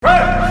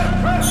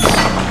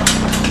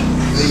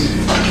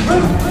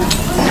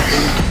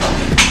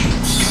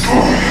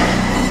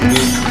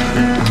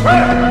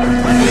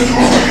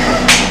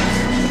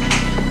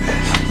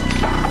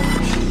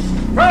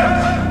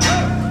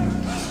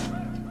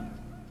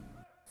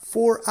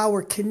For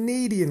our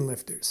Canadian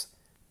lifters,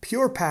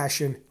 pure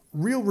passion,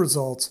 real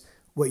results,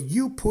 what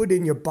you put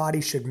in your body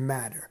should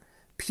matter.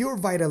 Pure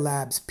Vita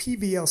Labs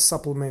PVL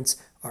supplements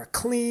are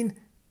clean,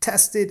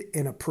 tested,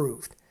 and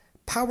approved,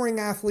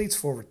 powering athletes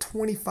for over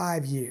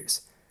 25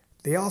 years.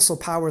 They also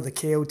power the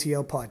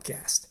KOTL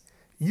podcast.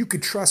 You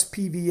could trust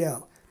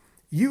PVL.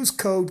 Use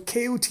code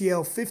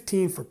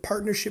KOTL15 for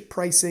partnership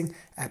pricing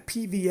at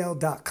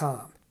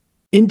PVL.com.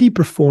 Indie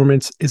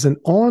Performance is an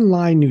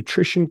online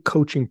nutrition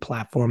coaching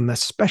platform that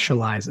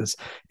specializes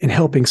in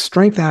helping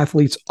strength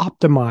athletes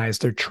optimize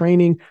their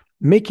training,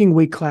 making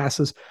weight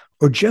classes,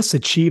 or just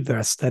achieve their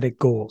aesthetic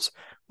goals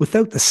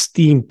without the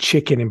steamed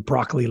chicken and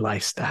broccoli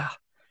lifestyle.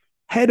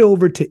 Head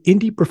over to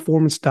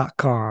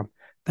indieperformance.com.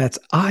 That's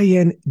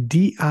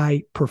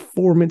INDI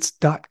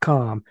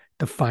performance.com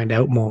to find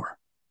out more.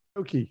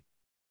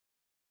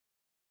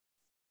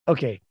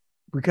 Okay,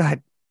 we got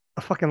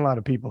a fucking lot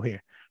of people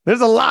here.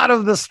 There's a lot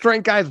of the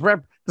Strength Guys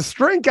rep. The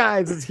Strength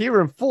Guys is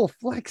here in full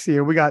flex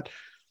here. We got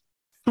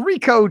 3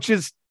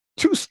 coaches,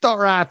 2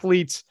 star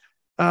athletes,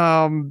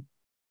 more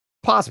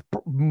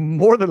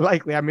than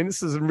likely. I mean,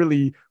 this isn't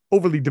really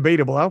overly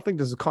debatable. I don't think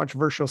there's a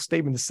controversial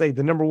statement to say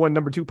the number 1,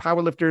 number 2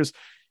 powerlifters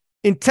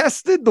in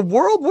tested the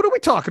world. What are we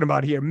talking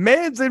about here?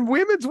 Men's and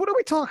women's? What are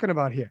we talking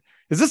about here?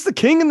 Is this the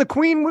king and the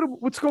queen?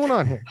 What's going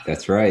on here?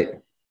 That's right.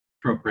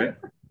 Appropriate.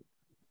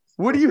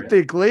 What do you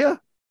think, Leah?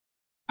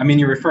 I mean,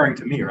 you're referring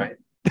to me, right?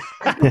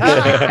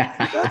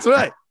 That's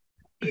right.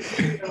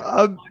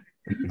 I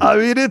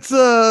mean, it's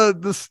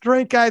the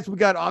Strength Guys. We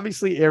got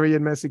obviously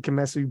Arian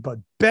Messi, but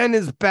Ben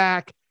is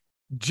back.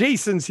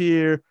 Jason's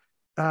here.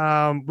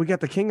 We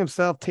got the king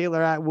himself,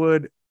 Taylor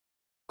Atwood,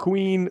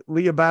 Queen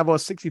Leah Bavo,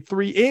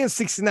 63 and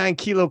 69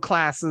 kilo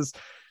classes.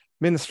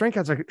 Man, the Strength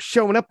Guys are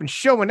showing up and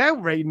showing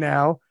out right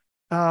now.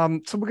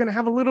 So we're gonna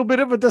have a little bit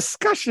of a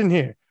discussion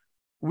here.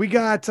 We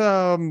got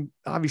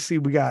obviously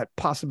we got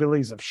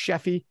possibilities of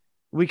Sheffy.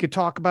 We could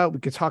talk about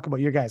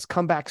your guys'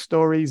 comeback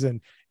stories and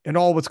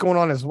all what's going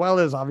on, as well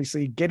as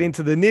obviously get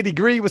into the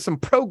nitty-gritty with some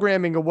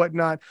programming and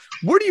whatnot.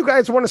 Where do you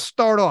guys want to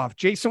start off?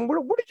 Jason, what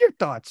are your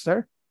thoughts,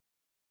 sir?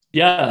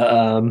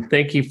 Yeah,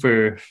 thank you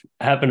for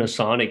having us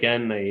on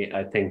again.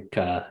 I think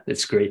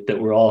it's great that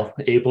we're all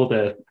able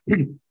to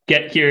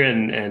get here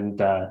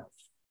and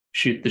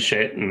shoot the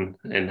shit and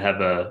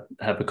have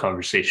a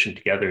conversation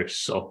together.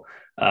 So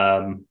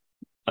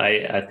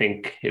I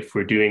think if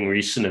we're doing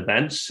recent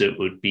events, it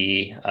would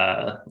be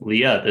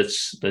Leah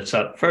that's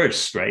up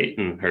first, right?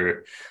 And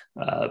her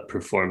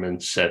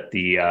performance at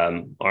the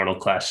Arnold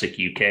Classic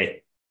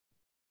UK.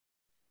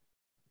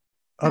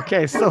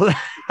 Okay, so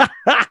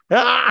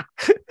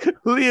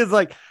Leah's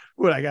like,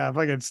 what, I got if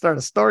I can start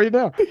a story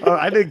now?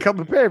 I didn't come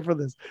prepared for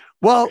this.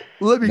 Well,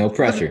 no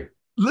pressure.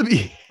 Let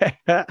me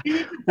tell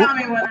me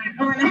when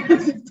I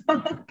have to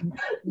talk.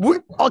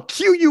 I'll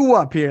cue you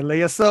up here,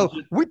 Leah. So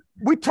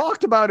we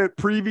talked about it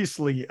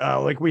previously.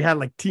 Like we had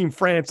like Team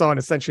France on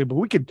essentially, but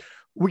we could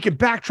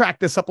backtrack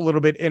this up a little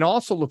bit and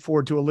also look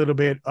forward to a little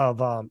bit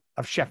of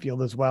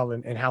Sheffield as well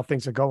and how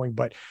things are going.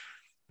 But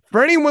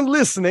for anyone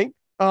listening,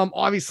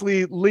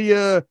 obviously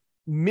Leah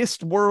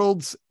missed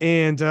Worlds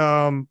and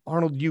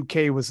Arnold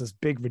UK was this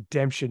big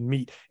redemption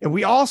meet. And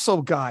we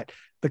also got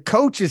the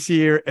coaches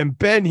here and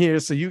Ben here,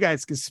 so you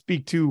guys can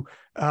speak to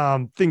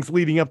things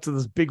leading up to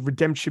this big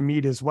redemption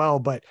meet as well.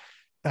 But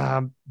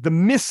the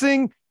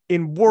missing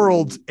in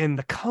Worlds and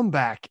the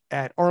comeback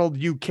at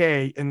Arnold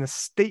UK and the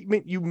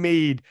statement you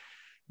made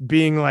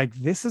being like,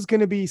 this is going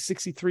to be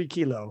 63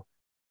 kilo.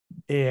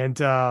 And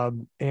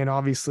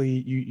obviously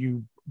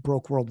you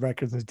broke world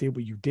records and did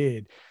what you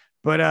did.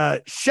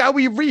 But shall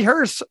we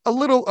rehash a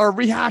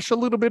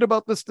little bit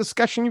about this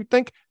discussion, you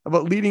think,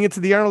 about leading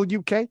into the Arnold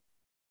UK?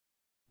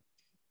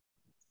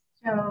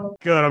 So,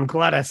 good. I'm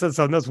glad I said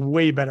something. That's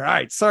way better. All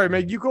right. Sorry,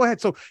 Meg. You go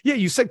ahead. So, yeah,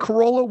 you said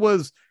Corolla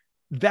was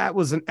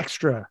an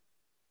extra.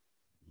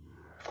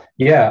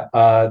 Yeah,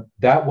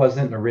 that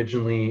wasn't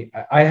originally.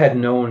 I had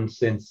known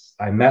since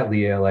I met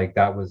Leah, like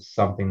that was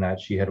something that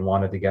she had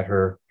wanted to get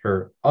her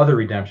other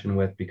redemption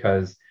with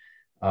because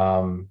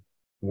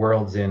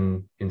Worlds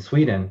in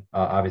Sweden,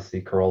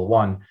 obviously Corolla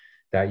won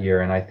that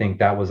year, and I think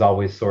that was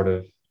always sort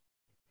of,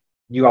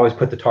 you always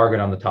put the target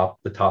on the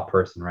top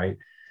person, right?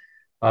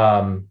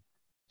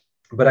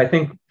 But I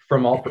think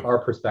from our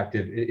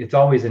perspective, it's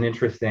always an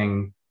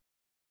interesting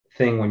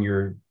thing when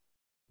you're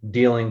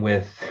dealing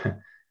with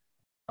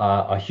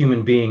a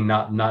human being,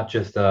 not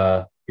just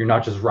you're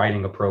not just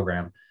writing a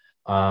program,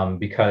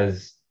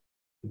 because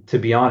to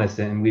be honest,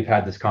 and we've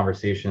had this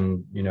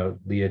conversation,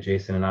 Leah,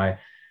 Jason, and I,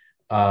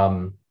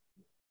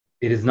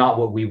 it is not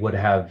what we would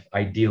have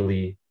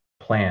ideally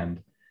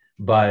planned,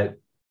 but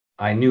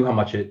I knew how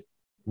much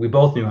we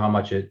both knew how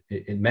much it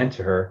meant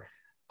to her,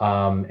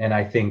 and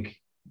I think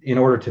in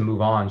order to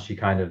move on, she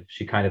kind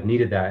of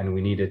needed that, and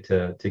we needed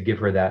to give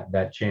her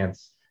that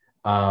chance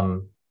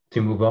to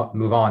move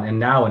on. And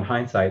now in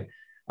hindsight,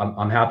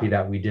 I'm happy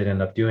that we did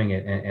end up doing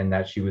it, and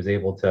that she was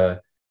able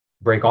to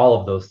break all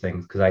of those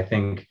things, because I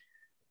think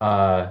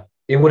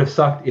it would have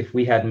sucked if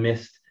we had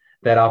missed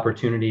that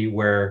opportunity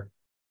where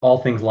all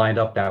things lined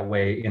up that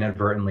way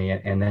inadvertently,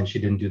 and then she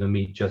didn't do the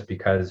meet just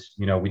because,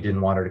 you know, we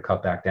didn't want her to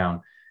cut back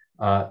down.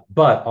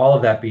 But all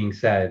of that being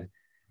said,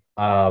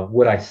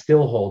 what I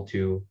still hold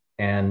to,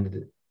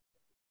 and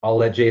I'll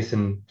let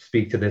Jason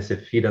speak to this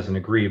if he doesn't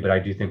agree, but I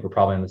do think we're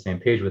probably on the same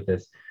page with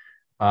this.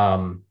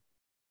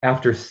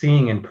 After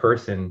seeing in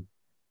person,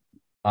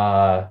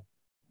 the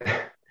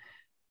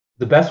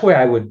best way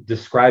I would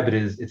describe it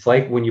is it's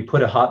like when you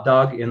put a hot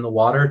dog in the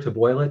water to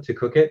boil it, to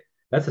cook it.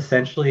 That's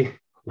essentially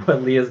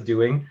what Leah's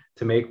doing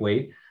to make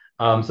weight.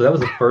 So that was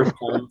the first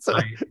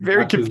time.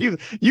 Very confusing.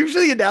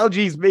 Usually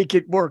analogies make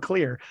it more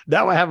clear.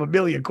 Now I have a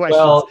million questions.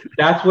 Well,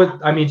 that's what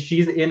I mean.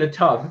 She's in a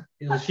tub.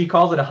 She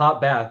calls it a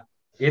hot bath.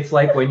 It's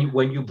like when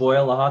you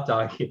boil a hot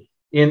dog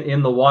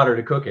in the water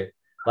to cook it.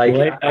 Like,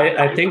 well,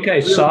 I think I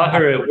saw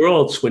her at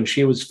Worlds when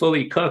she was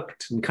fully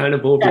cooked and kind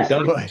of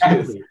overdone.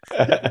 Yes,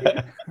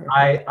 exactly.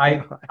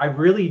 I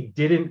really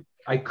didn't.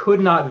 I could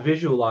not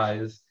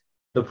visualize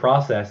the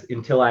process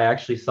until I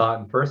actually saw it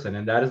in person,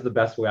 and that is the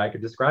best way I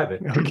could describe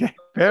it. Okay,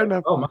 fair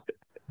enough. Oh,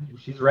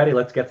 she's ready.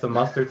 Let's get some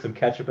mustard, some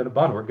ketchup, and a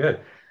bun. We're good.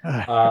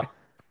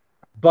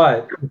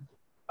 But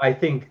I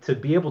think to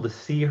be able to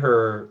see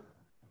her,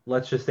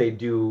 let's just say,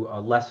 do a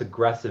less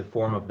aggressive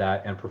form of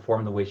that and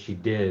perform the way she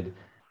did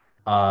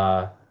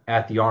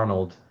at the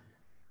Arnold,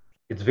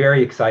 it's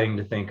very exciting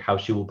to think how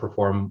she will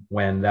perform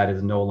when that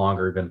is no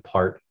longer even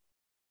part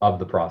of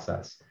the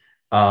process.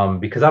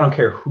 Because I don't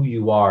care who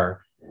you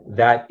are,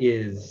 that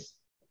is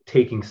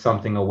taking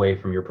something away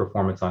from your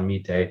performance on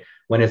meet day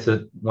when it's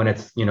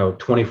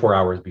 24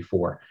 hours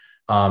before.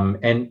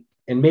 And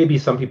maybe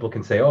some people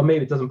can say, oh,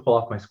 maybe it doesn't pull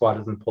off my squat, it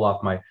doesn't pull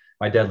off my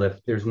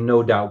deadlift. There's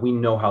no doubt. We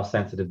know how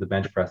sensitive the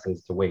bench press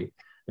is to weight.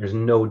 There's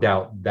no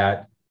doubt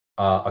that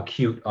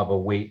acute of a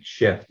weight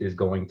shift is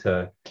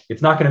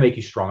it's not going to make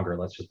you stronger.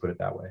 Let's just put it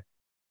that way.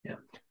 Yeah.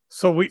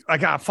 So I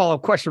got a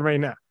follow-up question right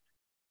now.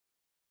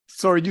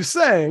 So are you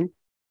saying,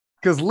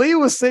 because Leah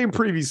was saying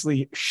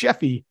previously,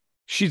 Sheffy,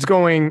 she's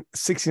going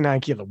 69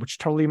 kilo, which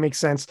totally makes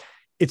sense.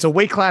 It's a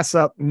weight class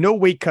up, no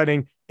weight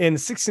cutting, and the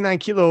 69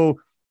 kilo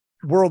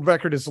world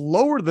record is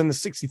lower than the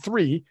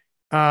 63.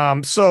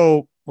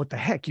 So what the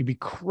heck? You'd be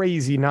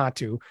crazy not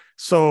to.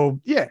 So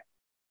yeah.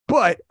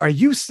 But are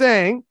you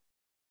saying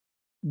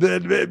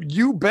that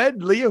you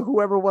bet Leah,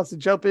 whoever wants to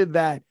jump in,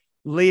 that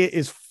Leah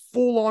is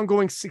full on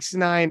going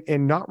 69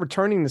 and not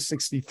returning to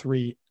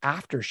 63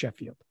 after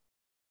Sheffield?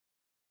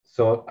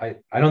 So I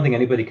don't think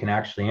anybody can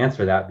actually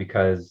answer that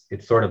because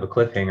it's sort of a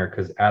cliffhanger,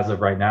 because as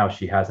of right now,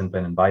 she hasn't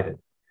been invited.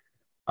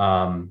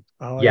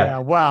 Yeah.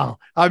 Wow.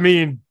 I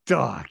mean,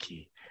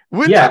 doggy.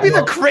 Wouldn't that be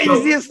the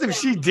craziest if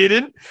she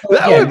didn't?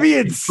 That would be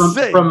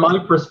insane. From my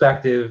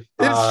perspective,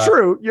 it's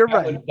true. You're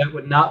right. That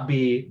would not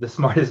be the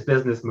smartest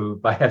business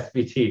move by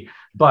SBT,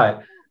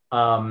 but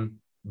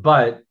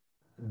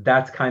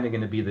that's kind of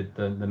going to be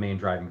the main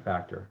driving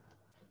factor.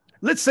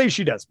 Let's say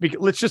she does.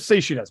 Let's just say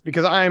she does,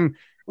 because I'm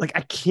like,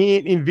 I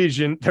can't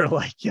envision. They're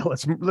like, yeah,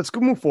 let's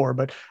go move forward.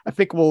 But I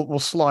think we'll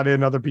slot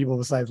in other people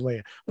besides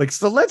Leah. Like,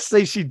 so let's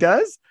say she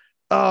does.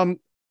 In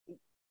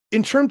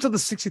terms of the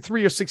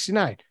 63 or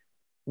 69.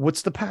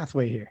 What's the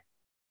pathway here?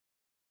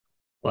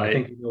 Well, I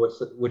think you know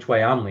which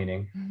way I'm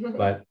leaning,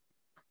 but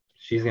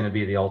she's going to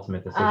be the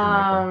ultimate decision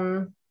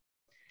maker.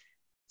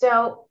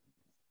 So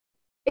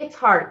it's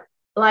hard.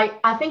 Like,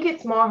 I think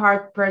it's more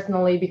hard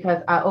personally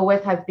because I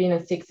always have been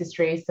a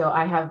 63, so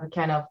I have a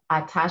kind of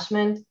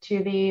attachment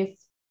to these,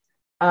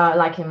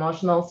 like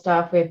emotional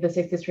stuff with the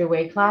 63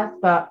 weight class.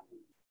 But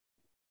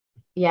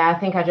yeah, I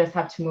think I just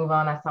have to move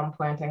on at some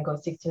point and go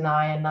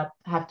 69 and not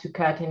have to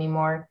cut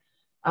anymore.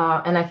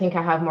 And I think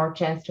I have more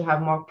chance to have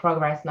more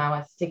progress now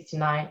at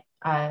 69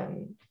 that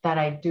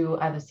I do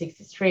at the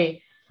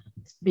 63,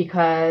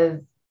 because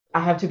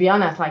I have to be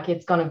honest, like,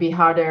 it's going to be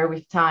harder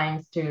with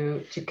times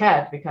to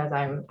cut because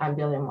I'm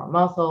building more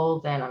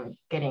muscles and I'm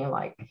getting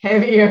like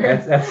heavier.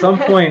 At some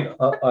point,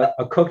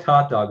 a cooked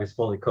hot dog is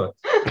fully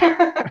cooked.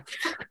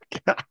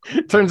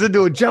 Turns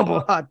into a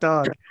jumbo hot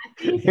dog.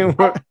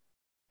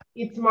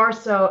 It's more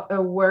so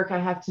a work I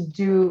have to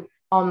do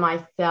on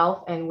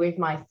myself and with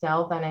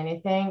myself than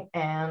anything.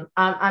 And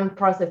I'm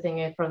processing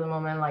it for the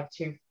moment, like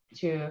to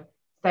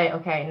say,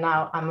 okay,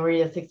 now I'm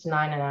already at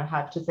 69 and I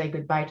have to say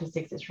goodbye to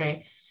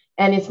 63.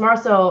 And it's more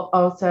so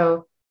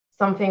also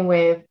something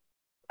with,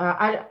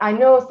 I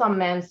know some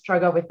men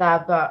struggle with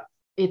that, but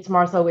it's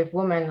more so with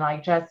women,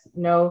 like, just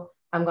know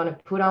I'm going to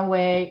put on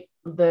weight,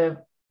 the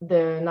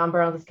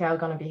number on the scale is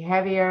going to be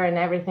heavier and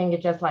everything.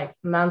 It's just like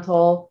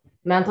mental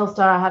stuff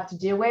I have to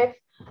deal with.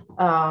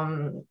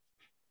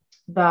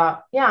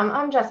 But yeah,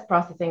 I'm just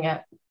processing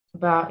it.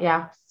 But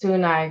yeah,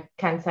 soon I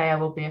can say I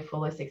will be a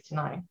fully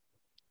 69.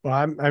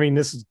 Well, I mean,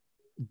 this is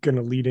going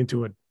to lead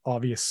into an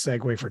obvious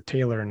segue for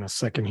Taylor in a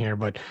second here,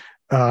 but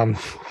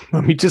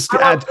let me just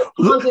add.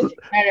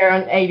 Better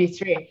on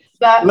 83,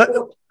 but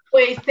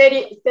weighs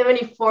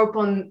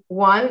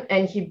 74.1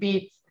 and he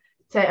beats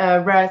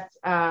Russ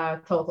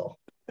total.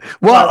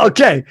 Well,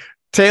 okay,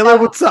 Taylor,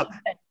 what's up?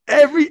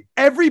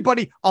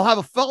 Everybody, I'll have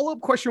a follow-up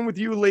question with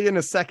you, Leah, in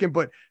a second,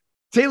 but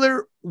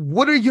Taylor,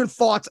 what are your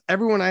thoughts?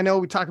 Everyone I know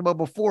we talked about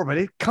before, but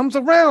it comes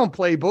around,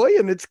 Playboy,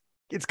 and it's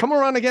come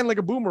around again like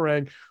a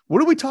boomerang.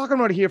 What are we talking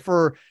about here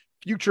for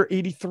future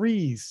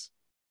 83s?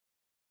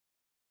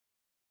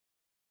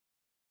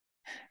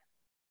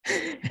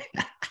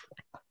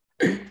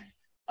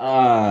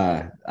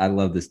 I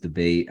love this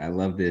debate. I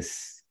love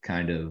this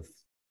kind of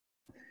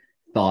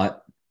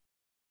thought.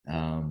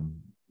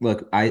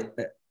 Look, I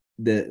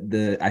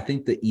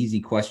think the easy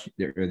question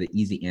or the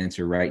easy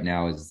answer right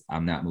now is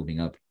I'm not moving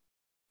up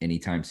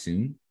anytime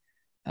soon.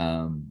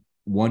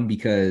 One,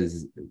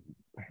 because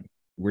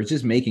we're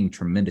just making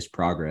tremendous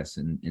progress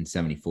in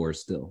 74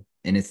 still,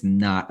 and it's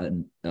not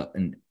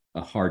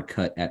a hard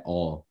cut at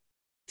all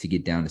to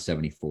get down to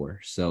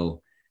 74.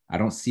 So I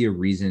don't see a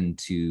reason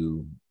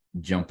to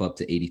jump up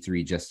to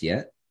 83 just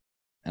yet.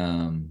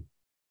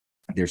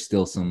 There's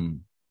still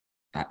some,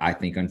 I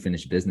think,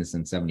 unfinished business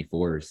in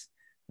 74s.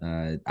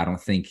 I don't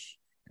think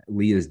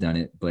Leah's done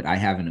it, but I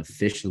haven't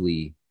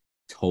officially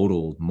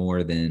totaled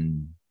more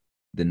than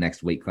the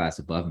next weight class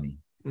above me.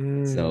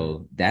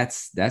 So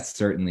that's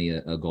certainly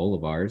a goal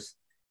of ours.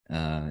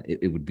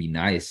 It would be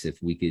nice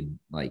if we could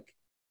like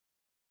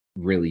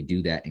really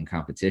do that in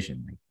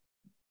competition. Like,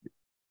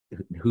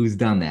 who's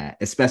done that,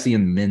 especially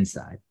in the men's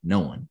side? No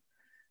one.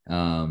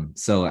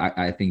 So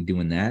I think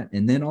doing that,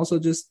 and then also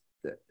just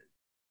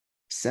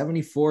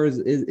 74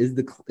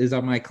 is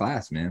on my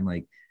class, man.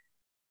 Like,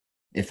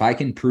 if I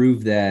can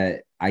prove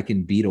that I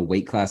can beat a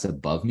weight class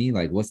above me,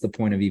 like, what's the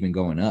point of even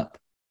going up?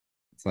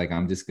 It's like,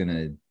 I'm just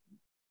gonna.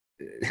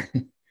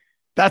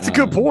 That's a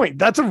good point.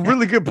 That's a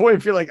really good point.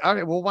 If you're like, all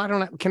right, well, why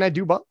don't I? Can I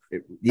do both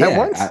at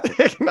once?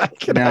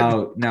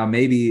 Now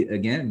maybe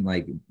again,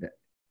 like,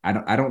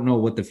 I don't know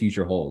what the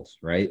future holds,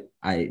 right?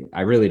 I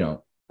really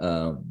don't.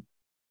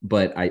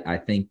 But I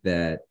think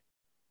that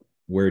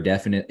we're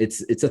definite.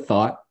 It's a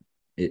thought.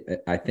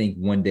 I think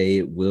one day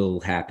it will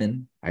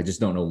happen. I just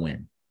don't know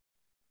when.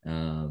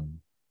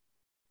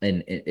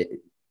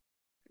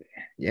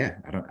 Yeah,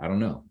 I don't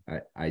know.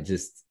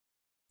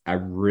 I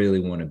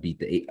really want to beat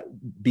the 8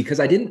 because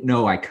I didn't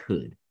know I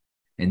could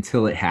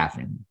until it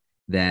happened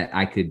that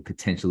I could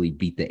potentially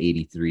beat the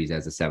 83s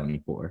as a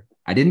 74.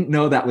 I didn't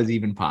know that was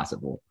even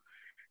possible.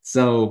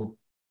 So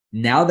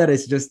now that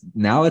it's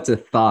a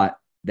thought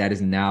that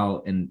is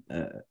now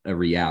a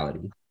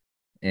reality.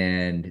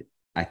 And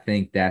I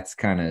think that's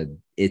kind of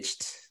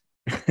itched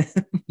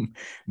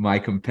my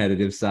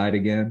competitive side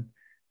again.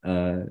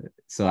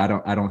 So I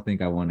don't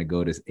think I want to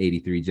go to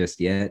 83 just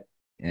yet.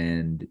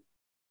 And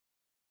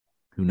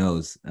who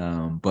knows?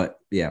 But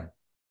yeah,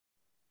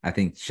 I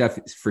think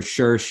for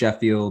sure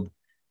Sheffield,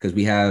 because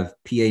we have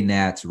PA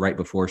Nats right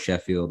before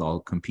Sheffield.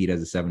 I'll compete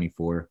as a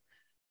 74.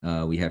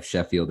 We have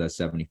Sheffield as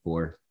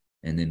 74,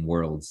 and then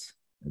Worlds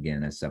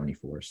again as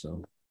 74.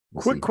 So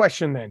quick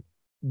question then.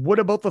 What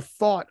about the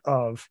thought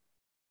of,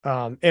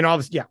 and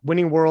obviously, yeah,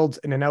 winning Worlds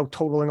and then out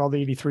totaling all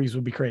the 83s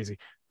would be crazy.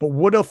 But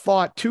what a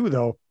thought too,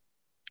 though,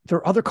 there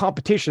are other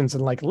competitions.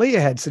 And like Leah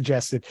had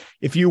suggested,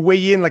 if you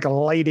weigh in like a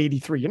light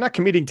 83, you're not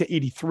committing to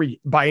 83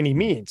 by any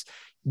means.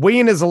 Weigh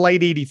in as a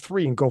light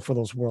 83 and go for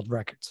those world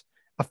records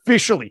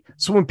officially.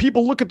 So when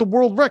people look at the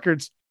world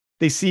records,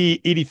 they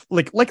see 80,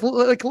 like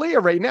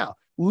Leah right now.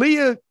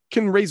 Leah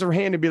can raise her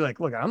hand and be like,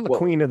 look, I'm the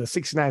queen of the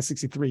 69,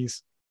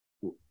 63s.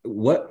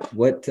 What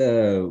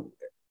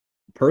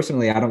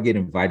personally, I don't get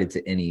invited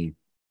to any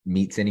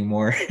meets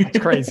anymore. That's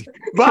crazy.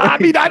 But I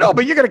mean, I know,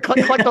 but you're gonna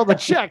collect all the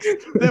checks.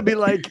 They'll be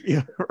like,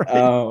 yeah,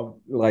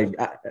 right.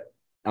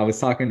 I was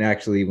talking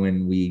actually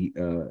when we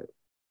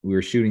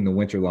were shooting the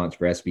winter launch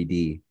for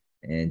SBD,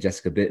 and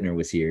Jessica Bittner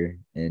was here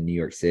in New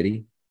York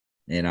City,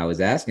 and I was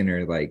asking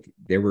her, like,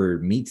 there were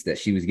meets that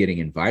she was getting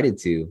invited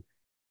to,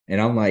 and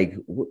I'm like,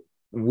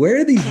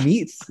 where are these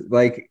meets?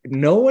 Like,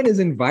 no one is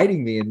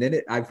inviting me. And then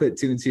I put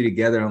 2 and 2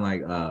 together. I'm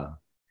like,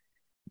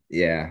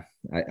 yeah,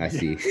 I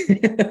see.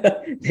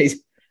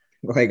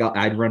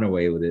 I'd run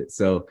away with it.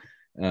 So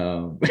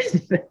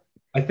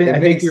I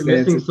think you're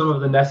missing some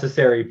of the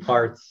necessary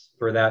parts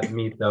for that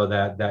meet, though,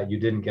 that you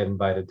didn't get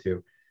invited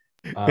to.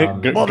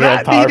 Well,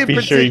 that power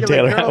featuring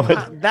Taylor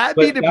Atwood. That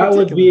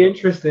would be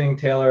interesting,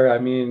 Taylor. I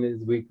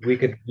mean,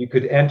 you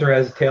could enter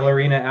as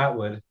Taylorina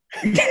Atwood.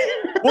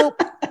 Well,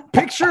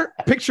 picture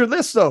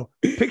this though.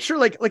 Picture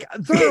like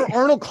there are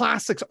Arnold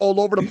Classics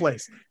all over the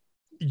place.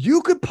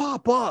 You could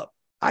pop up.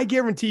 I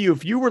guarantee you,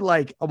 if you were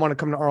like, I want to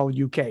come to Arnold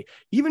UK,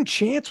 even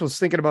Chance was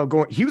thinking about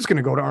going, he was going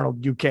to go to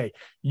Arnold UK.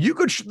 You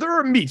could, there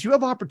are meets, you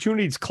have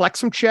opportunities, collect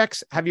some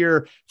checks, have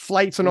your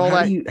flights and all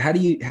that. How do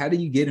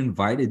you get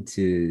invited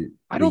to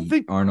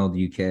Arnold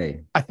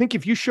UK? I think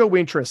if you show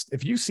interest,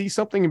 if you see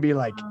something and be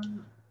like,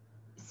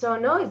 so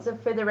no, it's a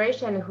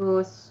federation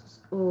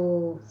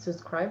who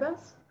subscribe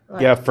us.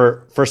 Yeah,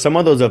 for some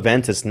of those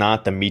events, it's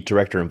not the meet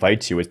director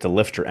invites you, it's the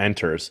lifter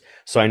enters.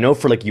 So I know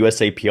for like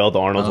USAPL, the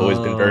Arnold's always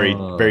been very,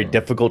 very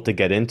difficult to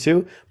get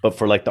into. But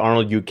for like the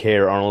Arnold UK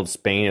or Arnold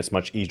Spain, it's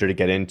much easier to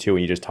get into,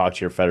 and you just talk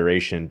to your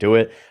federation and do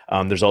it.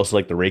 There's also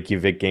like the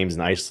Reykjavik games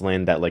in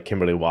Iceland that like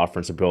Kimberly Wofford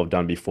and some people have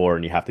done before,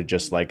 and you have to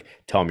just like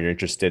tell them you're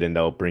interested and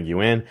they'll bring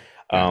you in.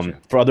 Gotcha.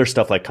 For other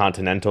stuff like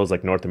Continentals,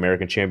 like North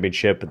American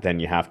Championship, then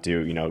you have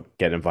to,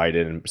 get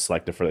invited and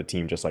selected for the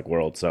team, just like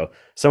World. So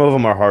some of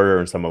them are harder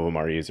and some of them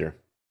are easier.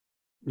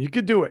 You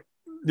could do it.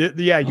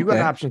 Yeah, you got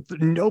Okay. options.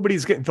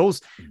 Nobody's getting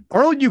those.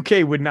 Arnold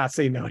UK would not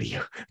say no to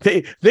you.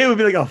 They would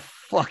be like, oh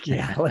fuck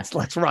yeah, let's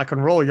rock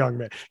and roll, young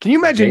man. Can you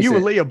imagine you and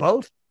Jason- Leah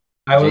both?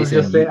 I was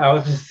Jason,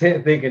 just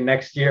thinking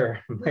next year.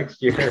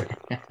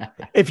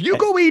 If you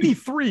go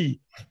 83,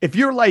 if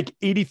you're like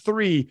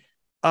 83,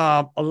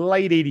 a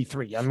light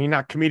 83. I mean,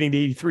 not committing to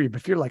 83,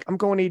 but if you're like, I'm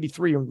going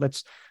 83,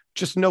 let's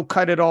just no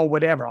cut it all,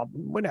 whatever.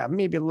 Whatever,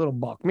 maybe a little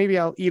buck. Maybe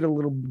I'll eat a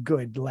little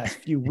good the last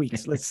few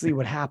weeks. Let's see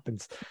what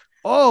happens.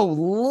 Oh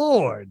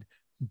Lord.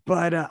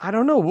 But I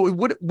don't know.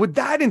 Would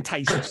that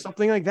entice you?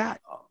 Something like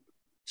that?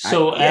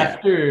 So Yeah.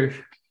 after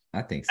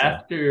I think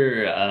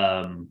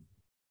so.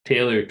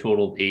 Taylor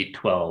totaled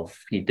 812,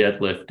 he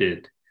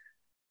deadlifted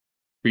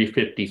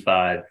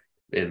 355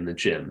 in the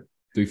gym.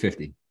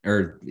 350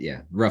 or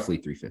roughly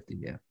 350.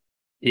 Yeah.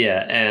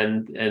 Yeah,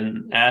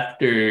 and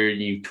after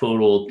you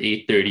totaled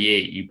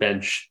 838, you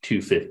benched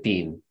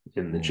 215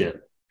 in the gym.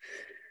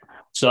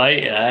 So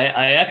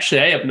I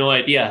actually have no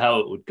idea how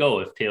it would go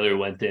if Taylor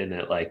went in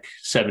at like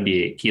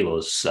 78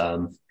 kilos.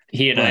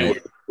 He and I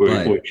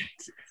were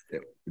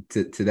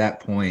to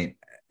that point,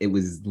 it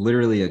was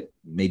literally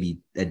maybe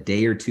a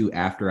day or two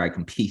after I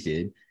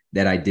competed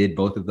that I did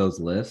both of those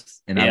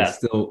lifts, and I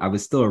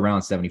was still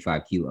around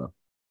 75 kilo,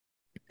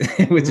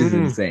 which is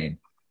insane.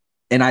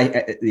 And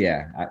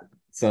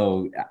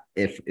so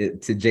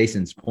if to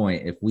Jason's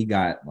point, if we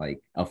got like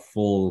a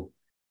full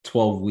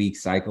 12-week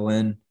cycle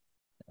in,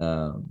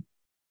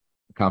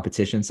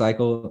 competition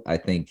cycle, I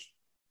think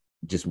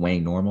just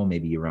weighing normal,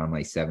 maybe around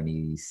like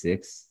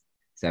 76,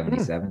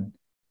 77.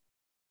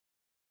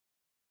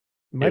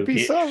 Might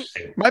be some.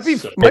 Might be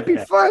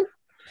Yeah. fun.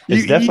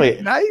 It's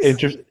definitely nice.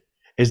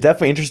 It's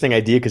definitely an interesting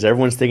idea because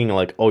everyone's thinking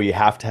like, oh, you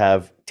have to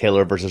have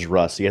Taylor versus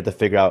Russ. So you have to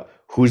figure out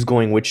who's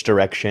going which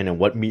direction and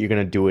what meet you're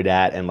going to do it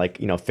at, and like,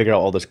 figure out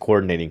all this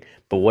coordinating.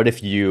 But what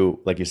if you,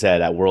 like you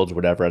said, at Worlds,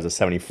 whatever, as a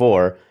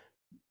 74,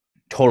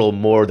 total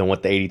more than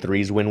what the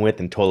 83s win with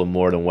and total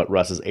more than what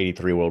Russ's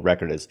 83 world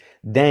record is?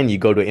 Then you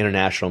go to an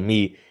international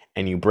meet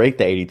and you break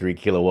the 83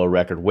 kilo world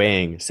record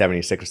weighing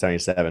 76 or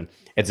 77.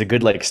 It's a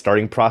good like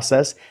starting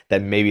process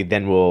that maybe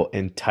then will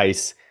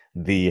entice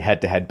the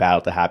head-to-head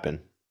battle to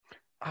happen.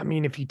 I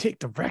mean, if you take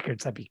the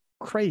records, that'd be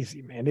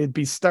crazy, man.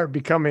 It'd start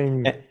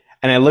becoming.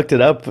 And I looked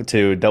it up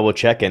to double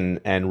check,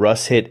 and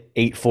Russ hit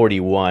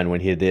 841 when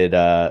he did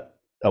a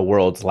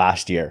Worlds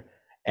last year,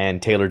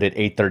 and Taylor did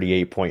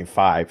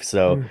 838.5.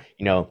 So,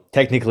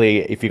 technically,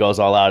 if he goes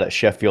all out at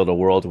Sheffield or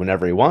Worlds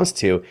whenever he wants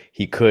to,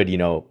 he could,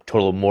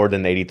 total more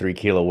than the 83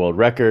 kilo world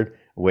record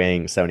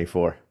weighing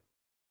 74.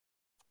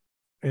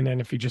 And then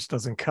if he just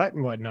doesn't cut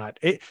and whatnot,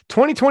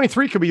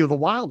 2023 could be the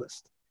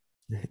wildest.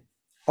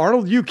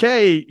 Arnold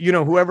UK,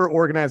 whoever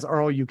organized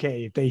Arnold UK,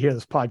 if they hear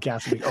this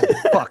podcast, they'll be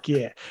like, oh, fuck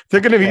yeah. They're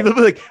going to be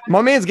like,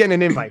 my man's getting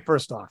an invite,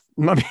 first off.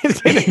 My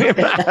man's getting an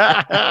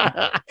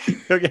invite.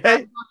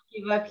 Okay?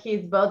 Give up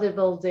his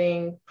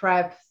bodybuilding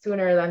prep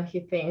sooner than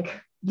he think.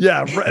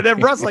 Yeah. Then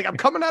Russ, like, I'm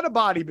coming out of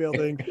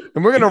bodybuilding,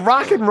 and we're going to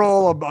rock and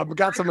roll. I've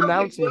got some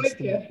announcements.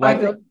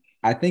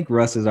 I think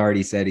Russ has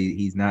already said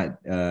he's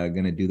not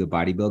going to do the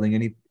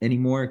bodybuilding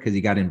anymore because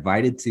he got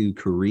invited to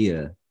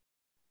Korea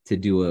to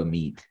do a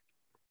meet.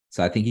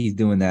 So I think he's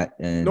doing that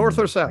in North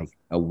or south? Like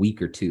a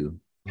week or two.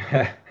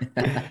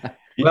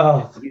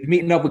 Well, He's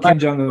meeting up with Kim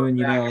Jong-un,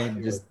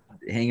 and just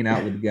hanging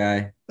out with the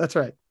guy. That's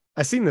right.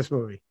 I seen this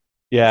movie.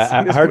 Yeah,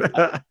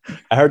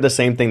 I heard the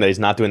same thing, that he's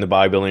not doing the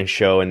bodybuilding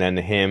show, and then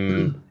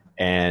him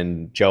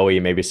and Joey,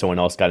 maybe someone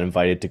else, got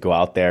invited to go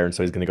out there, and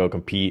so he's going to go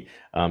compete.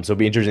 So it'll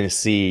be interesting to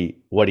see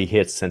what he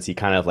hits, since he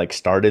kind of like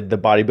started the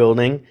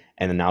bodybuilding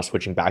and then now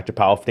switching back to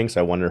powerlifting.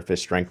 So I wonder if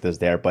his strength is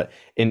there. But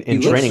in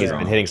training, he's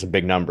been hitting some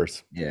big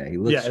numbers. Yeah, he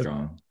looks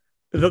strong.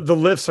 The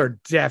lifts are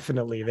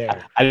definitely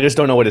there. I just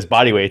don't know what his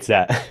body weight's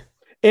at.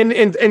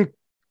 And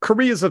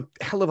Korea's a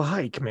hell of a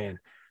hike, man.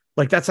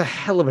 Like, that's a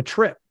hell of a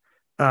trip.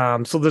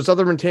 So there's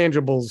other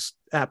intangibles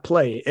at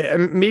play.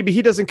 And maybe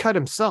he doesn't cut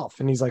himself,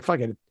 and he's like, fuck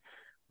it,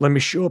 let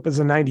me show up as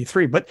a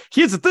 93. But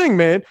here's the thing,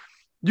 man.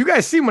 You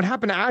guys seen what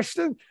happened to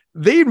Ashton?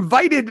 They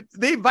invited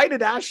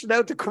Ashton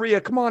out to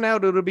Korea. Come on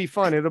out. It'll be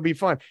fun.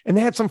 And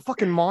they had some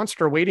fucking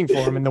monster waiting for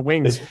him in the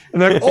wings.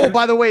 And they're like, oh,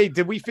 by the way,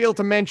 did we fail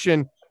to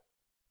mention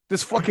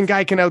this fucking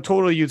guy can out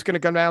total you? It's going to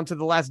come down to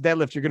the last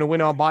deadlift. You're going to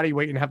win on body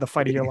weight and have the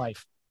fight of your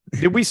life.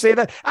 Did we say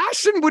that?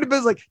 Ashton would have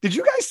been like, did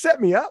you guys set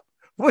me up?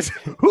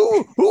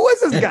 Who was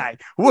this guy?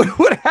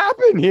 What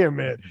happened here,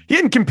 man? He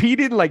hadn't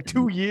competed in like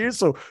 2 years,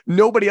 so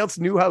nobody else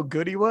knew how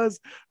good he was.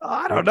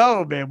 I don't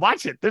know, man.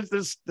 Watch it. They're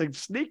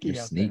sneaky.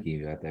 They're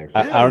sneaky out there.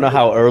 I don't know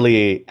how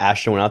early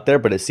Ashton went out there,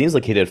 but it seems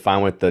like he did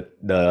fine with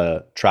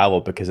the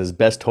travel, because his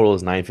best total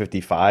is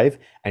 955,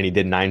 and he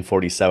did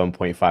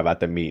 947.5 at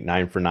the meet,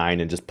 9 for 9,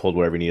 and just pulled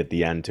whatever he needed at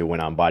the end to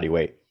win on body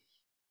weight.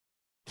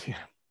 Yeah.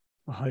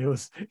 Well, it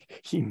was.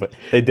 But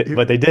they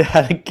did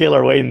have a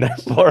killer waiting there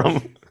for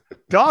him.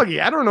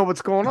 Doggy, I don't know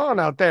what's going on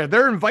out there.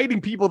 They're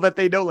inviting people that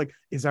they know, like,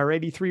 is our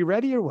 83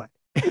 ready or what?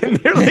 And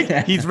they're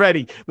like, he's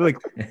ready. They're like,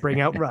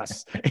 bring out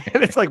Russ.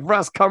 And it's like,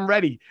 Russ, come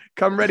ready,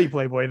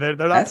 Playboy. They're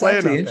not That's playing.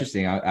 actually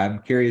interesting. I'm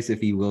curious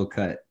if he will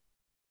cut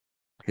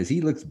because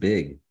he looks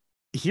big.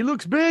 He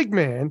looks big,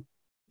 man.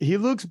 He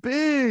looks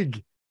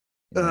big.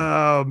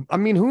 Yeah. I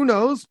mean, who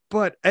knows?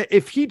 But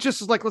if he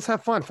just is like, let's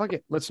have fun, fuck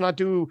it. Let's not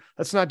do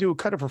a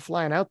cut for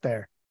flying out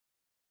there.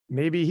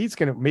 Maybe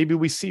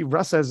we see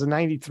Russ as a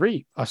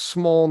 93, a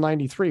small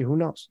 93. Who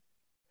knows?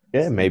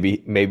 Yeah,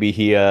 maybe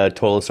he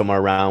told us somewhere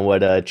around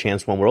what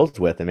Chance won Worlds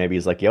with, and maybe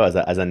he's like, yo, as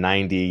a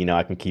 90, you know,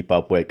 I can keep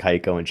up with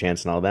Kaiko and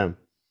Chance and all them.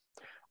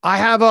 I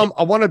have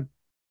I want to.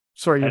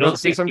 Sorry, you I don't don't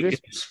say think something, you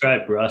Jason? can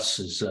describe Russ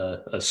as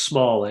a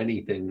small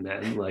anything,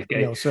 man. Like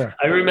No, sir.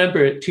 I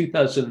remember at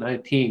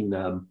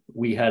 2019,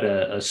 we had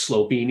a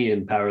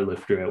Slovenian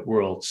powerlifter at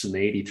Worlds in the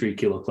 83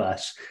 kilo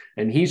class,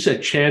 and he's a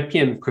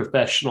champion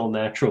professional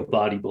natural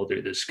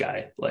bodybuilder. This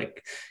guy,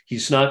 like,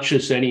 he's not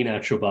just any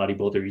natural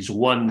bodybuilder. He's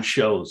won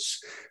shows.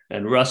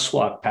 And Russ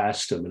walked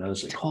past him, and I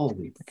was like,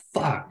 "Holy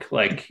fuck!"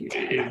 Like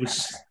it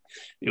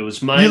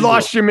was my. You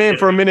lost your man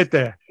for a minute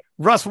there.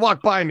 Russ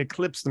walked by and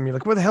eclipsed him. You're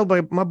like, where the hell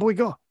did my boy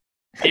go?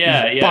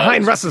 Yeah,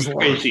 Behind Russ's line.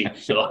 crazy.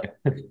 So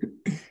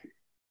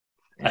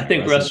I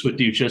think Russ would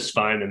do just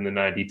fine in the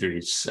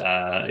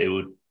 93s. It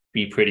would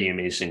be pretty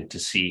amazing to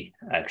see,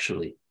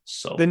 actually.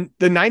 So The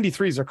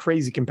 93s are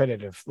crazy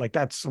competitive. Like,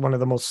 that's one of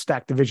the most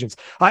stacked divisions.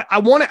 I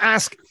want to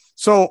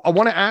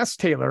ask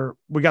Taylor,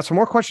 we got some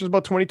more questions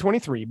about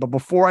 2023, but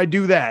before I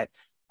do that,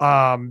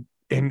 and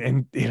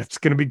it's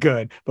going to be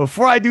good.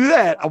 Before I do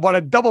that, I want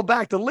to double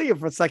back to Leah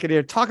for a second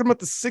here, talking about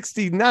the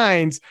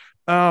 69s.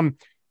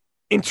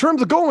 In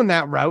terms of going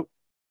that route,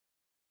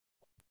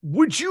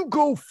 would you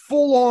go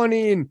full on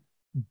in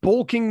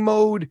bulking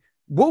mode?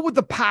 What would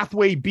the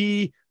pathway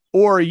be?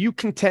 Or are you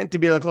content to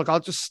be like, look, I'll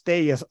just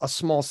stay a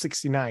small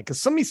 69?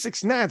 Because some of these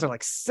 69s are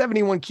like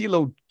 71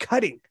 kilo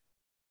cutting.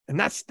 And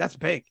that's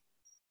big.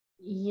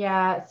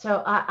 Yeah,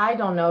 so I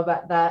don't know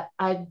about that.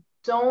 I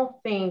don't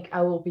think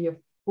I will be a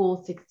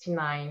full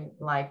 69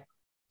 like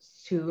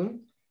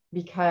soon,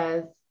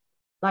 because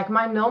like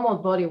my normal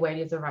body weight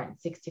is around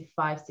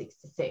 65,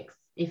 66.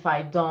 If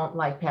I don't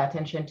like pay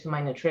attention to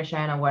my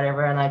nutrition or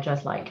whatever, and I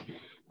just like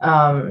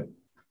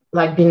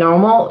be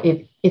normal,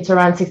 it's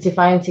around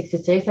 65 and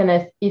 66.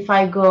 And if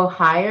I go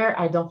higher,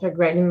 I don't feel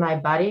great in my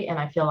body and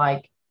I feel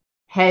like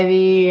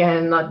heavy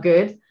and not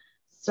good.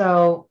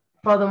 So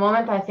for the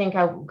moment, I think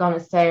I'm going to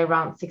stay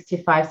around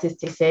 65,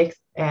 66,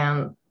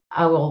 and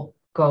I will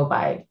go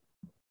by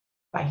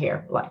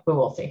here. Like, we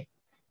will see.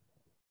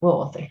 We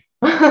will see.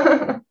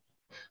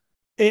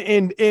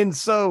 And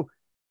so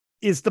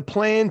is the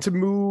plan to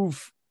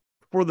move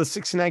for the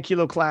 69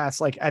 kilo class,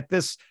 like at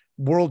this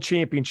World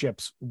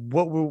Championships,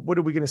 what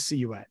are we going to see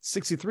you at?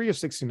 63 or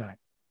 69?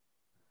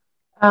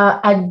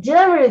 I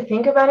didn't really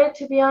think about it,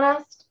 to be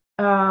honest,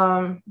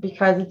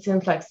 because it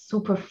seems like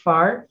super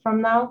far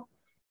from now.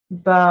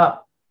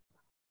 But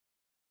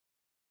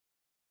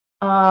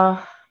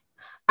I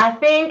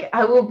think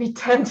I will be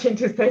tempted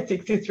to say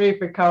 63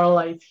 if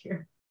Carola is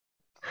here,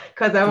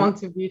 because I want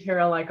to beat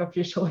her like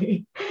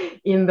officially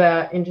in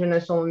the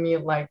international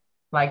meet,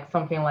 like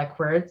something like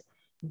Words.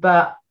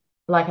 But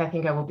like, I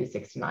think I will be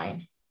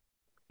 69.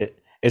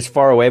 It's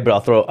far away, but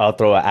I'll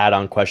throw an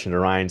add-on question to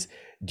Ryan's.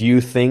 Do you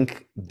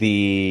think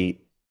the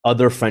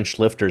other French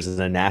lifters as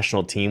a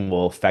national team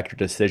will affect your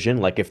decision?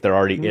 Like, if there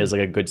already is like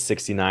a good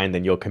 69,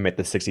 then you'll commit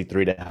the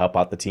 63 to help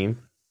out the team?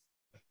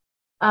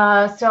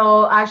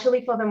 So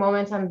actually, for the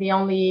moment, I'm the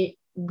only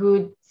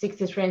good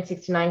 63 and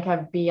 69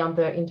 can be on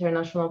the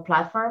international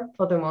platform.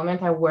 For the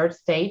moment, at world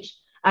stage.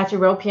 At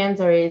Europeans,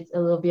 there is a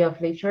little bit of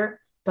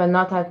lifter, but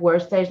not at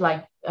world stage.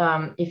 Like,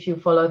 if you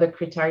follow the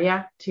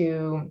criteria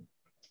to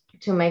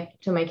make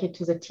it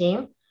to the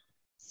team.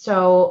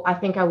 So I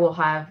think I will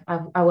have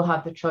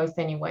the choice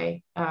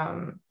anyway,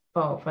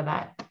 for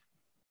that.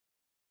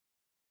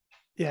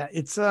 Yeah,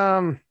 it's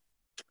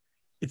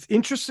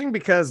interesting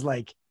because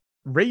like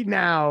right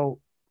now,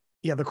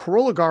 yeah, the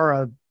Carola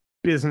Gara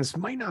business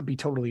might not be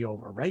totally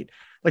over, right?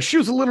 Like, she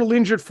was a little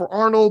injured for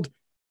Arnold.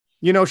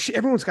 You know,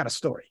 everyone's got a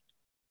story.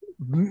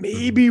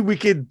 Maybe we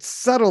could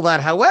settle that.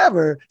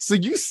 However, so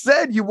you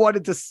said you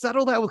wanted to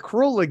settle that with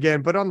Carola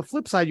again, but on the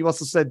flip side, you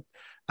also said,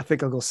 I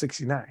think I'll go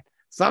 69.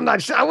 So I'm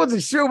not sure. I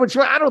wasn't sure which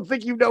one. I don't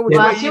think you know which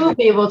one. Well, she will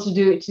be able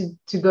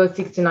to go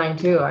 69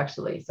 too,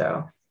 actually.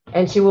 So,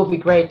 and she will be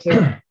great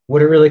too.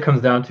 What it really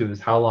comes down to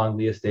is how long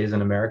Leah stays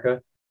in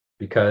America,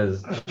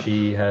 because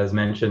she has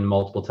mentioned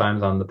multiple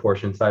times on the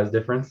portion size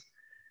difference.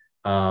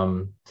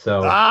 So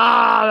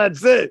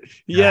that's it.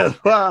 Yeah.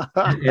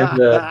 and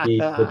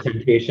the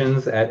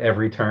temptations at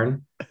every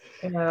turn.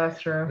 Yeah,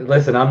 that's true.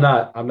 Listen, I'm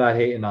not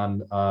hating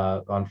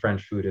on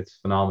French food. It's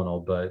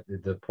phenomenal, but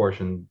the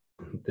portion,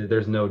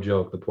 there's no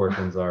joke. The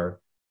portions are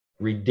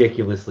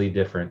ridiculously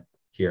different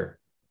here.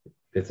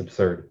 It's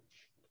absurd.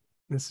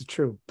 This is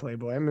true,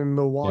 Playboy. I'm in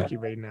Milwaukee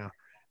right now,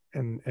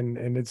 and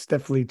it's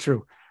definitely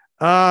true.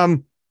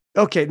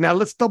 Okay, now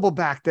let's double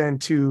back then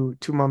to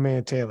my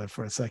man Taylor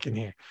for a second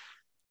here.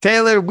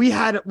 Taylor, we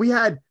had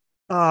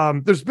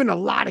there's been a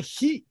lot of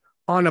heat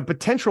on a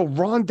potential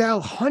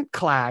Rondell Hunt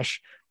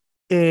clash.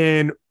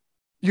 And,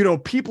 you know,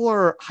 people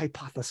are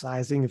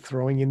hypothesizing and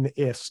throwing in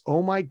the ifs.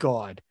 Oh my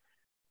God.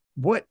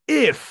 What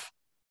if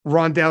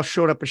Rondell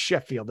showed up at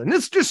Sheffield? And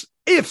this just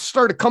if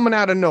started coming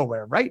out of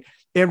nowhere, right?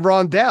 And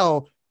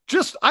Rondell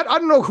just, I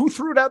don't know who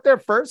threw it out there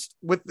first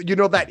with, you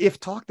know, that if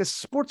talk, this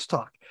sports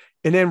talk.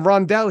 And then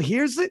Rondell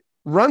hears it,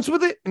 runs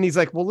with it. And he's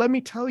like, well, let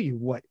me tell you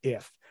what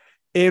if.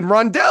 And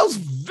Rondell's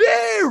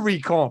very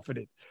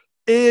confident.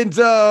 And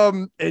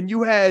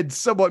you had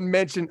someone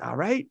mention, all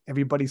right,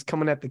 everybody's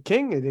coming at the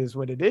king. It is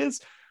what it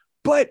is.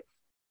 But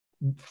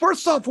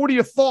first off, what are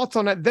your thoughts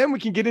on that? Then we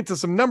can get into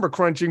some number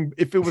crunching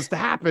if it was to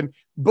happen.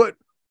 But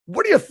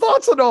what are your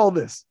thoughts on all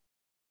this?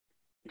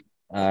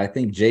 I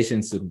think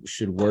Jason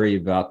should worry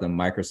about the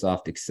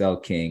Microsoft Excel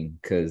king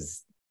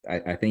because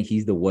I think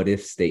he's the what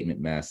if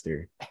statement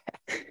master.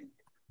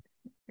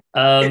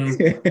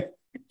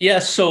 Yeah,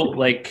 so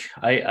like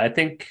I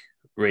think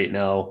right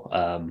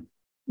now,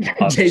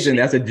 Jason,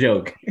 that's a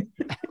joke.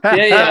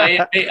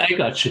 I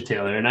got you,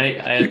 Taylor, and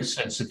I have a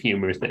sense of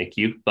humor. Thank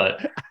you,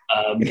 but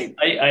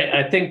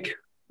I think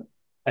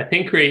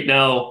right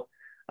now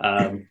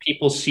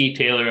people see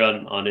Taylor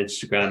on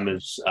Instagram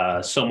as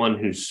someone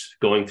who's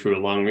going through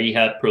a long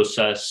rehab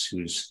process,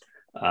 who's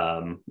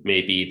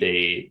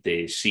maybe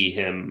they see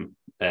him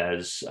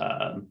as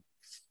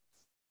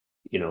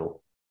you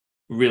know,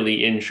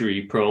 really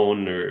injury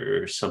prone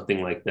or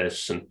something like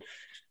this. And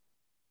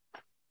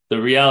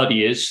the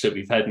reality is that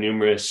we've had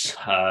numerous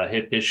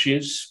hip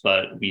issues,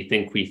 but we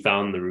think we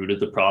found the root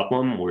of the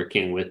problem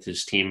working with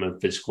his team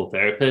of physical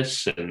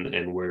therapists,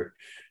 and we're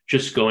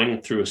just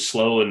going through a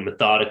slow and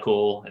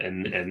methodical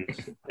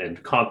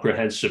and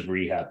comprehensive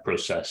rehab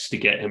process to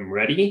get him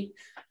ready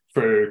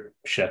for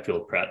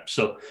Sheffield prep.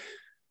 So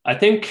I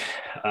think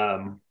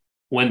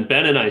when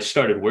Ben and I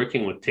started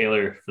working with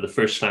Taylor for the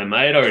first time,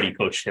 I had already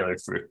coached Taylor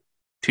for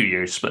 2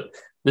 years, but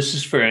this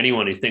is for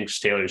anyone who thinks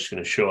Taylor's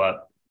going to show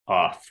up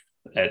off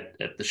at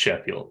the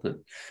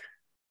Sheffield.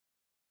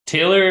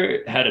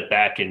 Taylor had a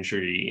back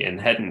injury and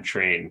hadn't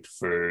trained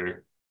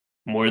for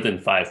more than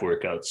 5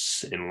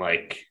 workouts in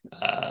like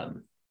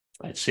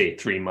I'd say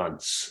 3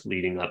 months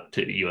leading up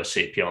to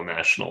USAPL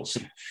Nationals.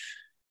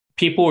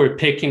 People were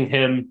picking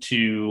him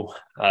to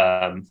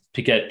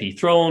get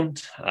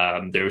dethroned.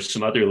 There were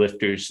some other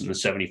lifters in the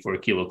 74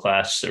 kilo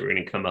class that were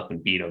going to come up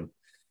and beat him.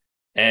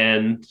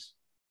 And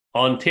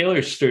on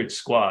Taylor's third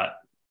squat,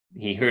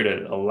 he heard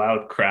a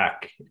loud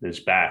crack in his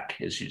back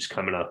as he was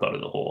coming up out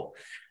of the hole.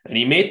 And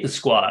he made the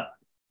squat.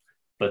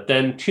 But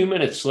then 2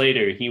 minutes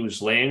later, he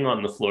was laying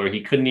on the floor.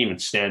 He couldn't even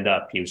stand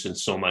up. He was in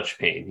so much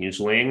pain. He was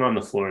laying on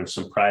the floor in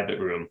some private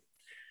room.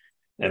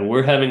 And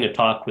we're having a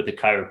talk with a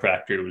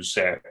chiropractor who was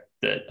there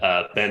that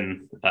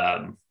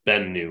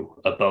Ben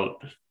knew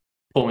about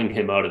pulling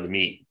him out of the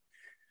meet.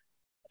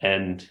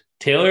 And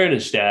Taylor and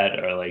his dad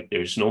are like,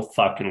 there's no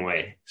fucking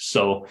way.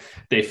 So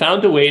they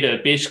found a way to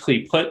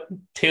basically put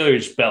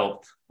Taylor's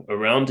belt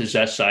around his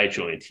SI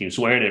joint. He was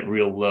wearing it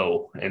real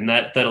low. And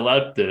that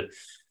allowed to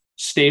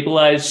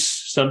stabilize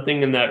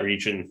something in that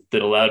region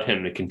that allowed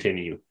him to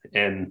continue.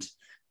 And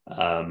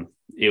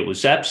it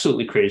was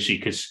absolutely crazy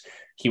because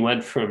he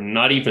went from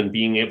not even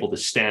being able to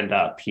stand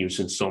up, he was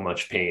in so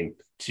much pain,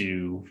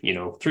 to,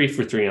 3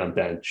 for 3 on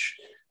bench.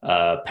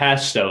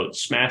 Passed out,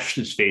 smashed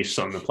his face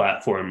on the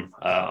platform,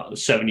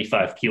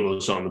 75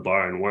 kilos on the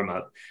bar in warm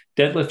up,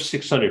 deadlift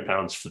 600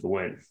 pounds for the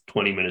win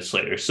 20 minutes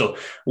later. So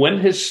when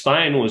his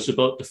spine was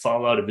about to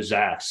fall out of his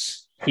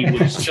ass, he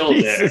was still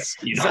there. Is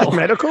that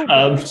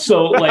medical?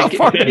 So like,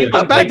 how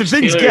bad do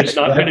things get? It's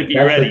not going to be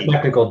ready.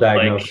 Technical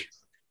diagnosis. Like,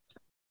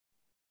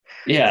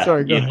 yeah.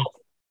 Sorry,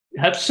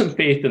 have some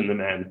faith in the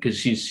man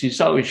because he's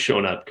always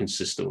shown up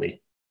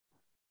consistently.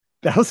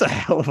 That was a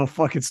hell of a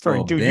fucking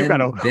story, dude. Ben, you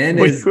gotta.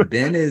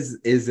 Ben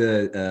is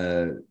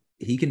a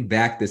he can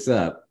back this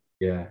up.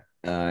 Yeah,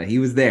 he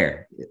was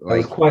there.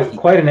 Like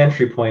quite an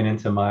entry point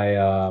into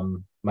my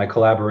my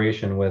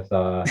collaboration with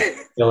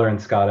Taylor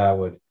and Scott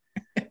Atwood.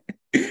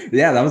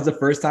 Yeah, that was the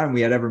first time we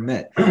had ever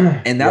met,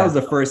 and that was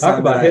the first Talk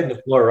time about hitting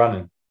the floor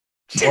running,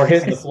 or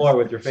hitting the floor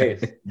with your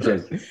face,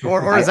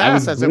 or his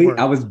ass, as it were.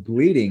 I was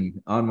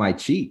bleeding on my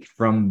cheek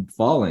from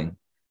falling,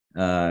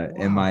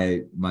 and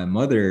my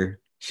mother.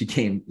 She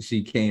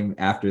came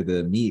after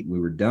the meet. We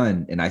were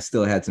done, and I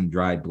still had some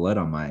dried blood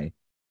on my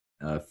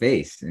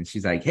face. And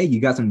she's like, "Hey,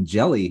 you got some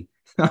jelly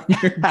on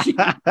your cheek?"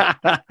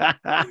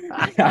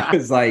 I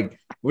was like,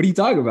 "What are you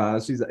talking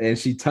about?" And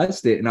she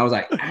touched it, and I was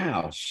like,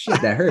 "Ow,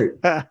 shit, that hurt."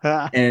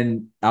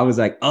 And I was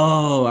like,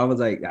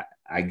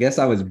 I guess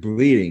I was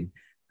bleeding.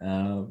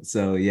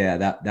 So yeah,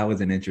 that was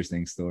an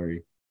interesting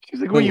story. She's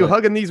like, "Were you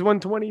hugging these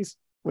 120s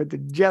with the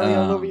jelly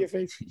all over your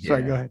face?"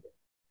 Sorry, go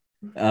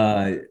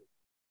ahead.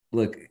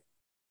 Look.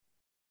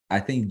 I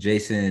think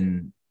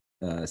Jason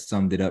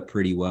summed it up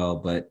pretty well,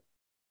 but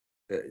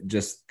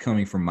just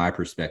coming from my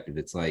perspective,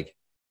 it's like,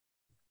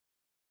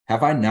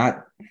 have I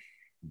not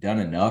done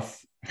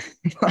enough?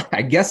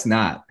 I guess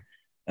not.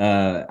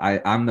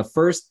 I'm the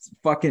first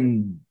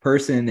fucking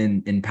person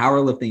in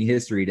powerlifting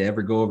history to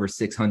ever go over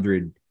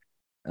 600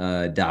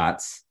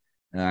 dots.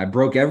 I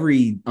broke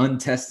every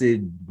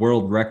untested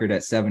world record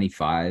at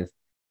 75.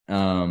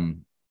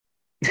 What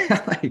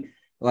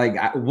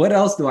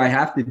else do I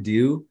have to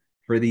do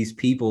for these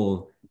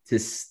people to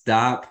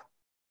stop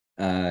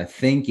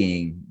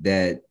thinking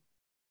that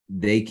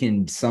they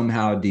can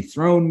somehow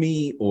dethrone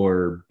me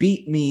or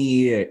beat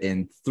me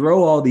and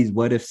throw all these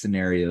what if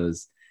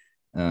scenarios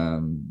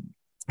but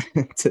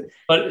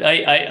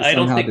I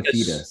don't think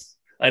defeat us.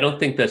 I don't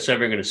think that's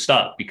ever going to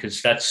stop,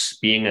 because that's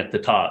being at the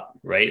top,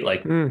 right?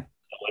 Like when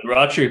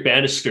Roger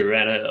Bannister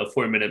ran a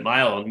 4-minute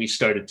mile and we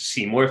started to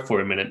see more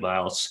 4-minute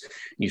miles,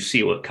 you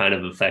see what kind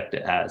of effect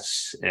it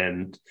has.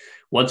 And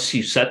once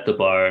you set the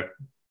bar,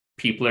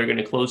 people are going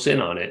to close in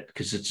on it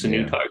because it's a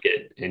new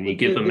target, and you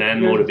give a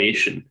man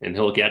motivation and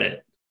he'll get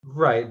it.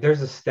 Right.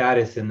 There's a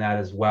status in that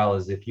as well,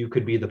 as if you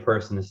could be the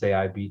person to say,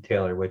 I beat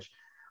Taylor, which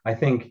I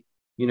think,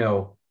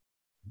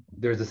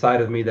 there's a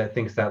side of me that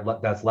thinks that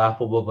that's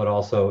laughable, but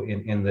also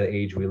in the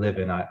age we live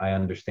in, I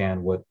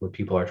understand what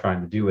people are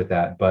trying to do with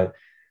that. But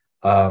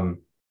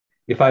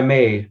if I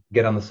may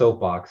get on the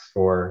soapbox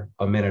for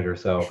a minute or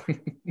so.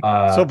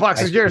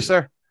 Soapbox is yours,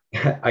 sir.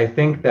 I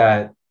think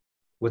that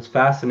what's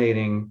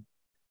fascinating,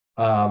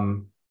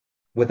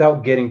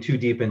 without getting too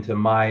deep into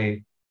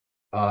my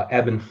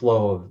ebb and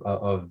flow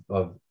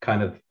of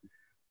kind of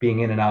being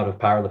in and out of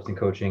powerlifting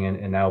coaching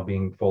and now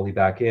being fully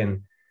back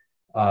in,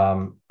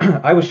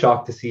 I was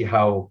shocked to see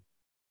how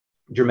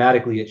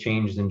dramatically it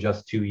changed in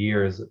just 2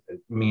 years,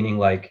 meaning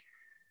like,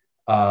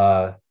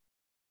 I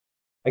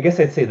guess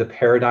I'd say the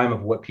paradigm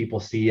of what people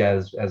see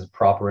as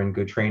proper and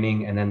good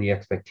training, and then the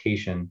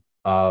expectation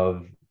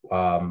of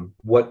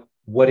what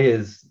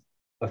is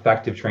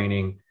effective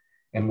training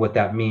and what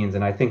that means.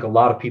 And I think a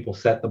lot of people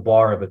set the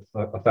bar of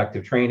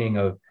effective training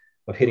of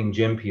hitting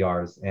gym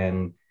PRs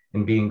and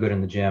being good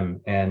in the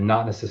gym, and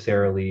not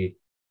necessarily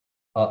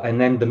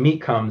and then the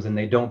meet comes and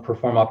they don't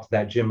perform up to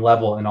that gym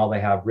level, and all they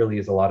have really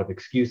is a lot of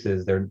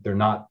excuses. They're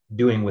not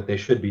doing what they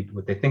should be,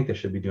 what they think they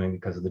should be doing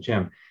because of the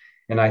gym.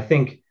 And I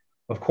think,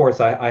 of course,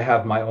 I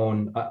have my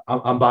own.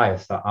 I'm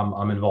biased.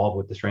 I'm involved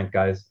with the strength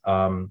guys.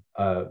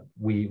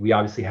 We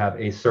obviously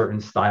have a certain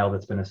style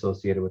that's been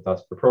associated with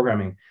us for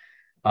programming,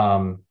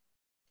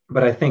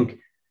 but I think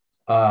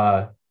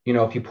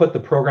if you put the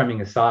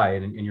programming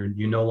aside and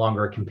you're no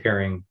longer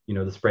comparing the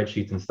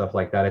spreadsheets and stuff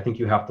like that, I think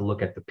you have to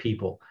look at the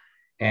people.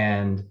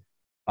 And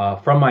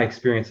from my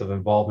experience of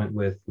involvement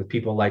with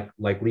people like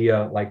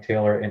Leah, like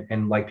Taylor,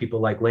 and like people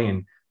like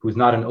Lane, who's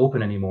not an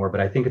open anymore, but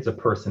I think it's a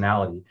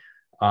personality.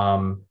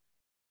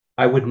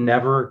 I would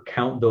never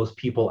count those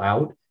people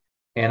out.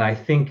 And I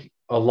think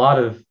a lot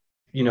of,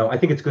 I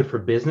think it's good for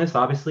business,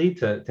 obviously,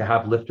 to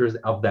have lifters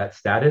of that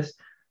status.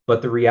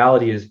 But the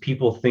reality is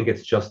people think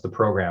it's just the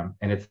program,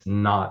 and it's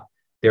not.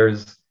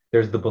 There's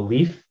the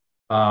belief,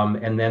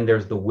 and then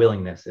there's the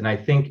willingness. And I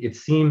think it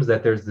seems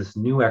that there's this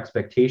new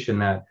expectation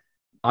that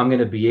I'm going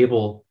to be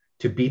able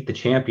to beat the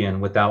champion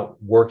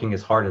without working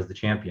as hard as the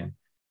champion.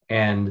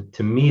 And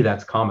to me,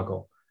 that's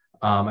comical.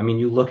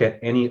 You look at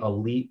any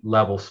elite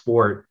level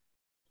sport,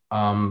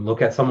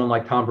 look at someone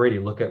like Tom Brady,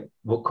 look at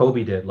what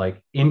Kobe did.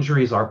 Like,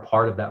 injuries are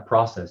part of that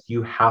process.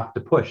 You have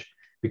to push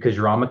because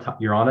you're on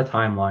a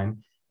timeline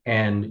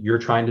and you're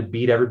trying to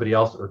beat everybody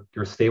else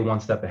or stay one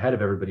step ahead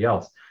of everybody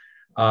else.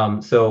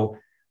 So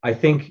I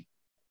think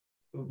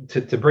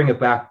to bring it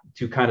back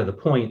to kind of the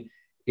point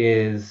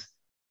is,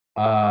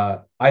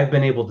 I've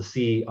been able to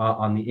see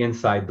on the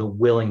inside the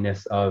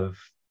willingness of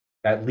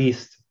at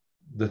least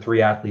the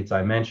 3 athletes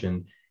I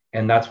mentioned.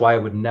 And that's why I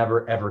would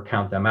never, ever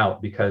count them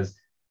out, because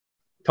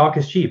talk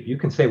is cheap. You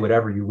can say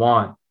whatever you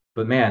want,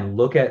 but man,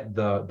 look at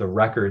the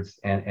records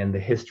and the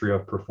history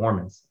of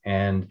performance.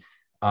 And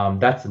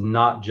that's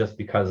not just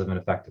because of an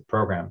effective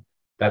program.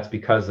 That's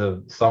because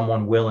of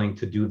someone willing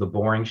to do the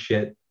boring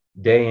shit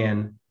day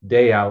in,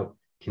 day out,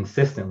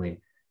 consistently.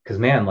 Because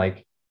man,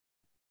 like,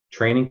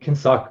 training can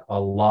suck a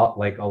lot,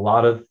 like a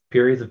lot of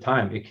periods of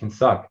time, it can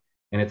suck.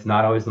 And it's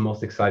not always the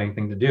most exciting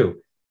thing to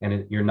do.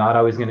 And you're not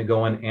always going to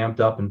go in amped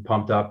up and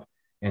pumped up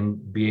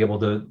and be able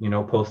to,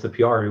 post a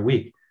PR every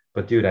week.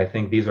 But dude, I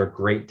think these are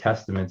great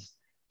testaments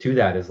to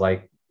that. Is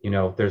like,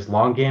 there's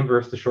long game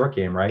versus the short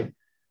game, right?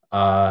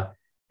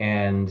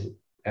 And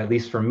at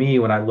least for me,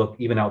 when I look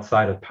even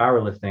outside of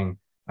powerlifting,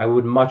 I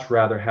would much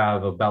rather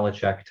have a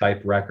Belichick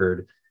type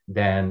record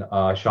than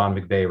a Sean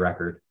McVay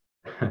record.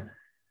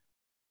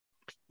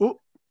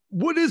 Well,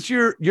 what is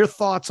your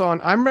thoughts on?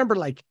 I remember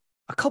like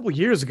a couple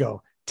years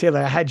ago,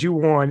 Taylor, I had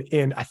you on,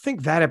 and I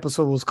think that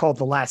episode was called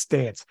The Last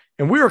Dance,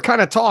 and we were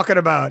kind of talking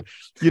about,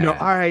 all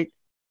right,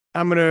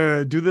 I'm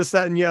gonna do this,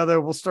 that, and the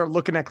other. We'll start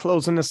looking at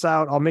closing this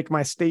out. I'll make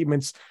my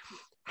statements.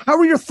 How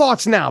are your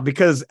thoughts now?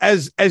 Because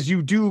as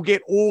you do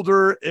get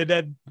older, and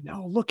then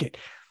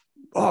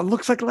it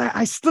looks like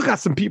I still got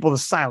some people to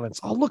silence.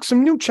 Oh, look,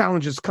 some new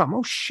challenges come.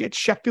 Oh shit,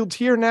 Sheffield's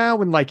here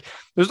now, and like,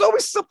 there's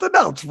always something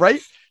else,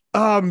 right?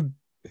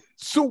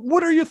 So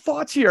what are your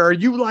thoughts here? Are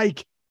you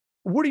like,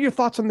 what are your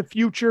thoughts on the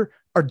future?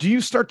 Or do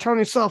you start telling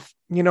yourself,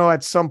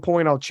 at some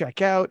point I'll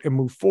check out and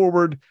move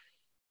forward?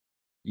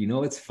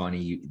 It's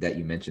funny that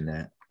you mentioned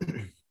that.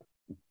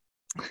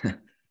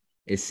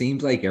 it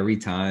seems like every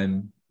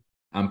time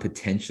I'm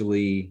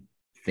potentially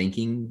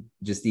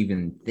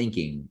even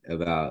thinking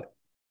about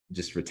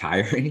just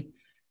retiring,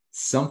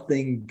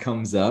 something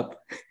comes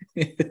up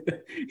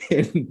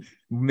and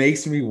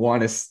makes me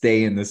want to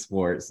stay in the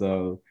sport.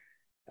 So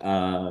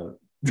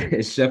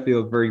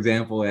Sheffield, for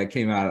example, that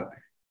came out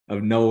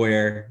of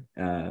nowhere.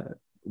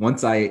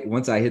 Once I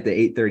hit the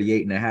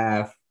 838 and a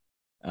half,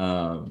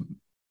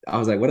 I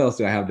was like, what else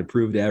do I have to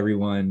prove to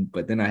everyone?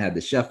 But then I had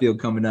the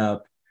Sheffield coming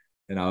up,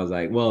 and I was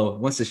like, well,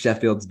 once the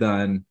Sheffield's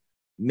done,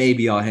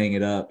 maybe I'll hang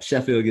it up.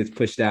 Sheffield gets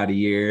pushed out a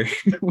year.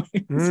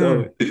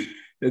 So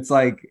it's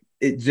like,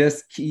 it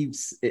just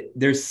keeps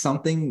there's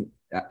something,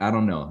 I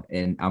don't know.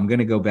 And I'm going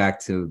to go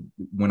back to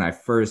when I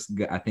first,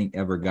 I think,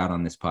 ever got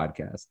on this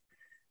podcast.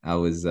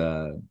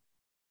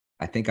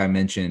 I think I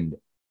mentioned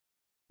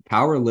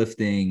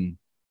powerlifting.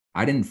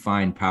 I didn't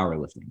find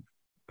powerlifting.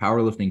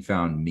 Powerlifting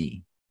found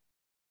me.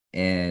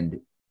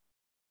 And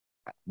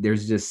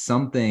there's just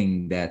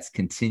something that's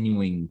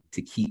continuing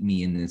to keep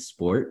me in this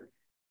sport.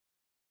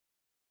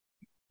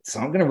 So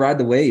I'm going to ride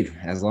the wave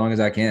as long as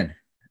I can.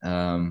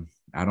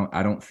 I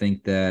don't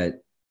think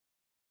that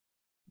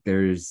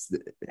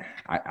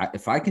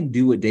if I can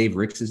do what Dave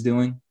Ricks is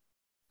doing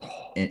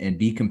and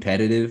be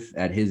competitive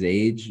at his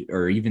age,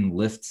 or even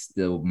lift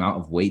the amount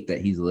of weight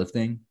that he's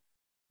lifting,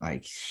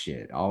 like,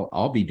 shit,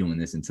 I'll be doing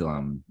this until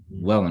I'm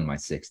well in my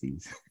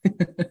 60s.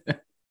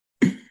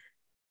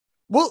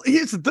 Well,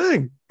 here's the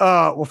thing.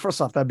 Well,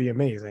 first off, that'd be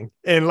amazing.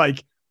 And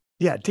like,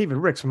 yeah, David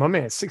Ricks, my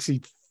man,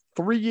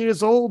 63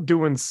 years old,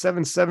 doing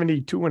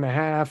 772 and a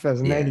half as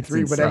a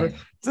 93, whatever.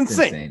 It's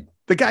insane.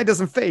 The guy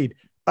doesn't fade.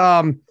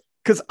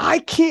 Because I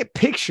can't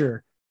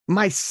picture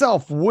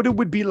myself what it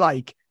would be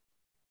like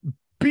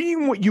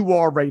being what you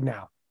are right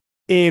now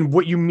and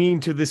what you mean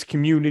to this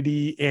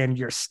community and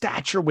your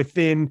stature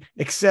within,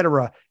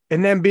 etc.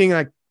 And then being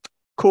like,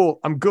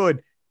 cool, I'm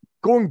good.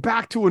 Going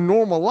back to a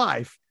normal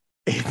life.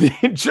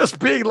 And just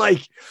being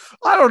like,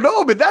 I don't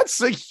know, but that's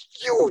a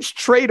huge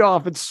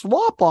trade-off and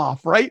swap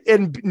off, right?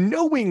 And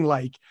knowing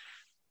like,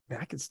 man,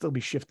 I could still be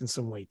shifting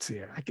some weights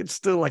here. I could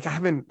still, like, I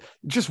haven't,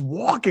 just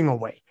walking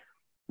away,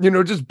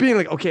 just being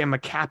like, okay, I'm gonna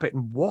cap it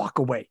and walk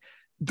away.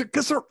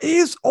 Because there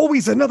is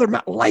always another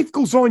life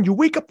goes on. You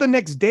wake up the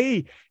next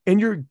day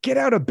and you get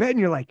out of bed and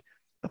you're like,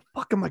 the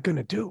fuck am I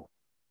gonna do?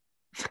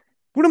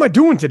 What am I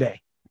doing today?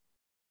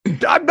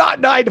 I'm not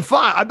 9 to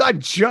 5. I'm not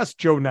just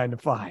Joe 9 to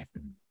 5.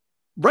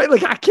 Right?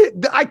 Like, I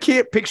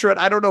can't picture it.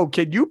 I don't know.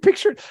 Can you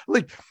picture it?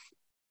 Like,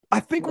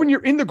 I think when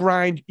you're in the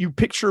grind, you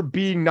picture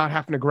being not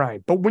having to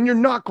grind. But when you're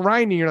not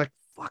grinding, you're like,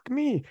 fuck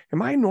me. Am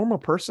I a normal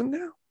person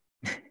now?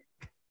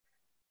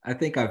 I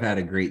think I've had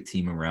a great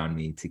team around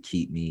me to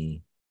keep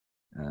me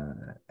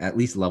at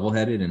least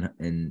level-headed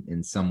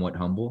and somewhat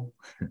humble.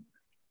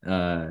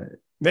 They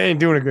ain't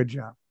doing a good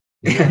job.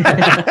 Whose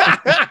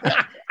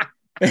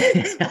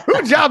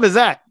job is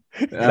that?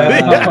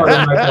 That's not part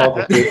of my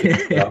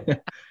qualification.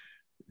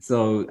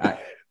 So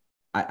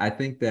I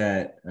think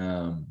that,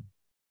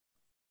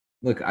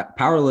 look,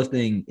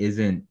 powerlifting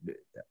isn't,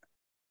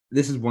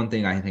 this is one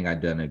thing I think I've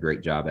done a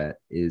great job at,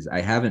 is I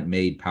haven't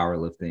made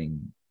powerlifting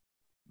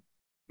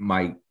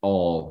my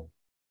all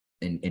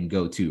and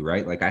go to,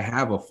 right? Like, I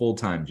have a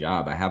full-time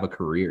job. I have a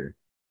career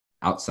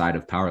outside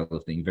of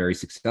powerlifting, very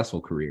successful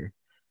career.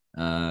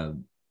 I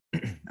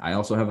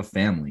also have a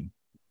family.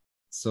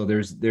 So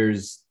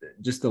there's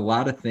just a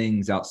lot of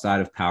things outside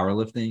of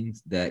powerlifting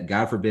that,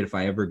 God forbid, if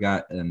I ever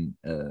got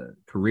a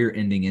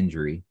career-ending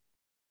injury,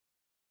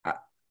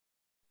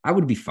 I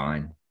would be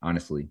fine,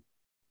 honestly.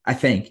 I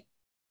think.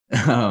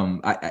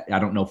 I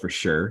don't know for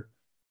sure.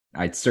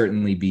 I'd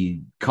certainly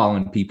be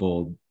calling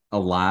people a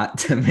lot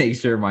to make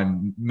sure my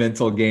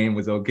mental game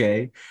was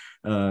okay,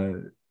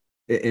 and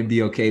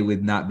be okay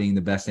with not being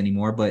the best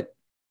anymore. But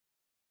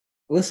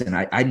listen,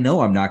 I know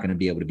I'm not going to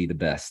be able to be the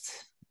best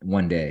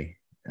one day.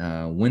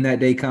 When that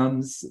day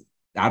comes,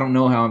 I don't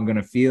know how I'm going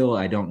to feel.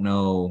 I don't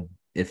know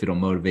if it'll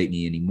motivate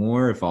me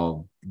anymore, if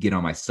I'll get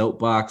on my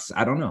soapbox.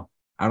 I don't know.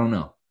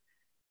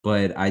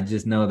 But I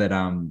just know that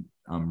I'm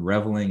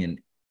reveling in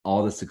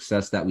all the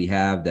success that we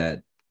have,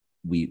 that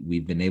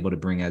we've been able to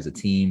bring as a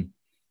team,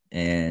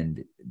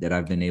 and that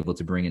I've been able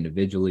to bring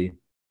individually.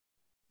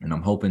 And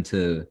I'm hoping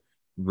to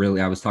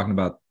really, I was talking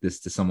about this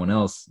to someone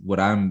else,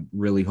 what I'm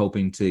really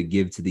hoping to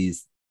give to the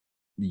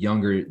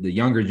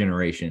younger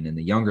generation and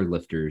the younger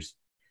lifters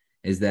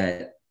is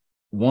that,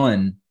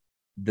 one,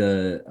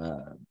 the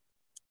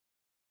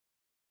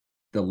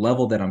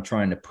level that I'm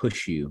trying to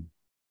push you,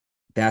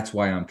 that's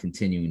why I'm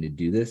continuing to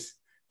do this.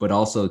 But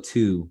also,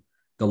 two,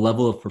 the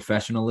level of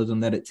professionalism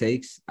that it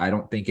takes, I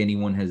don't think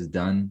anyone has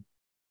done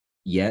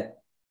yet.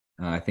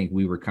 I think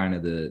we were kind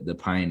of the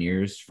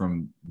pioneers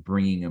from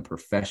bringing a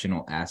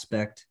professional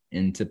aspect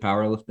into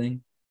powerlifting,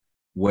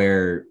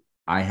 where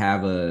I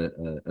have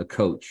a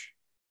coach.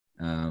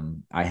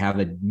 I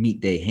have a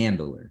meet day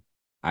handler.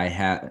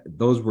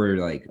 Those were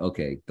like,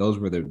 okay, those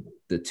were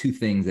the two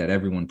things that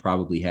everyone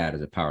probably had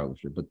as a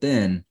powerlifter. But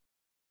then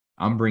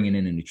I'm bringing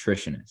in a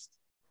nutritionist.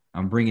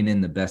 I'm bringing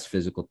in the best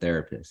physical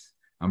therapist.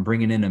 I'm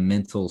bringing in a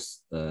mental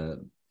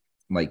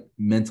like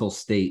mental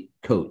state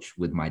coach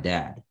with my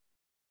dad.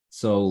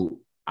 So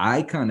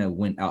I kind of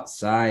went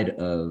outside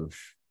of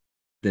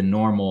the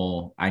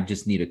normal, I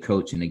just need a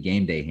coach and a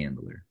game day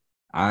handler.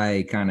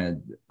 I kind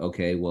of,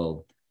 okay,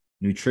 well,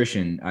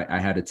 nutrition, I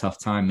had a tough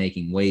time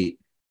making weight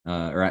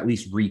or at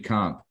least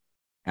recomp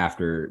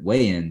after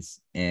weigh-ins.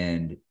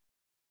 And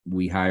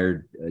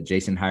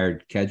Jason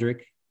hired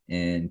Kedrick,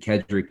 and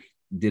Kedrick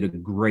did a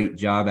great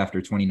job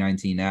after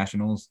 2019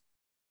 Nationals.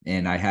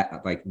 And I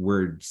had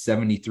we're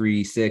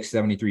 73.6,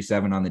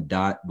 73.7 on the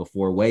dot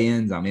before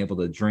weigh-ins. I'm able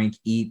to drink,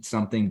 eat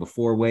something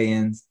before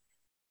weigh-ins.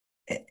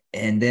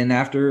 And then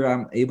after,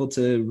 I'm able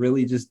to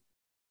really just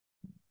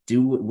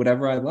do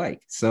whatever I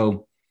like.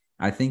 So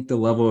I think the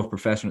level of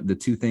professional, the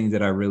two things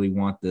that I really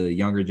want the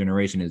younger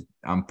generation is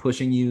I'm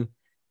pushing you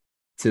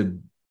to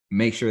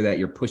make sure that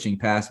you're pushing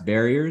past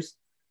barriers.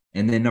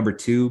 And then number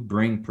two,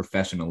 bring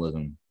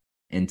professionalism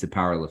into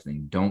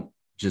powerlifting. Don't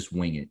just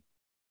wing it.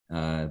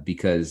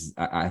 Because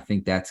I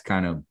think that's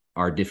kind of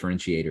our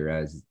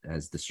differentiator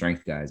as the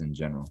strength guys in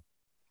general.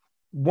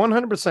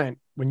 100%.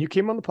 When you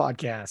came on the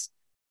podcast,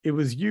 it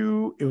was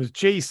you, it was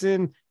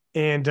Jason,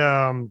 and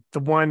the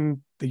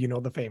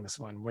famous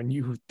one,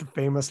 the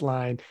famous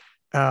line,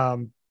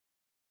 don't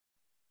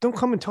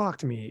come and talk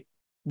to me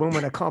when we're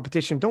in a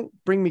competition. Don't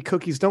bring me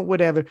cookies. Don't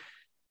whatever.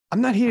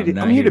 I'm here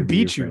to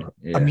beat you.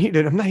 Yeah.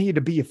 I'm not here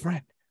to be your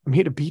friend. I'm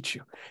here to beat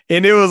you.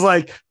 And it was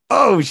like,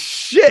 oh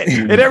shit.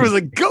 And there was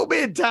a go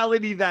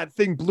mentality. That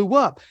thing blew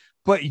up.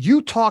 But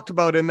you talked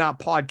about in that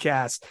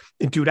podcast,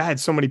 and dude, I had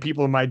so many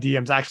people in my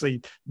DMs.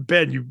 Actually,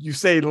 Ben, you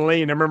say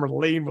Lane. I remember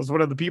Lane was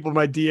one of the people in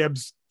my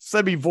DMs,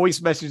 sent me voice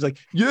messages like,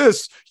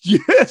 yes,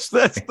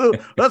 that's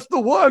the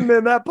one,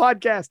 man, that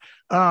podcast.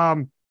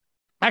 I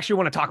actually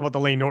want to talk about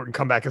the Lane Norton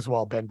comeback as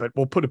well, Ben, but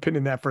we'll put a pin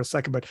in that for a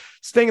second. But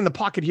staying in the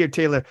pocket here,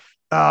 Taylor,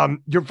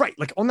 you're right.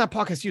 Like on that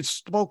podcast, you'd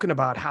spoken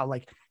about how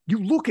you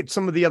look at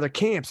some of the other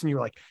camps and you're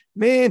like,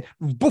 man,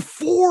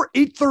 before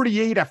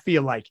 838, I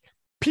feel like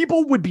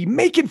people would be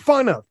making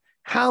fun of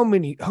how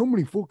many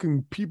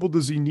fucking people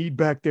does he need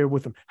back there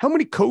with him? How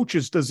many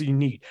coaches does he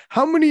need?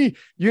 How many,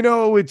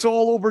 it's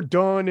all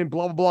overdone and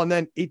blah, blah, blah. And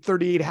then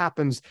 838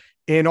 happens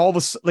and all of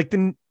a sudden,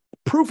 the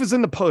proof is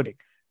in the pudding.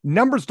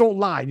 Numbers don't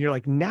lie. And you're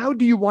like, now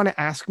do you want to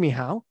ask me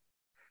how?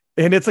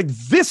 And it's like,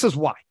 this is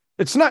why.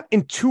 It's not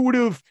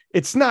intuitive.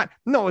 It's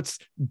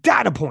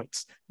data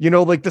points,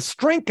 the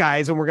strength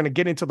guys. And we're going to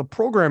get into the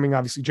programming,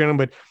 obviously,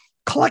 gentlemen,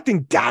 but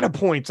collecting data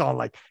points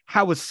on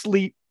how is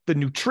sleep, the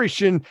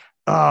nutrition,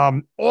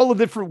 all the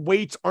different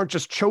weights aren't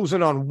just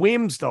chosen on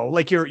whims though.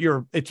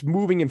 It's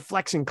moving and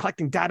flexing,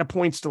 collecting data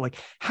points to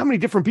how many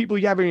different people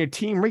you have in your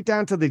team, right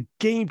down to the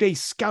game day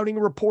scouting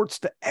reports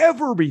to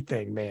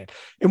everything, man.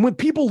 And when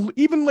people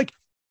even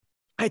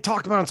I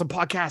talked about on some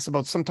podcasts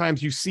about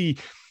sometimes you see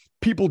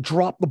people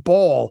drop the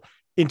ball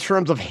in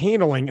terms of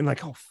handling and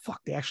oh,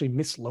 fuck, they actually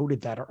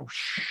misloaded that. Or, oh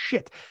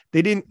shit,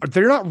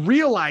 they're not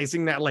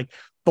realizing that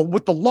but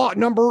with the lot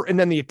number and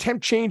then the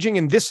attempt changing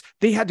and this,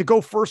 they had to go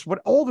first, what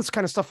all this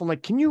kind of stuff. I'm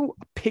can you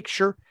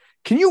picture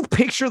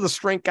the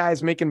strength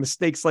guys making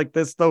mistakes like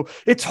this though?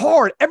 It's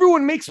hard.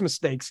 Everyone makes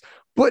mistakes,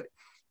 but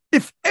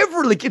if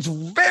ever, it's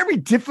very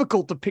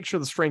difficult to picture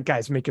the strength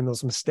guys making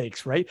those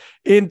mistakes. Right.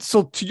 And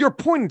so to your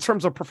point, in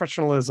terms of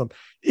professionalism,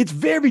 it's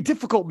very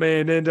difficult,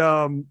 man.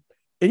 And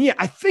yeah,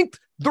 I think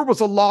there was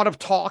a lot of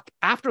talk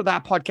after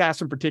that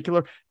podcast in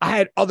particular. I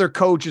had other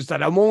coaches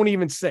that I won't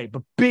even say,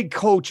 but big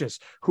coaches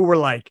who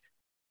were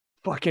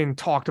fucking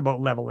talked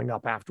about leveling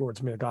up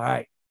afterwards. All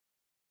right,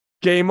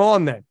 game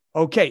on then.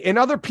 Okay. And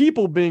other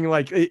people being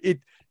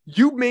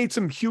you made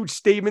some huge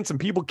statements and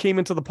people came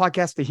into the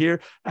podcast to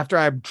hear after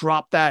I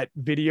dropped that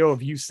video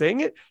of you saying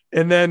it.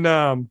 And then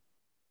I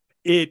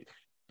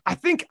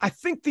think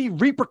the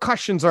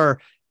repercussions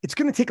it's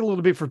going to take a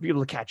little bit for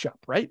people to catch up,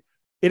 right?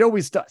 It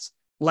always does.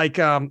 I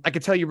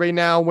can tell you right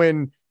now,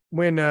 when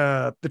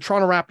the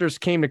Toronto Raptors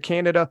came to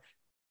Canada,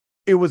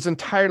 it was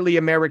entirely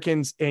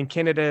Americans and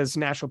Canada's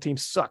national team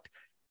sucked.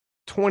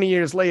 20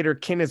 years later,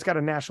 Canada's got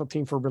a national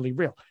team for really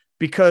real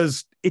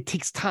because it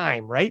takes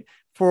time, right?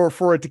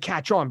 For it to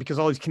catch on because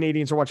all these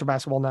Canadians are watching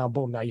basketball now.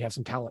 Boom. Now you have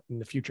some talent in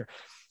the future.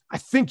 I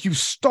think you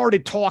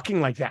started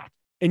talking like that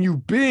and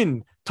you've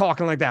been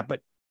talking like that, but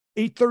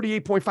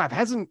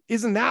 838.5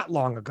 isn't that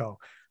long ago.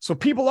 So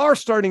people are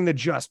starting to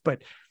adjust,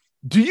 but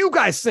do you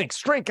guys think,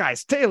 strength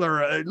guys,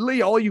 Taylor,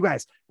 Lee, all you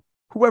guys,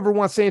 whoever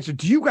wants to answer,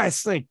 do you guys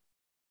think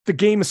the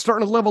game is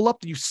starting to level up?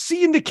 Do you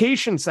see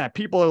indications that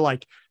people are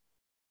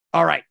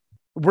all right,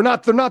 they're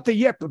not there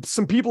yet, but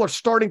some people are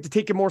starting to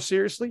take it more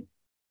seriously?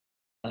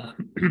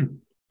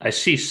 I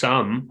see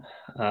some.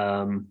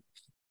 The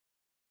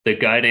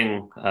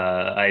guiding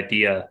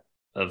idea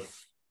of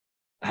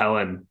how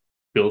I'm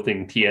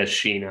building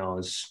TSG now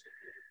is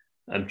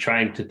I'm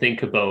trying to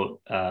think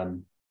about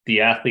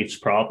the athlete's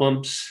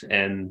problems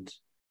and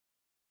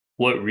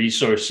what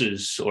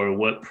resources or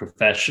what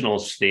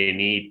professionals they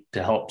need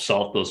to help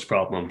solve those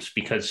problems.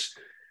 Because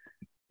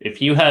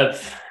if you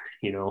have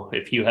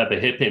a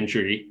hip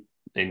injury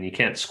and you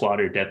can't squat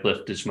or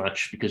deadlift as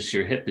much because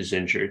your hip is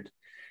injured,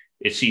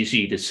 it's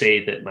easy to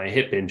say that my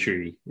hip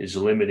injury is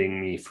limiting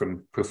me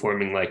from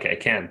performing like I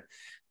can.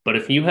 But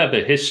if you have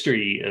a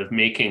history of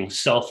making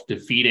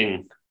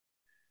self-defeating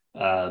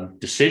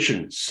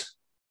decisions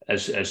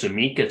as a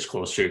meet gets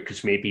closer,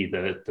 because maybe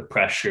the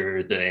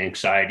pressure, the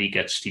anxiety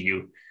gets to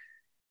you,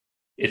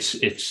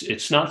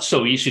 it's not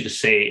so easy to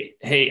say,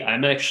 hey,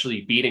 I'm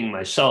actually beating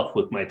myself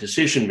with my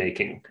decision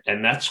making,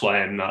 and that's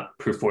why I'm not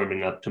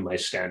performing up to my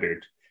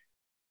standard.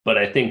 But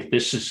I think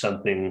this is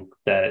something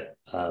that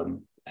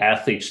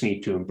athletes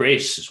need to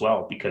embrace as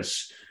well,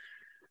 because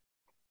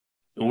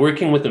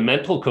working with a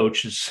mental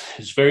coach is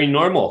very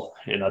normal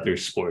in other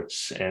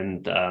sports,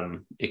 and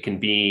it can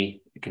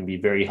be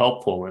very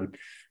helpful. And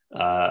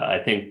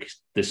I think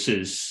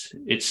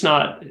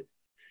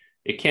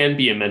it can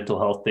be a mental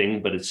health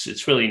thing, but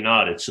it's really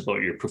not. It's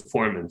about your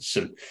performance,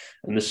 and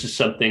this is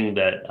something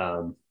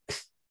that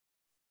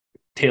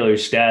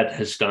Taylor's dad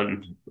has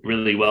done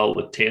really well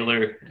with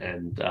Taylor,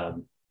 and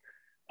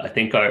I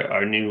think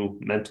our new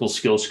mental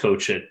skills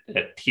coach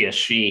at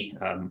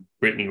TSG,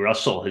 Brittany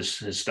Russell,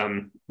 has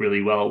done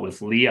really well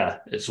with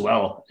Leah as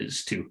well,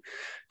 is to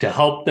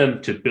help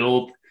them to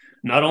build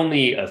not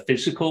only a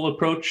physical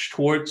approach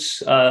towards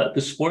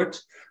the sport,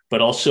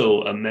 but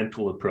also a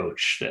mental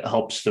approach that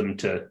helps them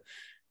to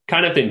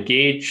kind of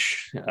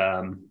engage.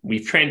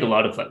 We've trained a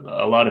lot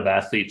of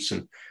athletes,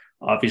 and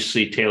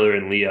obviously Taylor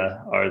and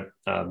Leah are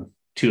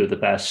two of the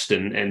best,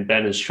 and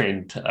Ben has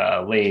trained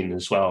Lane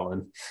as well.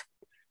 And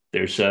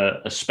there's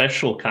a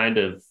special kind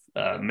of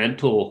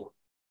mental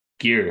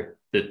gear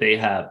that they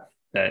have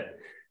that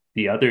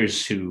the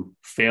others who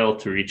fail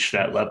to reach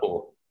that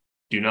level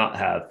do not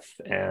have.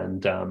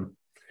 And I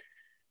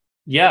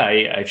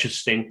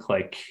just think,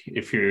 like,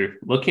 if you're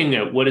looking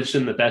at what is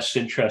in the best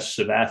interests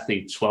of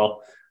athletes,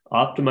 well,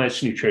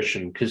 optimize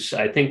nutrition, because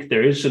I think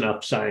there is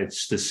enough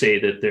science to say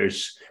that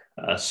there's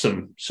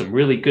some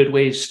really good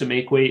ways to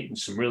make weight and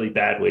some really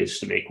bad ways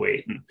to make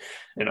weight, and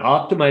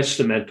optimize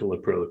the mental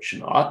approach,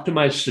 and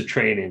optimize the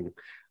training,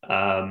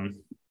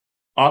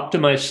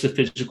 optimize the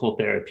physical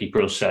therapy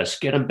process,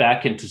 get them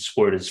back into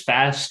sport as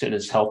fast and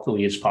as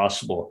healthily as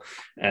possible.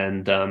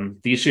 And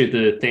these are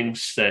the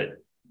things that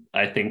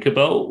I think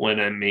about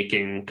when I'm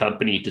making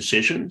company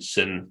decisions,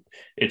 and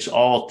it's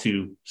all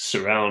to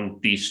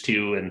surround these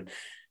two and,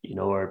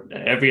 or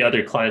every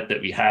other client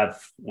that we have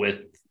with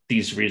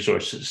these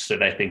resources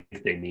that I think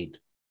they need.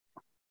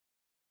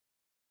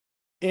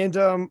 And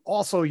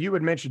also, you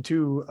had mentioned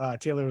too,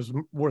 Taylor, was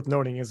worth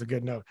noting as a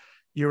good note.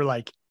 You were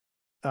like,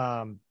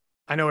 I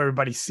know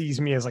everybody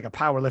sees me as like a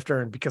power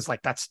lifter, and because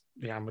like that's,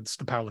 it's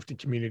the powerlifting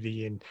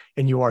community,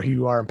 and you are who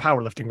you are in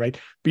powerlifting, right?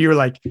 But you're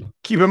like,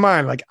 keep in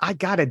mind, like, I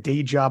got a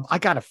day job, I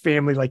got a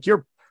family. Like,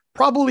 you're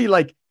probably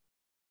like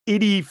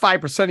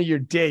 85% of your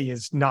day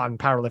is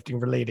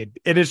non-powerlifting related.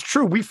 And it's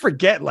true, we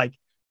forget, like,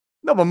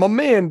 no, but my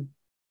man,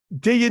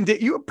 day in day,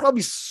 you have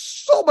probably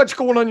so much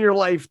going on in your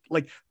life,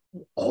 like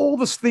all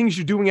those things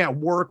you're doing at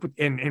work with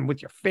and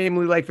with your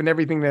family life and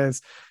everything that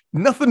has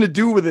nothing to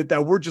do with it,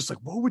 that we're just like,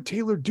 what would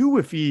Taylor do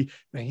if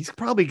he's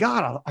probably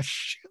got a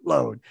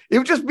shitload.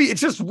 It's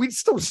just we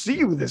still see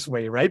you this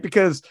way, right?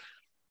 Because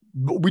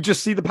we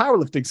just see the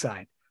powerlifting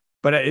side,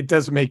 but it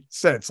doesn't make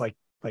sense. Like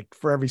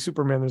for every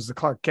Superman, there's the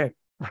Clark Kent,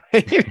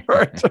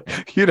 right?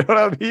 You know what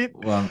I mean?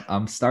 Well,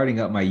 I'm starting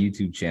up my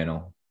YouTube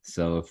channel.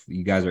 So if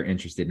you guys are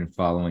interested in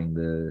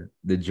following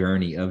the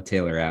journey of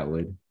Taylor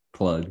Atwood,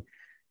 plug,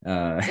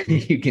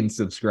 you can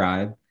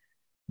subscribe.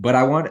 But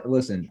I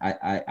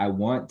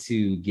want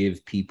to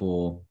give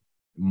people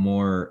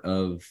more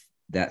of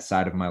that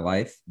side of my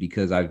life,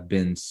 because I've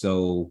been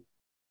so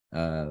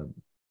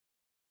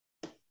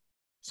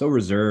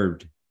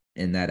reserved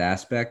in that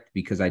aspect,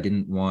 because I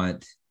didn't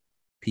want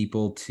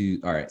people to.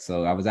 All right,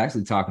 so I was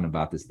actually talking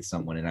about this to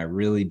someone, and I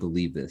really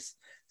believe this.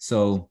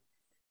 So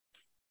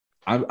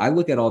I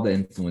look at all the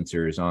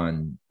influencers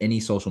on any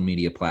social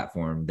media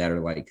platform that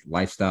are like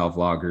lifestyle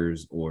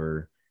vloggers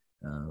or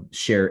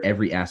share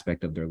every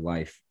aspect of their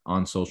life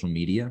on social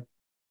media.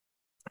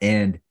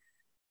 And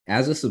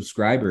as a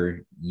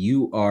subscriber,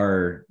 you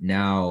are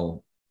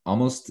now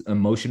almost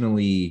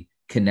emotionally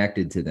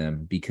connected to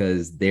them,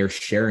 because they're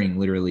sharing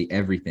literally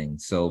everything.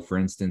 So for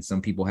instance,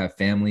 some people have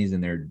families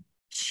and they're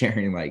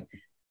sharing, like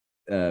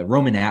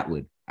Roman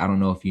Atwood. I don't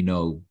know if you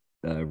know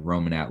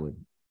Roman Atwood,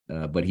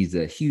 but he's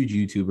a huge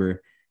YouTuber.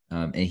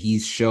 And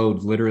he's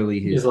showed literally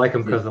his. You just like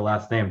him because of the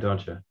last name,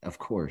 don't you? Of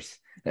course.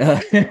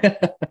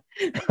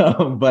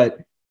 But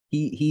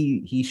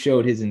he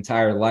showed his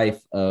entire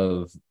life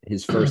of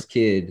his first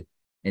kid,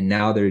 and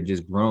now they're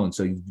just grown.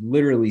 So you've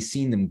literally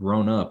seen them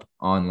grown up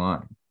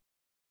online.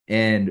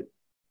 And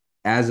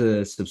as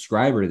a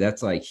subscriber,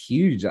 that's like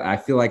huge. I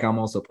feel like I'm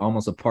also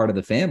almost a part of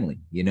the family,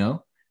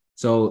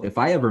 So if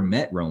I ever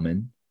met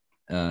Roman,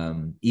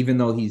 even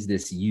though he's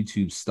this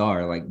YouTube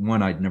star, like,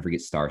 one, I'd never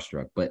get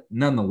starstruck, but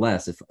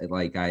nonetheless, if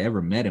like I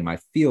ever met him, I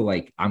feel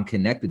like I'm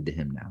connected to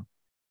him now.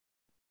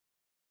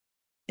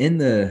 In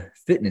the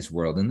fitness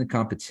world, in the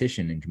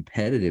competition and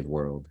competitive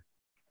world,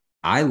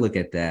 I look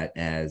at that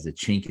as a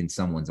chink in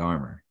someone's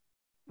armor.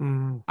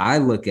 I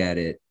look at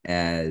it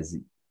as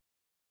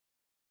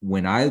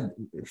when I,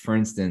 for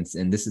instance,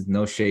 and this is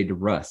no shade to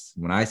Russ,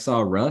 when I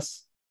saw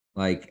Russ,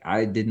 like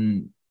I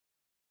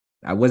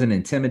wasn't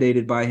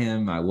intimidated by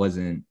him. I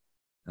wasn't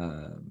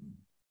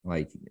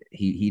like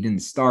he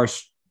didn't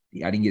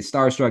I didn't get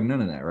starstruck,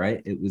 none of that,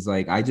 right? It was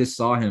like I just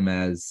saw him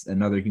as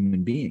another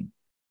human being.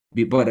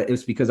 But it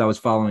was because I was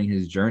following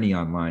his journey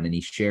online and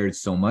he shared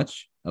so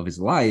much of his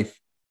life.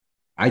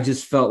 I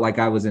just felt like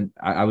I was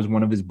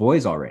one of his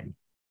boys already.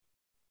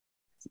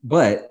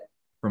 But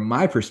from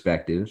my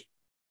perspective,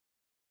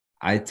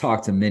 I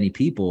talk to many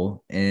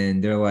people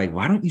and they're like,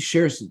 why don't you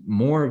share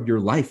more of your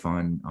life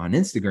on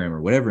Instagram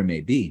or whatever it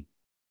may be?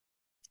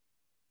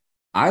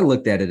 I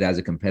looked at it as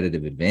a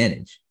competitive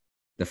advantage.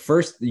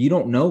 You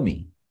don't know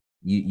me.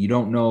 You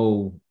don't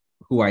know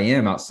who I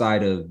am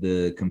outside of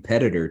the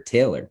competitor,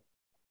 Taylor.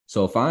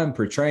 So if I'm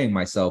portraying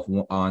myself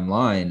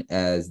online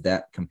as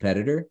that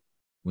competitor,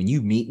 when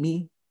you meet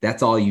me,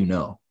 that's all you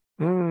know.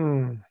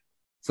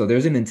 So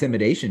there's an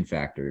intimidation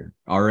factor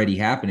already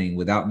happening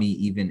without me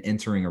even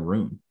entering a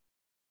room.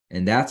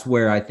 And that's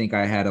where I think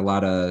I had a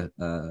lot of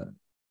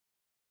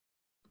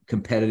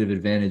competitive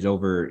advantage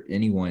over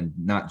anyone,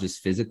 not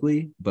just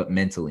physically, but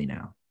mentally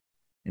now.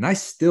 And I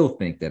still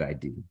think that I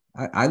do.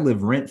 I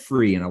live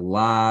rent-free in a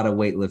lot of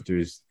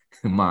weightlifters'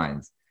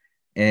 minds.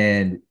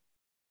 And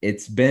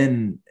it's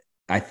been,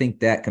 I think,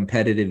 that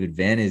competitive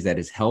advantage that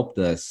has helped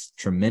us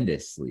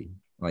tremendously.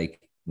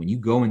 Like when you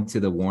go into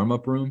the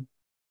warm-up room,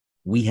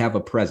 we have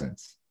a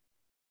presence.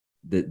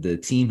 The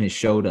team has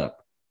showed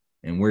up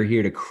and we're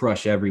here to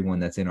crush everyone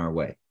that's in our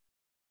way.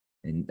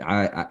 And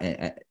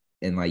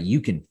and like you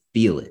can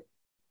feel it.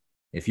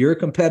 If you're a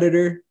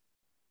competitor,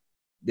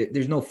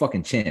 there's no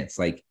fucking chance.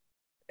 Like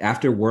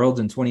after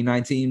Worlds in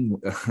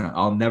 2019,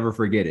 I'll never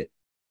forget it.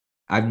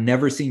 I've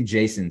never seen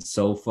Jason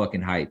so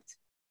fucking hyped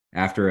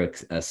after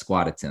a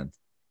squat attempt.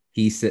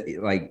 He said,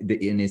 like,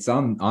 and it's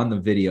on the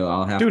video.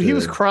 I'll have Dude, to... he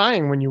was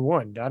crying when you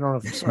won. I don't know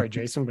if, sorry,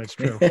 Jason, but it's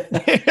true.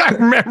 I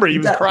remember he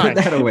was crying.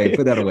 Put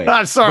that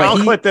away. Sorry, I'll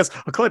clip this.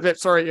 I'll clip it.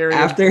 Sorry, Arian.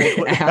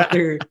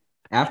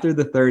 After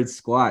the third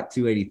squat,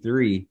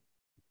 283,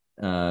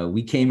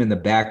 we came in the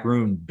back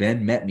room.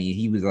 Ben met me.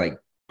 He was like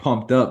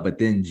pumped up, but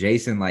then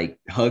Jason like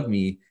hugged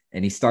me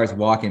and he starts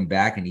walking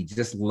back and he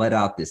just let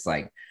out this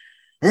like,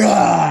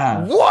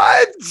 rah!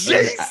 What?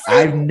 Jason?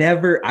 I've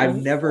never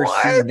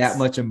seen that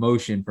much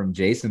emotion from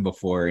Jason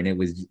before. And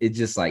it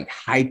just like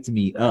hyped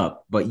me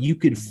up, but you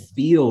could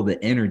feel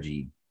the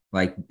energy.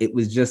 Like it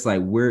was just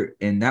like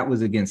and that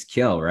was against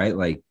Kel, right?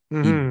 Like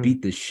he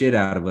beat the shit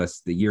out of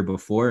us the year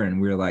before. And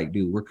we were like,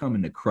 dude, we're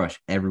coming to crush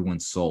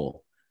everyone's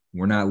soul.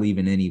 We're not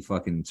leaving any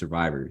fucking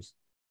survivors.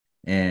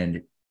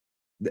 And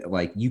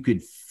like you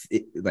could,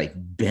 like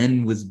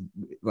Ben was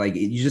like,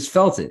 you just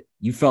felt it.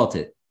 You felt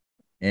it.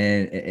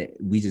 And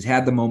we just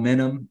had the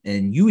momentum.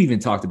 And you even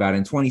talked about it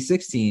in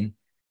 2016,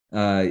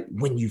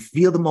 when you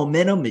feel the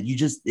momentum,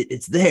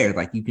 it's there.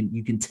 Like you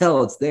can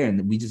tell it's there.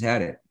 And we just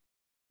had it.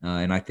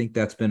 And I think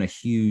that's been a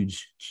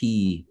huge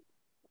key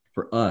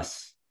for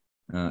us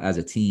as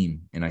a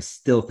team. And I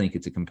still think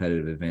it's a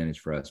competitive advantage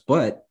for us.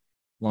 But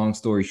long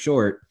story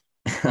short,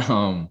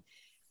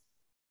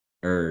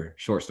 or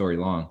short story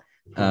long,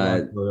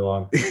 really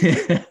long.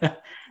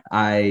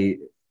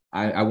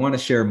 I want to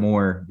share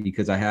more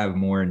because I have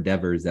more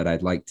endeavors that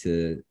I'd like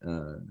to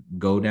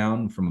go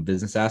down from a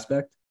business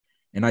aspect.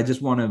 And I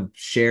just want to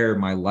share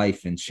my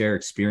life and share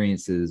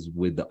experiences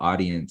with the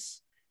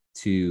audience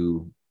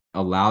to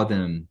allow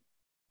them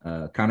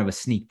kind of a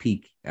sneak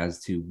peek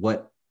as to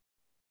what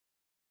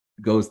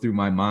goes through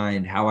my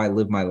mind, how I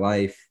live my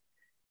life,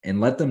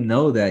 and let them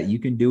know that you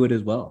can do it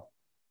as well.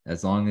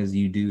 As long as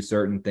you do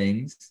certain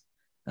things,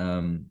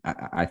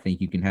 I think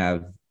you can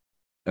have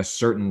a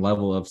certain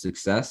level of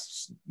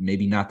success,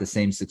 maybe not the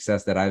same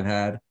success that I've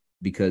had,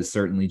 because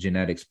certainly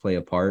genetics play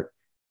a part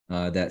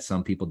that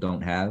some people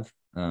don't have.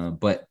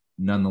 But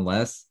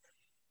nonetheless,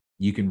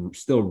 you can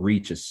still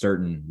reach a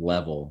certain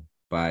level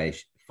by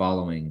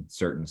following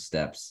certain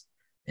steps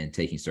and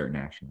taking certain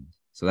actions.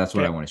 So that's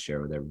what I want to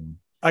share with everyone.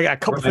 I got a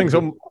couple things.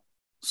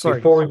 Sorry.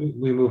 Before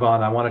we move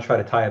on, I want to try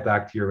to tie it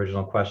back to your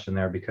original question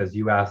there, because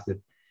you asked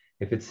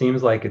if it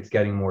seems like it's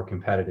getting more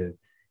competitive.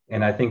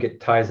 And I think it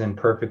ties in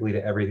perfectly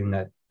to everything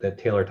that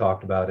Taylor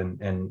talked about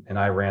and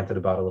I ranted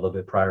about a little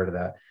bit prior to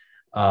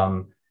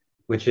that,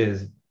 which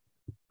is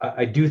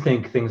I do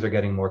think things are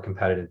getting more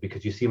competitive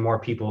because you see more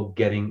people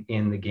getting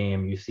in the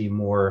game. You see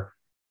more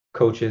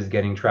coaches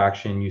getting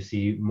traction. You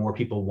see more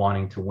people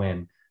wanting to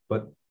win.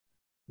 But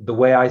the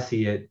way I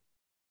see it,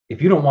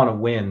 if you don't want to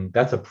win,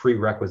 that's a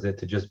prerequisite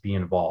to just be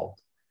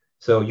involved.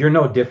 So you're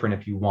no different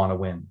if you want to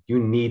win. You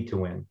need to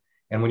win.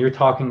 And when you're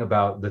talking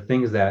about the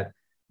things that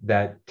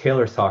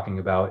Taylor's talking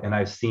about, and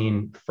I've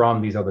seen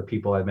from these other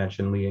people I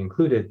mentioned, Leah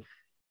included,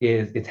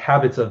 is it's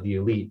habits of the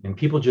elite. And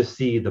people just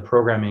see the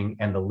programming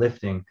and the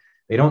lifting.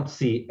 They don't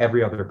see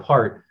every other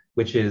part,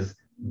 which is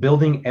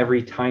building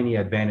every tiny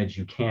advantage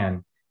you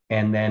can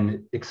and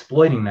then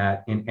exploiting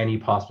that in any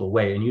possible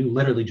way. And you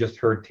literally just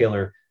heard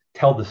Taylor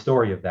tell the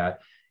story of that.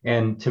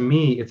 And to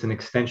me, it's an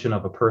extension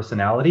of a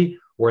personality,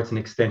 or it's an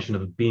extension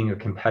of being a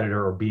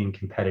competitor or being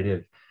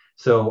competitive.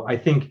 So I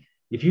think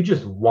if you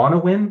just want to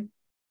win,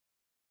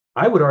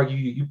 I would argue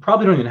you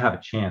probably don't even have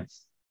a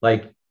chance.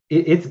 Like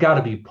it's got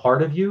to be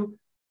part of you,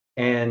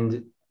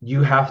 and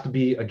you have to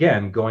be,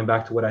 again, going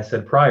back to what I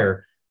said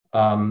prior.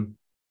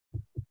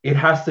 It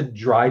has to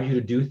drive you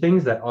to do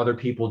things that other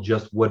people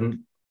just wouldn't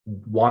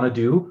want to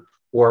do,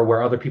 or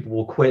where other people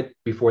will quit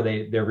before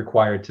they're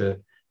required to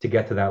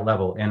get to that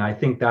level. And I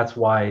think that's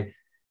why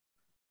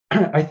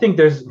I think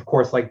there's, of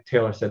course, like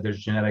Taylor said, there's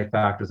genetic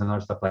factors and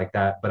other stuff like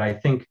that. But I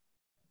think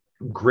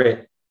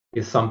grit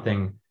is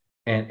something,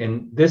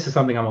 and this is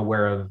something I'm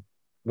aware of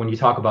when you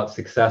talk about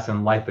success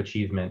and life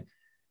achievement.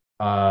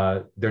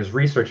 There's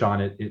research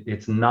on it.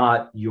 It's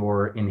not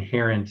your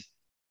inherent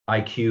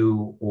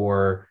IQ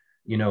or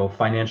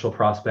financial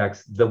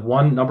prospects. The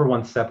number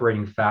one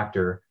separating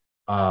factor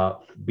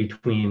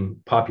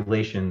between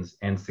populations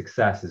and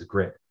success is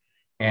grit,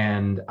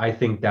 and I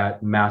think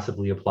that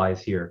massively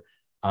applies here.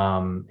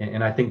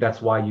 And I think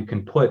that's why you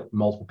can put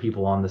multiple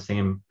people on the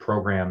same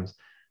programs,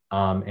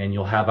 and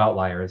you'll have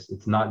outliers.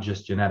 It's not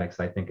just genetics.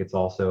 I think it's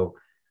also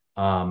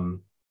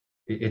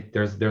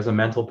there's a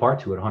mental part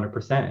to it,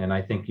 100%. And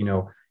I think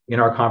in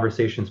our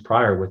conversations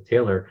prior with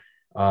Taylor,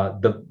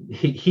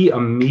 he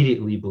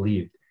immediately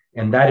believed.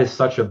 And that is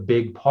such a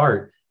big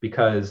part,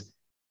 because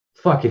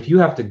fuck, if you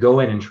have to go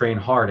in and train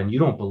hard and you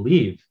don't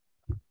believe,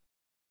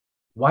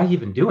 why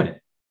even doing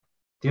it?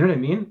 Do you know what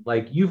I mean?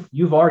 Like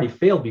you've already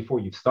failed before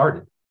you've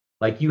started.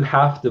 Like you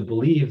have to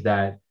believe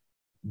that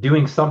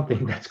doing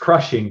something that's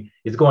crushing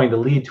is going to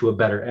lead to a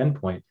better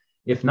endpoint.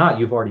 If not,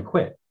 you've already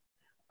quit.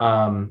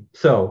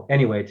 So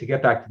anyway, to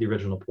get back to the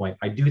original point,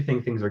 I do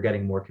think things are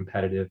getting more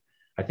competitive.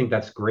 I think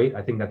that's great.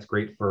 I think that's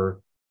great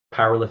for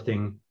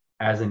powerlifting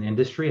as an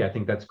industry. I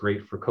think that's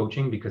great for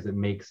coaching, because it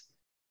makes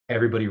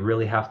everybody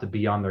really have to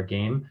be on their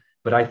game.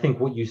 But I think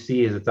what you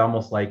see is it's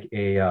almost like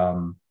a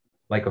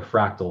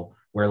fractal,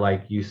 where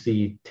like you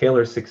see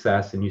Taylor's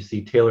success and you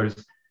see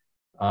Taylor's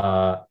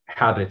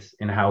habits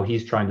and how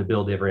he's trying to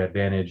build every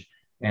advantage.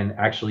 And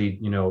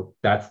actually,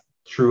 that's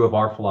true of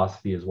our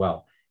philosophy as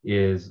well,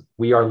 is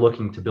we are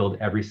looking to build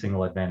every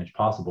single advantage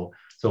possible.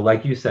 So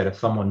like you said, if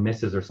someone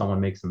misses or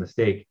someone makes a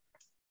mistake,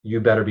 you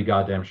better be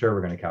goddamn sure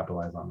we're going to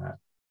capitalize on that.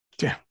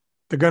 Yeah.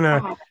 They're going to. I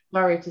have a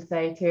story to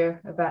say too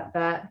about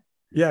that.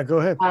 Yeah, go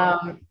ahead.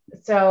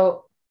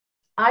 So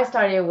I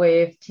started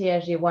with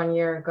TSG 1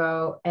 year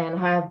ago and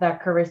had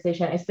that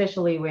conversation,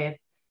 especially with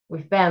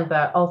Ben,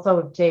 but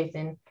also with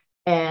Jason.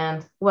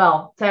 And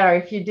well, Taylor,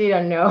 if you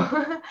didn't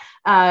know,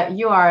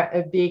 you are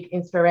a big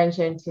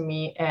inspiration to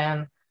me.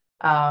 And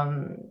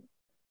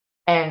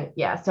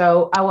yeah,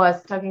 so I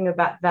was talking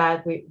about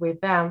that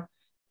with them,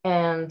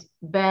 and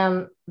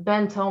Ben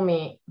told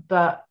me,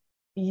 but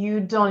you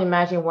don't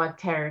imagine what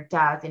Taylor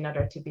does in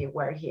order to be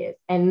where he is,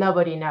 and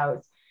nobody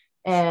knows.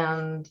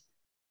 And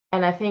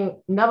I think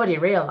nobody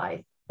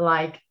realized,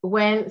 like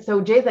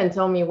so Jason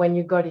told me when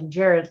you got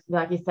injured,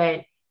 like he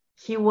said,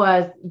 he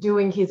was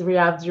doing his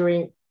rehab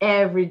during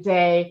every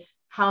day,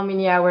 how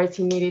many hours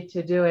he needed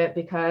to do it,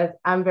 because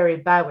I'm very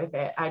bad with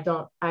it. I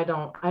don't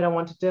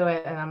want to do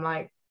it. And I'm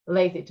like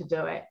lazy to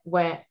do it.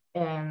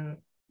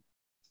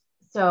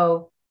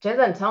 So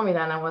Jason told me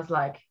that, and I was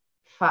like,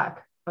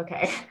 fuck,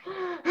 okay.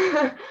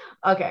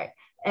 Okay.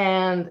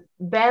 And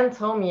Ben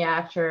told me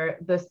after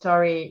the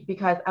story,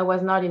 because I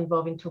was not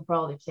involved in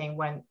powerlifting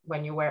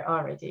when you were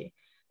already.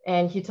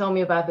 And he told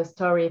me about the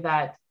story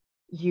that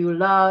you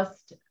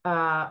lost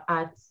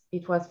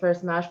it was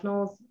first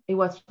nationals. It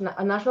was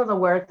nationals or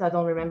words. I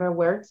don't remember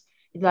words.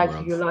 It's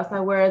like you lost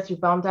at words, you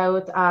bombed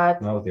out at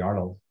the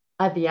Arnold.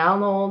 At the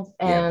Arnold.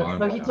 And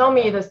so he told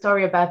me the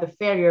story about the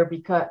failure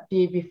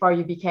before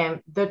you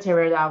became the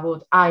Taylor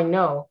that I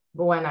know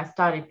when I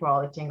started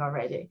powerlifting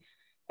already.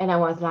 And I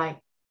was like,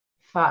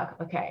 fuck,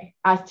 okay,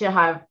 I still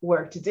have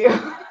work to do.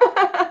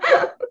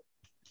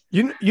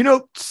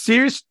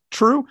 Serious,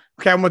 true.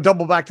 Okay, I'm gonna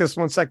double back this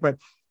 1 sec, but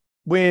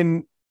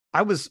when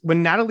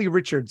Natalie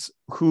Richards,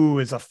 who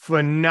is a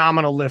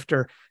phenomenal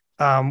lifter,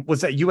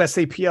 was at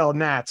USAPL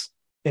Nats,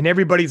 and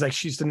everybody's like,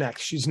 she's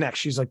next, she's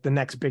like the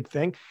next big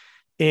thing.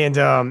 And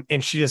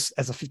she just,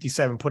 as a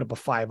 57, put up a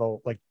 5.0,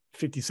 like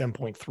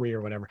 57.3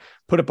 or whatever,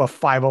 put up a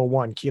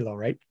 501 kilo,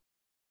 right?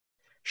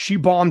 She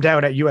bombed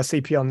out at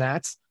USAPL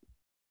Nats.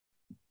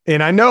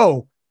 And I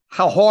know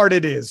how hard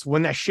it is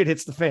when that shit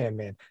hits the fan,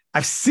 man.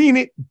 I've seen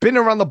it, been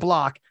around the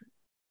block.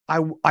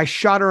 I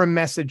shot her a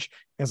message.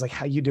 I was like,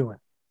 how you doing?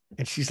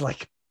 And she's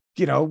like,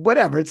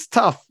 whatever. It's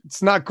tough.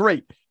 It's not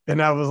great.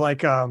 And I was like,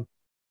 Taylor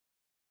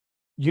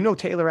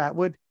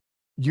Atwood,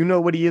 you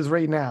know what he is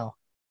right now.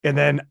 And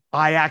then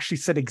I actually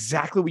said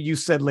exactly what you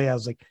said, Leah. I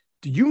was like,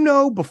 do you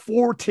know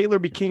before Taylor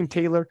became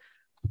Taylor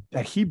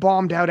that he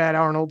bombed out at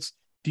Arnold's?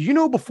 Do you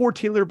know before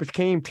Taylor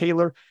became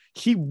Taylor,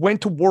 he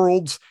went to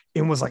Worlds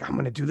and was like, I'm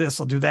going to do this,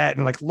 I'll do that.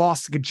 And like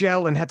lost to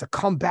Gagel and had to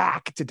come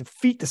back to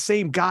defeat the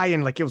same guy.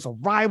 And like, it was a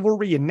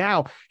rivalry. And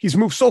now he's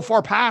moved so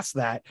far past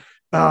that.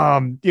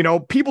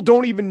 People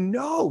don't even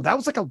know that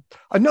was like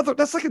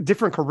that's like a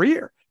different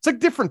career. It's like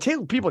different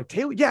Taylor. People like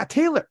Taylor. Yeah,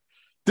 Taylor.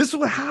 This is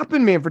what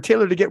happened, man, for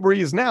Taylor to get where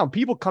he is now.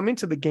 People come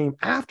into the game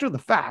after the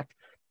fact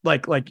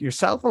like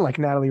yourself and like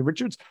Natalie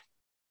Richards.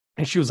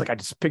 And she was like, I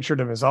just pictured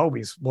him as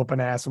always whooping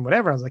ass and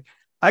whatever. I was like,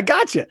 I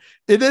got you.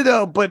 And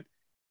then, but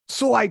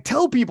so I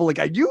tell people, like,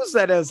 I use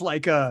that as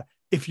like,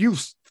 if you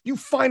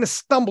find a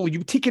stumble,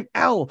 you take an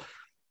L,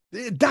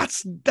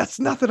 that's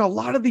nothing. A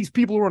lot of these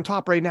people who are on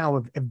top right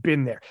now have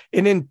been there.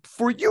 And then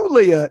for you,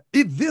 Leah,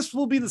 this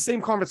will be the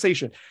same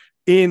conversation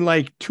in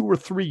like 2 or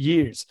 3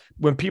 years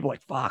when people are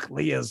like, fuck,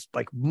 Leah's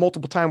like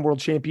multiple time world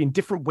champion,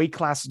 different weight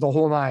classes, the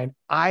whole nine.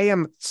 I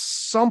am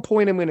some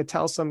point, I'm going to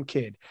tell some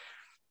kid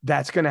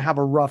that's going to have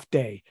a rough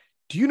day.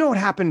 Do you know what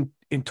happened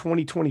in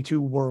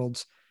 2022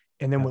 Worlds?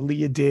 And then what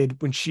Leah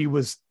did when she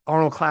was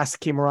Arnold Classic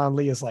came around,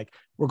 Leah's like,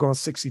 we're going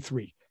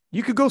 63.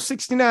 You could go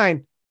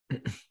 69.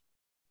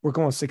 We're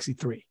going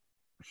 63,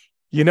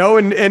 you know,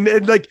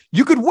 and like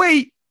you could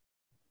wait.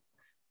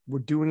 We're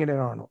doing it at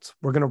Arnold's.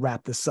 We're going to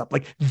wrap this up.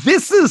 Like,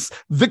 this is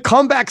the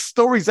comeback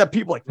stories that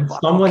people like. If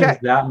someone is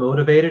that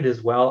motivated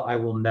as well, I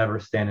will never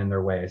stand in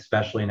their way,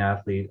 especially an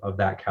athlete of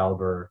that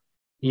caliber,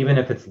 even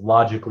if it's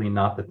logically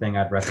not the thing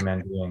I'd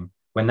recommend doing.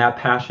 When that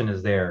passion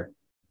is there,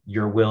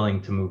 you're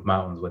willing to move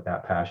mountains with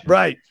that passion.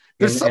 Right.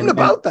 There's something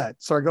about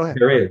that. Sorry, go ahead.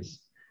 There is.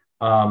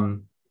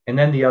 And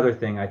then the other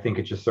thing, I think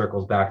it just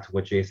circles back to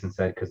what Jason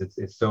said, because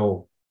it's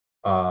so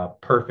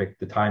perfect,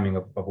 the timing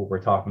of what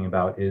we're talking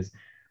about is,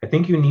 I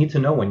think you need to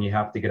know when you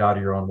have to get out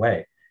of your own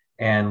way.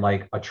 And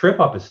like a trip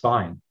up is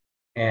fine.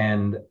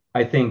 And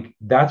I think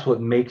that's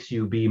what makes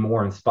you be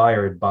more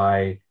inspired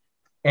by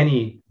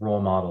any role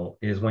model,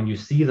 is when you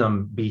see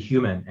them be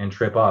human and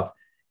trip up,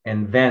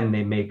 and then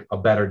they make a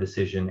better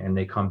decision and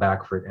they come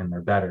back for it and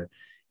they're better.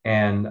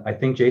 And I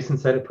think Jason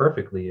said it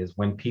perfectly, is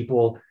when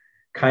people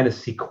kind of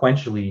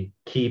sequentially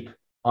keep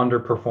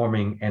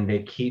underperforming and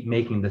they keep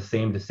making the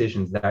same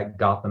decisions that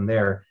got them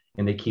there,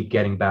 and they keep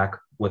getting back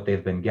what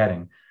they've been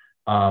getting.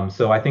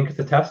 So I think it's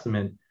a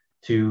testament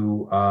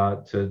to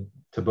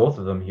both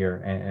of them here,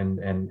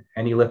 and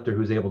any lifter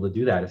who's able to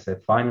do that is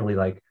that finally,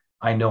 like,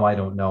 I know I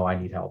don't know, I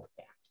need help.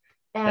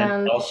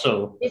 And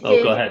also,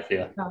 go ahead,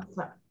 Thea. Oh,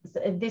 sorry.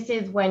 This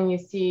is when you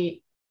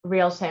see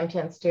real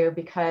champions too,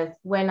 because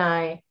when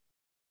I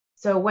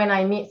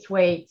missed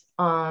weight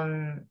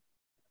at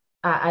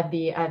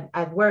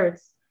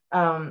Worlds,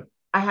 I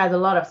had a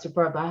lot of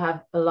support. I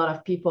have a lot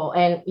of people,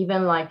 and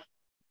even like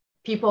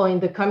people in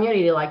the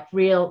community, like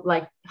real,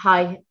 like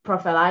high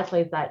profile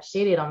athletes that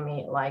shitted on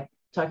me, like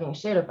talking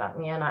shit about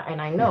me. And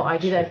I know I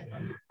didn't,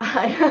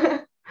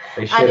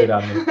 they shitted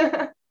on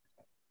me.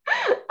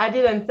 I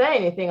didn't say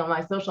anything on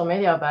my social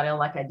media about it.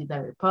 Like I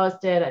didn't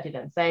repost it. I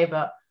didn't say,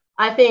 but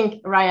I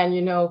think Ryan,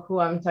 you know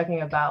who I'm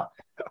talking about.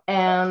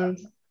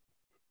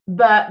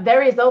 But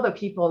there is other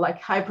people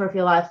like high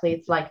profile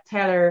athletes like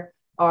Taylor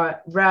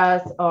or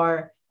Russ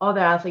or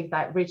other athletes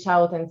that reach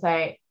out and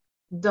say,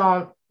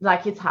 don't,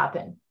 like, it's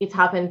happened. It's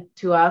happened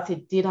to us.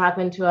 It did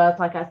happen to us,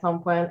 like at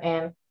some point,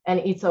 and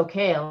it's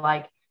okay.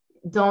 Like,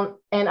 don't.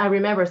 And I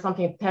remember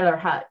something Taylor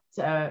had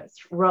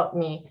wrote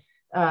me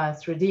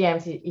through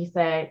DMs. He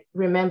said,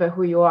 remember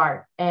who you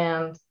are.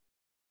 And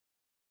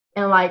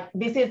like,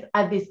 this is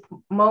at this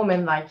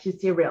moment, like, you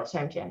see real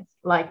champions,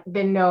 like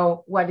they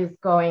know what is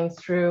going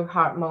through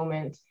hard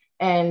moments.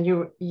 And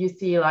you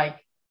see like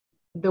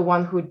the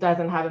one who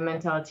doesn't have a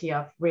mentality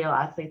of real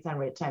athletes and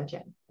real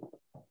champions.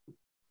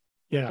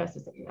 Yeah.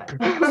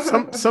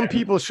 Some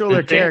people show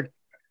their character.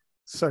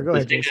 So go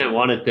ahead. The thing I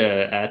wanted to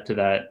add to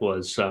that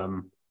was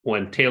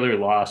when Taylor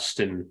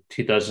lost in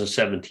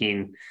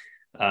 2017,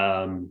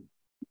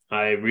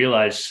 I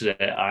realized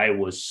that I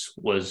was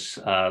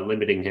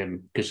limiting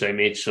him because I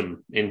made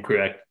some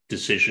incorrect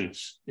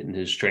decisions in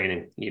his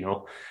training. You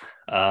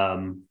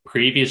know,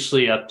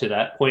 previously up to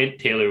that point,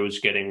 Taylor was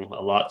getting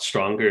a lot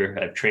stronger.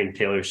 I've trained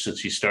Taylor since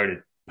he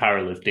started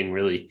powerlifting,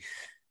 really.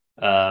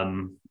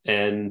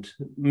 And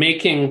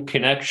making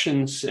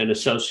connections and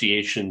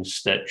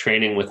associations that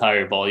training with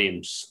higher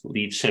volumes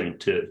leads him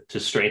to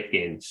strength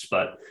gains,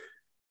 but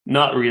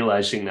not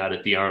realizing that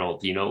at the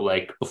Arnold, you know,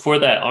 like before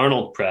that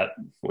Arnold prep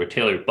where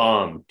Taylor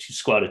bombed, he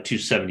squatted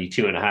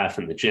 272.5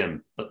 in the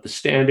gym, but the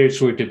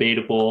standards were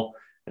debatable,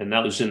 and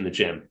that was in the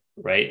gym,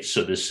 right?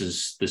 So this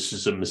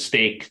is a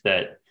mistake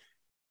that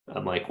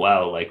I'm like,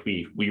 wow, like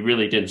we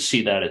really didn't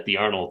see that at the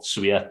Arnold, so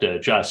we have to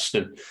adjust.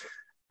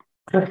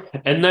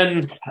 And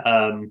then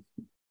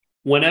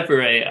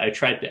whenever I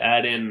tried to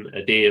add in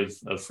a day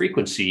of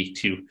frequency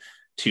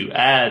to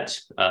add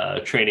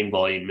training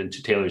volume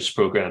into Taylor's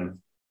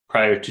program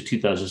prior to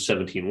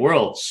 2017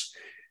 Worlds,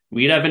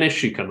 we'd have an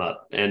issue come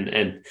up.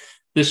 And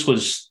this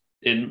was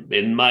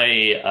in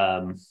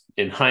my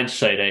in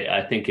hindsight,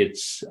 I think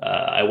it's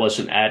I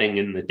wasn't adding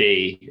in the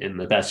day in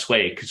the best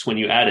way, because when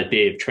you add a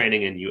day of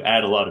training and you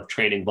add a lot of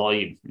training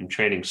volume and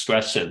training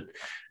stress in,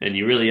 and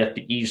you really have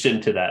to ease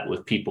into that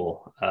with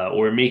people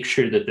or make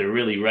sure that they're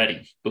really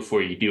ready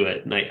before you do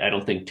it. And I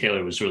don't think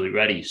Taylor was really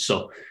ready.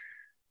 So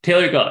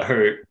Taylor got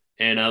hurt,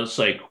 and I was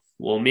like,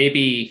 well,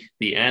 maybe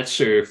the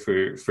answer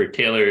for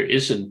Taylor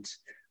isn't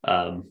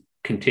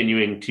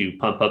continuing to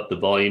pump up the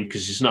volume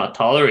because he's not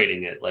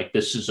tolerating it. Like,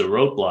 this is a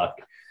roadblock.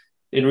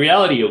 in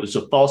reality, it was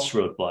a false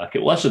roadblock.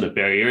 It wasn't a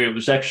barrier. It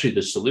was actually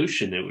the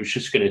solution. It was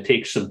just going to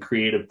take some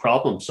creative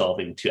problem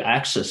solving to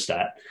access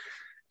that.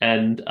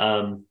 And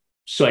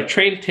so I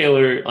trained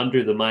Taylor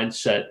under the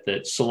mindset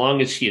that so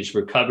long as he is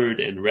recovered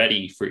and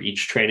ready for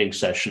each training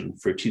session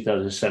for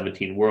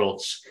 2017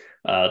 Worlds,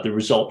 the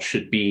result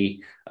should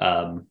be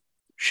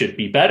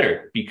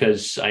better,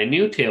 because I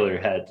knew Taylor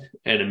had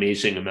an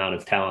amazing amount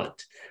of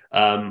talent.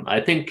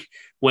 I think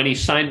when he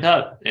signed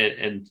up,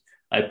 and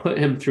I put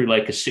him through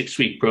like a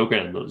 6-week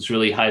program that was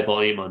really high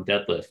volume on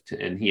deadlift,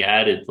 and he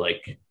added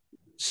like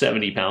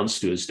 70 pounds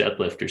to his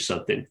deadlift or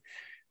something.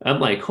 I'm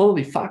like,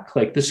 holy fuck,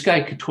 like this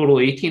guy could total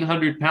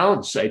 1,800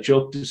 pounds. I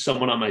joked to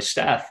someone on my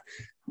staff.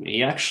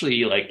 He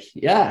actually like,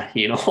 yeah,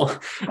 you know,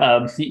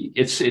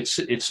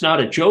 it's not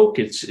a joke.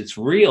 It's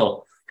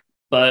real.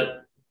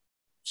 But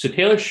so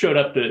Taylor showed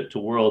up to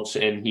Worlds,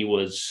 and he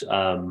was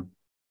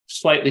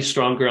slightly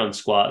stronger on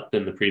squat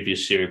than the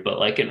previous year, but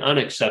like an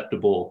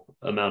unacceptable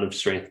amount of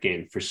strength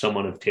gain for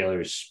someone of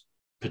Taylor's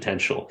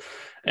potential.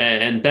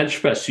 And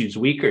bench press, he's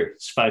weaker.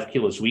 It's 5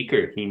 kilos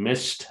weaker. He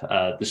missed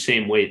the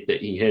same weight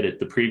that he hit at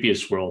the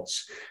previous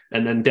Worlds.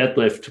 And then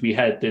deadlift, we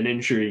had an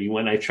injury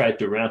when I tried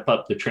to ramp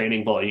up the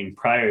training volume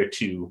prior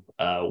to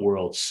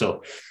Worlds.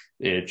 So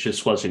it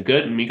just wasn't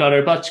good, and we got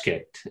our butts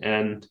kicked.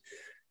 And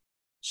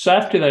so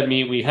after that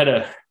meet, we had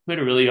a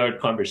really hard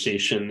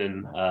conversation.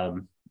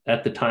 And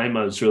at the time,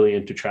 I was really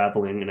into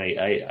traveling, and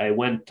I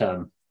went.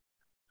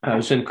 I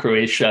was in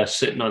Croatia,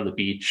 sitting on the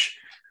beach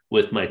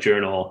with my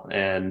journal,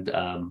 and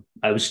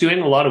I was doing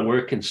a lot of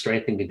work in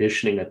strength and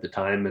conditioning at the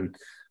time. And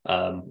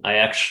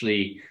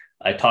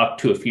I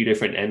talked to a few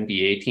different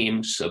NBA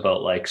teams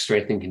about like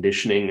strength and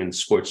conditioning and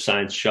sports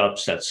science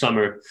shops that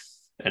summer,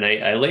 and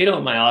I laid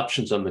out my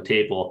options on the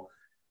table.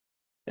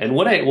 And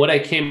what I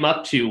came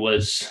up to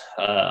was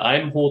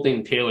I'm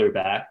holding Taylor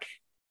back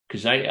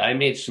because I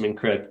made some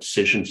incorrect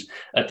decisions.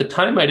 At the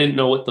time, I didn't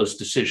know what those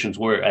decisions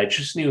were. I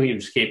just knew he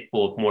was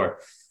capable of more.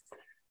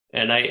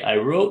 And I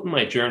wrote in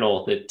my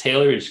journal that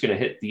Taylor is going to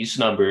hit these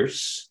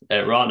numbers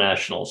at Raw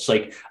Nationals.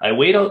 Like, I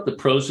weighed out the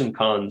pros and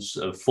cons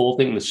of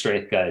folding the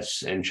strength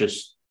guys and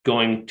just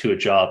going to a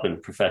job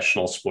in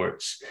professional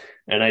sports.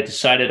 And I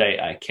decided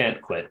I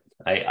can't quit.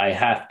 I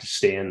have to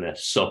stay in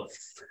this. So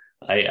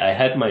I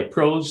had my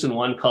pros in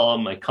one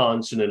column, my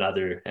cons in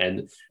another.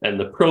 And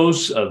the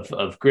pros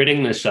of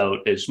gritting this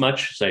out, as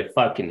much as I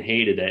fucking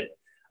hated it,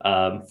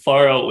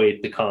 far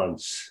outweighed the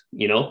cons,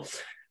 you know?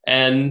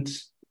 And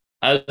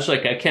I was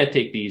like, I can't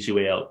take the easy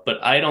way out,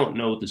 but I don't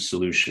know the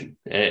solution.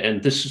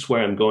 And this is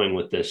where I'm going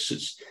with this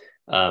is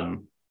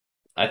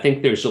I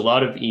think there's a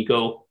lot of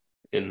ego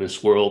in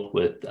this world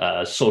with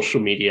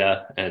social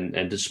media and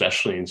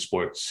especially in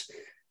sports.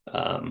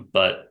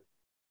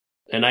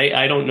 And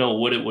I don't know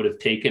what it would have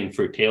taken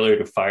for Taylor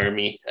to fire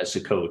me as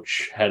a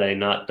coach had I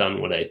not done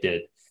what I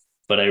did.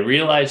 But I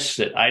realized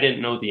that I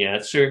didn't know the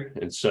answer.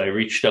 And so I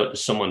reached out to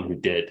someone who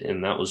did.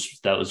 And that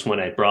was when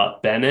I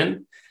brought Ben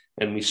in.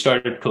 And we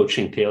started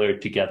coaching Taylor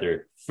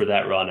together for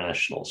that Raw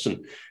Nationals.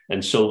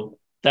 And so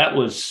that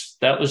was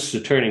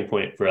the turning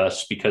point for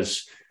us,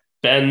 because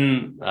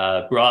Ben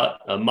brought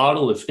a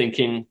model of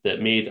thinking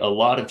that made a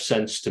lot of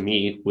sense to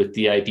me with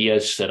the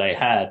ideas that I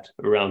had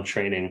around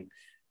training.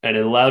 And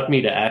it allowed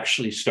me to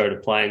actually start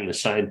applying the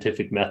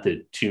scientific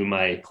method to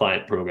my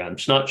client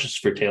programs, not just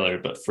for Taylor,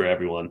 but for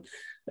everyone.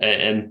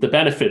 And the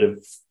benefit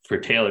for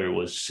Taylor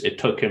was it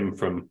took him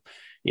from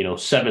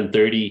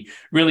 730,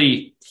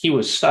 really, he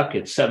was stuck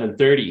at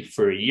 730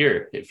 for a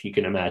year, if you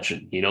can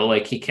imagine,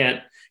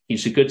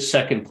 he's a good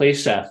second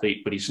place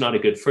athlete, but he's not a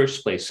good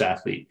first place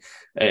athlete.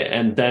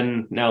 And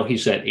then now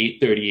he's at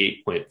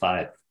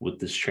 838.5 with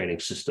this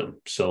training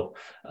system. So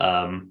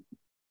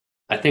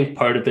I think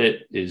part of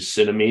it is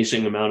an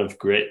amazing amount of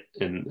grit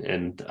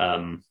and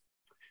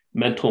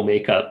mental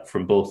makeup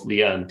from both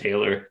Leah and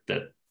Taylor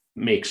that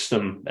makes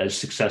them as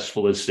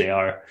successful as they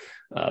are.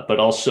 But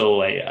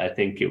also, I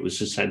think it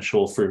was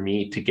essential for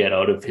me to get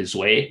out of his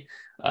way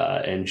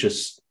and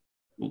just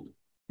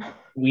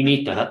we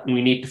need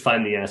to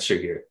find the answer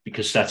here,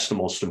 because that's the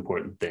most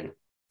important thing.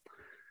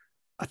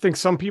 I think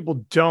some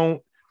people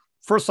don't.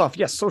 First off,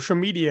 yes, social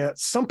media.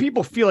 Some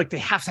people feel like they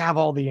have to have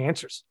all the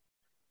answers,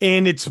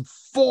 and it's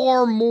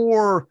far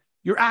more.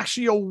 You're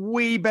actually a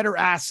way better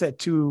asset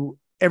to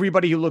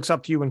everybody who looks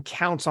up to you and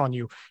counts on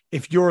you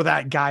if you're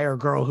that guy or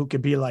girl who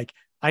could be like,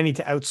 I need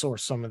to outsource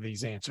some of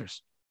these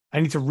answers. I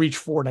need to reach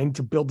forward. I need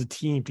to build a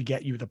team to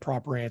get you the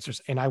proper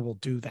answers, and I will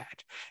do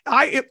that.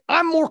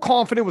 I'm more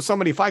confident with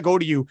somebody if I go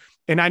to you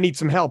and I need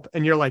some help,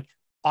 and you're like,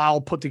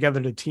 I'll put together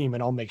the team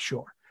and I'll make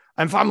sure.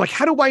 And if I'm like,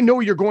 how do I know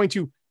you're going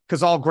to?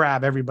 Because I'll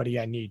grab everybody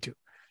I need to,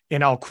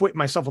 and I'll equip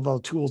myself with all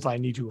the tools I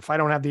need to. If I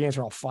don't have the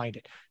answer, I'll find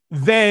it.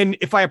 Then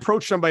if I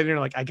approach somebody and they're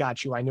like, I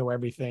got you, I know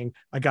everything,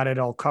 I got it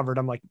all covered,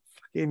 I'm like,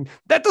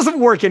 that doesn't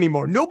work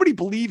anymore. Nobody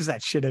believes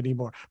that shit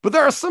anymore. But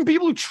there are some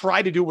people who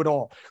try to do it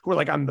all, who are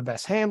like, I'm the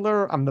best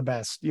handler, I'm the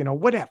best,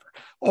 whatever,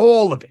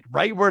 all of it,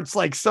 right? Where it's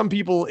like some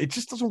people, it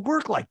just doesn't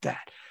work like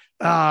that.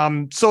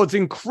 So it's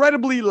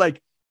incredibly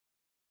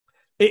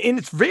And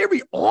it's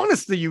very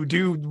honest to you,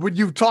 dude. When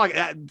you talk,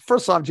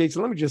 first off,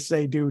 Jason, let me just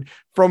say, dude,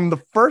 from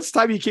the first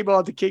time you came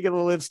out to King of the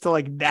Lips to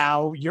like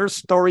now, your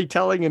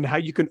storytelling and how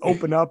you can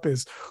open up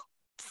is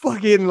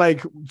fucking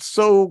like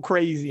so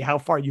crazy how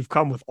far you've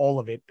come with all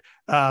of it.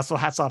 So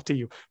hats off to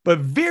you. But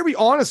very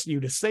honest of you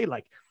to say,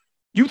 like,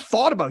 you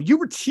thought about, you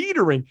were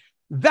teetering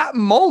that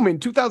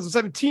moment,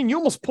 2017, you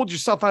almost pulled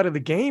yourself out of the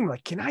game.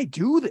 Like, can I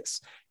do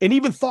this? And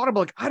even thought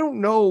about like, I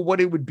don't know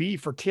what it would be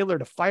for Taylor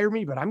to fire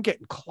me, but I'm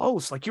getting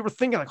close. Like you were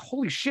thinking like,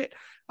 holy shit,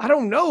 I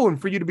don't know. And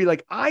for you to be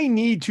like, I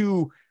need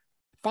to,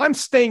 if I'm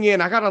staying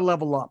in, I got to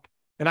level up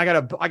and I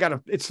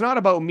gotta, it's not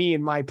about me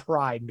and my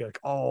pride and be like,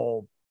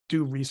 oh,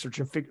 do research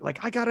and figure like,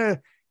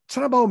 it's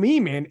not about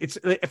me, man. It's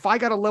if I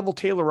got to level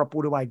Taylor up,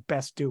 what do I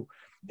best do?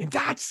 And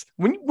that's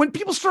when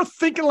people start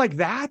thinking like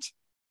that,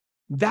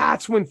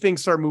 that's when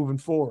things start moving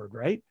forward,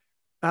 right?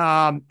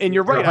 And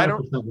you're right. I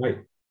don't. Right.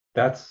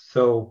 That's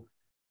so.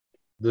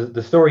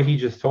 The story he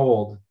just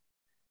told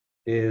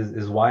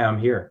is why I'm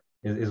here.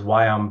 Is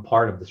why I'm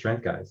part of the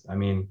Strength Guys. I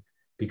mean,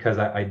 because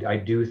I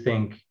do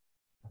think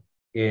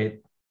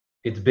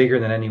it's bigger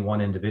than any one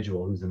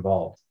individual who's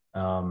involved.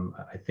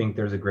 I think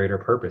there's a greater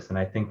purpose, and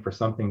I think for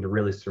something to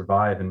really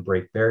survive and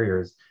break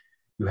barriers,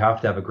 you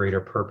have to have a greater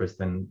purpose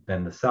than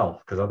the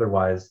self. Because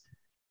otherwise,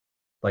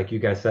 like you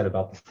guys said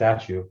about the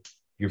statue,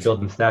 you're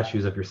building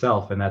statues of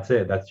yourself and that's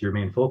it. That's your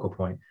main focal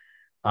point.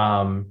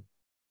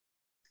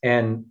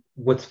 And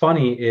what's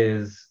funny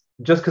is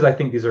just because I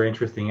think these are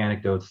interesting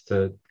anecdotes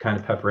to kind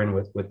of pepper in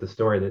with the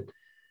story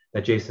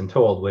that Jason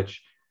told,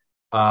 which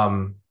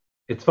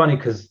it's funny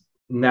because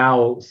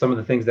now some of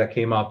the things that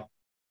came up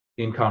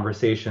in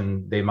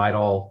conversation, they might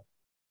all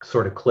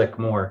sort of click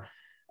more.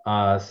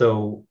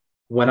 So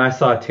when I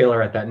saw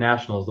Taylor at that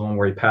Nationals, the one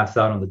where he passed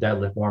out on the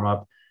deadlift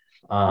warm-up,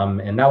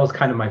 and that was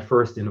kind of my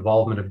first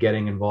involvement of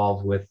getting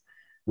involved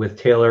with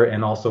Taylor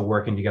and also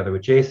working together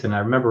with Jason. I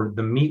remember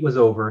the meet was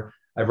over.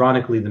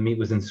 Ironically, the meet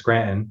was in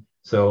Scranton,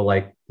 so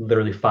like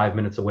literally 5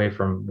 minutes away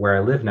from where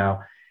I live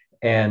now.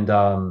 And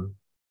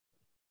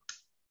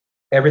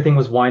everything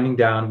was winding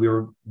down. We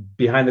were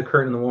behind the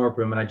curtain in the warm-up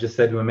room, and I just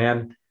said to him,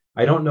 man,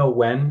 I don't know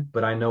when,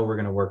 but I know we're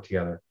going to work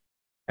together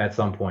at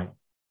some point.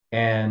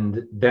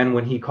 And then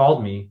when he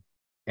called me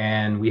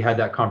and we had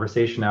that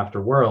conversation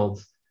after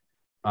Worlds,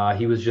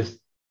 he was just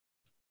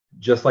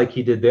like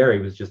he did there. He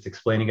was just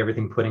explaining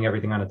everything, putting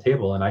everything on a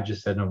table. And I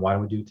just said, no, why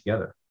don't we do it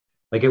together?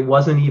 Like, it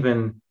wasn't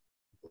even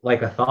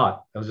like a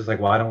thought. I was just like,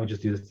 why don't we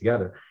just do this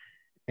together?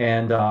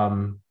 And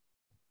then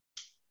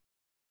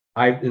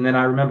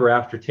I remember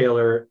after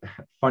Taylor,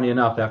 funny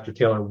enough, after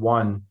Taylor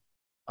won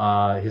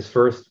his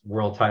first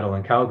world title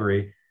in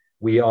Calgary,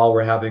 we all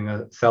were having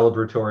a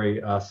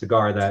celebratory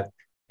cigar that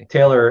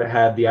Taylor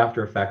had the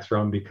after effects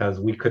from because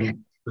we couldn't,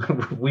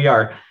 we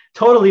are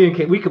totally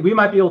we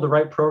might be able to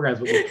write programs,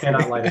 but we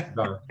cannot light a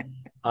cigar.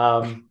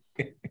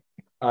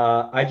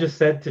 I just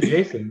said to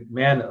Jason,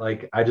 man,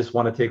 like, I just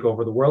want to take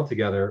over the world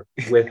together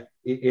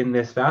in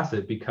this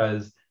facet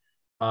because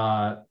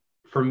for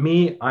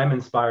me, I'm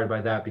inspired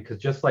by that because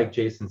just like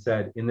Jason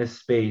said, in this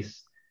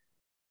space,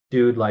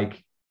 dude,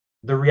 like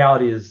the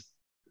reality is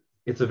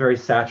it's a very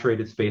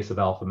saturated space of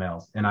alpha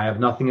males. And I have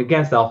nothing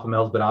against alpha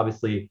males, but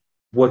obviously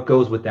what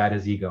goes with that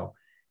is ego.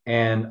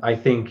 And I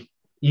think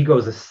ego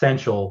is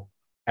essential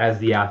as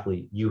the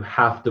athlete. You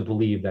have to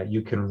believe that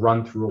you can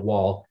run through a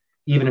wall,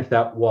 even if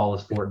that wall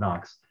is Fort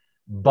Knox.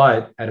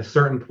 But at a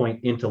certain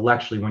point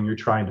intellectually, when you're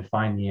trying to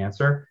find the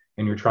answer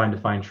and you're trying to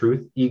find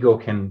truth, ego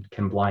can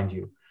blind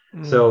you.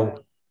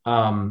 So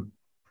I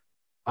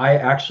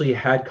actually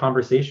had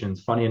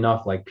conversations, funny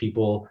enough, like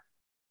people,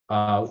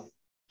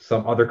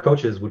 some other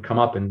coaches would come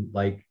up and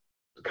like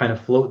kind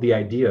of float the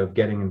idea of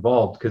getting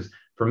involved. Because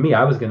for me,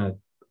 I was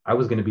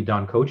gonna be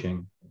done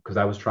coaching because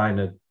I was trying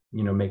to,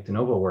 make de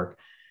novo work.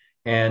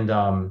 And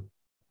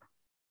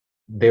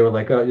they were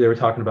like, they were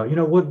talking about,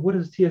 what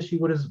is TSG?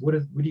 What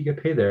do you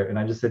get paid there? And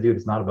I just said, dude,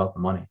 it's not about the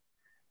money.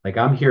 Like,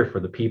 I'm here for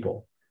the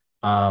people.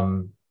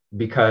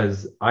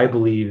 Because I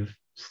believe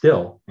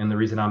still, and the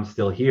reason I'm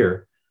still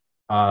here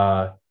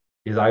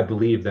is I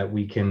believe that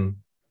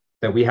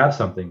we have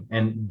something,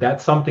 and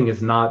that something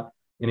is not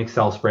an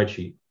Excel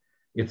spreadsheet.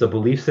 It's a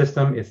belief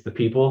system. It's the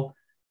people.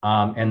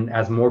 And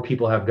as more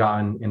people have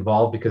gotten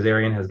involved, because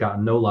Arian has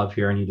gotten no love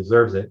here and he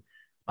deserves it.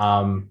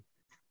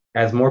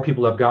 As more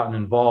people have gotten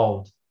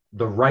involved,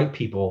 the right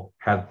people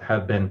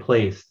have been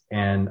placed.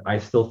 And I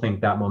still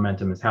think that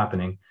momentum is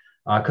happening.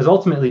 Because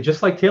ultimately,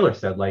 just like Taylor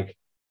said, like,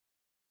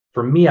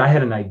 for me, I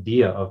had an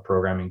idea of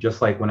programming,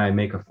 just like when I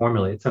make a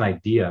formula, it's an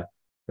idea.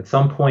 At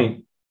some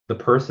point, the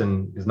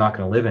person is not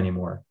going to live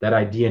anymore. That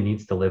idea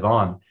needs to live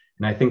on.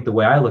 And I think the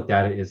way I looked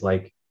at it is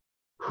like,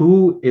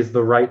 who is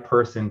the right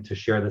person to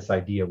share this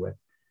idea with?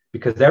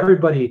 Because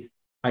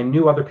I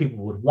knew other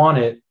people would want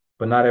it,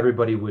 but not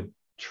everybody would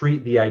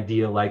treat the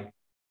idea like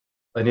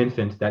an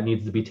infant that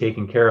needs to be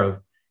taken care of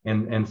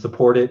and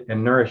support it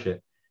and nourish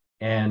it.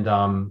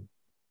 And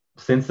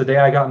since the day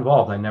I got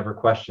involved, I never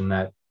questioned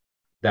that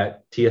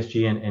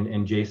TSG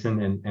and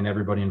Jason and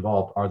everybody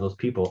involved are those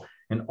people.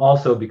 And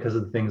also because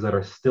of the things that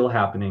are still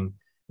happening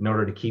in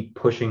order to keep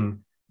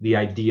pushing the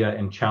idea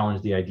and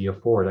challenge the idea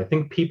forward. I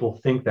think people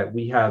think that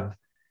we have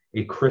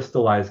a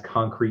crystallized,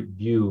 concrete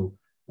view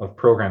of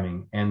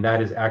programming, and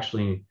that is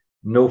actually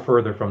no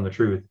further from the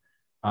truth,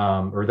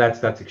 or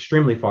that's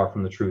extremely far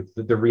from the truth.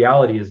 The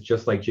reality is,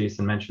 just like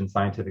Jason mentioned,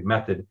 scientific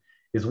method,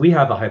 is we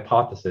have a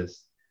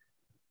hypothesis.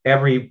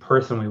 Every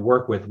person we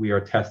work with, we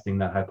are testing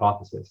that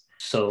hypothesis.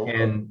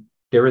 And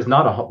there is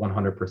not a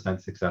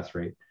 100% success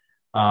rate,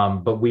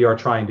 but we are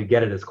trying to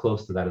get it as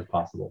close to that as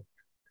possible.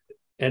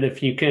 And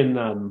if you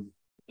can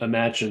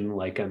imagine,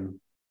 like,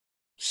 I'm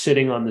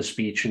sitting on this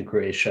beach in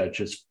Croatia,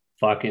 just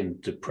fucking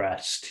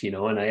depressed,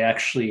 and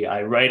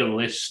I write a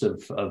list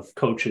of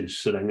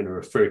coaches that I'm going to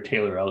refer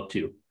Taylor out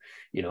to.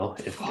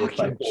 If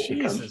I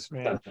Jesus,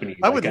 man,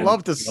 I would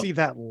love to see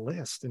that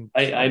list. And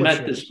I'm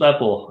at this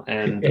level,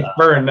 and it's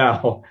burned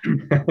now.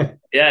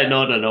 Yeah,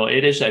 no,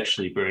 it is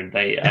actually burned.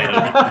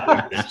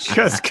 I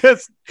because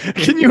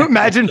can you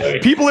imagine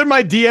people in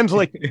my DMs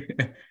like,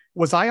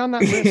 was I on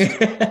that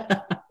list?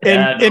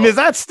 And is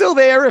that still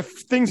there if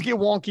things get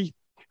wonky?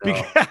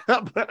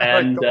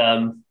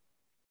 No.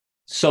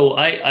 So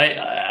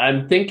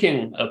I'm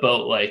thinking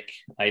about, like,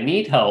 I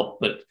need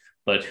help,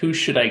 but who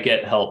should I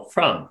get help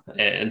from?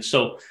 And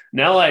so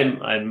now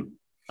I'm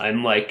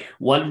like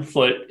 1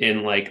 foot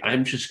in, like,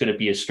 I'm just going to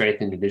be a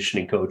strength and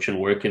conditioning coach and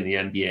work in the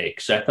NBA,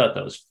 because I thought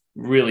that was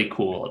really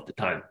cool at the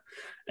time.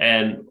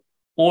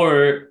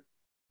 Or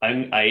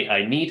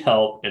I need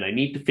help and I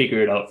need to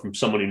figure it out from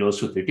someone who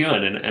knows what they're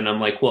doing. And I'm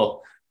like,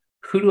 well,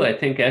 who do I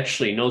think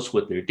actually knows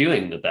what they're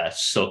doing the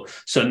best? So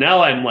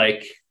now I'm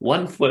like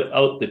 1 foot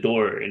out the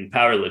door in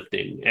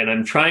powerlifting, and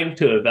I'm trying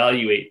to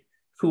evaluate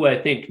who I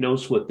think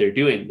knows what they're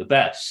doing the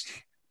best.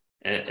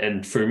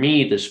 And for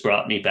me, this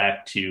brought me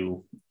back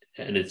to,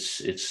 and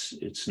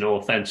it's no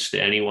offense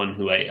to anyone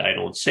who I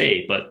don't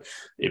say, but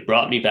it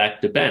brought me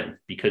back to Ben,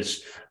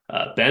 because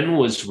Ben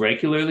was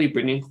regularly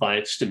bringing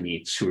clients to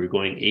meets who were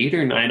going 8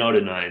 or 9 out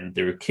of 9.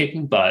 They were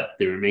kicking butt.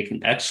 They were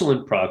making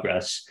excellent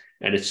progress.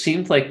 And it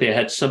seemed like they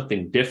had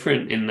something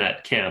different in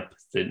that camp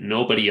that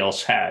nobody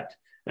else had.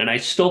 And I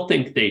still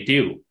think they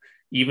do,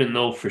 even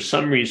though for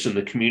some reason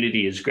the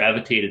community has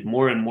gravitated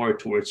more and more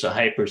towards a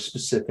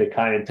hyper-specific,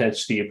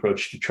 high-intensity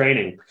approach to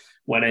training,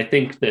 when I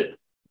think that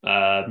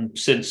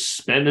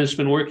since Ben has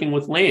been working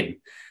with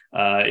Lane,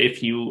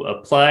 if you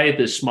apply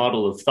this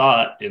model of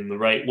thought in the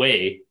right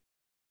way,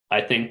 I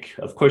think,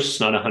 of course,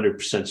 it's not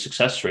 100%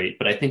 success rate,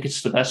 but I think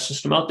it's the best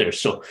system out there.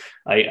 So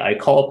I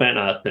call Ben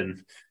up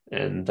and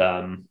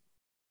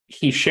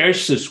he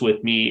shares this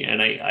with me.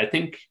 And I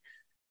think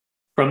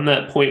from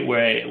that point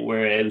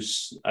where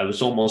I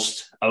was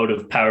almost out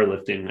of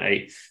powerlifting,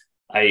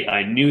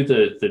 I knew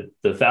the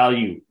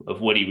value of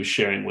what he was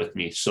sharing with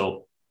me.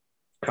 So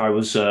I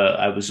was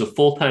a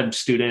full-time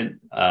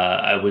student.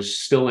 I was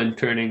still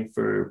interning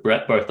for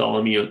Brett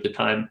Bartholomew at the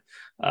time,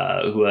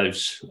 who I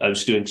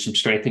was doing some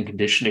strength and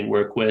conditioning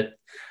work with.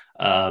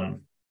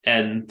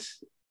 And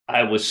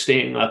I was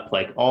staying up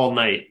like all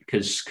night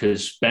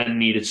because Ben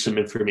needed some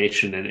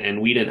information, and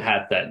we didn't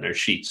have that in our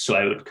sheets.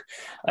 So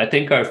I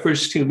think our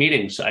first 2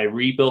 meetings, I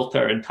rebuilt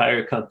our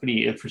entire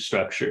company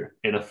infrastructure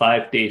in a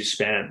 5-day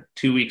span,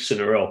 2 weeks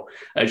in a row.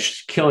 I was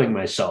just killing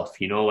myself,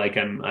 like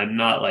I'm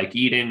not like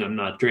eating, I'm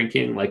not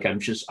drinking, like I'm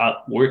just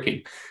up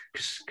working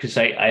because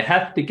I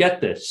have to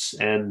get this.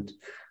 And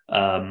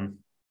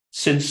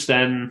since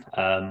then,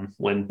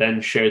 when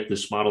Ben shared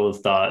this model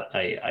of thought,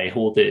 I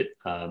hold it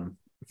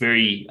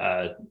very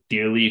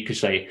dearly,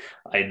 because I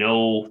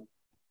know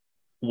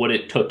what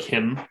it took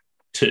him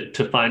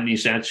to find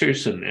these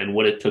answers, and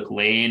what it took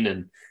Lane.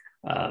 And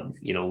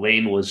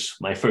Lane was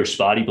my first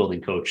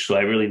bodybuilding coach, so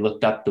I really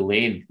looked up to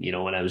Lane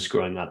when I was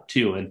growing up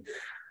too.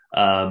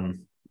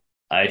 And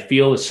I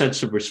feel a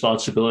sense of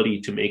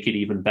responsibility to make it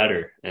even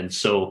better. And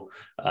so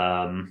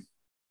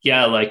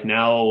like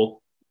now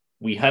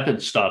we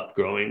haven't stopped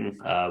growing.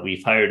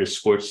 We've hired a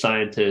sports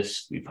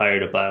scientist, we've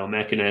hired a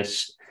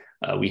biomechanist.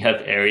 We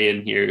have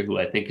Arian here, who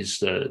I think is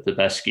the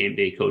best game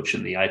day coach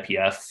in the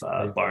IPF,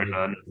 bar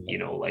none.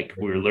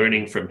 We're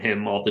learning from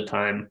him all the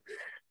time.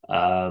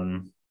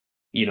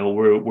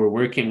 We're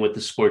working with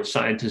the sports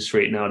scientist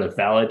right now to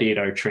validate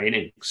our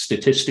training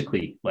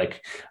statistically.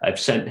 Like,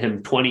 I've sent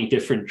him 20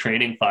 different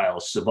training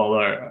files of all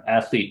our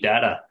athlete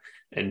data,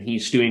 and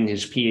he's doing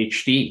his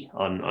PhD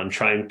on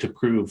trying to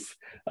prove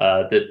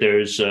that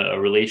there's a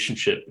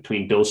relationship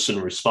between dose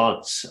and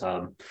response.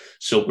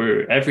 So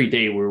every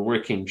day we're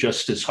working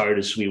just as hard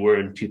as we were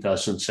in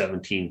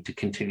 2017 to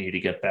continue to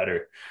get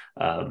better.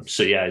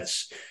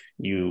 It's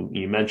you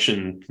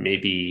mentioned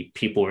maybe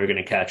people are going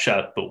to catch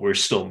up, but we're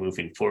still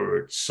moving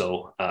forward.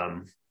 So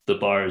the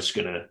bar is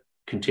going to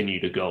continue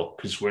to go,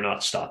 because we're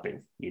not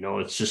stopping.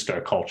 It's just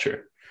our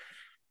culture.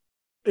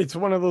 It's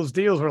one of those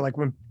deals where, like,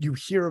 when you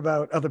hear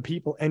about other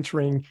people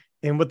entering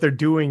and what they're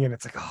doing, and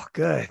it's like, oh,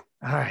 good.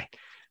 All right.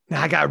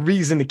 Now I got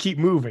reason to keep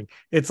moving.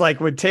 It's like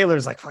when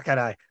Taylor's like, fuck it,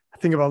 I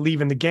think about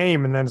leaving the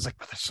game, and then it's like,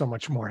 oh, there's so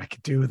much more I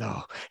could do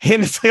though.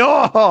 And it's like,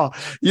 oh,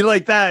 you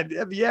like that.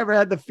 Have you ever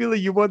had the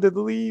feeling you wanted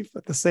to leave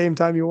at the same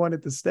time you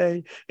wanted to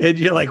stay? And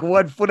you're like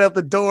 1 foot out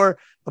the door,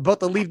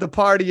 about to leave the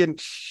party, and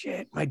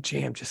shit, my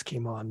jam just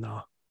came on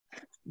though.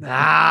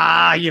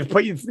 You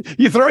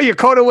throw your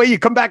coat away, you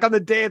come back on the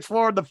dance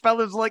floor, and the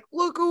fellas like,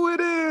 look who it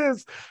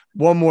is.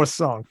 One more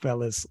song,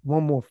 fellas.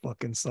 One more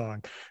fucking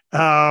song.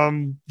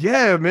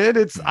 Yeah,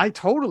 man, I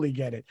totally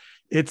get it.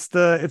 It's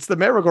the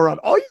merry-go-round.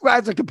 All you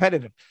guys are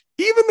competitive,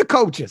 even the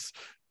coaches,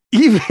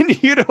 even,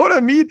 you know what I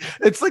mean?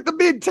 It's like the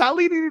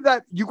mentality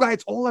that you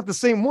guys all have the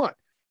same one.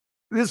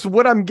 This is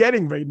what I'm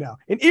getting right now.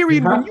 And Erie,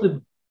 you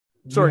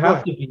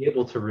have to be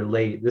able to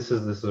relate. This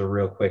is a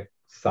real quick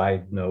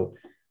side note,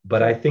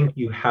 but I think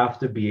you have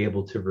to be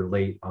able to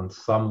relate on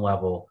some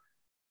level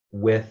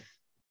with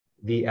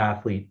the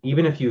athlete,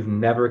 even if you've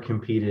never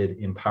competed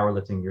in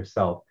powerlifting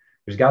yourself.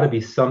 There's got to be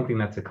something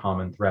that's a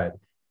common thread,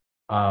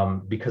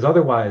 because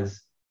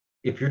otherwise,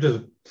 if you're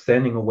just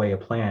sending away a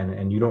plan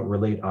and you don't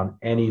relate on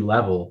any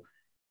level,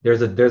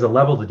 there's a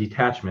level of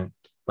detachment.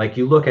 Like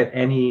you look at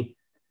any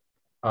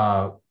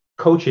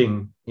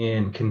coaching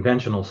in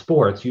conventional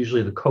sports,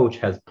 usually the coach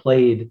has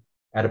played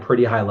at a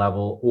pretty high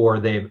level, or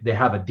they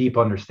have a deep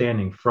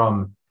understanding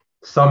from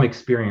some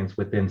experience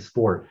within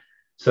sport.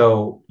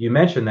 So you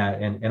mentioned that,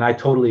 and I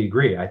totally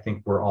agree. I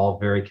think we're all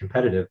very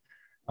competitive.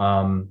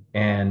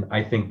 And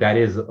I think that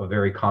is a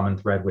very common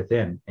thread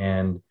within.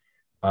 And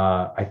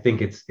I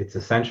think it's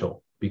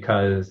essential,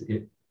 because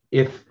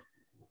if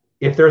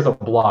there's a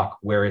block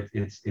where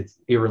it's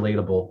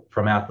irrelatable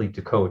from athlete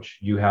to coach,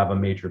 you have a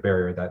major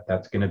barrier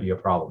that's going to be a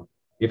problem.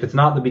 If it's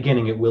not in the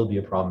beginning, it will be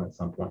a problem at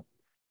some point.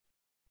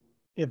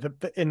 Yeah,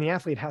 and the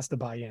athlete has to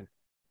buy in.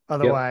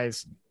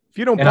 Otherwise, if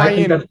you don't and buy I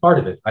think in, that's part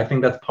of it. I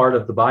think that's part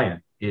of the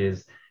buy-in,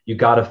 is you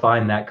got to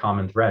find that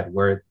common thread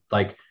where,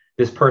 like,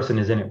 this person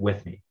is in it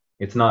with me.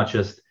 It's not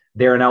just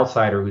they're an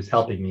outsider who's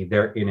helping me.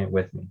 They're in it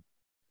with me.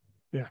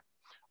 Yeah.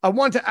 I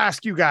want to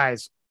ask you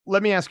guys,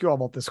 let me ask you all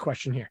about this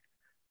question here.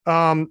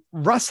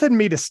 Russ had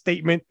made a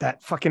statement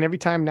that fucking every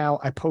time now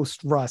I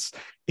post Russ,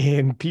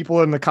 and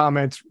people in the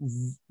comments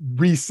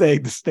re-say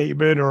the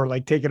statement or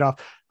like take it off,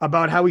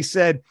 about how he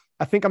said,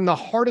 I think I'm the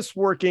hardest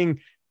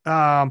working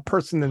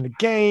person in the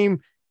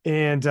game,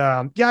 and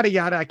yada,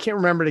 yada. I can't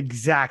remember it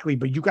exactly,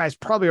 but you guys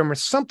probably remember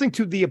something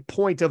to the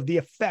point of the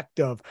effect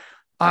of,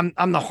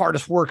 I'm the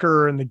hardest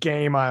worker in the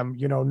game. I'm,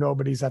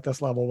 nobody's at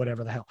this level,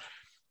 whatever the hell.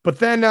 But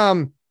then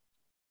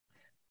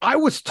I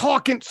was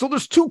talking. So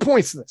there's 2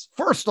 points to this.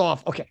 First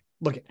off, okay,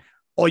 look at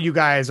all you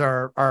guys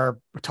are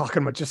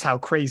talking about just how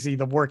crazy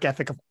the work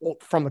ethic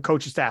from the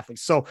coaches to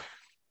athletes. So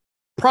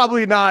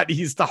probably not,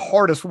 he's the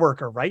hardest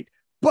worker, right?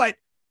 But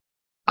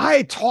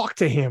I talked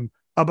to him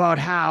about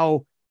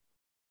how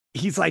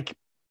he's like,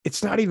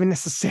 it's not even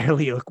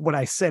necessarily like what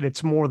I said.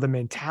 It's more the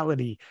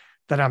mentality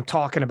that I'm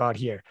talking about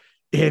here.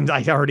 And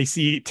I already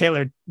see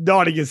Taylor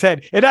nodding his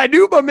head. And I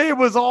knew my man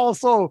was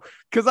also,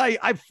 because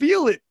I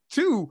feel it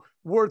too,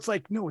 where it's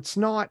like, no, it's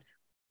not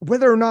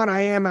whether or not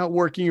I am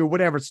outworking you or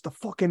whatever. It's the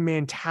fucking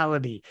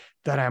mentality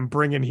that I'm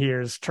bringing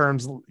here as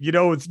terms,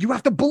 it's, you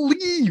have to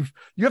believe,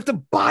 you have to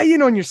buy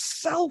in on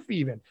yourself.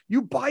 Even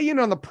you buy in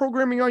on the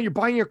programming, you're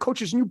buying your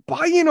coaches, and you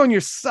buy in on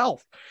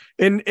yourself.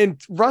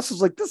 And Russ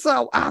is like, this is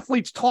how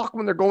athletes talk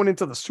when they're going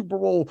into the Super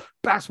Bowl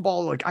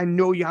basketball. Like, I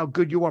know how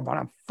good you are, but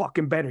I'm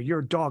fucking better. You're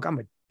a dog. I'm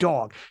a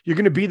dog. You're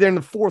going to be there in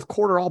the fourth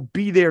quarter. I'll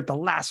be there at the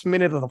last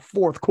minute of the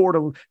fourth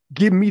quarter.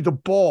 Give me the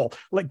ball.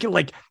 Like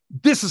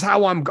this is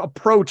how I'm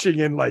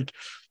approaching. And like,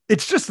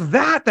 it's just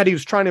that he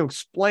was trying to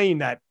explain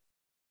that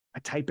I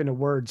type into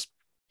words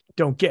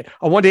don't get.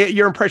 I want to get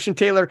your impression,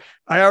 Taylor.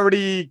 I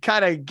already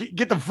kind of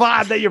get the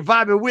vibe that you're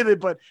vibing with it,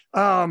 but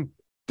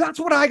that's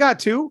what I got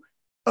too.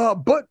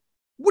 But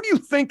what do you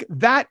think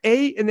that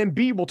A, and then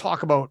B, we'll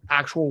talk about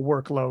actual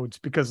workloads,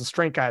 because the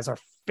strength guys are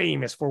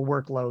famous for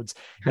workloads.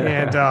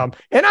 And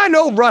I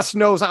know Russ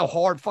knows how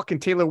hard fucking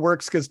Taylor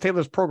works, because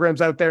Taylor's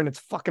program's out there and it's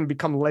fucking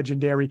become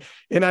legendary.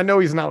 And I know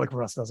he's not like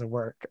Russ doesn't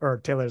work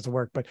or Taylor doesn't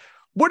work, but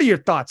what are your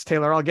thoughts,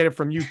 Taylor? I'll get it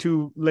from you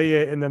two,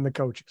 Leah, and then the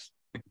coaches.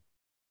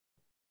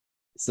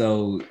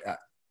 So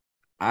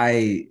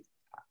I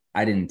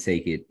didn't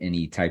take it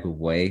any type of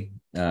way.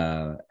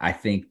 I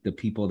think the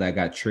people that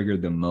got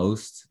triggered the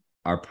most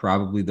are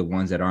probably the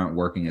ones that aren't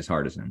working as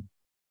hard as him.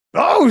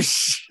 Oh,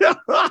 shit.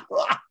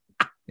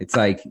 It's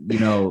like,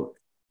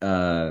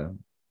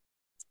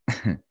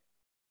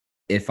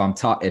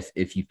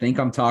 if you think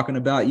I'm talking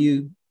about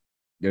you,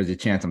 there's a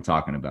chance I'm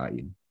talking about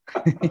you.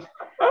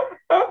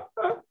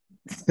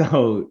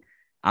 So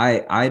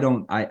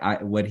I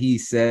what he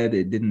said,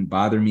 it didn't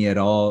bother me at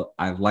all.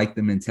 I like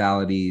the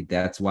mentality.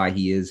 That's why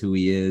he is who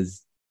he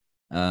is.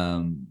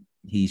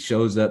 He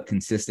shows up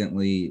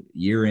consistently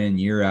year in,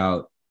 year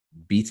out,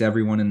 beats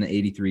everyone in the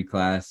 83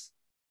 class.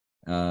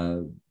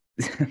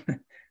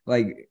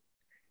 Like,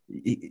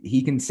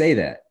 he can say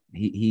that.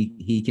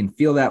 He can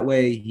feel that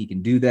way. He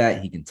can do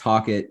that. He can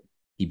talk it.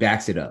 He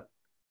backs it up.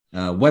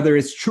 Whether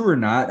it's true or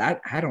not,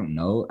 I don't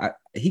know.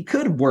 He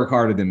could work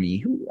harder than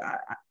me.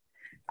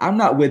 I'm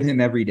not with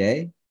him every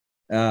day.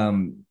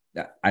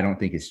 I don't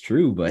think it's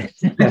true, but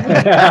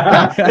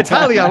It's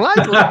highly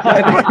unlikely.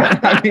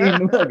 I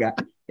mean, look,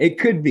 it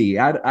could be.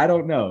 I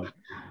don't know.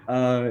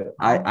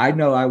 I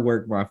know I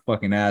work my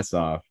fucking ass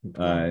off.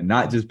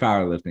 Not just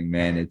powerlifting,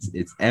 man.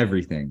 It's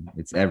everything.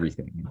 It's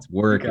everything. It's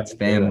work. It's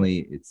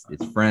family.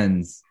 It's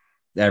friends.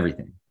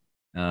 Everything.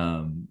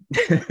 But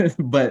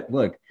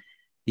look,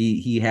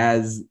 he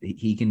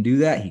can do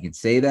that. He can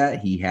say that.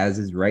 He has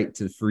his right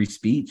to free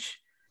speech.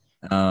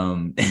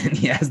 And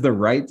he has the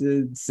right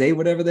to say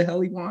whatever the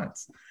hell he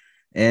wants.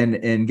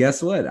 And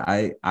guess what?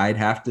 I'd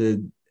have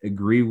to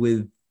agree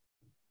with.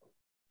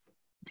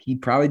 He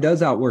probably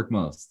does outwork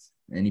most,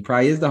 and he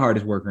probably is the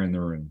hardest worker in the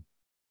room.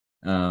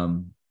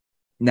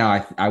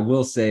 Now I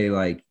will say,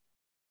 like,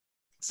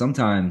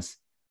 sometimes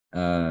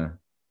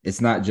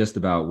it's not just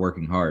about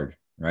working hard,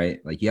 right?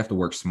 Like, you have to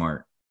work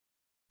smart.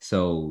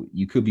 So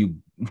you could be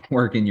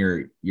working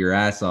your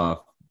ass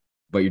off,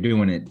 but you're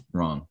doing it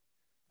wrong.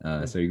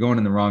 So you're going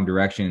in the wrong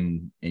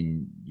direction,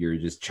 and you're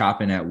just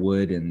chopping at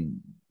wood, and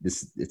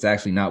it's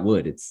actually not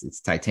wood, it's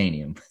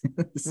titanium.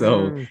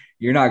 So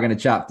you're not going to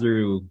chop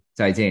through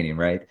titanium,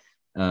 right?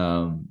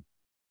 So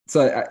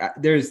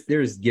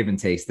there's give and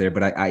takes there,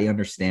 but I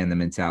understand the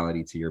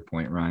mentality, to your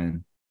point,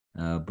 Ryan.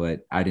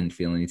 But I didn't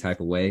feel any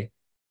type of way,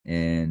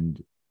 and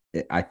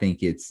I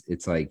think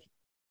it's like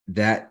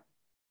that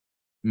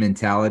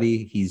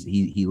mentality.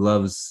 He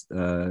loves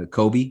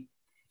Kobe.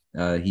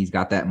 He's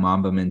got that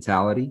Mamba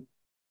mentality.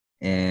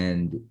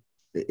 And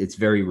it's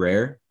very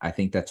rare. I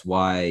think that's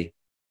why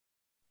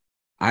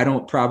I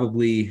don't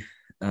probably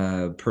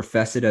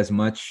profess it as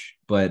much,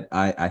 but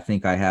I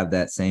think I have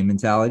that same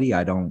mentality.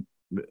 I don't,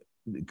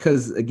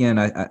 because again,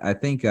 I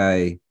think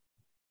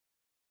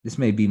this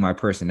may be my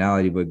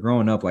personality, but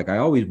growing up, like, I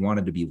always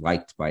wanted to be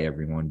liked by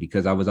everyone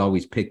because I was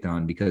always picked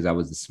on because I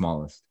was the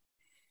smallest.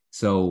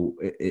 So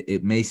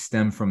it may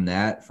stem from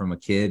that, from a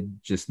kid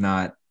just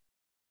not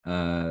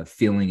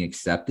feeling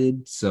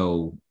accepted.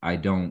 So I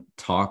don't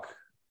talk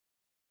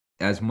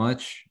as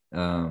much.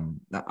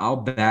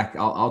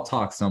 I'll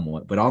talk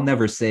somewhat, but I'll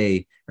never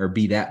say or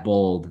be that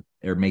bold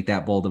or make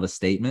that bold of a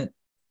statement,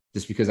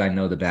 just because I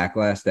know the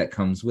backlash that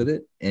comes with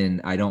it,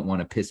 and I don't want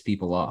to piss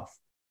people off.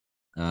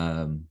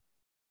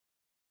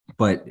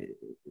 But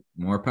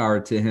more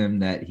power to him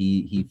that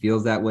he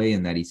feels that way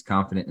and that he's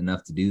confident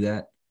enough to do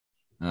that.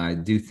 I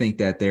do think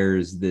that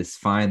there's this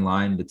fine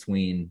line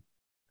between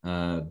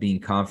being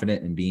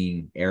confident and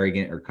being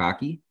arrogant or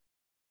cocky.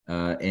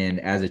 And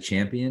as a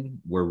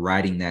champion, we're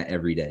riding that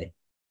every day.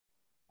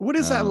 What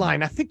is that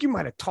line? I think you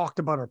might have talked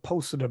about or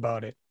posted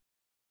about it.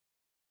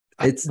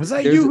 Was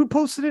that you who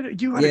posted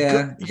it? You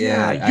had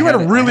yeah. You had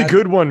a really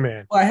good one,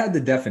 man. Well, I had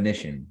the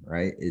definition,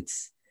 right?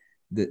 It's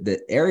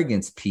the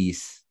arrogance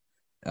piece.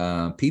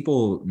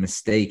 People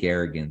mistake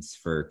arrogance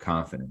for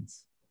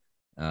confidence.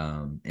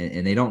 And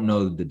they don't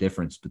know the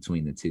difference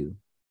between the two.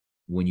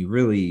 When you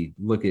really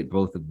look at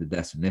both of the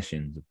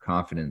definitions of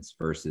confidence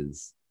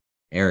versus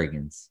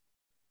arrogance,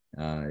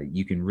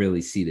 you can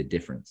really see the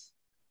difference.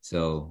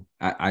 So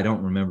I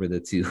don't remember the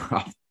two.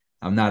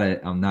 I'm not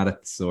a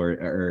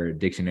sword or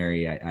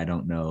dictionary. I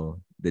don't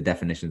know the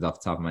definitions off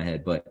the top of my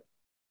head, but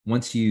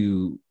once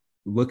you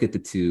look at the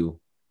two,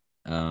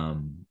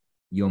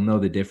 you'll know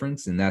the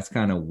difference. And that's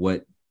kind of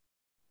what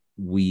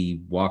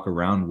we walk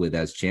around with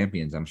as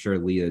champions. I'm sure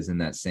Leah is in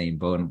that same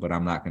boat, but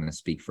I'm not going to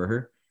speak for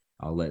her.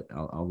 I'll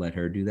let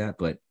her do that.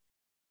 But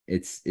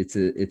it's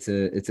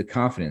a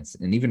confidence.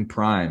 And even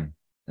Prime,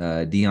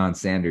 Deion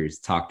Sanders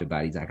talked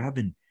about it. He's like, I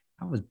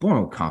was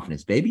born with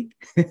confidence, baby.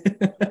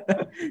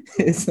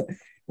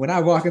 When I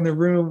walk in the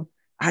room,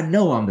 I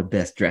know I'm the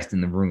best dressed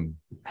in the room.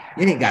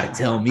 You ain't got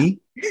to tell me.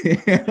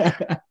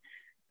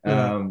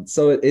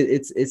 So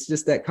it's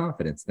just that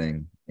confidence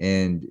thing.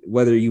 And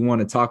whether you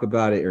want to talk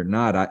about it or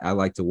not, I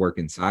like to work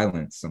in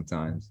silence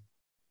sometimes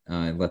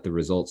and let the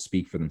results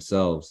speak for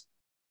themselves.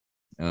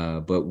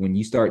 But when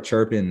you start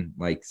chirping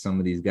like some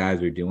of these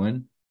guys are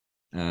doing,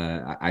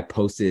 I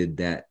posted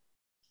that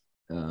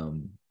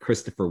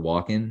Christopher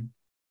Walken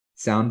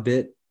sound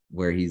bit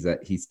where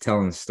he's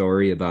telling a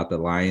story about the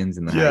lions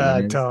and the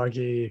hyenas.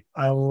 Doggy,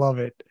 I love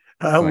it.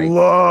 I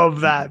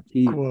love that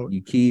quote.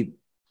 You keep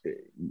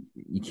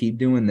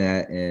doing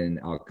that, and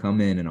I'll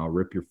come in and I'll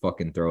rip your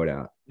fucking throat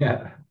out.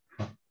 Yeah.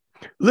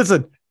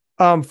 Listen,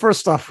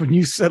 first off, when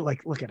you said,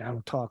 like, look at, I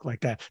don't talk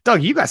like that,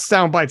 Doug, you got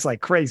sound bites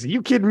like crazy.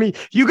 You kidding me?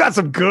 You got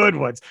some good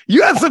ones.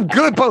 You have some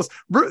good posts.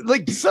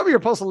 Like, some of your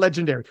posts are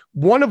legendary.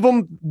 One of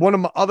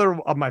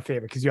my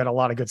favorite, because you had a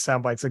lot of good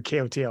sound bites at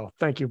KOTL.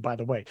 Thank you, by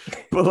the way.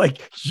 But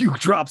like, you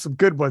dropped some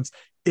good ones.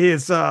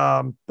 Is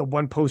the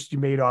one post you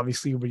made,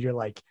 obviously, where you're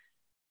like,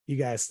 you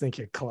guys think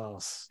you're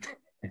close.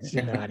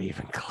 You're not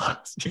even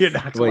close. You're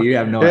not. Well, you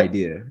have no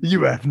idea.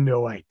 You have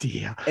no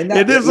idea. And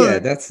that's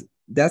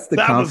the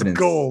that confidence. Was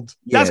gold.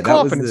 Yeah, that's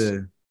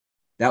confidence.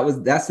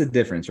 That's the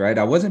difference, right?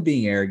 I wasn't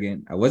being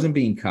arrogant. I wasn't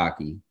being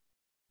cocky,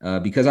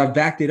 because I've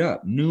backed it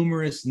up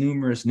numerous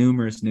times.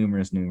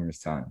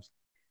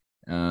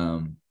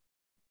 From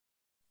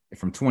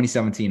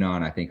 2017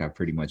 on, I think I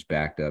pretty much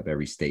backed up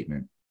every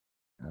statement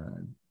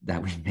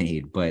that we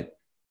made. But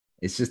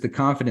It's just the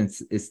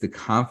confidence. It's the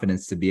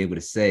confidence to be able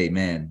to say,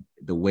 man,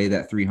 the way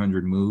that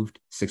 300 moved,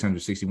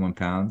 661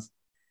 pounds,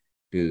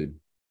 dude,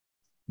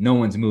 no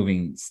one's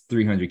moving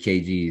 300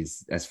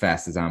 kgs as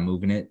fast as I'm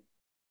moving it.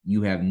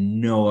 You have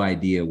no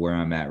idea where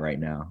I'm at right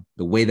now.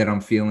 The way that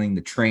I'm feeling,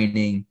 the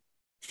training.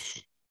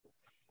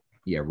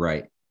 Yeah,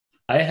 right.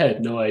 I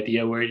had no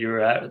idea where you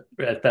were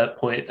at that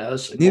point. I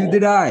was like, Neither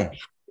did I.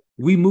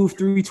 We moved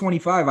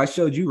 325. I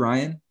showed you,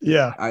 Ryan.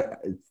 Yeah.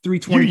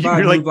 325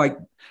 you're moved like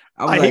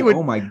I was like,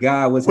 oh my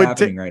God, what's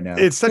happening right now?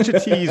 It's such a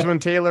tease when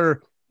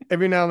Taylor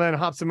every now and then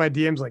hops in my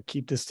DMs like,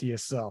 keep this to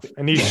yourself.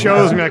 And he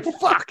shows me like,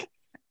 fuck.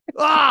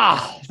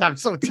 I'm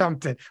so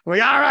tempted. I'm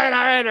like, all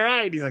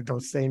right. He's like,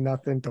 don't say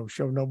nothing. Don't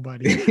show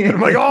nobody. And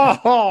I'm like,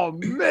 oh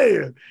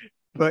man.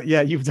 But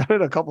yeah, you've done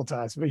it a couple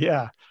times. But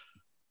yeah.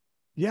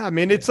 Yeah, I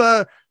mean, it's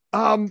how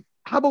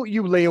about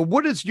you, Leah?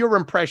 What is your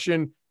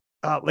impression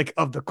like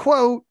of the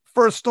quote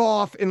first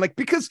off? And like,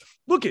 because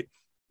look at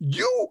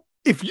you,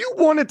 if you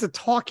wanted to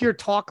talk your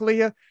talk,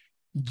 Leah,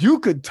 you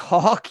could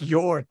talk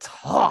your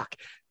talk.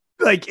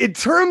 Like in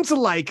terms of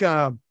like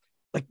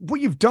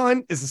what you've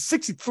done is a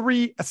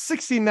 63, a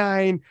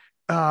 69,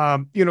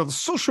 the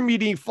social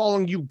media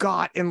following you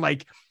got, and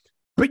like,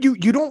 but you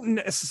don't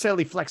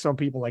necessarily flex on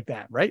people like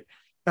that, right?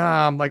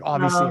 Like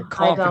obviously you're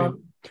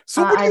confident.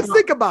 So what do you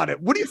think about it?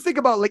 What do you think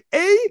about like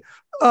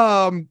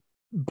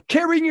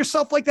carrying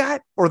yourself like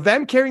that, or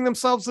them carrying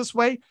themselves this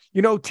way?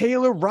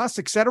 Taylor, Russ,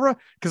 etc.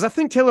 Because I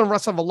think Taylor and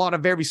Russ have a lot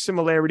of very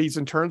similarities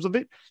in terms of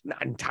it,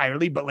 not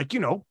entirely, but like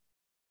and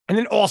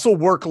then also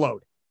workload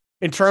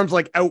in terms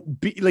like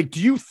do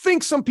you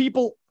think some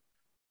people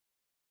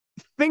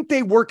think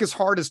they work as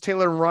hard as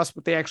Taylor and Russ,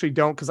 but they actually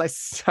don't? Because I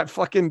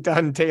fucking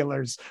done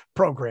Taylor's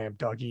program,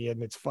 Dougie,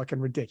 and it's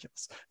fucking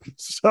ridiculous.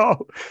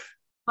 So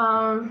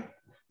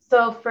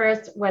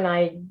first, when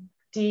I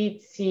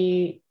did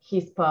see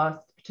his post,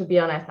 to be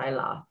honest, I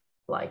laughed.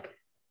 Like,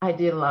 I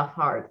did laugh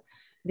hard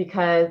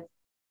because,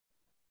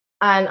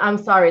 and I'm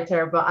sorry,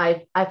 Tara, but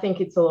I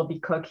think it's a little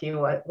bit cocky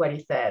what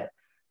he said.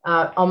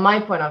 On my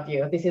point of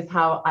view, this is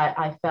how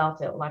I felt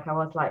it. Like, I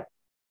was like,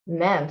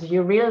 man, do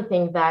you really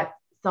think that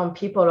some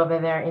people over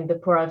there in the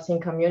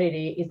powerlifting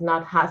community is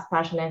not as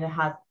passionate and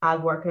as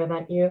hard worker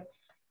than you?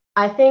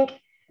 I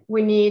think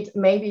we need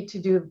maybe to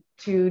do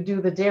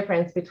the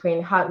difference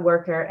between hard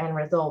worker and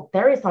result.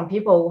 There is some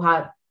people who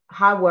have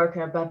hard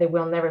worker, but they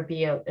will never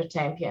be a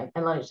champion,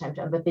 a knowledge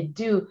champion, but they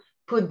do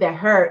put their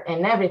heart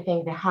and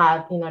everything they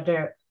have in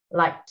order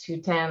like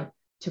to tend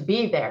to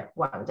be there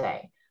one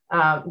day.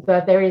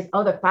 But there is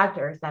other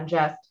factors than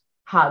just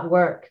hard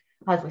work.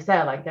 As we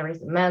said, like there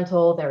is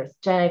mental, there is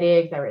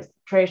genetics, there is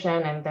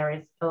nutrition, and there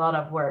is a lot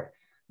of work.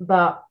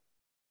 But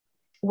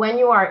when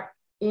you are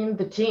in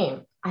the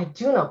gym, I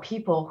do know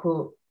people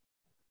who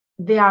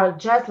they are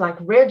just like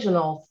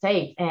regional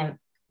state and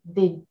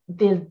they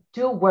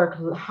do work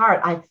hard.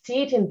 I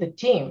see it in the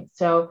gym.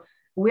 So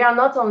we are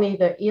not only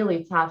the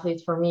elite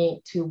athletes for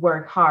me to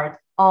work hard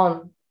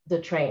on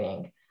the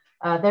training.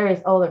 There is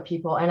other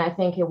people. And I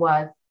think it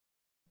was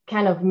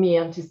kind of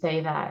mean to say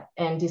that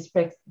and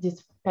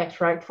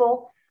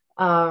disrespectful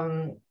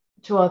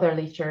to other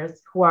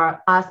lifters who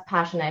are as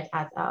passionate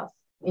as us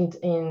in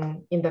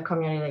the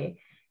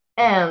community.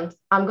 And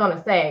I'm going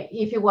to say,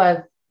 if he was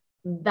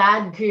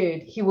that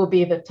good, he will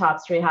be the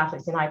top 3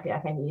 athletes in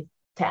IPF, and he's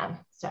 10.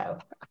 So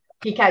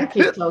he can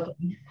keep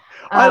talking.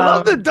 I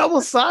love the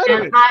double side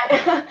of it.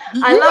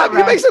 I love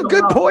you make some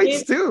good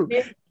points too.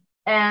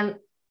 And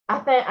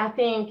I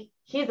think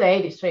he's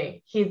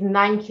 83. He's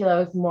 9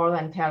 kilos more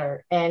than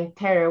Taylor, and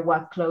Taylor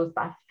was close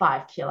by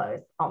 5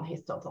 kilos on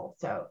his total.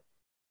 So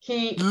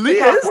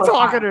Leah's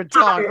talking her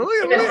talk.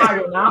 Even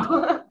harder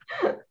now.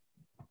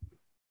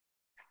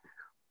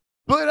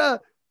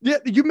 But yeah,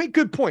 you make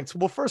good points.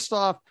 Well, first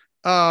off,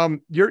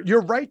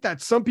 you're right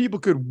that some people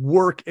could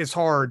work as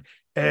hard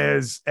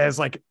as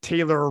like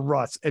Taylor or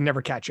Russ and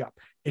never catch up.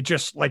 It's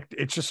just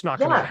not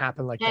going to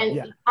happen like that.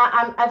 Yeah,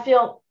 I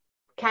feel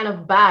kind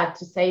of bad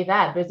to say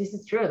that, but this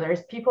is true.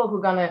 There's people who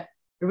are gonna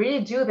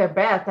really do their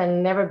best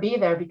and never be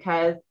there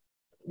because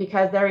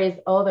there is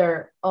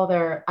other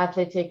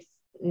athletics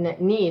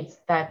needs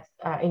that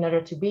in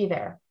order to be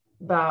there.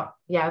 But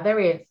yeah, there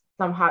is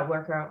some hard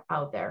worker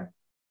out there.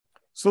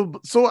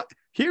 So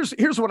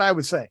here's what I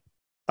would say.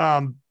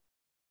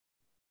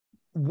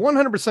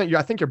 100%.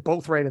 I think you're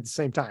both right at the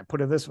same time.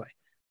 Put it this way.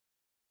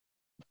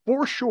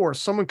 For sure,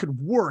 someone could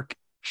work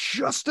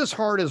just as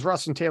hard as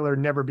Russ and Taylor,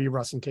 never be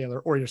Russ and Taylor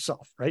or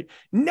yourself, right?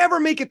 Never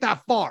make it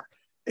that far.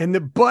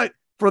 But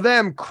for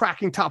them,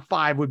 cracking top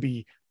 5 would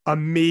be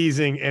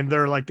amazing. And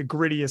they're like the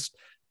grittiest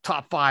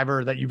top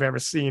 5er that you've ever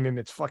seen. And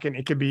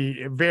it could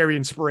be very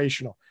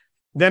inspirational.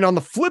 Then on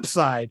the flip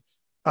side,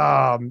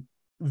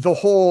 the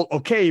whole,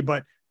 okay,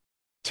 but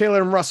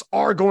Taylor and Russ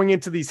are going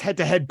into these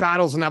head-to-head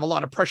battles and have a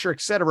lot of pressure,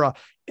 etc.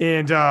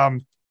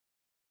 And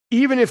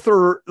even if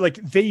they're like,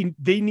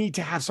 they need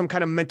to have some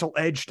kind of mental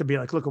edge to be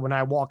like, look, when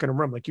I walk in a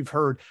room, like you've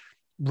heard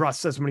Russ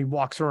says when he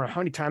walks around,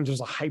 how many times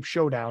there's a hype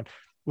showdown.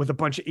 with a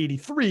bunch of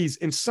 83s,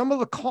 and some of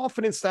the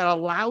confidence that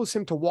allows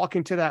him to walk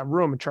into that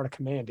room and try to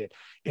command it,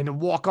 and to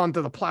walk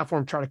onto the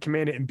platform, try to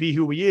command it and be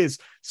who he is.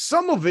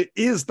 Some of it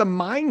is the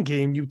mind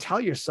game. You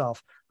tell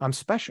yourself, I'm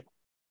special.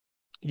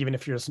 Even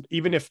if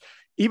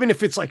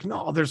it's like,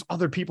 no, there's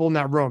other people in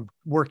that room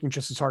working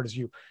just as hard as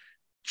you.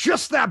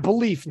 Just that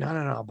belief.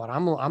 No, but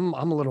I'm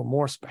a little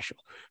more special.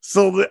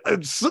 So,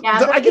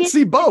 I can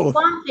see both. It's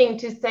one thing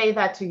to say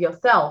that to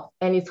yourself,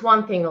 and it's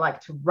one thing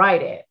like to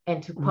write it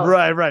and to post.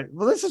 Right.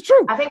 Well, this is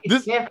true. I think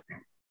it's different.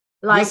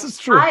 Like, this is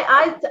true.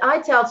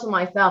 I tell to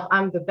myself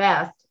I'm the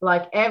best,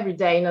 like every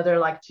day, in order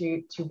like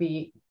to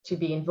be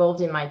involved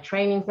in my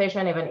training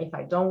session, even if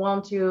I don't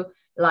want to.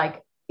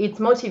 Like, it's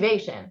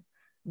motivation,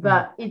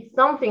 but it's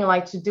something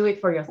like to do it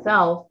for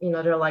yourself in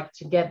order like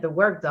to get the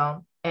work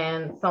done.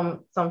 And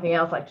something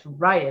else like to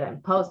write it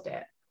and post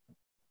it.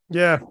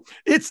 Yeah.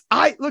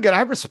 I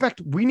respect,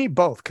 we need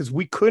both, because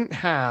we couldn't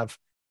have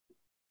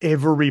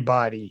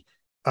everybody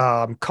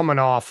coming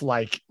off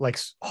like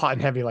hot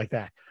and heavy like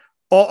that.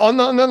 On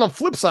the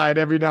flip side,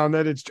 every now and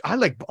then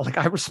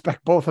I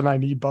respect both, and I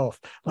need both.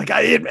 Like,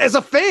 as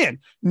a fan,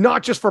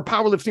 not just for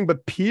powerlifting,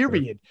 but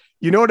period.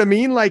 You know what I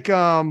mean? Like,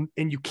 and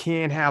you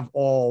can't have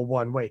all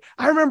one way.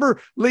 I remember,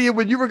 Leah,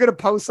 when you were going to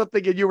post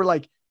something and you were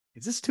like,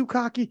 is this too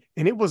cocky?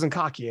 And it wasn't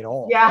cocky at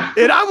all. Yeah.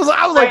 And I was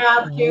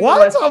like,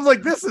 what? I was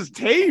like, this is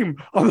tame.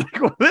 I'm like,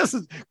 well, this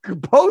is,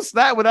 post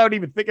that without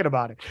even thinking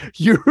about it.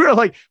 You were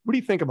like, what do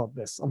you think about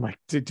this? I'm like,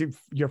 dude,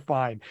 you're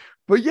fine.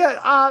 But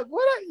yeah,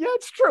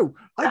 it's true.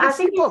 I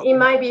think it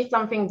might be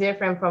something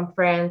different from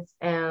Friends,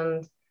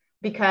 and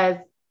because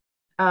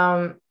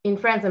in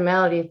Friends and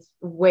Melody, it's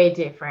way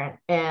different.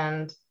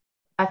 And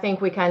I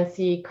think we can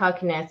see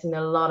cockiness in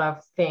a lot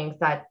of things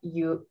that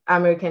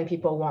American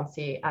people won't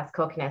see as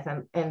cockiness,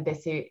 and they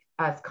see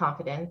as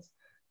confidence.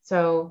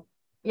 So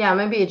yeah,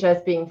 maybe it's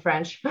just being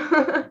French.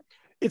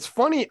 It's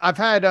funny. I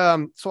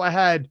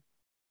had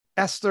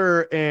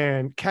Esther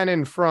and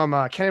Kenan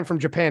from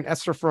Japan,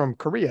 Esther from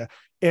Korea.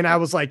 And I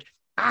was like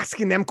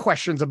asking them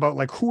questions about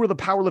like, who are the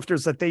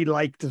powerlifters that they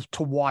like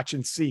to watch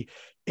and see.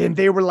 And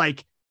they were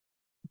like,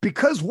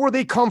 because where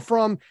they come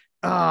from,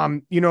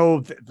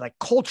 like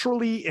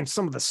culturally, and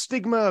some of the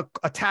stigma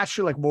attached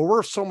to, like, well,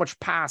 we're so much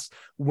past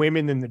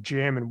women in the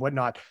gym and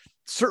whatnot.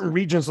 Certain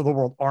regions of the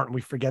world aren't.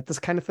 We forget this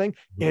kind of thing.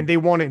 Mm-hmm. And they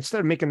want to,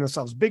 instead of making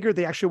themselves bigger,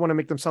 they actually want to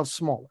make themselves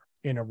smaller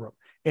in a room.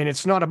 And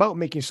it's not about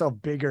making yourself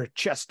bigger,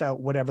 chest out,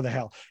 whatever the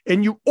hell.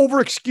 And you over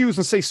excuse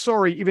and say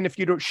sorry, even if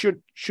you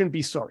shouldn't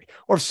be sorry.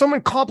 Or if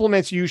someone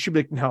compliments you, you should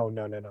be like, no.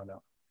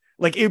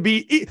 Like,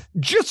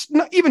 just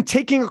not even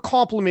taking a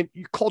compliment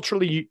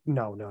culturally.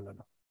 No.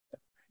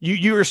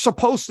 You're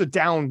supposed to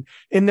down,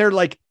 and they're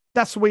like,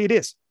 that's the way it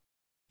is.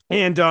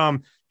 And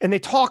they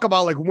talk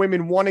about like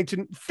women wanting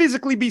to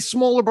physically be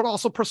smaller, but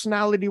also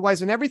personality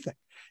wise and everything,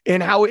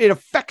 and how it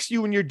affects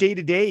you in your day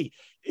to day.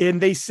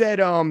 And they said,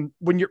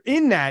 when you're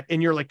in that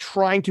and you're like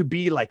trying to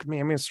be like,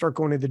 man, I'm going to start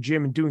going to the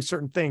gym and doing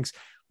certain things,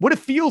 what it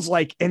feels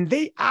like. And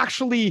they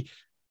actually,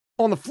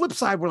 on the flip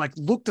side, were like,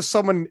 look to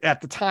someone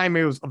at the time,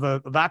 it was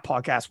that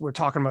podcast we're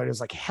talking about, it was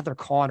like Heather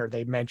Connor.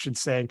 They mentioned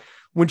saying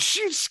because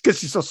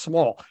she's so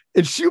small,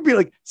 and she would be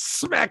like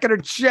smacking her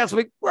chest,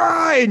 like,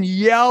 ah, and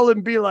yell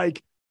and be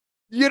like,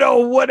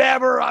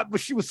 whatever. But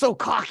she was so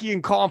cocky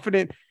and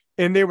confident.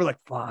 And they were like,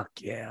 fuck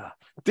yeah.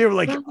 They were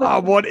like,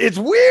 what? It's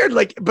weird.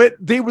 Like, but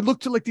they would look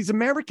to like these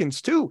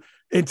Americans too,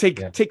 and take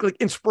like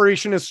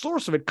inspiration as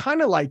source of it.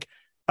 Kind of like,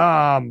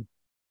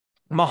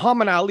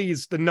 Muhammad Ali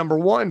is the number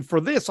one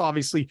for this,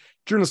 obviously,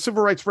 during the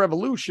Civil Rights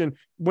Revolution,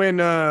 when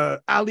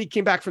Ali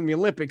came back from the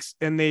Olympics,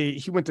 and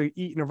he went to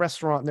eat in a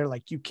restaurant, and they're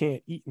like, you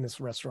can't eat in this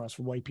restaurant, it's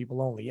for white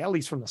people only.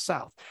 Ali's from the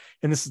South,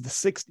 and this is the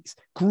 60s,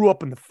 grew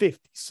up in the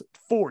 50s,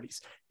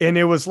 40s, and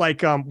it was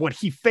like what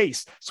he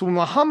faced. So when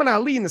Muhammad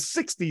Ali in the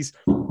 60s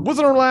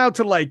wasn't allowed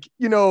to, like,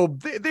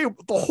 the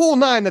whole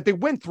nine that they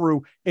went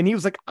through, and he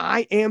was like,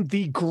 I am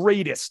the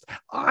greatest.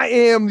 I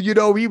am, he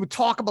would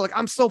talk about like,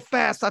 I'm so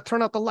fast, I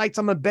turn out the lights,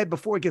 I'm in bed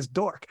before it gets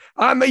dark.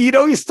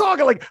 He's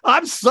talking like,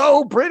 I'm so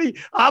pretty.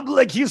 I'm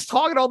like, he's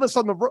talking all this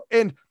on the road,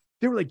 and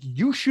they were like,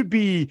 you should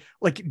be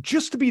like,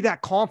 just to be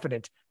that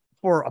confident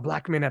for a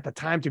black man at the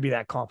time to be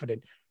that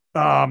confident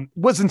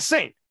was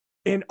insane.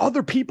 And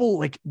other people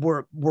like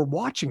were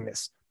watching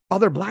this.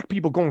 Other black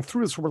people going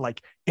through this were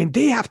like, and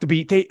they have to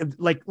be,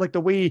 like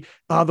the way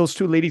those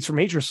two ladies from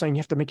Asia are saying, you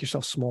have to make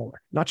yourself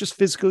smaller, not just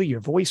physically, your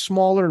voice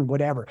smaller and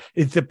whatever.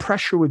 The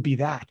pressure would be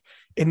that.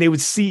 And they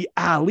would see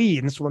Ali,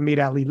 and this is what made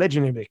Ali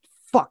legendary. Like,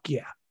 fuck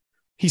yeah.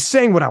 He's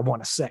saying what I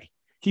want to say.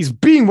 He's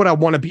being what I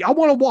want to be. I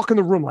want to walk in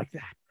the room like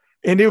that.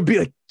 And it would be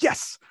like,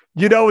 yes,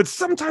 it's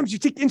sometimes you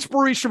take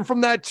inspiration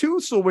from that too.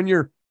 So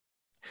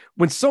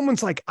when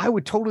someone's like, I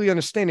would totally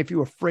understand if you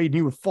were afraid and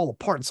you would fall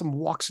apart, and someone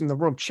walks in the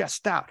room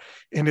chest out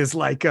and is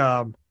like,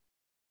 are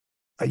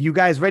you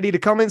guys ready to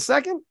come in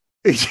second?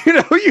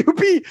 You're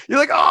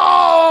like,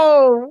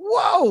 oh,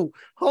 whoa,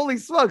 holy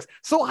smokes.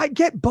 So I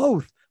get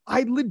both.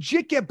 I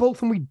legit get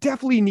both, and we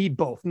definitely need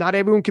both. Not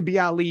everyone can be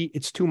Ali.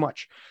 It's too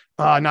much.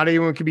 Not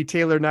everyone can be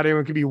Taylor. Not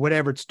everyone can be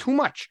whatever. It's too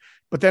much.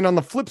 But then on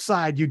the flip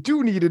side, you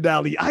do need an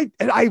Ali.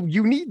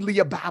 You need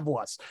Leah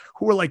Bavois,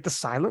 who are like the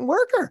silent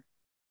worker.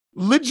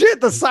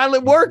 Legit, the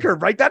silent worker,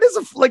 right? That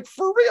is like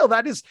for real.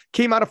 That is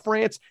came out of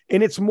France,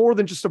 and it's more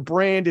than just a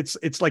brand.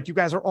 It's like you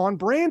guys are on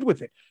brand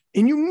with it,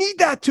 and you need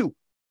that too.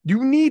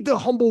 You need the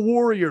humble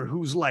warrior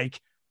who's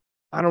like,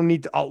 I don't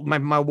need to.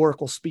 My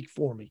work will speak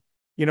for me,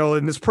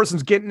 And this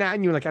person's getting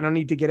at you, like I don't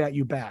need to get at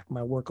you back.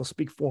 My work will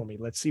speak for me.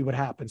 Let's see what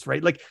happens,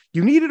 right? Like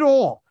you need it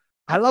all.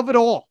 I love it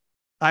all.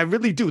 I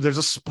really do. There's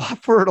a spot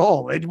for it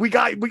all, and we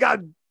got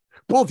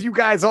both you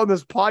guys on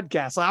this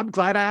podcast. So I'm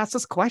glad I asked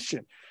this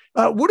question.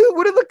 What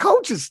do the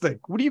coaches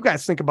think? What do you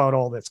guys think about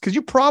all this? Because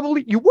you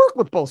work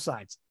with both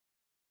sides.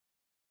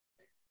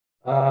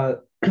 I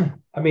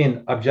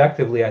mean,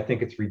 objectively, I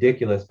think it's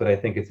ridiculous, but I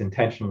think it's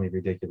intentionally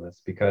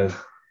ridiculous because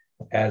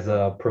as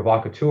a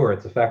provocateur,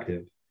 it's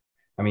effective.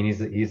 I mean,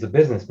 he's a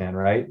businessman,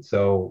 right?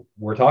 So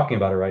we're talking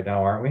about it right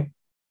now, aren't we?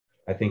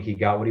 I think he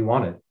got what he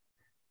wanted.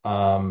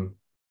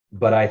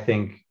 But I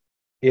think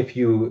if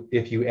you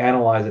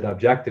analyze it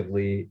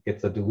objectively,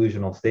 it's a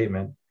delusional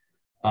statement.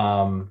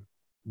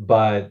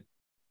 But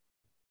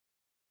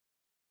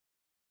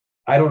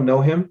I don't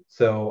know him,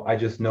 so I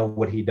just know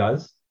what he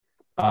does.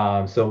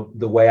 So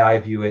the way I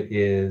view it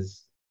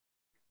is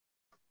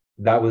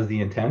that was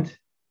the intent,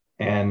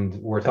 and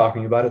we're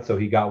talking about it. So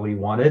he got what he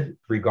wanted,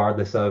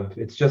 regardless of.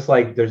 It's just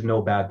like there's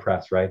no bad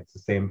press, right? It's the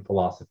same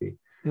philosophy.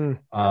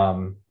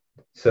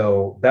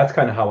 So that's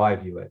kind of how I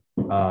view it.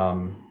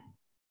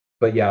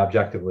 But yeah,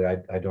 objectively,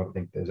 I don't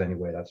think there's any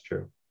way that's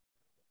true.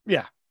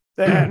 Yeah.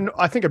 And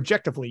I think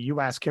objectively,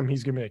 you ask him,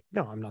 he's going to be like,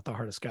 no, I'm not the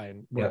hardest guy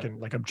in working.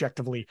 Like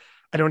objectively,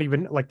 I don't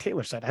even, like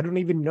Taylor said, I don't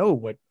even know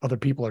what other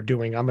people are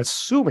doing. I'm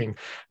assuming,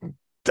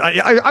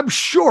 I'm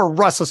sure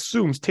Russ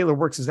assumes Taylor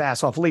works his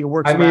ass off. Leah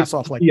works her ass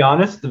off. Like, to be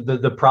honest,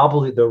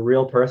 the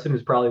real person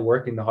who's probably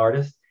working the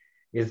hardest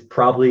is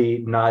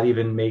probably not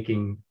even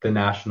making the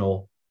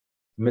national,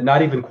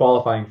 not even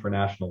qualifying for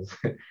nationals.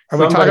 Are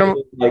we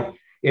talking like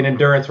in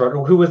endurance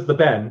runner? Who was the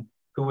Ben?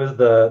 Who was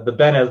the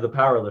Ben as the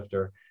power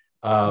lifter?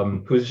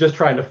 Who's just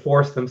trying to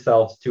force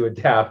themselves to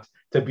adapt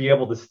to be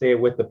able to stay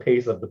with the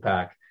pace of the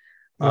pack.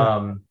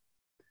 Because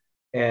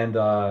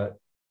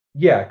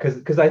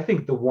I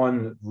think the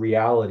one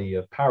reality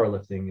of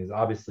powerlifting is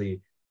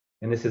obviously,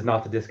 and this is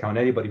not to discount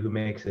anybody who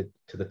makes it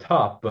to the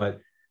top,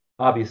 but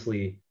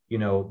obviously,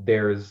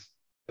 there's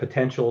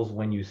potentials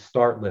when you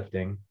start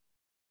lifting.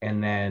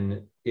 And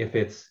then if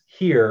it's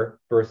here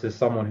versus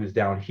someone who's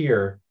down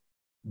here,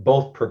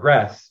 both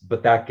progress,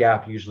 but that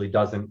gap usually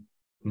doesn't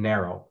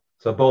narrow.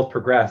 So both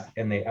progress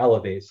and they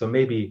elevate. So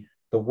maybe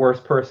the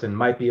worst person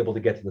might be able to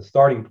get to the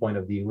starting point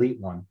of the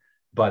elite one,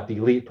 but the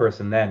elite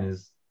person then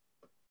is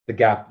the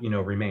gap,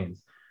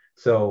 remains.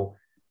 So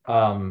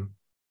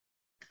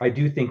I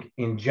do think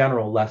in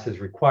general, less is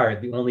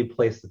required. The only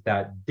place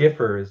that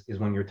differs is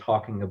when you're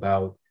talking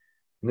about,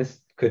 and this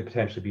could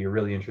potentially be a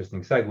really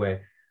interesting segue,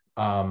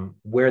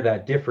 where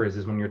that differs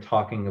is when you're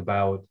talking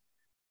about,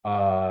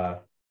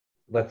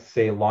 let's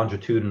say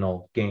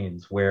longitudinal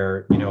gains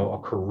where, a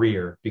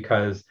career,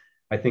 because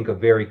I think a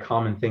very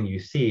common thing you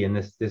see, and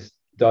this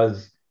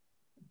does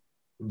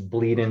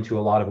bleed into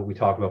a lot of what we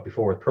talked about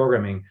before with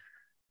programming.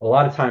 A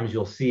lot of times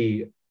you'll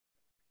see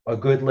a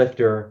good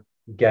lifter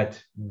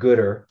get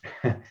gooder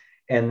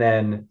and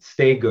then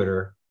stay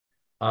gooder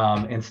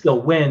and still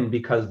win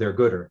because they're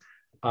gooder.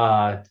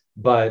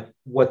 But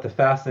what the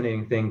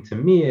fascinating thing to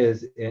me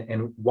is,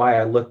 and why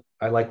I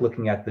like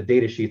looking at the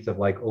data sheets of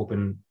like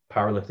Open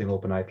Powerlifting,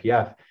 Open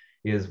IPF,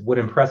 is what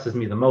impresses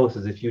me the most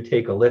is if you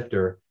take a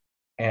lifter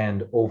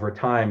and over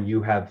time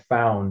you have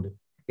found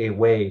a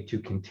way to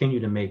continue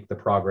to make the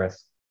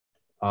progress,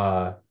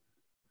 not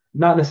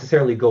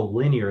necessarily go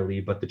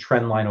linearly, but the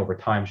trend line over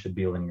time should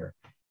be linear.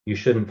 You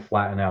shouldn't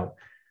flatten out.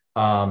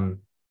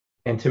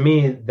 And to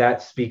me,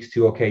 that speaks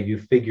to, okay, you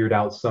figured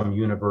out some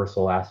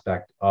universal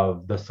aspect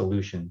of the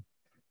solution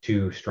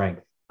to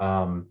strength.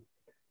 I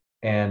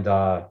don't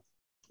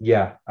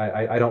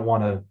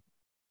want to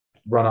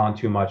run on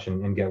too much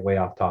and get way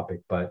off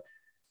topic, but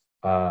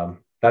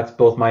that's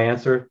both my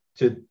answer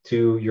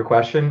to your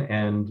question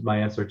and my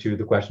answer to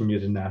the question you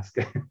didn't ask.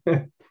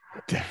 The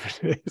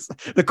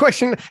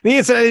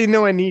answer I didn't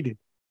know I needed.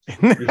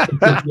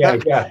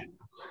 yeah.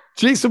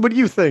 Jason, what do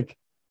you think?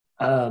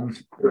 I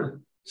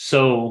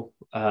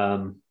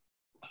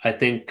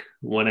think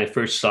when I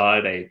first saw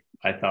it,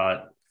 I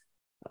thought,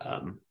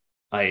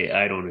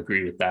 I don't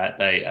agree with that.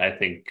 I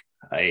think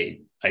I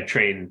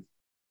train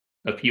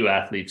a few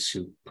athletes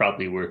who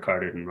probably work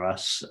harder than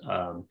Russ.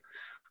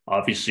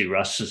 Obviously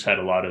Russ has had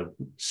a lot of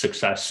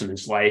success in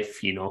his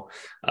life, in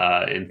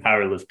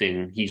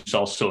powerlifting. He's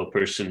also a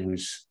person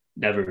who's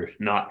never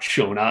not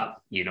shown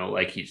up,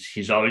 like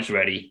he's always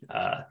ready.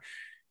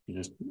 He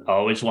just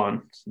always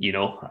won,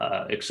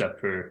 except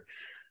for,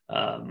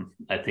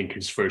 I think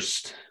his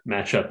first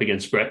matchup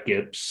against Brett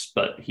Gibbs,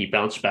 but he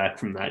bounced back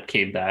from that,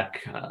 came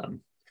back,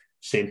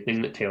 same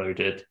thing that Taylor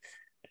did.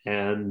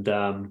 And,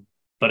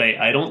 but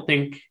I don't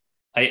think,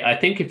 I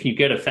think if you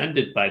get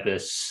offended by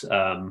this,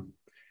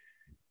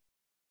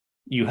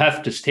 you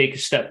have to take a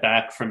step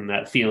back from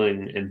that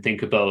feeling and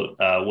think about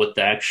what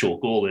the actual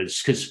goal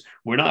is, because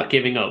we're not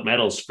giving out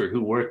medals for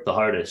who worked the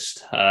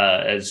hardest.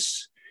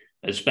 As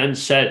Ben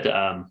said,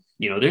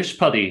 there's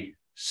probably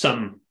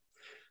some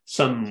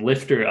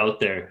lifter out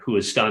there who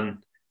has done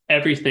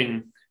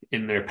everything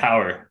in their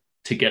power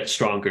to get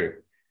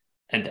stronger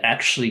and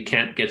actually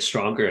can't get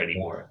stronger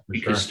anymore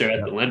because they're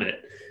at the limit.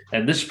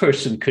 And this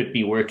person could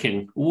be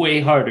working way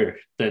harder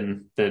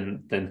than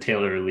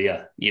Taylor or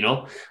Leah,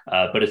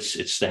 but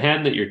it's the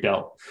hand that you're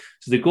dealt.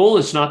 So the goal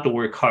is not to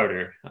work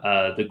harder.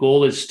 The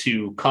goal is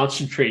to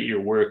concentrate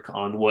your work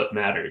on what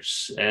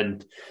matters.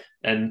 And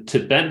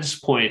to Ben's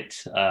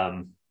point,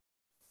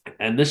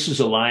 and this is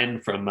a line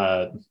from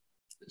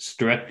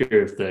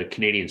director of the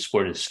Canadian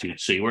Sport Institute.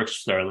 So he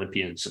works with our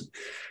Olympians,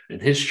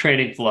 and his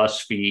training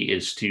philosophy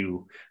is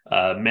to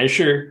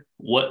measure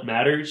what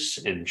matters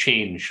and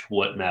change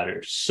what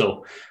matters.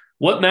 So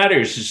what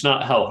matters is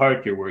not how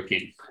hard you're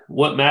working.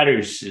 What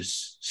matters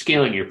is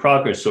scaling your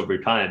progress over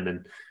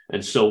time.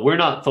 And so we're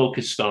not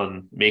focused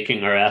on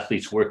making our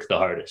athletes work the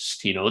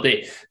hardest.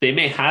 They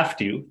may have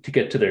to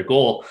get to their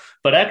goal,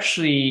 but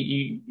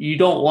actually you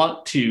don't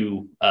want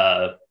to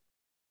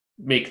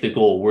make the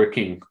goal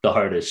working the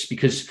hardest,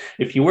 because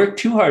if you work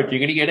too hard, you're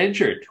going to get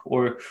injured,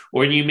 or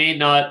you may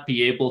not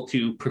be able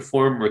to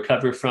perform,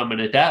 recover from,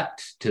 and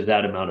adapt to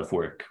that amount of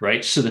work,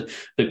 right? So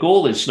the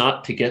goal is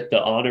not to get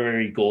the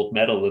honorary gold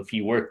medal if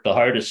you work the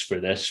hardest for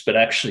this, but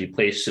actually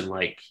place in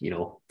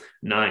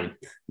ninth.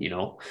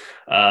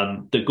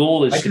 The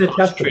goal is I can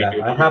attest to that.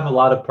 I have a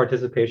lot of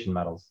participation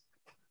medals,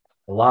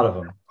 a lot of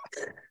them.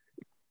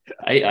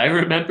 I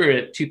remember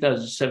at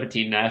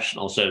 2017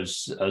 Nationals, I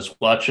was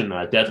watching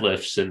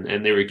deadlifts,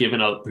 and they were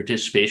giving out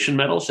participation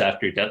medals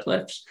after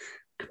deadlifts.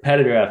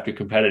 Competitor after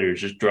competitor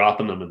just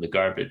dropping them in the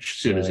garbage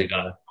as soon as they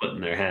got put in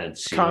their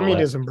hands.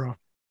 Communism, bro.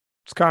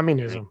 It's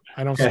communism.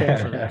 I don't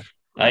stand for that.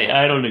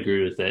 I don't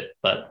agree with it,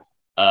 but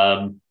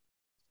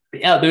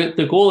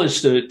the goal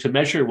is to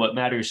measure what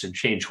matters and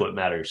change what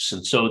matters.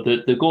 And so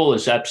the goal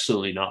is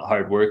absolutely not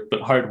hard work,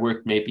 but hard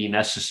work may be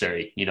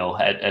necessary,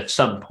 at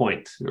some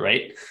point,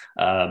 right?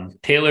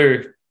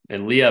 Taylor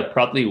and Leah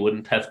probably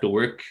wouldn't have to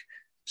work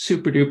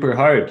super duper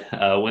hard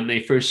when they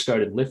first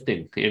started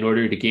lifting in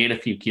order to gain a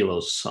few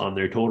kilos on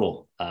their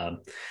total.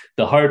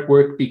 The hard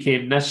work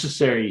became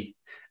necessary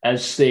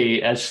as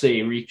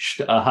they reached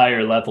a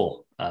higher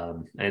level.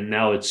 And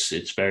now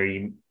it's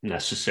very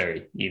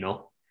necessary,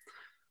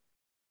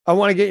 I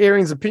want to get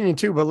Arian's opinion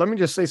too, but let me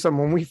just say something.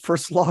 When we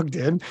first logged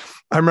in,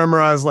 I remember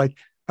I was like,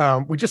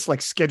 we just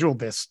scheduled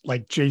this.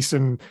 Like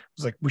Jason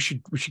was like, we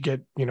should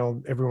get,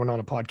 everyone on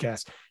a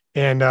podcast.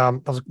 And I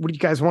was like, what do you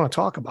guys want to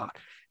talk about?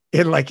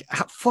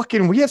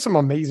 And we have some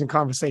amazing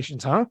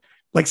conversations, huh?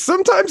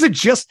 Sometimes it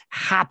just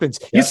happens.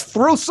 Yeah. You just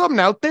throw something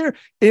out there,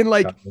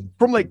 and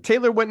from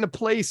Taylor went into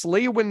place,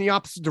 Leah went in the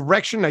opposite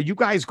direction. Now you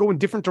guys go in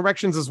different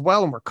directions as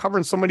well, and we're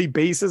covering so many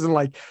bases.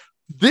 And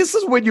this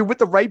is when you're with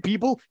the right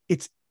people,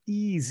 it's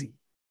easy.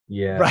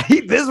 Yeah.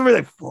 Right? This is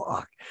where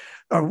fuck.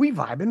 Are we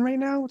vibing right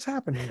now? What's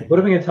happening? What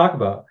are we going to talk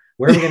about?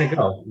 Where are we going to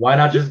go? Why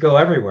not just go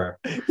everywhere?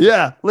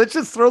 Yeah. Let's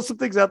just throw some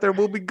things out there.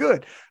 We'll be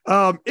good.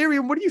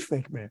 Arian, what do you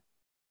think, man?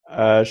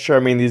 Sure. I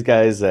mean, these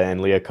guys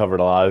and Leah covered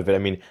a lot of it. I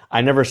mean,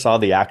 I never saw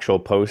the actual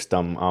post.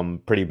 I'm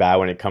pretty bad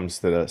when it comes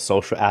to the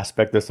social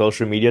aspect of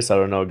social media, so I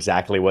don't know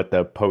exactly what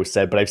the post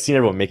said, but I've seen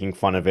everyone making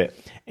fun of it.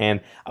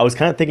 And I was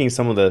kind of thinking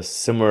some of the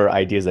similar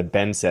ideas that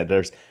Ben said.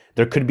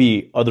 There could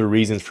be other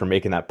reasons for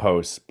making that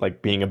post,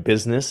 like being a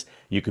business.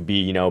 You could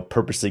be,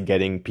 purposely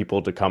getting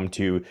people to come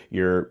to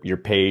your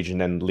page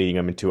and then leading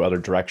them into other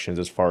directions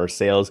as far as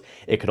sales.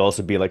 It could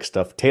also be like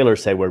stuff Taylor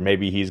said, where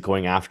maybe he's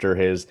going after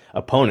his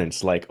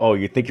opponents. Like, oh,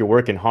 you think you're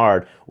working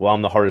hard? Well,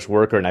 I'm the hardest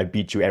worker and I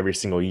beat you every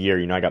single year.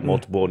 I got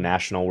multiple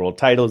national world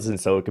titles. And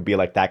so it could be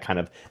like that kind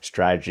of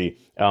strategy.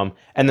 And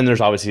then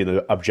there's obviously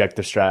the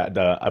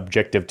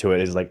objective to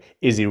it is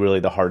is he really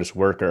the hardest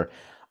worker?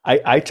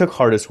 I took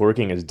hardest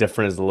working as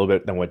different as a little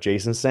bit than what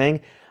Jason's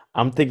saying.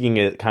 I'm thinking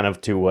it kind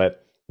of to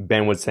what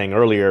Ben was saying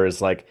earlier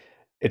is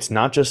it's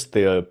not just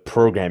the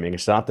programming.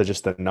 It's not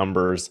just the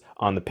numbers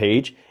on the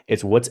page.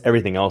 It's what's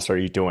everything else are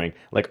you doing?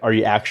 Are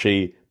you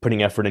actually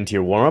putting effort into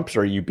your warm-ups,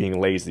 or are you being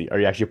lazy? Are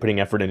you actually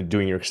putting effort into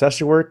doing your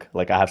accessory work?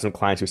 I have some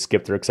clients who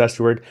skip their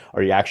accessory work.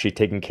 Are you actually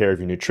taking care of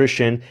your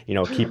nutrition,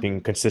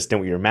 keeping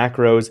consistent with your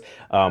macros?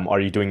 Are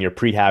you doing your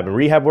prehab and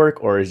rehab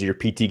work, or is your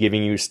PT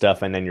giving you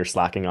stuff and then you're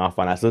slacking off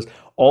on that? So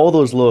all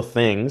those little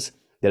things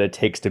that it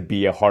takes to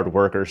be a hard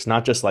worker. It's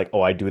not just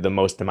I do the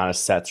most amount of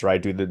sets, or I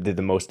did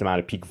the most amount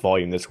of peak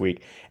volume this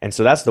week. And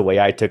so that's the way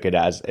I took it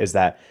is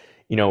that,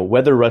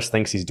 whether Russ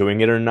thinks he's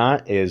doing it or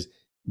not is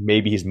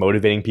maybe he's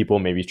motivating people,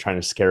 maybe he's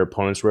trying to scare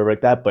opponents or whatever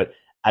like that. But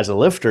as a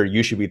lifter,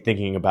 you should be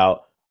thinking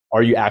about,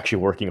 are you actually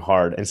working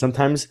hard? And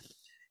sometimes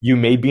you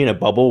may be in a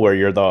bubble where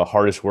you're the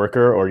hardest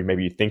worker, or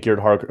maybe you think you're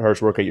the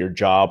hardest worker at your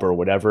job or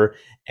whatever.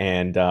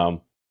 And,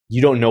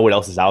 you don't know what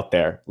else is out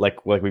there.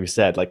 Like we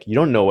said, you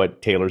don't know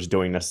what Taylor's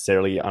doing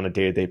necessarily on a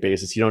day-to-day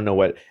basis. You don't know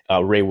what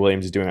Ray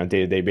Williams is doing on a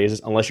day-to-day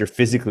basis unless you're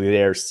physically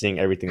there seeing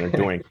everything they're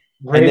doing.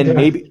 And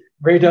then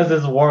Ray does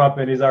his warm up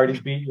and he's already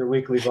beat your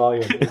weekly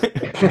volume.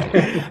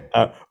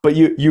 But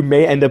you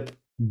may end up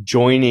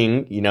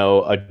joining,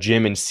 a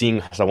gym and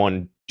seeing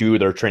someone do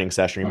their training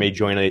session. You may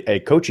join a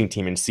coaching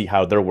team and see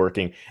how they're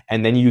working,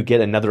 and then you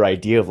get another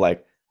idea of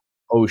like,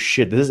 oh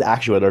shit, this is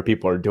actually what other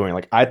people are doing.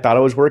 Like I thought I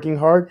was working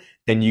hard.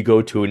 Then you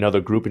go to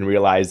another group and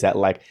realize that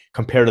like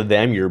compared to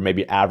them, you're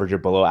maybe average or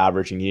below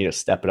average and you need to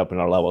step it up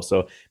another level.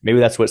 So maybe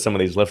that's what some of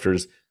these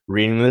lifters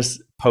reading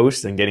this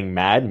post and getting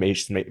mad may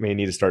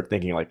need to start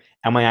thinking like,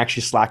 am I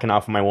actually slacking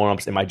off on my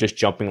warm-ups? Am I just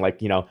jumping like,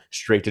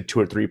 straight to 2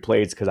 or 3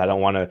 plates because I don't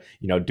want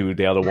to, do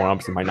the other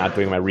warm-ups? Am I not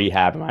doing my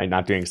rehab? Am I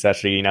not doing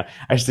accessory?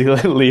 I see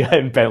Leah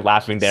and Ben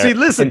laughing there. See,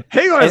 listen,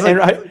 hang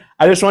on.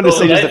 I just wanted to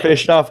say, just to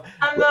finish off.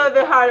 I'm not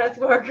the hardest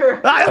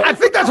worker. I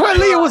think that's why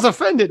Leah was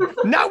offended.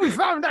 Now we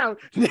found out.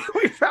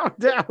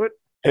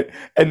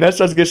 And that's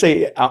what I was going to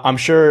say. I'm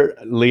sure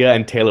Leah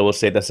and Taylor will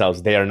say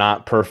themselves, they are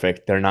not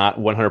perfect. They're not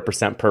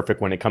 100%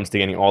 perfect when it comes to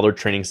getting all their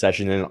training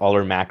sessions and all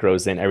their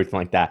macros and everything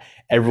like that.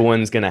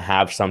 Everyone's going to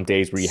have some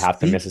days where you have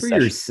to miss a for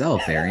session.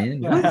 yourself,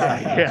 Arian.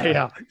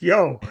 Yeah.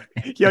 Yo,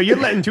 you're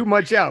letting too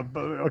much out.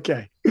 But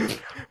okay.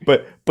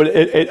 But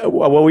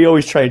what we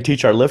always try to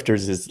teach our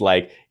lifters is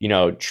like,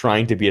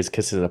 trying to be as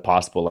consistent as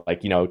possible.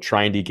 Like,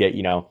 trying to get,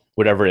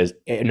 whatever it is,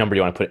 a number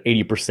you want to put,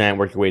 80%,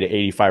 work your way to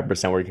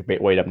 85%, work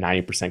your way up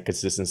 90%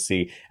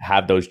 consistency,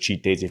 have those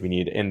cheat days if you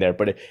need in there.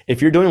 But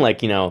if you're doing like,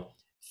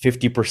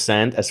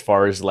 50% as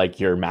far as like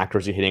your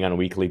macros you're hitting on a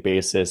weekly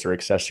basis or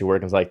accessory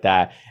work and like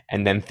that,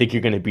 and then think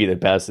you're going to be the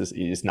best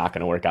is not going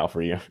to work out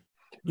for you.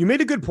 You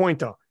made a good point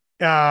though.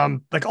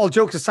 Like all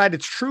jokes aside,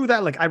 it's true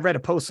that like I read a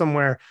post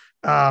somewhere.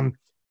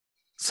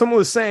 Someone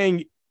was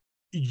saying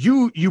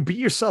you beat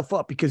yourself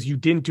up because you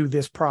didn't do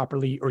this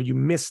properly or you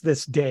missed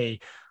this day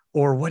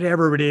or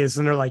whatever it is.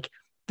 And they're like,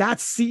 that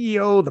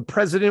CEO, the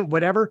president,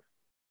 whatever,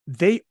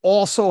 they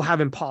also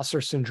have imposter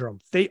syndrome.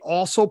 They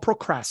also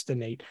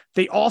procrastinate.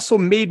 They also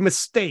made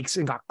mistakes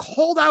and got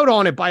called out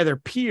on it by their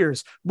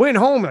peers, went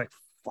home like,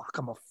 fuck,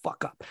 I'm a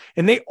fuck up.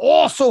 And they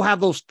also have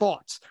those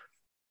thoughts,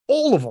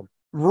 all of them,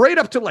 right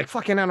up to like,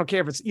 fucking, I don't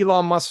care if it's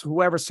Elon Musk,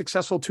 whoever's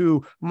successful,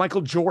 to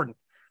Michael Jordan.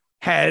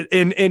 Had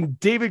and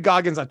David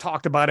Goggins, I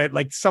talked about it.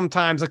 Like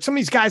sometimes, like some of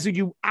these guys who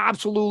you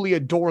absolutely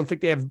adore and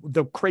think they have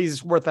the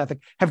craziest work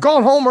ethic have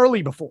gone home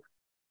early before,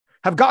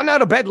 have gotten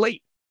out of bed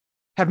late,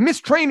 have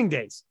missed training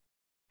days,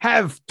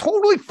 have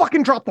totally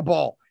fucking dropped the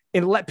ball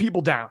and let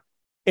people down,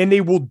 and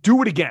they will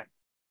do it again.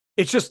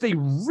 It's just they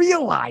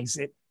realize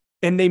it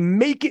and they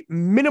make it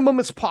minimum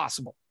as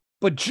possible.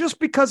 But just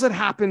because it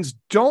happens,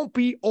 don't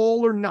be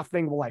all or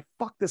nothing. Well, I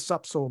fucked this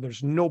up, so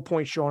there's no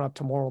point showing up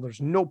tomorrow.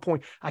 There's no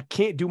point. I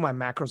can't do my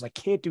macros. I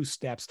can't do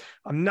steps.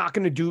 I'm not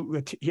going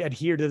to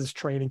adhere to this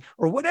training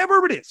or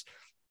whatever it is.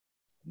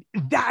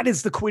 That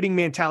is the quitting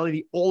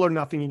mentality, all or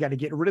nothing. You got to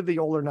get rid of the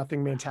all or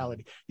nothing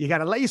mentality. You got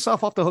to let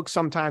yourself off the hook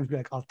sometimes. Be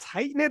like, I'll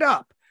tighten it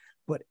up.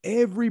 But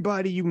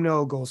everybody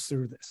goes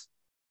through this.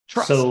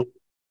 Trust. So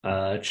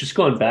just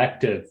going back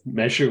to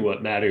measure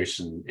what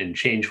matters and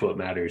change what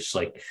matters,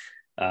 like,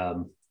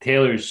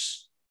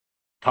 Taylor's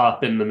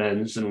top in the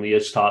men's and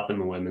Leah's top in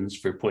the women's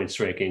for points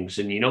rankings.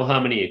 And you know how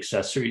many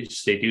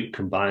accessories they do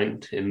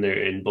combined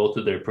in both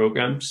of their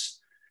programs?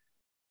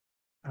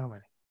 How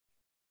many?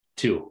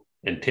 2.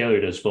 And Taylor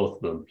does both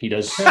of them. He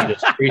does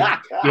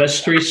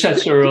 3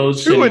 sets of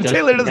rows. 2 and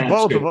Taylor does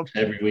both of them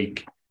every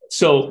week.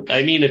 So,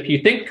 I mean, if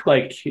you think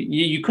like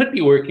you could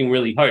be working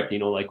really hard,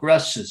 like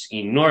Russ is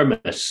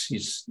enormous.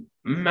 He's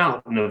a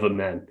mountain of a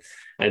man.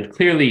 And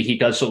clearly he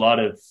does a lot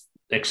of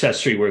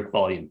accessory work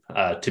volume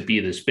to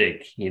be this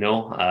big,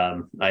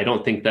 I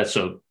don't think that's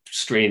a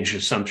strange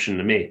assumption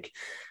to make.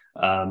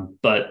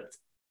 But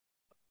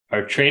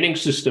our training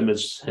system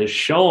has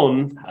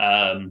shown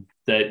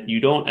that you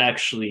don't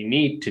actually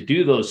need to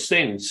do those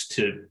things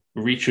to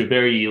reach a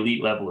very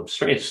elite level of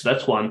strength. So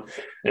that's one.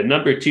 And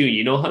number 2,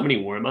 you know how many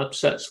warm-up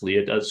sets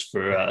Leah does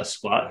for a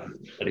squat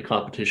at a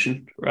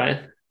competition,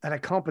 Ryan? At a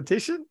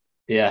competition?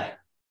 Yeah.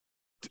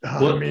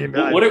 What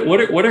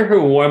are her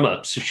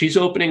warm-ups? So she's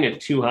opening at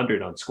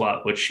 200 on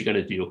squat. What's she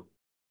gonna do?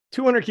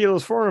 200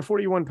 kilos,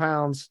 441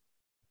 pounds.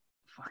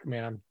 Fuck,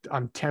 man,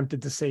 I'm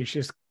tempted to say she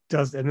just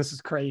does, and this is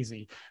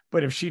crazy,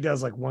 but if she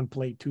does like 1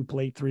 plate, 2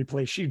 plate, 3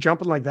 plates, she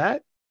jumping like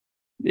that?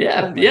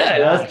 Yeah,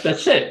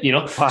 that's it.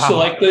 Wow. So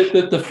like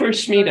the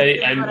first meet,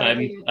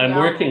 I'm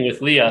working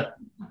with Leah.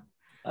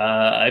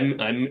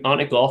 I'm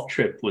on a golf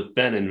trip with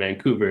Ben in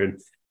Vancouver, and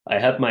I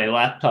have my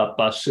laptop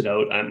busted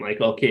out. I'm like,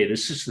 okay,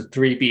 this is the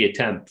 3B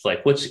attempt.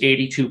 Like, what's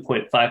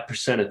 82.5%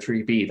 of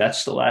 3B?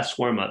 That's the last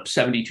warm up,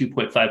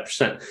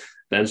 72.5%.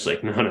 Ben's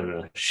like,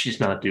 no, she's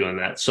not doing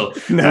that. So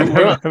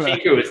we're on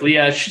speaker with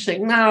Leah. She's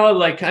like, no,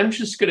 like, I'm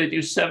just going to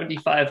do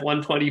 75,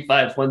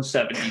 125,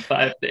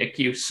 175. Thank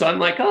you. So I'm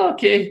like, oh,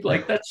 okay,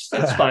 like that's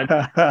fine.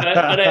 But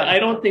I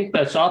don't think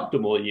that's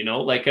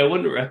optimal, like I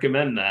wouldn't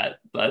recommend that,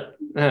 but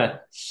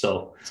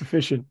so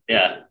sufficient.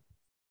 Yeah.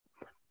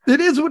 It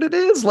is what it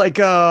is. Like,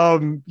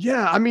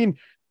 yeah, I mean,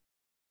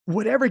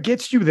 whatever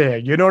gets you there.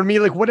 You know what I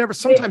mean? Like whatever.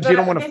 Sometimes you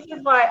don't want to. This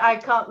is why I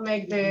can't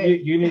make the.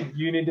 You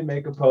need to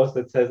make a post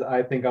that says,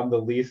 "I think I'm the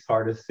least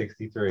hardest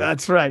 63."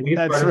 That's right. Least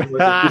That's hardest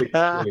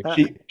right.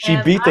 63. She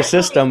And beat the I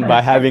system believe by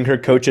that. having her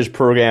coach's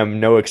program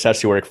no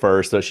accessory work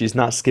first, so she's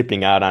not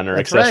skipping out on her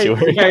That's accessory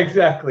right. work. Yeah,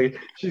 exactly.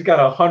 She's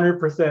got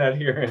 100%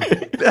 adherence.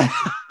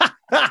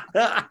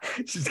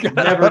 She's got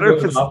Never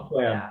goes 100%. off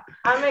plan. Yeah,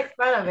 I make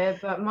fun of it,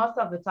 but most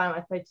of the time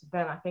I say to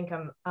Ben, I think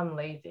I'm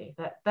lazy.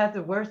 That's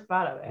the worst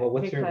part of it. Well,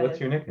 what's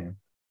your nickname?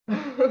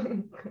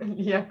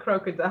 Yeah,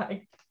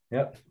 crocodile.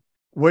 Yep.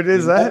 What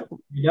is that?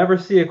 You never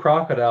see a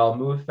crocodile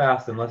move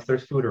fast unless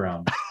there's food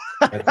around.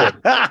 That's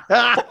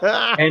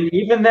it. And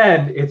even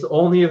then, it's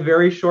only a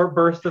very short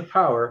burst of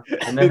power,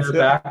 and then they're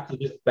back to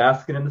just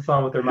basking in the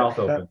sun with their mouth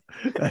open.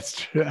 That's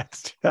true.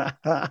 That's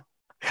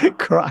true.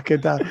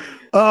 Crocodile.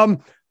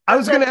 I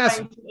was going to ask.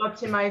 Trying to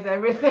optimize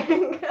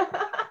everything.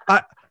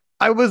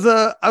 I was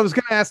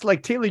going to ask,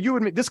 like, Taylor, you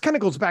admit this kind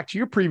of goes back to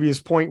your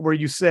previous point where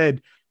you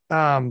said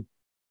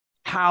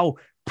how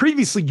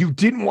previously you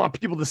didn't want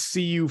people to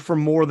see you for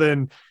more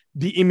than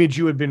the image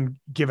you had been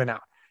given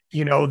out.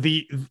 You know,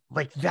 the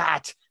like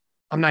that.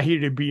 I'm not here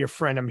to be your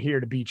friend. I'm here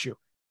to beat you.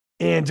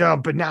 And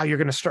but now you're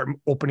going to start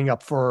opening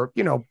up for,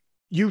 you know,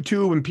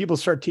 YouTube and people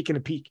start taking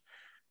a peek.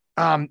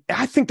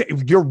 I think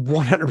that you're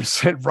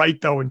 100% right,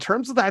 though, in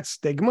terms of that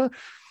stigma.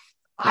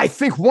 I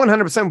think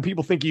 100% when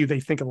people think of you, they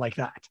think of like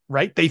that,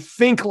 right? They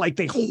think like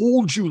they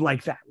hold you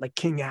like that, like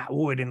King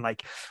Atwood and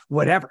like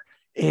whatever.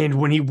 And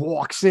when he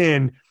walks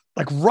in,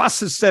 like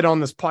Russ has said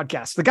on this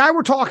podcast, the guy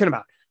we're talking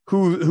about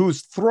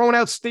who's throwing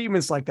out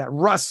statements like that,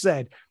 Russ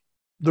said,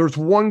 there's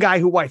one guy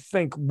who I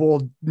think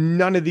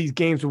none of these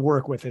games would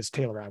work with is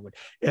Taylor Atwood.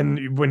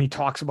 And when he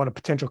talks about a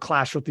potential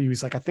clash with you,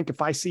 he's like, I think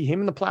if I see him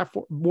in the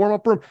platform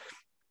warm-up room,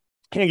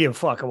 can't give a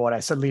fuck about what I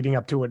said leading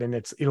up to it. And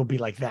it'll be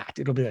like that.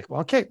 It'll be like,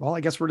 well, okay, well,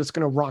 I guess we're just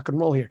going to rock and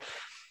roll here.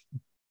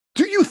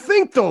 Do you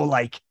think though,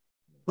 like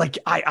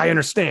I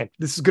understand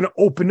this is going to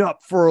open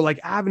up for like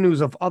avenues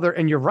of other,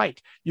 and you're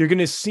right. You're going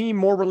to seem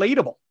more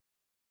relatable,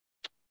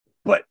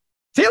 but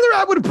Taylor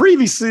Atwood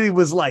previously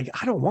was like,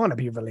 I don't want to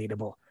be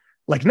relatable.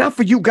 Like, not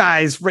for you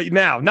guys right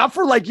now, not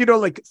for like, you know,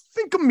 like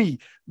think of me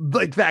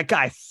like that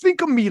guy.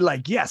 Think of me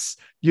like, yes,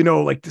 you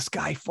know, like this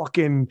guy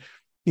fucking,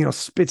 you know,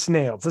 spits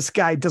nails. This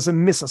guy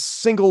doesn't miss a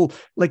single,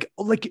 like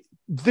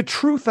the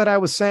truth that I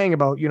was saying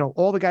about, you know,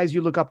 all the guys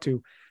you look up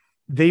to,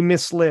 they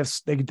miss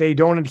lifts. They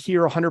don't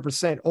adhere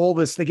 100%. All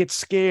this, they get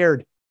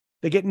scared.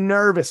 They get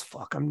nervous.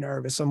 Fuck, I'm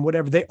nervous. I'm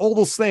whatever. All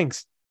those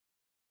things.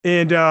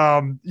 And,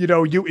 you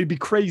know, it'd be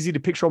crazy to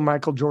picture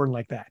Michael Jordan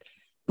like that.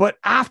 But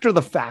after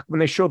the fact, when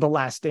they show The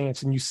Last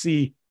Dance and you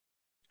see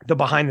the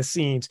behind the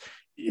scenes,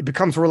 it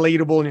becomes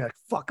relatable and you're like,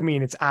 fuck me.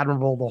 And it's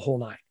admirable the whole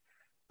night.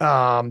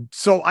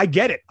 So I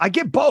get it. I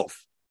get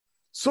both.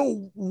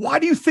 So why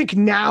do you think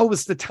now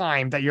is the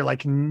time that you're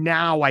like,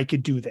 now I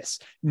could do this?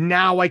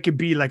 Now I could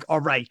be like,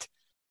 all right,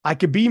 I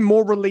could be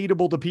more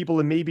relatable to people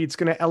and maybe it's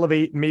going to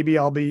elevate. Maybe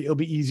it'll be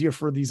easier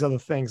for these other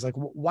things. Like,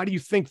 why do you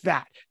think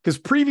that? Because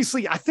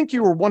previously I think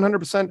you were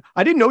 100%.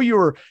 I didn't know you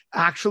were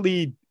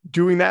actually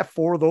doing that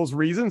for those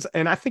reasons.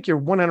 And I think you're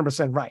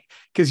 100% right.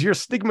 Because your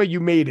stigma you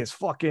made is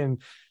fucking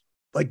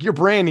like your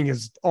branding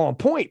is on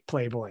point,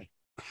 Playboy.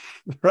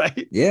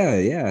 Right?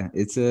 Yeah.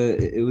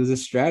 It was a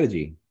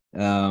strategy.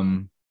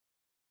 I'm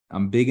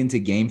big into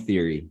game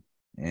theory,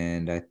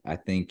 and I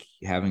think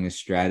having a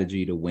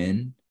strategy to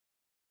win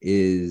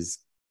is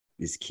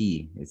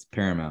key. It's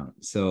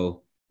paramount.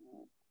 So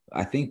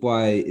I think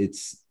why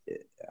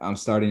I'm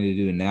starting to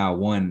do it now.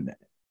 One,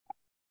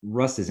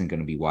 Russ isn't going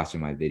to be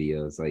watching my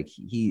videos. Like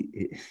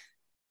he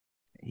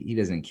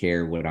doesn't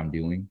care what I'm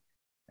doing.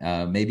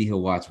 Maybe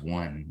he'll watch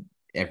one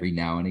every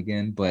now and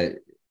again, but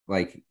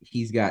like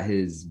he's got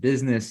his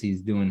business,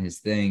 he's doing his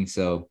thing.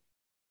 So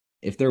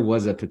if there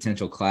was a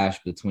potential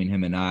clash between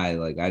him and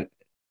I,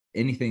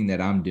 anything that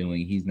I'm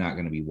doing, he's not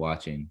going to be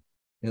watching.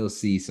 He'll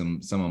see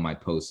some of my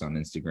posts on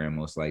Instagram,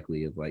 most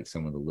likely, of like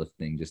some of the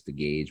lifting just to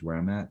gauge where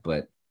I'm at.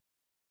 But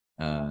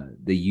the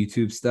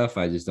YouTube stuff,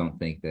 I just don't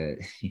think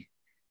that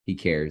he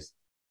cares.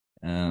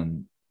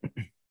 And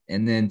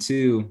then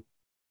two,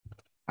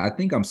 I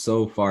think I'm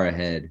so far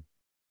ahead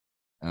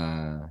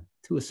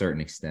to a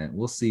certain extent.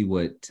 We'll see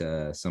what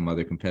some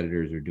other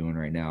competitors are doing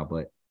right now,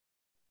 but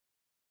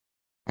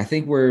I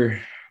think we're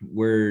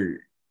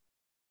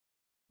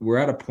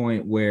at a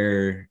point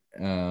where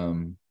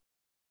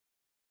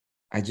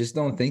I just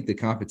don't think the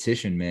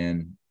competition,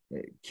 man,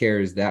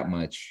 cares that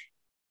much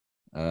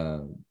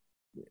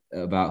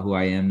about who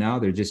I am now.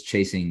 They're just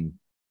chasing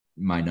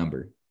my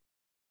number.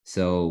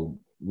 So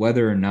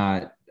whether or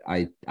not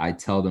I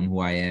tell them who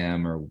I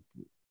am or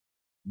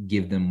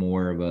give them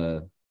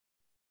more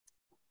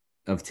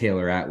of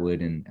Taylor Atwood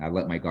and I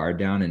let my guard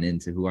down and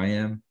into who I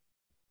am,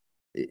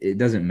 it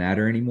doesn't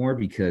matter anymore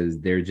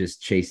because they're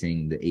just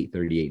chasing the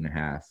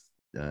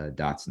 838.5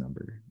 dots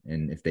number.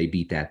 And if they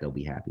beat that, they'll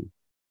be happy.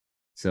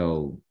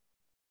 So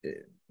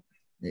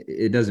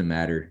it doesn't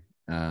matter.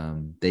 I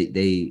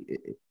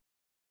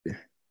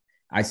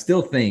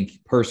still think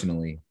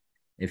personally,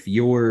 if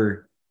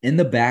you're in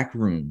the back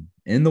room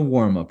in the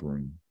warm-up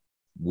room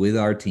with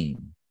our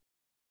team,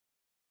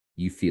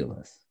 you feel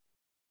us.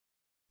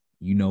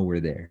 You know we're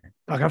there.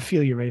 Like, I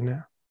feel you right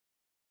now.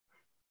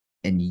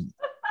 And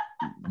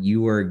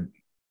you are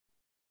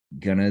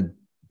gonna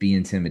be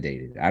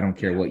intimidated. I don't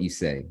care what you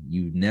say.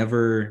 You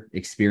never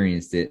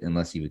experienced it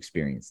unless you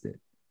experienced it.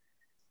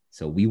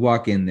 So we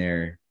walk in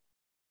there,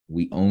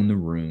 we own the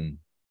room,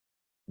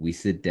 we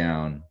sit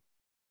down,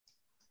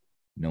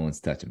 no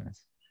one's touching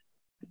us.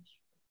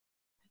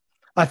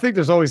 I think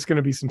there's always going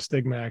to be some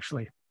stigma,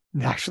 actually.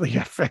 Actually,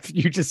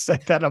 you just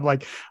said that. I'm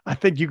like, I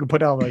think you can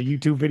put out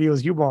YouTube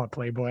videos you want,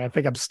 Playboy. I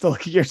think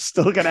you're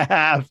still going to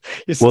have,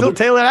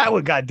 Taylor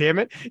Atwood,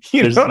 goddammit.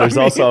 There's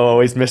also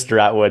always Mr.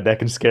 Atwood that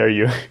can scare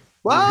you.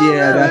 Well,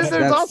 yeah,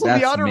 there's also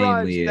the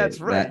entourage. Mainly that's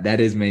it. right.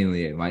 That is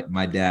mainly it.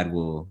 My dad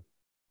he'll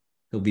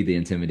be the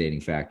intimidating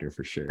factor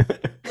for sure.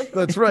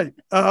 That's right.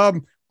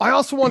 I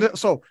also want to,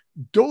 so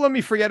don't let me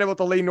forget about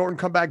the Layne Norton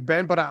comeback,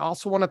 Ben, but I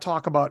also want to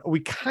talk about,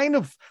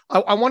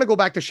 I want to go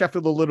back to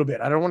Sheffield a little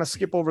bit. I don't want to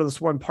skip over this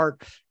one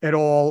part at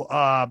all.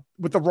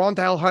 With the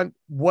Rondell Hunt,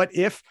 what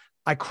if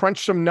I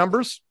crunched some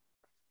numbers?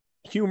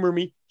 Humor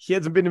me. He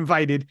hasn't been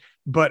invited,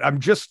 but I'm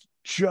just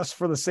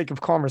for the sake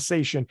of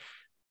conversation.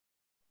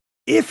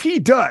 If he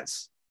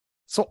does,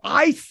 so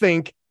I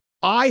think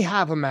I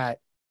have him at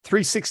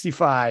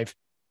 365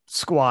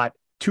 squat,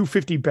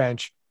 250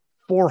 bench,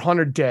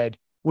 400 dead,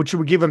 which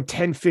would give him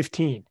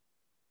 10-15.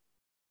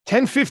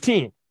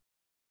 10-15.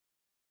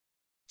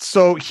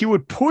 So he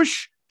would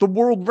push the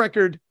world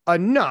record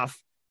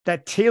enough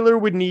that Taylor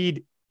would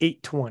need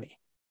 820.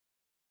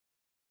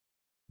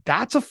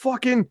 That's a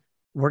fucking,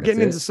 we're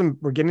getting into.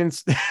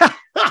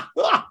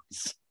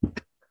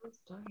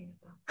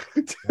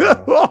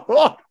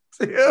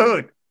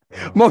 Dude,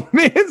 my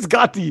man's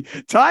got the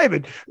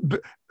timing.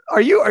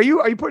 Are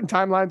you putting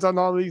timelines on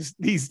all these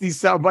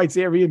sound bites,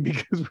 Arian?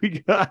 Because we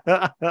got.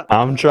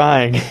 I'm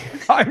trying.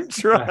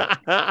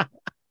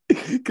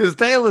 Because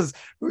Taylor's,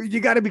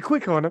 you got to be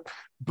quick on him.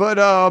 But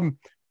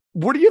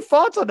what are your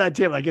thoughts on that,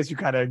 Taylor? I guess you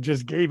kind of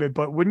just gave it,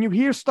 but when you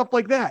hear stuff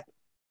like that,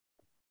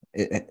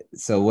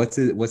 so what's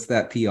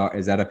that PR?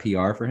 Is that a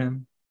PR for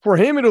him? For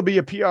him, it'll be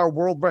a PR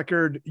world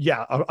record.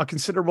 Yeah, a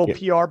considerable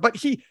PR.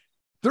 But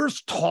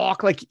there's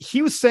talk, like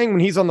he was saying when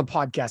he's on the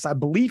podcast, I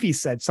believe he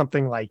said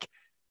something like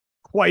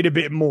quite a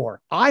bit more.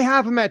 I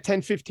have him at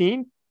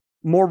 10-15,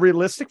 more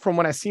realistic from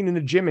what I've seen in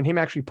the gym and him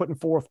actually putting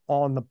forth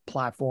on the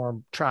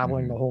platform,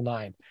 traveling the whole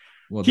nine.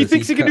 Well, he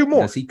thinks he can do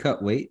more. Does he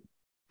cut weight?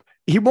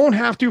 He won't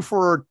have to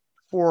for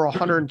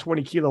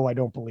 120 kilo, I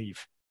don't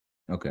believe.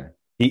 Okay.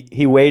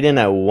 He weighed in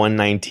at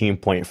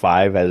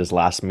 119.5 at his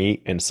last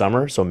meet in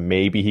summer, so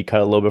maybe he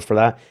cut a little bit for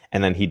that,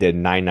 and then he did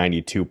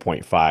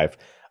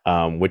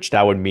 992.5, which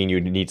that would mean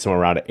you'd need somewhere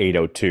around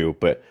 802,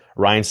 but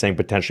Ryan's saying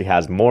potentially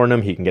has more in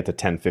him. He can get to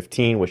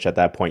 10-15, which at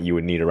that point you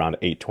would need around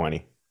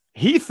 820.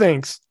 He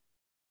thinks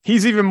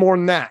he's even more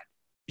than that.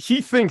 He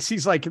thinks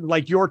he's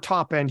like your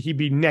top end. He'd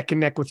be neck and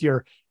neck with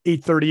your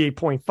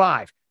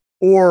 838.5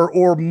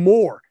 or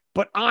more.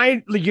 But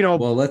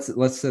well,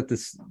 let's set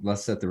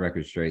the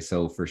record straight.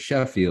 So for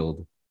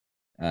Sheffield,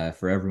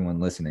 for everyone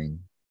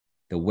listening,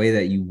 the way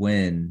that you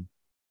win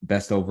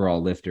best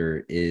overall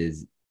lifter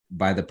is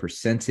by the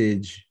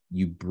percentage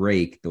you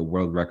break the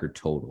world record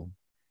total.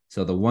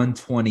 So the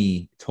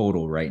 120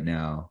 total right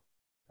now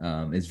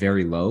is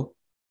very low.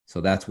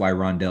 So that's why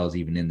Rondell's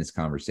even in this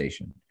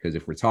conversation. Because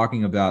if we're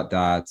talking about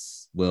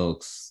dots,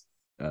 Wilks,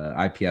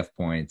 IPF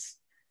points,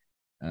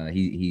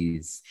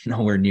 he's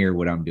nowhere near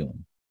what I'm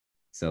doing.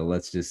 So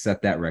let's just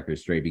set that record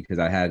straight, because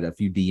I had a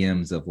few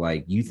DMs of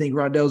like, you think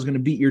Rondell's going to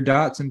beat your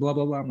dots and blah,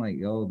 blah, blah. I'm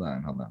like, hold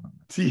on.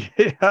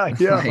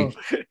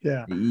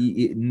 Yeah.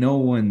 No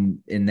one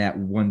in that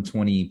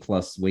 120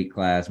 plus weight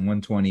class,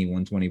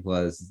 120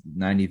 plus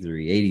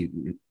 93, 80.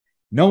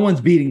 No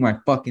one's beating my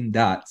fucking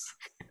dots.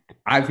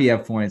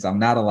 IPF points. I'm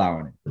not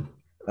allowing it.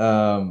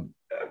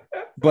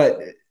 But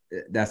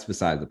that's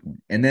beside the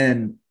point. And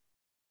then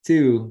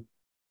two,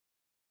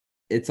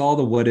 it's all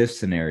the what if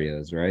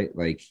scenarios, right?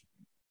 Like,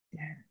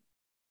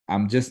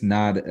 I'm just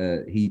not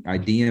I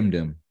DM'd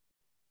him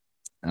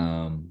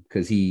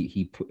because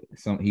he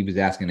was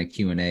asking a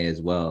Q&A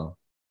as well.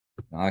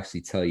 I'll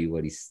actually tell you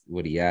what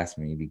he asked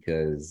me,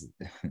 because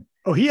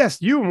he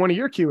asked you in one of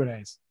your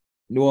Q&As.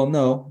 Well,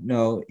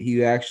 no,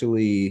 he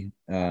actually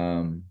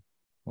hold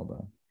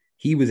on.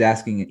 He was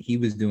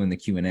doing the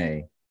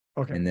Q&A.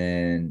 Okay. And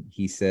then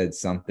he said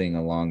something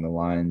along the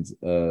lines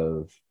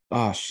of,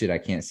 oh shit, I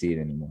can't see it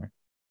anymore.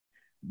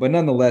 But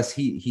nonetheless,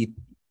 he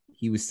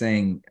was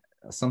saying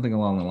something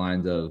along the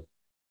lines of,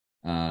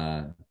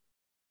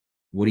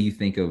 what do you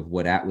think of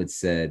what Atwood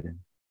said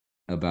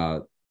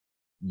about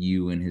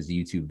you in his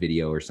YouTube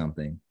video or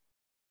something?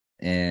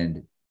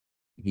 And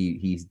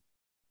he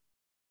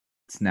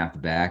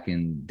snapped back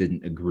and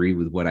didn't agree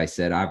with what I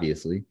said,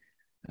 obviously.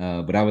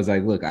 But I was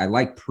like, look, I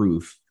like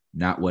proof,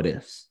 not what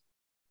ifs.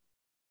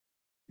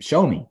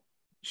 Show me.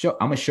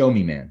 I'm a show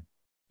me man.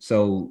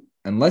 So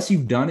unless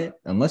you've done it,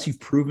 unless you've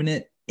proven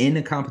it in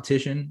a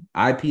competition,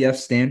 IPF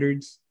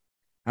standards,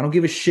 I don't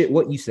give a shit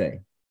what you say.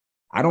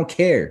 I don't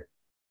care.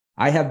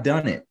 I have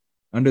done it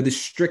under the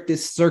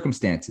strictest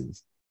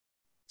circumstances.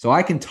 So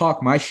I can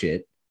talk my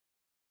shit.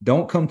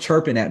 Don't come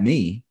chirping at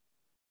me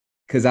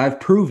because I've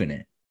proven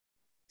it.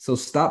 So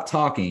stop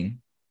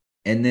talking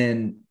and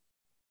then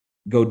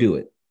go do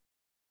it.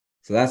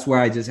 So that's where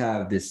I just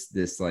have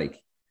this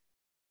like,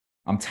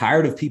 I'm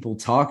tired of people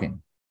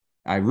talking.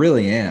 I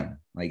really am.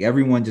 Like,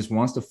 everyone just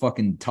wants to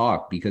fucking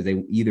talk because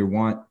they either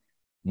want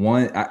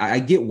one. I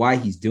get why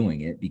he's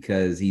doing it,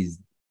 because he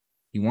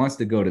wants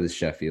to go to the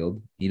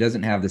Sheffield. He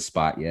doesn't have the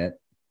spot yet.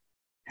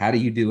 How do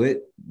you do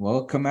it?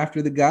 Well, come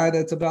after the guy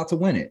that's about to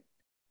win it.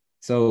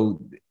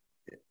 So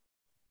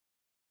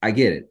I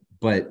get it.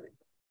 But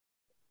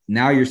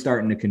now you're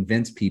starting to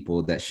convince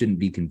people that shouldn't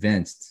be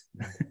convinced.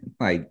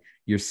 Like,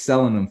 you're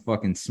selling them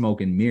fucking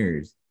smoke and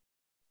mirrors.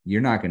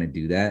 You're not going to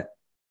do that.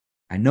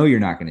 I know you're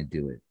not going to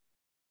do it.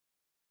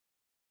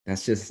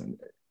 That's just,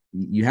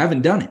 you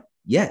haven't done it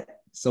yet.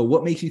 So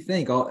what makes you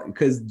think?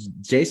 Because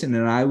Jason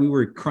and I, we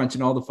were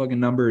crunching all the fucking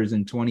numbers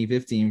in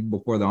 2015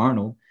 before the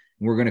Arnold,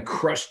 and we're going to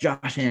crush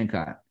Josh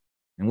Hancock.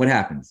 And what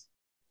happens?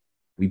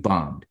 We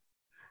bombed.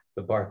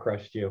 The bar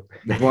crushed you.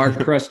 The bar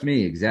crushed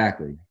me,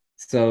 exactly.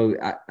 So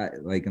I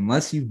like,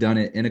 unless you've done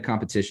it in a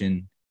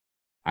competition,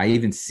 I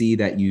even see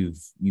that you've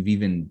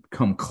even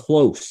come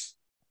close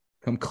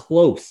to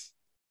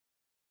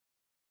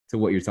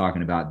what you're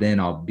talking about, then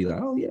I'll be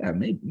like, oh yeah,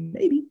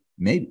 maybe.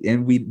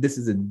 And this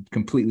is a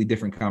completely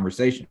different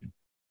conversation,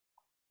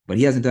 but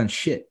he hasn't done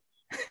shit.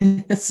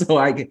 So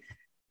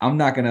I'm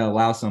not going to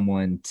allow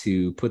someone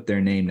to put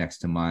their name next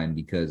to mine,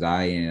 because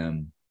I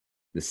am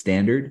the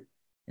standard.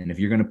 And if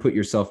you're going to put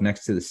yourself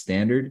next to the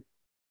standard,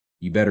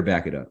 you better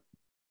back it up.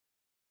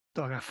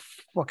 Dog, I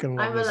fucking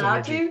love I'm this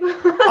allowed energy.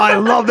 to. I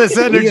love this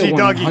energy,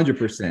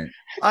 Dougie.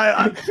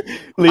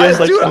 100%. Leah's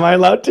like, am I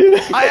allowed to?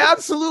 I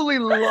absolutely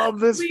love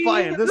this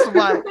fight. This is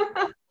why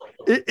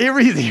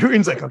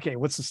Erin's like, okay,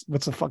 what's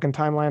the fucking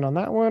timeline on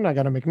that one? I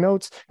got to make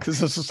notes because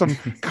there's some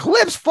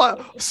clips,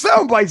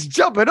 sound bites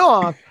jumping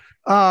off.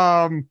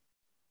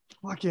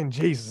 Fucking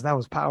Jesus, that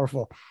was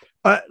powerful.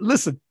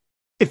 Listen,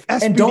 if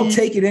SBD, and don't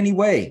take it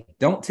anyway.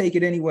 Don't take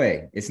it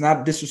anyway. It's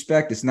not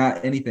disrespect. It's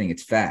not anything.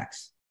 It's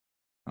facts.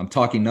 I'm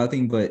talking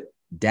nothing but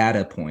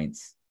data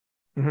points.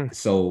 Mm-hmm.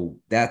 So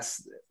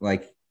that's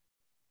like,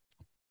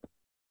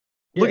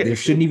 there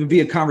shouldn't even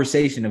be a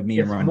conversation of me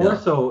and Rondell. More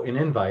so an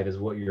invite is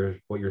what you're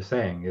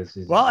saying is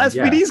well,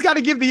 SBD's got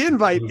to give the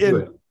invite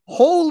in.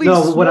 Holy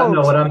smokes.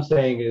 What I'm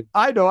saying is,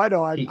 I know.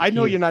 I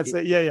know you're not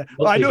saying, yeah.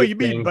 Well, I know what you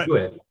mean, but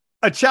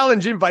a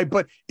challenge invite,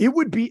 but it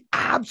would be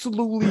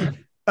absolutely,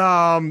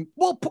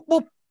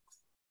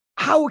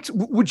 how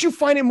would you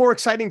find it more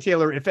exciting,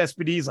 Taylor, if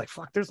SPD is like,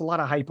 fuck, there's a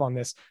lot of hype on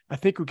this. I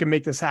think we can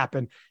make this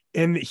happen.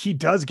 And he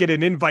does get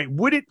an invite.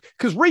 Would it?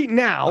 Because right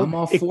now, I'm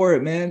all for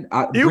it, man.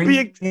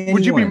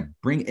 Would you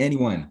bring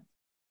anyone?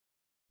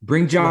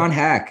 Bring John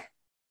Hack.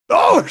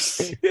 Oh,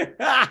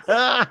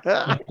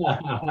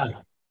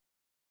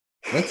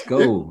 let's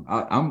go.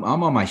 I'm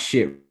on my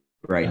shit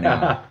right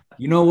now.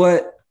 You know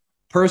what?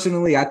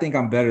 Personally, I think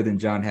I'm better than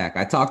John Hack.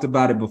 I talked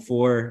about it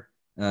before.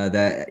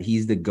 That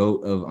he's the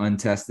GOAT of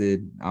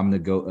untested. I'm the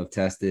GOAT of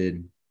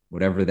tested,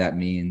 whatever that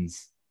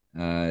means.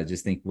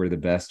 Just think we're the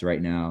best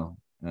right now,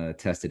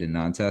 tested and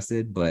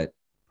non-tested. But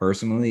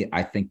personally,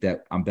 I think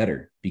that I'm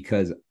better,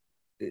 because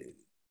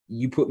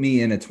you put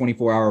me in a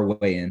 24-hour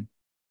weigh-in,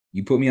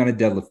 you put me on a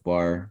deadlift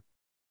bar,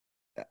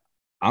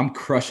 I'm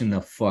crushing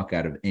the fuck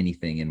out of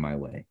anything in my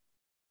way.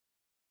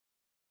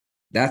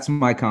 That's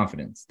my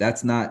confidence.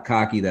 That's not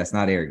cocky. That's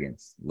not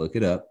arrogance. Look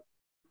it up.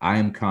 I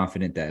am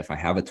confident that if I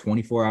have a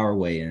 24-hour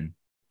weigh-in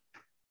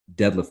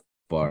deadlift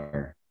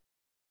bar,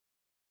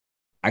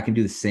 I can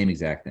do the same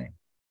exact thing.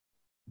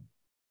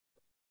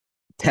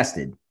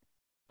 Tested.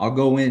 I'll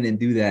go in and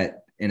do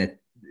that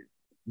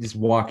just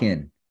walk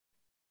in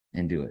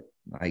and do it.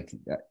 Like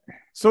that.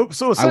 So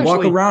essentially, I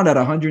walk around at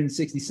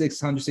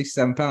 166,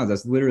 167 pounds.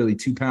 That's literally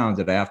 2 pounds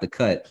that I have to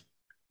cut.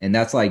 And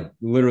that's like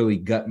literally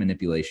gut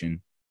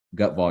manipulation,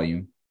 gut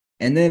volume.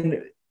 And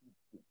then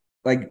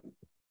like,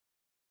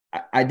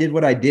 I did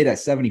what I did at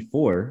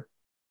 74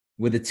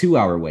 with a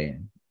 2-hour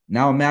weigh-in.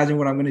 Now imagine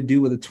what I'm going to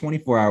do with a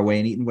 24-hour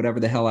weigh-in, eating whatever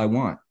the hell I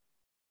want.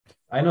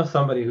 I know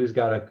somebody who's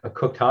got a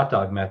cooked hot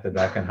dog method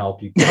that can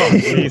help you. Oh,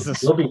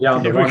 Jesus. You'll be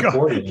down to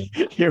 140.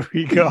 Here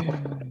we go.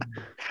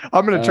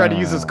 I'm going to try to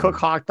use this cooked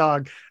hot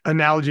dog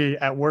analogy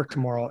at work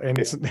tomorrow, and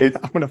I'm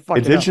going to fuck it up.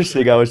 It's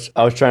interesting. I was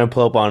trying to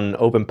pull up on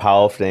Open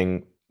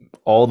Powerlifting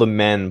all the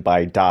men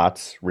by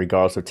dots,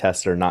 regardless of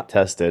tested or not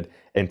tested,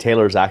 and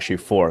Taylor's actually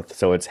fourth.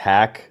 So it's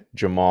Hack,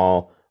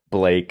 Jamal,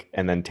 Blake,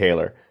 and then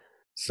Taylor.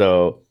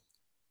 So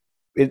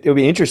it'll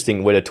be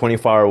interesting with a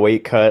 24-hour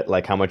weight cut,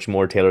 like how much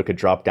more Taylor could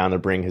drop down to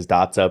bring his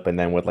dots up, and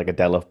then with like a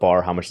deadlift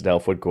bar, how much the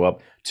deadlift would go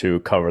up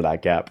to cover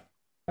that gap.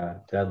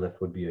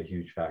 Deadlift would be a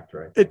huge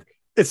factor, I think.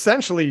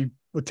 Essentially,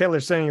 what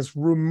Taylor's saying is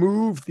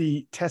remove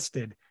the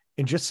tested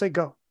and just say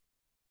go.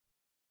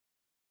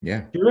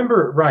 Yeah. You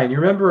remember, Ryan, you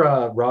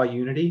remember Raw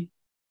Unity?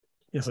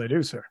 Yes, I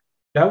do, sir.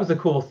 That was a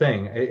cool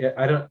thing.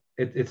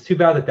 It's too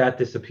bad that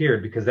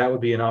disappeared, because that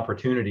would be an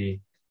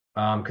opportunity,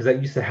 because that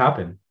used to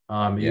happen.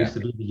 It used to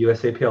be the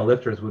USAPL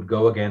lifters would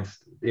go against.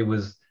 There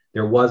was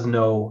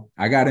no.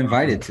 I got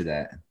invited to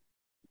that.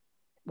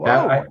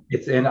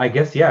 And I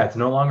guess it's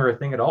no longer a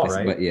thing at all,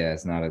 right? But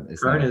it's not a.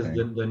 Kern is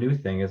the new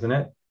thing, isn't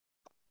it?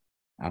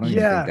 I don't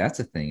even think that's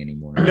a thing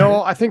anymore.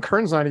 No, I think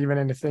Kern's not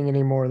even a thing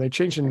anymore. They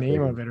changed the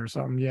name of it or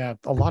something. Yeah,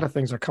 a lot of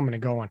things are coming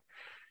and going.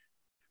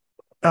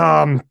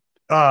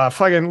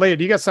 Fucking Leah,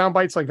 do you got sound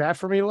bites like that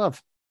for me,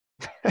 love?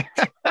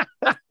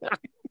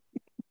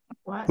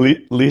 What?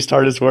 Least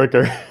hardest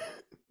worker.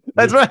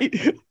 That's right.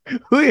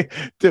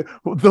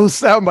 Those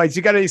sound bites.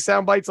 You got any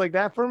sound bites like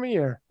that for me,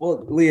 or?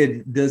 Well,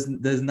 Leah, does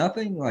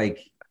nothing like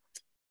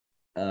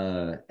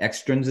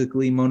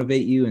extrinsically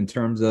motivate you in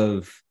terms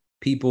of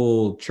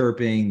people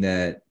chirping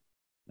that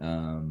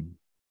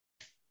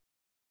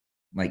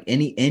like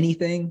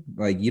anything?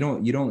 Like you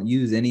don't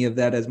use any of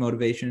that as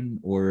motivation,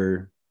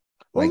 or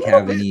like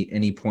have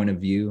any point of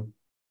view?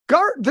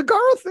 The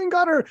Garo thing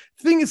got her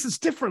thing is it's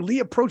different.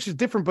 Leah approach is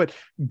different, but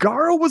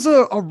Garo was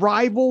a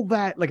rival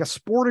that, like a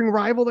sporting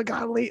rival that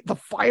got the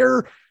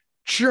fire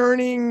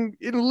churning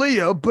in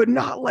Leah, but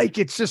not like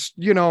it's just,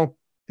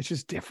 it's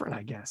just different,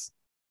 I guess.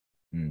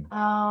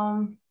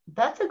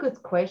 That's a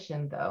good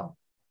question though.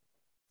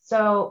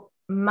 So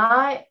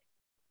I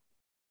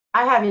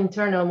have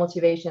internal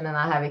motivation and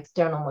I have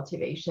external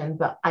motivation,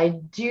 but I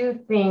do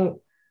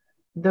think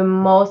the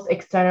most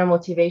external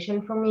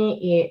motivation for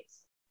me is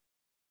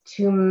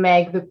to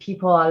make the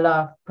people I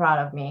love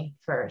proud of me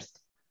first.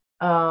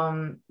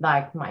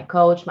 Like my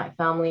coach, my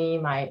family,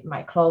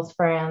 my close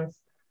friends.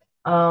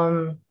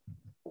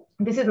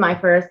 This is my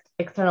first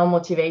external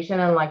motivation,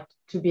 and like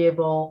to be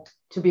able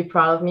to be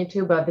proud of me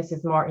too, but this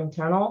is more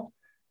internal.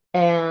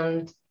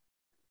 And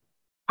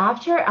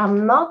after,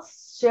 I'm not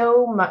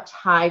so much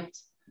hyped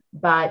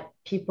by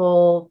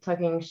people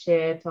talking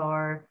shit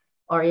or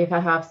if I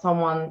have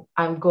someone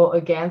I'm go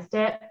against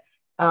it.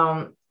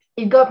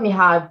 It got me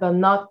hyped, but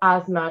not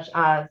as much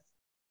as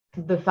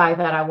the fact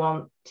that I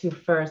want to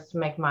first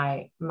make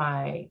my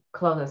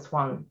closest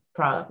one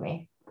proud of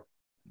me.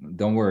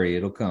 Don't worry,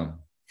 it'll come.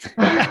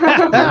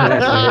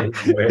 Yeah,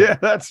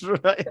 that's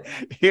right.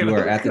 You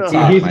are at the top,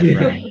 my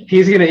friend.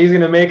 He's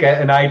gonna make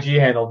an IG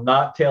handle,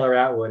 not Taylor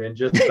Atwood, and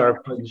just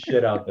start putting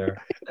shit out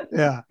there.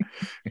 Yeah,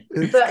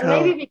 but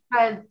maybe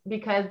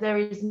because there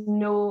is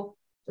no,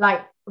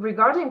 like,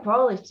 regarding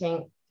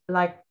powerlifting,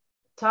 like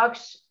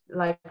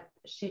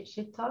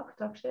shit talk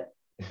shit.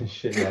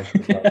 Shit, yeah,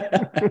 shit talk.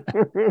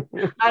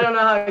 I don't know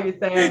how you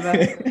say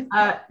it,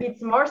 but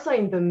it's more so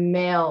in the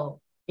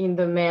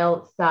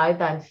male side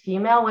than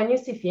female. When you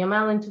see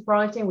female into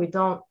powerlifting, we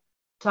don't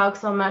talk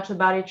so much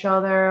about each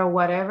other or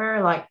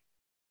whatever. Like,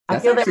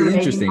 that's I feel actually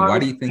interesting. Why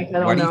do you think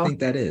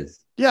that is?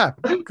 Yeah.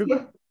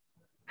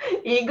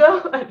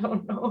 Ego? I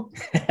don't know.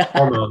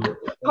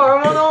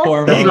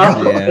 Hormonal.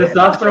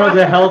 Testosterone is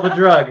a hell of a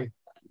drug.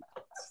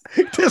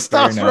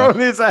 Testosterone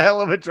is a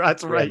hell of a drug.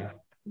 That's right.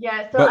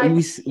 Yeah. So but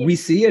we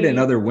see it in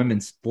other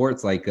women's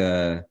sports like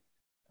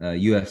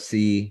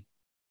UFC.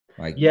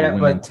 Like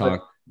women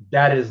talk.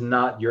 That is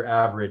not your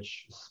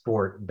average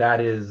sport.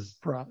 That is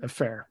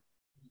fair.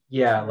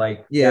 Yeah,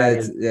 like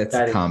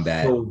that's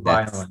combat. So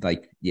that's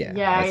like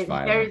that's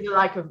there is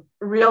like a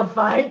real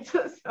fight.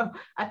 So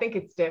I think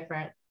it's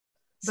different.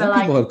 Some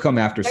people have come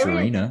after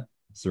Serena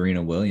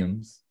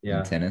Williams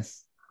in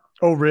tennis.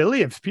 Oh,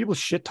 really? If people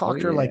shit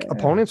talked her like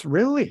opponents,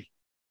 really?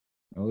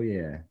 Oh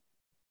yeah.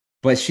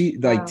 But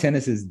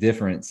tennis is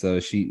different. So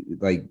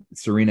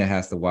Serena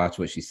has to watch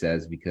what she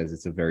says because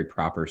it's a very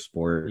proper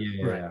sport.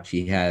 Yeah.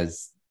 She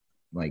has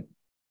like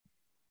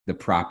the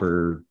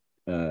proper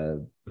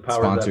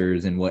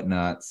sponsors and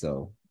whatnot.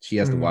 So she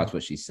has to watch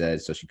what she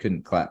says. So she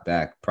couldn't clap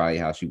back probably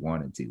how she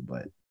wanted to,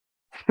 but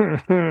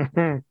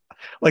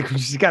like when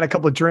she's got a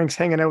couple of drinks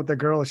hanging out with the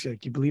girl, she's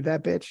like, "You believe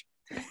that bitch?"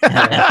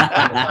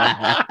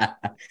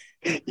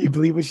 You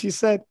believe what she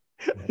said?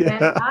 Yeah.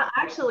 And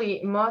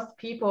actually, most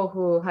people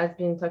who has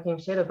been talking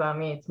shit about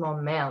me, it's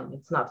more male.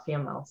 It's not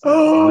female. So.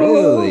 Oh,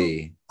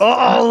 really?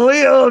 Oh,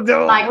 Leo,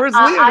 where's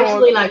Leo?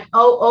 Actually, like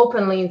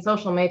openly in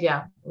social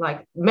media.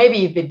 Like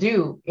maybe they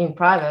do in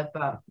private,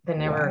 but they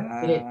never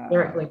did it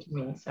directly to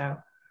me. So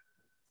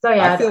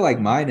yeah. I feel like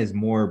mine is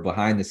more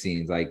behind the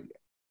scenes. Like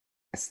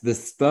the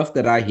stuff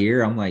that I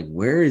hear, I'm like,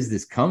 where is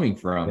this coming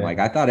from? Yeah. Like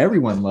I thought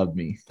everyone loved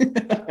me.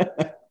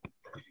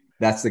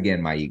 That's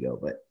again my ego,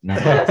 but no.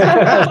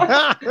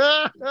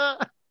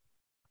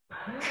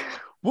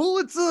 Well,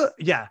 it's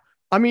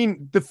I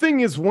mean, the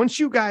thing is, once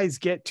you guys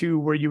get to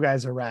where you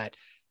guys are at,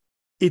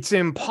 it's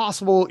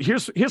impossible.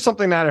 Here's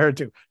something that I heard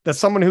too, that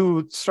someone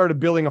who started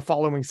building a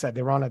following said.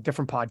 They were on a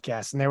different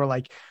podcast and they were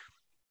like,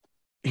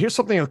 here's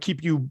something that'll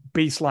keep you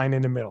baseline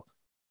in the middle.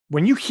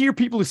 When you hear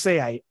people who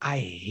say, I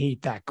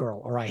hate that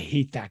girl or I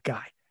hate that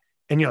guy,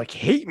 and you're like,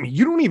 hate me,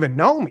 you don't even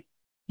know me.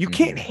 You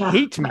can't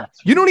hate me.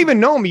 You don't even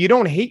know me. You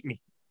don't hate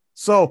me.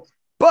 So,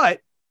 but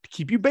to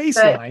keep you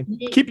baseline,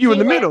 keep you in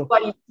the middle.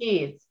 What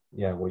he sees.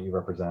 Yeah, what you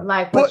represent.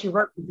 Like what you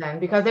represent,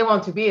 because they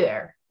want to be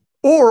there.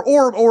 Or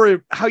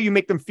how you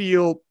make them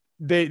feel.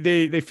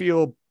 They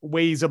feel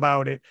ways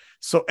about it.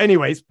 So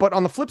anyways, but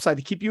on the flip side,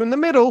 to keep you in the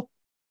middle,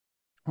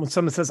 when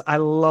someone says, I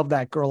love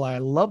that girl, I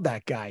love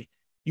that guy,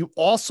 you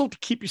also, to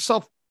keep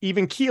yourself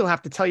even keel,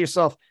 have to tell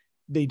yourself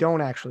they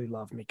don't actually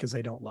love me because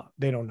they don't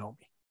know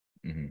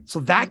me. Mm-hmm. So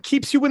that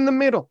keeps you in the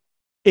middle.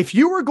 If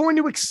you are going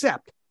to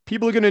accept,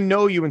 people are going to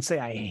know you and say,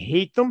 I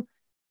hate them,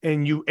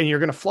 and you're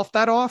going to fluff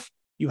that off,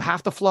 you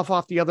have to fluff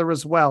off the other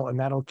as well. And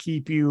that'll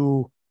keep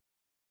you.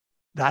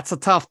 That's a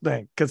tough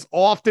thing, because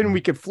often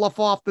we can fluff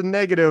off the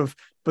negative,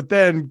 but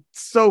then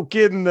soak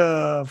in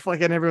the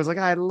fucking, everyone's like,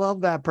 I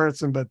love that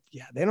person, but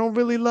yeah, they don't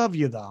really love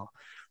you though.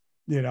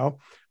 You know,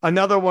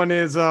 another one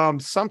is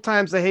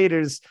sometimes the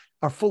haters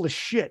are full of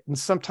shit, and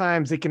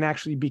sometimes they can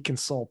actually be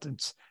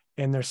consultants,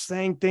 and they're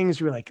saying things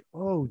you're like,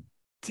 oh,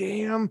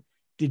 damn,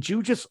 did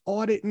you just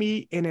audit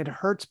me? And it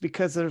hurts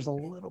because there's a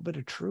little bit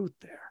of truth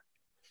there.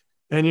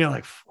 And you're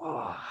like,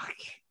 fuck,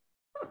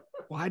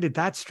 why did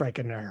that strike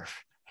a nerve?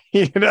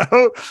 You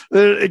know,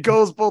 it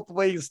goes both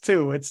ways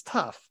too. It's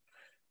tough.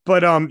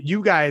 But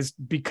you guys,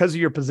 because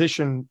of your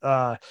position,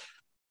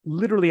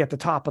 literally at the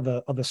top of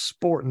the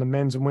sport in the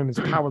men's and women's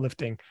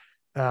powerlifting,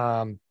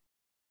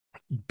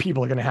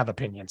 people are going to have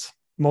opinions.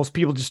 Most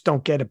people just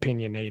don't get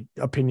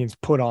opinions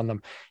put on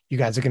them. You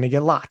guys are going to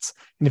get lots.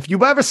 And if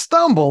you ever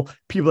stumble,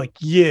 people are like,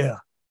 yeah,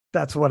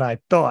 that's what I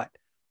thought.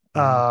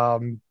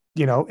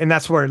 You know, and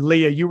that's where,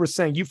 Leah, you were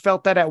saying you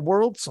felt that at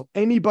World. So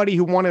anybody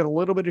who wanted a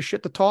little bit of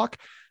shit to talk,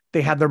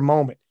 they had their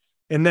moment.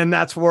 And then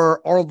that's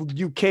where Arnold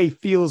UK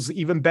feels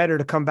even better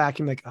to come back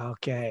and be like,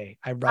 okay,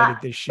 I righted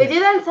this shit. They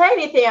didn't say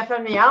anything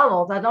from the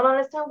Arnold. I don't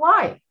understand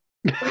why.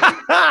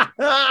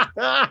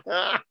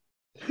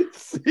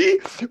 See?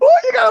 Well,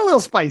 you got a little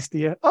spice to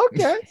you.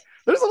 Okay.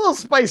 There's a little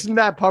spice in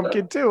that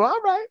pumpkin too.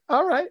 All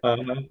right.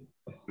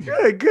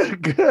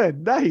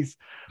 Good. Nice.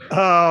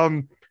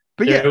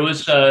 But yeah, it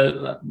was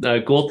a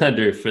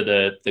goaltender for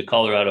the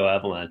Colorado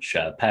Avalanche,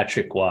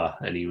 Patrick Waugh,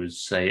 and he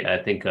was, I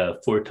think, a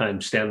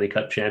 4-time Stanley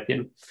Cup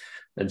champion.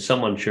 And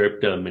someone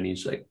chirped him, and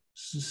he's like,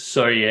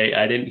 "Sorry,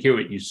 I didn't hear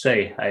what you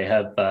say. I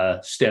have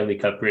Stanley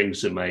Cup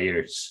rings in my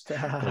ears." And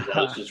that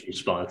was his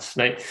response.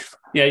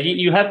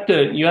 You have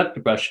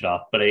to brush it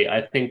off, but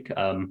I think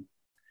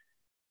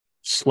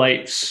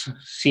slights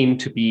seem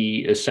to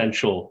be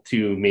essential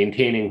to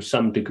maintaining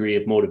some degree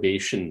of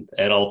motivation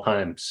at all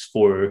times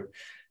for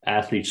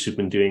athletes who've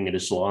been doing it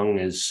as long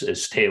as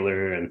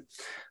Taylor, and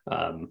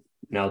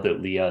now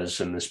that Leah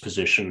is in this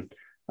position.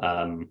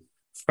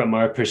 From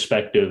our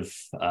perspective,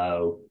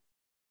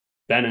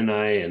 Ben and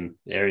I and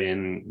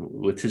Arian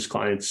with his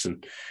clients,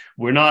 and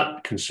we're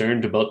not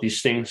concerned about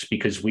these things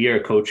because we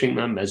are coaching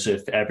them as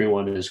if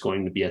everyone is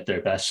going to be at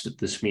their best at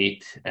this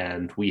meet,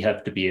 and we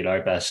have to be at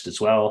our best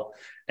as well.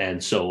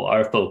 And so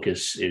our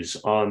focus is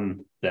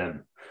on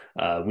them.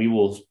 We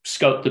will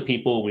scout the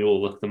people, we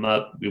will look them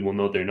up, we will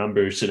know their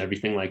numbers and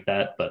everything like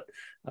that, but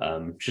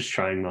just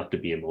trying not to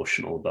be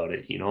emotional about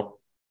it, you know?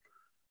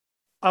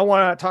 I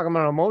want to talk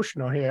about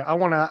emotional here. I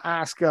want to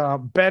ask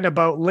Ben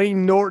about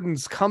Layne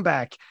Norton's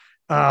comeback.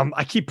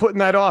 I keep putting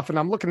that off, and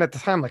I'm looking at the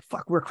time like,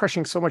 fuck, we're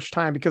crushing so much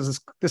time because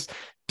this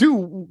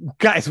dude,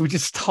 guys, we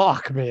just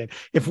talk, man.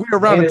 If we're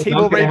around the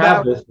table right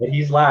now, but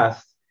he's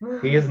last.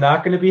 He is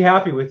not going to be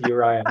happy with you,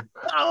 Ryan.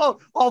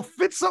 I'll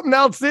fit something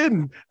else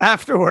in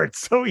afterwards,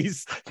 so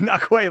he's not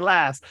quite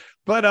last.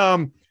 But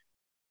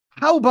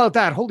how about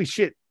that? Holy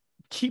shit.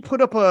 He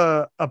put up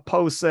a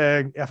post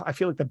saying, I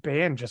feel like the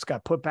band just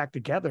got put back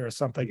together or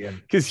something,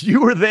 because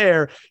you were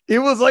there. It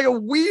was like a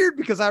weird,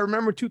 because I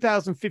remember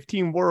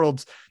 2015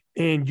 Worlds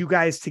and you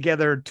guys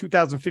together,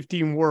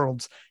 2015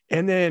 Worlds,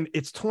 and then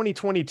it's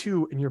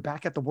 2022 and you're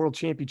back at the World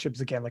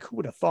Championships again. Like, who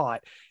would have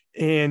thought?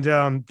 And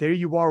there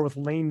you are with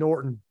Layne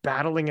Norton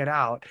battling it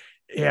out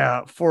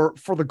for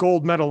the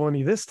gold medal.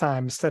 Only this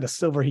time, instead of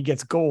silver, he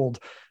gets gold.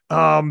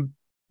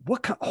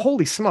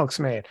 Holy smokes,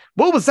 man.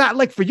 What was that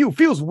like for you? It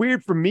feels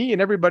weird for me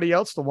and everybody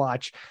else to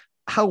watch.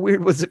 How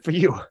weird was it for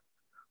you?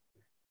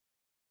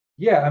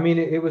 Yeah, I mean,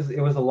 it was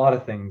a lot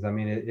of things. I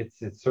mean,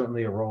 it's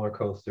certainly a roller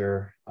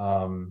coaster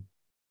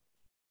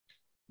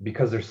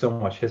because there's so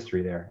much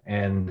history there.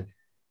 And,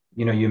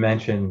 you know, you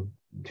mentioned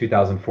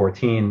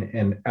 2014,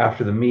 and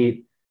after the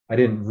meet, I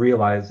didn't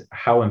realize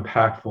how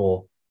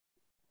impactful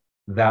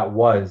that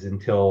was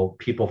until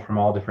people from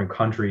all different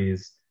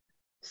countries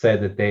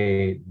said that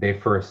they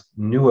first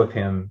knew of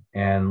him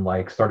and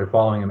like started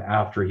following him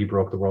after he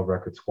broke the world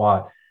record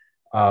squat.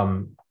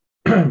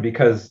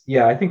 Because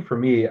I think for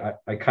me,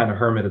 I kind of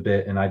hermit a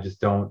bit, and I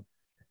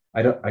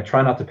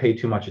try not to pay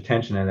too much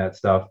attention to that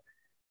stuff.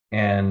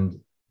 And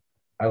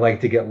I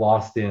like to get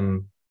lost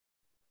in,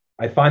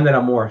 I find that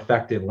I'm more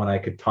effective when I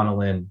could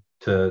tunnel in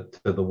to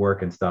the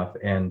work and stuff.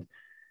 And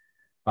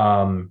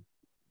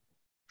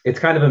it's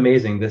kind of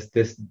amazing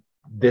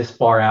this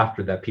far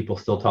after that people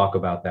still talk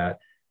about that.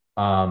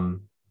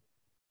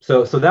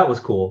 So that was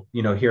cool,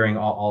 you know, hearing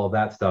all of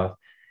that stuff.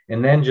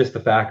 And then just the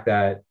fact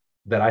that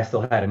I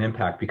still had an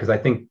impact, because I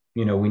think,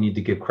 you know, we need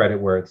to give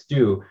credit where it's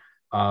due.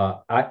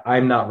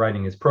 I'm not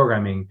writing his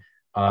programming.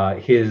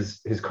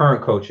 His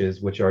current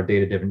coaches, which are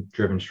Data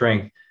Driven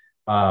Strength,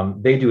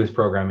 they do his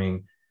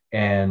programming,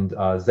 and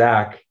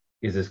Zach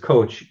is his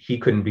coach. He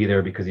couldn't be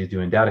there because he's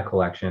doing data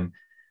collection.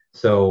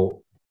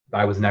 So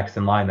I was next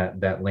in line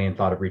that Lane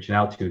thought of reaching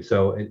out to.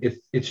 So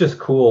it's just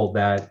cool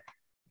that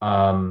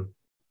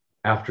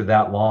after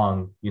that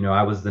long,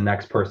 I was the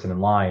next person in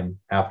line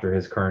after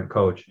his current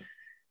coach.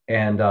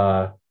 And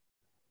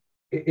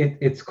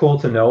it's cool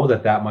to know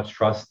that much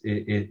trust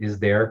is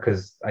there,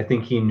 because I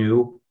think he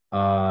knew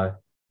I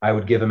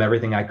would give him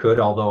everything I could,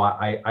 although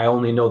I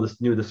only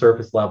knew the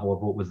surface level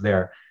of what was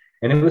there.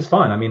 And it was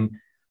fun. I mean,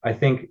 I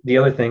think the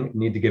other thing,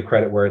 need to give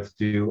credit where it's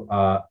due.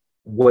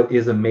 What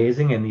is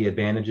amazing and the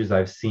advantages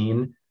I've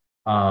seen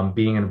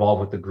being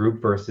involved with the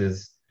group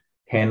versus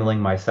handling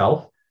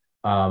myself,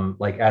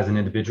 like as an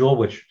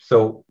individual,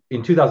 so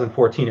in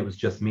 2014, it was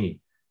just me,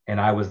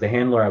 and I was the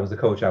handler, I was the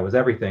coach, I was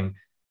everything.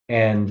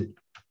 And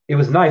it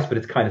was nice, but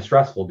it's kind of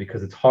stressful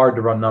because it's hard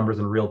to run numbers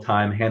in real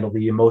time, handle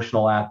the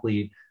emotional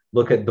athlete,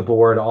 look at the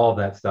board, all of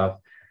that stuff.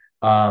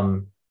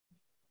 And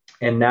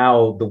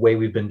now the way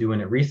we've been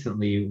doing it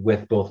recently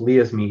with both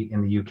Leah's meet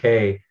in the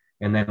UK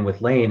and then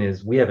with Lane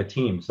is we have a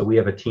team. So we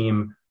have a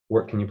team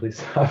work. Can you please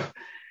stop?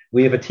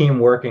 We have a team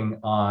working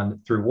on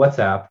through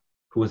WhatsApp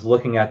who is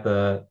looking at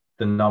the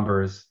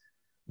numbers,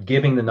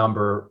 giving the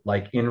number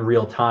like in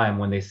real time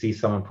when they see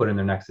someone put in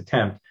their next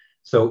attempt.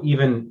 So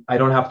even I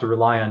don't have to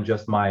rely on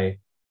just my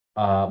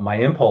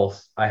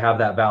impulse. I have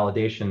that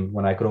validation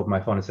when I could open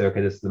my phone and say,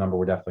 okay, this is the number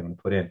we're definitely going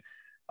to put in.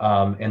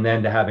 And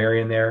then to have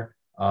Arian there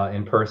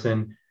in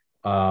person,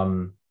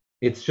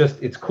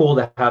 it's cool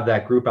to have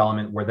that group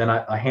element where then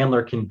a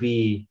handler can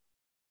be,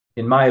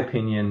 in my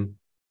opinion,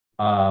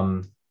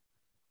 doesn't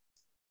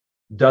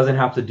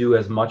have to do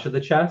as much of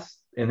the chess,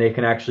 and they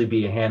can actually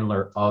be a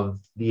handler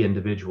of the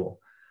individual.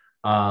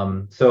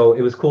 So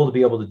it was cool to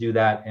be able to do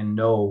that and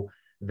know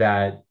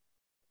that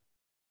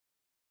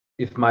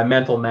if my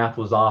mental math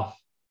was off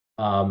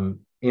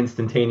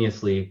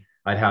instantaneously,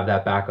 I'd have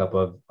that backup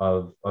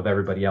of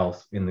everybody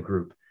else in the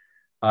group.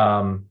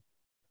 And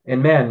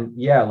man,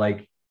 yeah,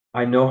 like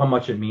I know how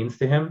much it means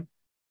to him,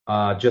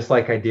 just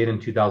like I did in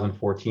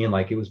 2014.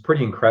 Like it was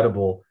pretty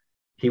incredible.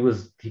 He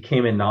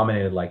came in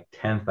nominated like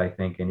 10th, I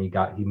think, and he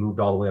moved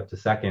all the way up to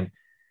second.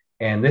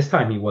 And this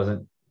time he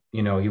wasn't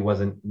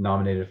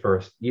nominated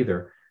first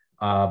either.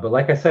 But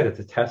like I said, it's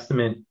a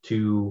testament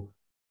to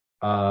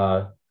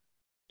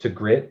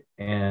grit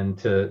and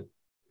to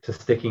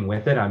sticking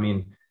with it. I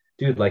mean,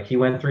 dude, like he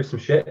went through some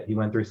shit. He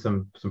went through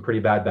some pretty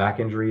bad back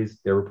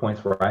injuries. There were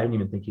points where I didn't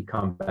even think he'd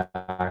come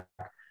back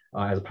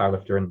as a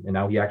powerlifter, and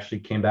now he actually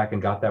came back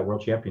and got that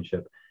world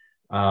championship.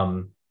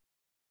 And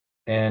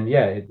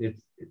yeah,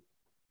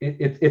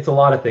 it's a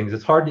lot of things.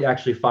 It's hard to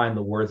actually find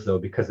the words though,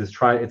 because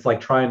it's like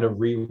trying to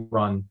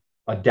rerun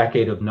a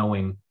decade of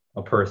knowing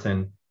a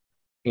person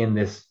in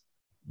this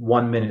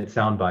 1 minute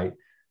soundbite.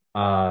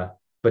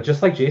 But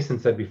just like Jason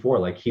said before,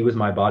 like he was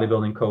my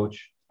bodybuilding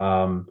coach.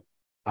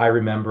 I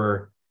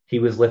remember he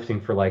was lifting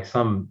for like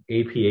some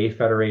APA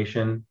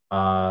federation.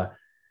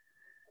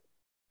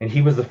 And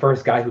he was the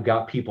first guy who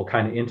got people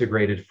kind of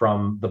integrated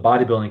from the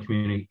bodybuilding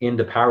community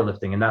into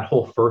powerlifting. And that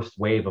whole first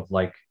wave of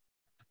like,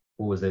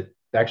 what was it?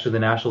 Actually the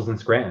Nationals in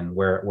Scranton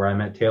where I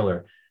met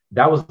Taylor.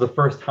 That was the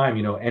first time,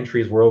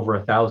 entries were over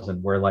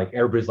 1,000, where like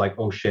everybody's like,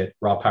 oh shit,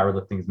 raw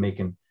powerlifting is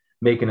making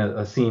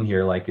a scene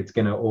here. Like it's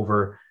going to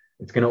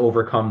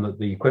overcome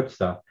the equipped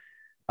stuff.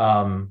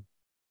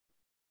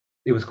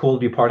 It was cool to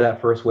be part of that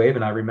first wave.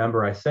 And I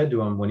remember I said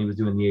to him when he was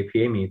doing the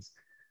APA meets,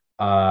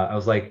 I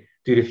was like,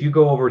 dude, if you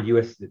go over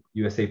to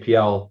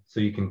USAPL so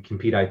you can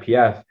compete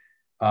IPF,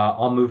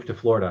 I'll move to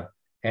Florida.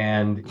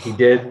 And he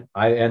did.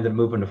 I ended up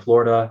moving to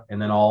Florida,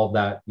 and then all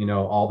that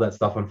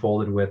stuff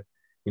unfolded with,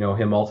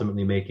 him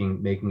ultimately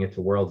making it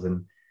to Worlds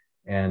and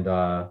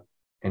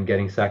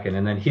getting second.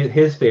 And then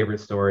his favorite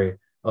story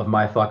of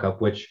my fuck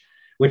up, which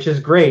is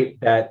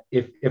great, that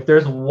if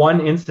there's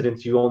one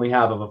incident you only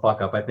have of a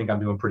fuck up, I think I'm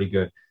doing pretty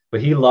good.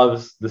 But he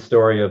loves the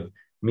story of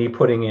me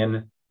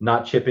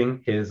not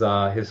chipping his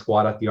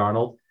squat at the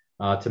Arnold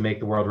to make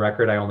the world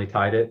record. I only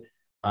tied it.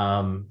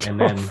 And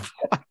then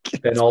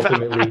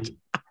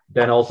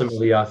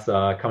ultimately us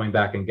coming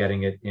back and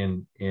getting it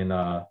in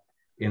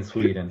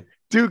Sweden.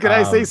 Dude, can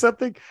I say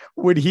something?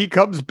 When he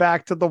comes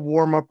back to the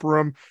warm-up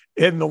room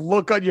and the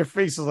look on your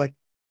face is like,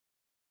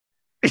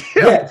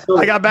 yeah, so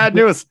I got bad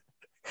news.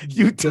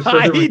 You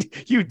tied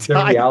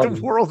the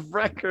world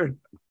record.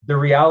 The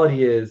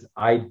reality is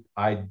I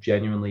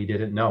genuinely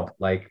didn't know.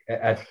 Like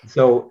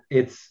so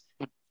it's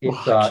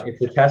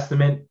a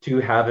testament to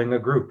having a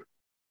group,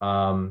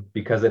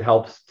 because it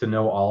helps to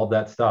know all of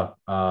that stuff.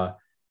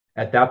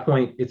 At that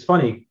point, it's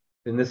funny,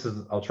 and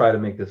I'll try to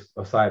make this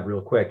aside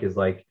real quick, is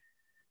like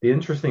the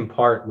interesting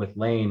part with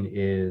Lane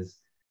is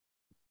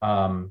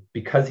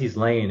because he's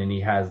Lane and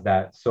he has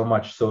that so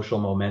much social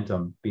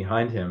momentum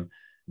behind him,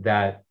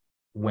 that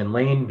when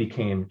Lane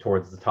became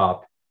towards the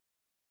top,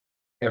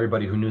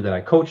 everybody who knew that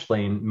I coached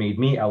Lane made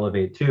me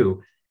elevate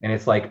too. And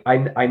it's like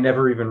I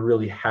never even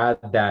really had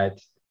that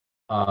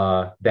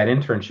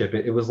internship.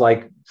 It was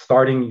like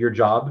starting your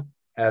job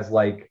as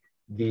like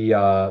the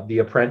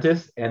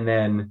apprentice, and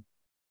then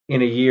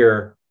in a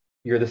year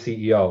you're the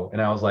CEO.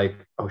 And I was like,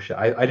 oh shit,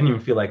 I didn't even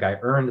feel like I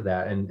earned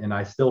that. And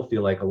I still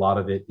feel like a lot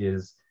of it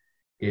is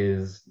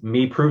is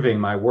me proving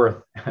my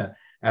worth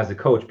as a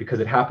coach, because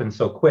it happened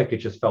so quick, it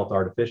just felt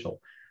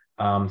artificial.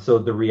 So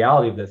the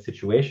reality of that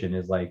situation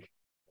is like,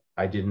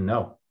 I didn't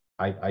know.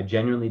 I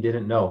genuinely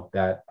didn't know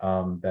that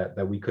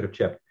that we could have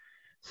chipped.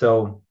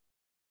 So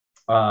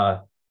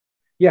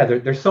yeah,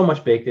 there's so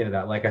much baked into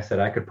that. Like I said,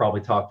 I could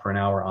probably talk for an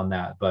hour on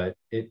that, but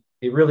it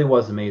really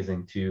was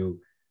amazing to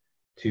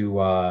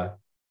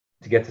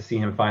get to see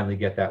him finally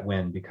get that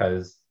win,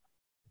 because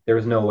there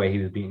was no way he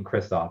was beating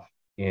Kristoff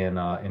in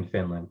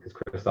Finland, because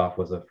Kristoff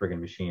was a friggin'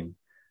 machine.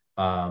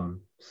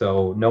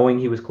 So knowing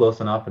he was close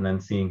enough and then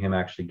seeing him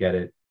actually get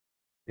it,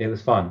 it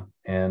was fun.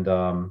 And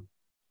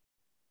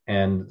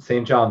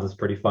St. John's is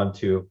pretty fun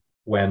too,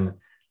 when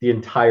the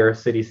entire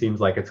city seems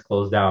like it's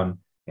closed down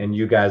and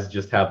you guys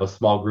just have a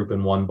small group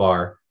in one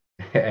bar.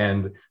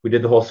 And we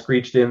did the whole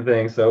screeched in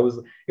thing.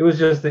 So it was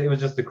just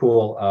a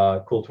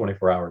cool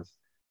 24 hours.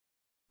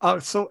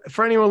 So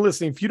for anyone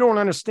listening, if you don't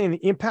understand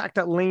the impact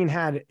that Lane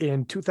had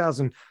in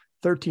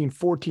 2013,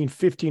 14,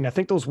 15, I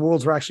think those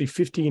worlds were actually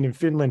 15 in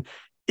Finland.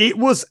 It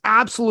was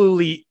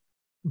absolutely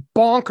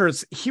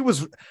bonkers. He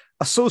was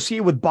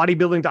associated with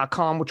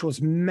bodybuilding.com, which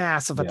was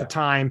massive at the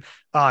time,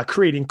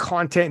 creating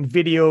content and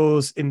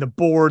videos in the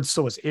boards.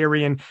 So was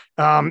Arian.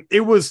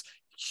 It was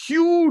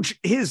huge.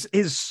 His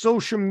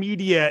social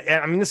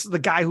media. I mean, this is the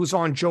guy who's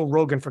on Joe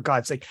Rogan, for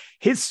God's sake.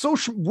 His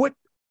social,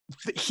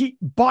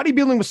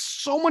 bodybuilding was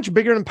so much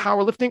bigger than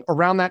powerlifting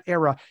around that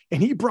era.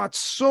 And he brought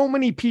so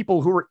many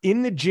people who were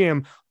in the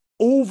gym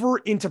over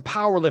into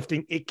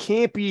powerlifting. It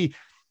can't be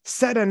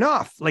said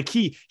enough. Like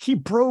he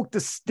broke the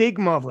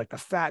stigma of like the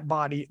fat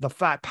body, the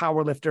fat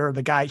powerlifter,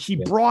 the guy. He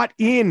brought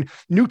in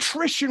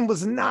nutrition,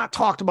 was not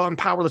talked about in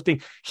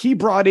powerlifting. He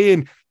brought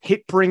in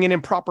bringing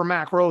in proper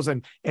macros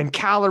and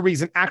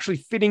calories and actually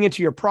fitting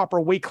into your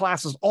proper weight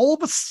classes. All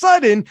of a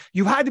sudden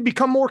you had to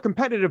become more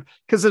competitive,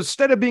 because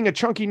instead of being a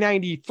chunky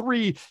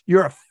 93,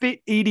 you're a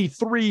fit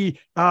 83.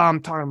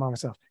 Talking about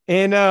myself.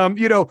 And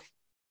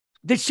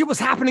this shit was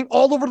happening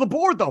all over the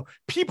board, though.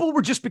 People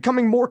were just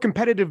becoming more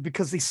competitive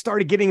because they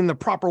started getting in the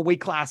proper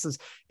weight classes.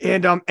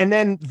 And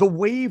then the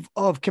wave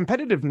of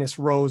competitiveness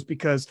rose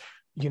because,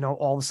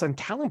 all of a sudden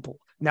talent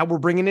pool. Now we're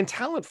bringing in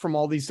talent from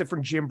all these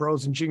different gym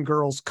bros and gym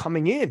girls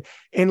coming in.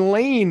 And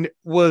Lane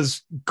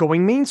was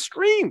going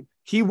mainstream.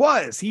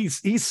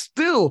 He's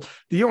still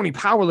the only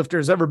powerlifter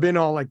has ever been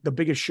on like the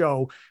biggest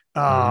show,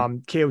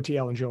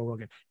 KOTL and Joe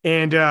Rogan.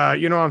 And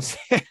you know what I'm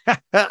saying?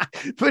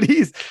 But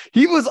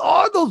he was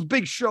on those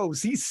big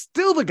shows. He's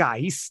still the guy.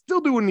 He's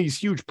still doing these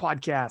huge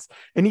podcasts,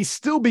 and he's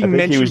still being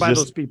mentioned by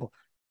those people.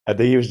 I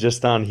think he was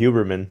just on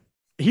Huberman.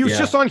 He was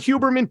just on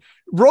Huberman.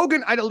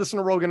 Rogan, I don't listen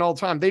to Rogan all the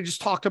time. They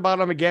just talked about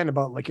him again,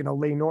 about like,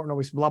 Lane Norton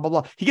always blah, blah,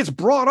 blah. He gets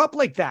brought up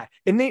like that.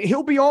 And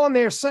he'll be on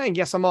there saying,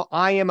 yes,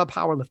 I am a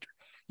powerlifter.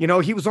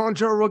 He was on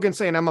Joe Rogan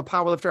saying, I'm a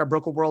powerlifter. I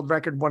broke a world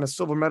record, won a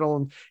silver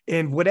medal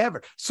and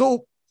whatever.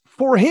 So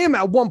for him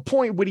at one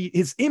point,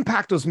 his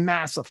impact was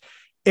massive.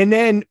 And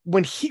then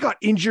when he got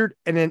injured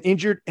and then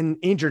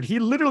injured, he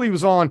literally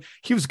was going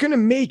to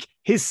make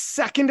his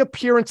second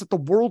appearance at the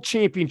World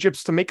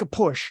Championships to make a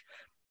push,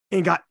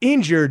 and got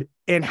injured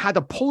and had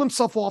to pull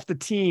himself off the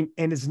team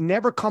and has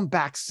never come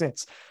back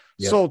since.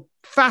 Yep. So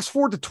fast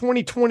forward to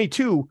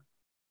 2022,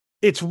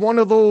 it's one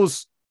of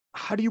those,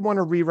 how do you want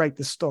to rewrite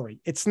the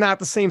story? It's not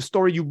the same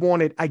story you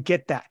wanted. I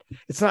get that.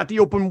 It's not the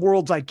open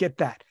worlds. I get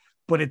that.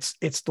 But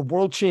it's the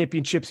World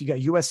Championships. You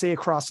got USA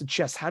across the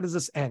chest. How does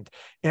this end?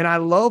 And I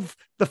love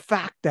the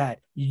fact that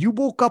you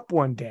woke up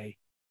one day,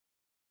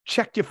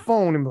 check your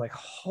phone and be like,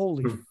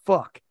 holy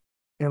fuck.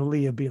 And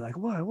Leah be like,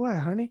 what,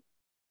 honey?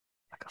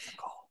 I got the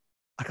call.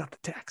 I got the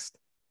text.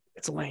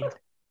 It's Lane.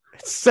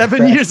 It's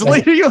 7 years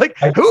later. You're like,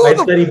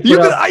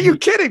 are you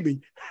kidding me?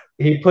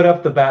 He put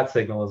up the bat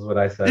signal, is what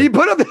I said. He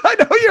put up. I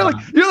know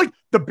you're like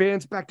the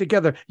band's back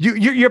together.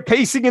 You're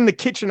pacing in the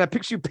kitchen. I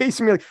picture you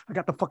pacing me like, I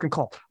got the fucking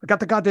call. I got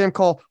the goddamn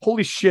call.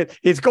 Holy shit,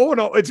 it's going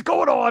on. It's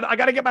going on. I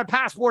got to get my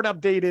passport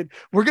updated.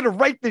 We're gonna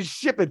write this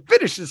ship and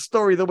finish this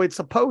story the way it's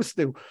supposed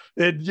to.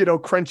 And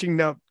crunching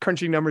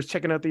numbers,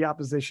 checking out the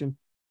opposition.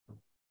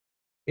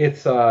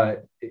 It's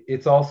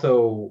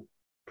also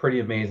pretty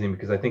amazing,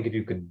 because I think if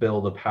you could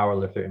build a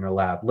powerlifter in a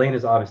lab, Lane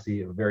is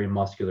obviously a very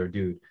muscular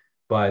dude,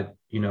 but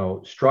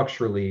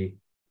structurally,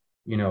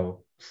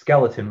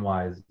 skeleton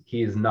wise,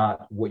 he is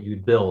not what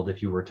you'd build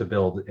if you were to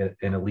build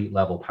an elite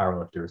level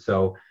powerlifter.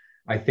 So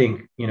I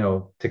think,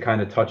 to kind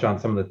of touch on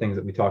some of the things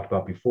that we talked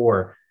about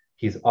before,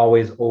 he's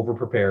always over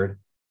prepared.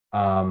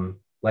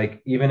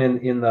 Like even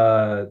in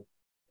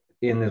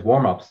his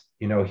warm-ups,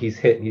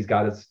 he's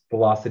got his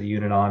velocity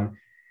unit on.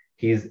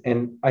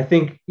 And I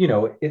think,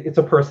 it's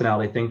a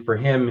personality thing for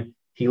him.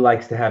 He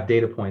likes to have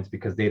data points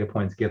because data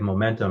points give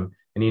momentum.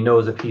 And he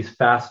knows if he's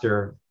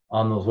faster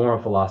on those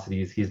warm-up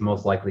velocities, he's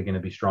most likely going to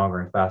be stronger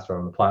and faster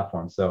on the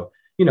platform. So,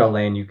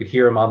 Lane, you could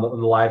hear him on the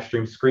live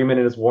stream screaming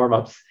in his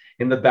warm-ups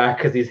in the back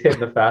because he's hitting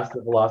the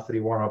faster velocity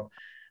warm-up.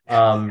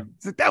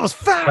 That was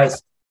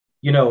fast.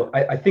 But,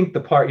 I think the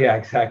part, yeah,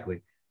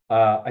 exactly.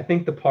 I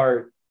think the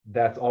part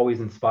that's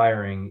always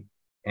inspiring,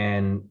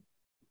 and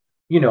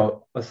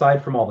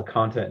aside from all the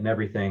content and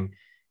everything,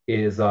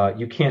 is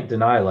you can't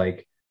deny,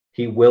 like,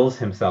 he wills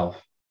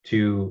himself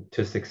to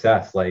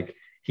success. Like,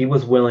 he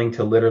was willing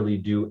to literally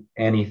do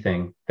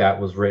anything that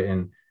was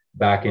written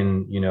back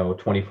in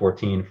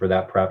 2014 for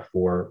that prep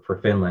for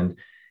Finland.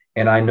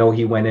 And I know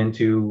he went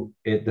into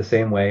it the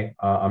same way,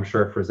 I'm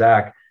sure, for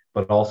Zach,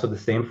 but also the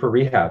same for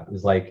rehab.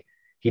 Is like,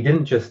 he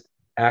didn't just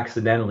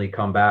accidentally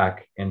come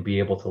back and be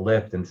able to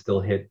lift and still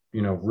hit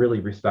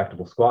really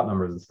respectable squat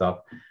numbers and stuff.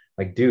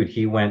 Like, dude,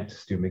 he went to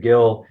Stu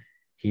McGill.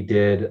 He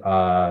did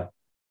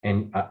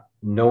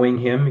knowing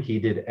him, he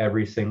did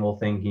every single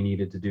thing he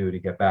needed to do to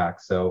get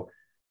back. So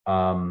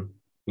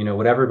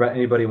whatever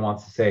anybody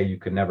wants to say, you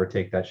could never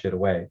take that shit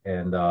away.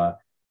 And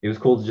it was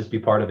cool to just be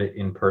part of it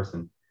in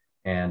person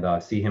and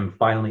see him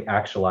finally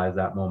actualize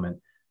that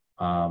moment.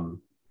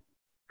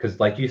 Because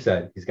like you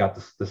said, he's got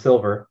the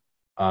silver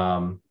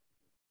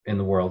in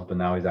the world, but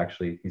now he's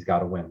got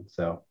to win.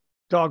 So,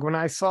 dog, when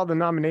I saw the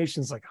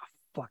nominations, like, oh,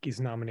 fuck, he's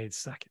nominated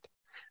second.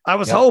 I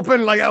was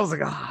hoping, like, I was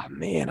like, oh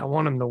man, I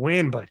want him to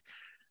win, but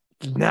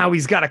now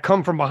he's got to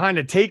come from behind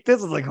to take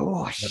this. It's like,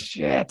 oh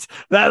shit.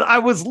 That I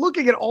was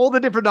looking at all the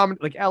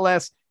different like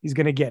LS, he's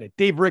gonna get it.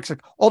 Dave Ricks,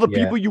 like, all the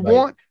people you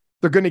want,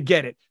 they're gonna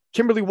get it.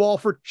 Kimberly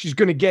Walford, she's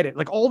gonna get it.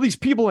 Like, all these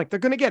people, like, they're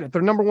gonna get it.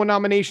 Their number one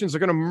nominations, they're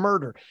gonna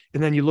murder.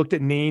 And then you looked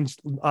at names,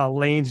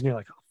 lanes, and you're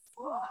like,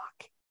 oh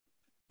fuck.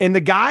 And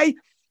the guy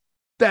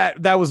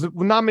that was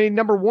nominated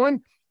number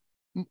one,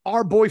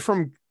 our boy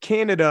from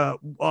Canada,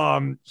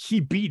 he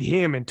beat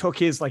him and took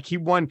his, like, he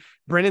won.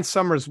 Brendan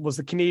Summers was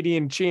the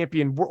Canadian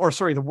champion,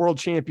 the world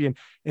champion.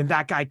 And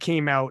that guy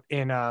came out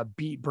and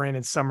beat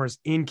Brandon Summers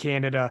in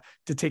Canada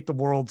to take the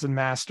worlds and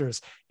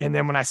masters. And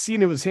then when I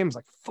seen it was him, I was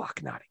like,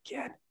 fuck, not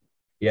again.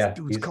 Yeah,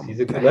 he's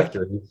a good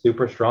lifter. He's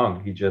super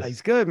strong.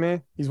 He's good,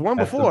 man. He's won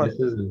before.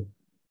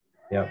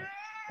 Yeah.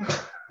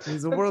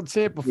 He's a world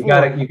champ before.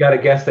 You gotta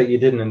guess that you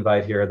didn't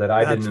invite here, that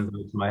I didn't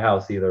invite to my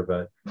house either.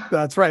 But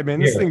that's right, man.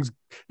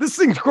 This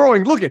thing's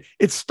growing. Look,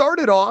 it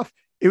started off,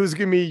 it was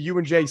gonna be you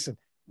and Jason.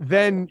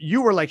 Then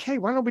you were like, hey,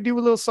 why don't we do a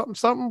little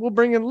something? We'll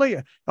bring in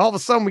Leah. All of a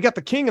sudden, we got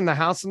the king in the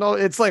house, and all.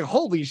 It's like,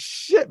 holy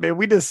shit, man.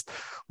 We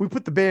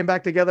put the band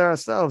back together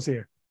ourselves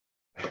here.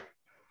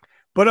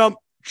 But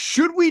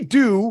should we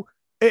do?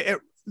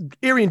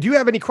 Arian, do you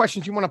have any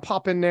questions you want to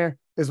pop in there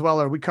as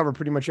well? Or we covered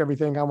pretty much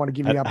everything. I want to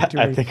give you the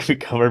opportunity. I think we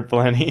covered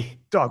plenty.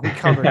 Dog, we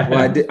covered.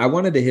 Well, I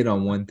wanted to hit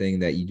on one thing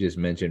that you just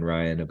mentioned,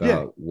 Ryan,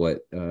 about what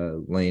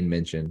Lane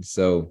mentioned.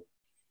 So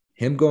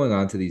him going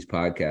on to these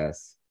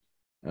podcasts,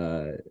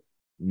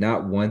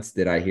 not once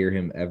did I hear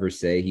him ever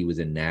say he was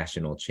a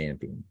national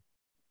champion.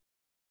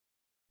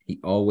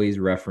 He always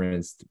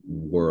referenced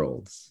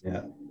worlds.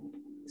 Yeah.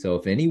 So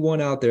if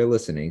anyone out there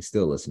listening,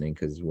 still listening,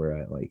 because we're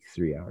at like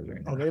 3 hours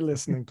right now. Oh, they're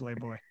listening,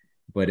 Playboy.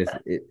 But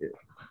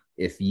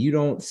if you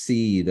don't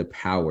see the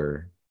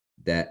power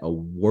that a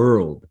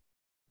world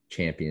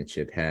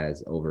championship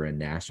has over a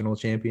national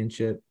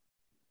championship,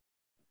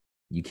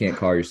 you can't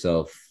call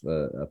yourself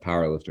a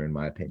powerlifter, in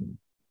my opinion.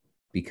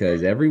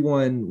 Because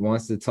everyone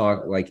wants to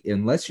talk, like,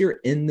 unless you're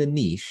in the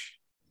niche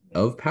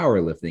of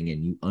powerlifting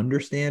and you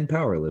understand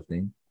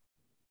powerlifting,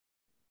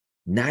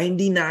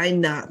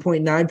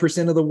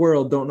 99.9% of the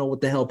world don't know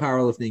what the hell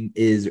powerlifting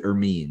is or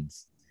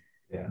means.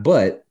 Yeah.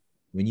 But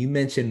when you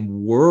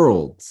mention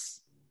world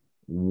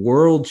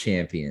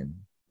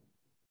champion,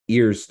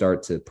 ears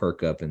start to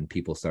perk up and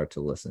people start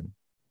to listen.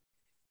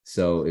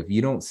 So if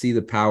you don't see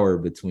the power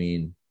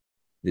between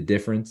the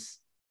difference,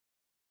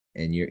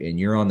 and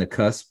you're on the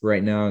cusp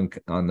right now and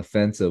on the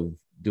fence of,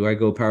 do I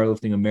go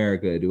Powerlifting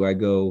America? Do I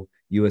go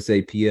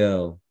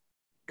USAPL?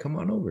 Come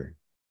on over.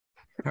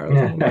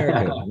 Powerlifting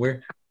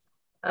America.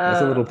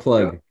 That's a little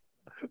plug.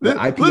 The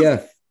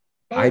IPF,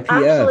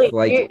 actually,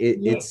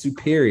 it's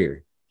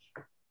superior.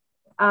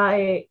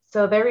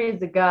 So there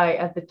is a guy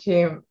at the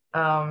gym,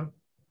 and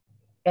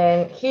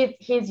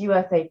he's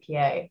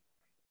USAPA,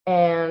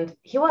 and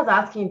he was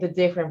asking the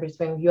difference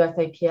between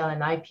USAPL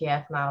and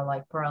IPF now,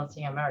 like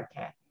Powerlifting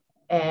America.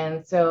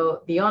 And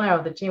so the owner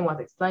of the gym was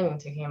explaining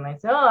to him, I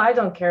said, oh, I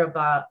don't care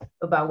about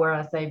where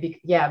I say,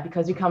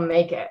 because you can't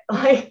make it.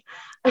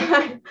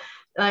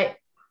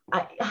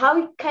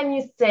 How can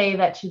you say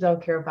that you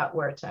don't care about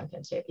world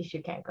championship if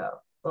you can't go?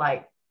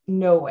 Like,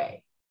 no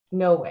way.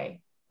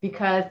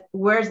 Because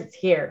where's it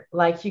here?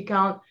 Like, you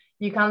can't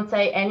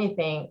say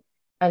anything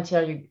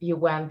until you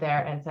went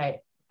there and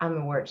say, I'm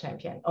a world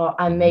champion, or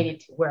I made it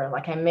to where,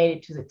 like, I made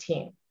it to the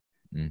team.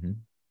 Mm-hmm.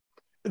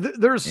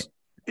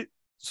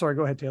 Sorry,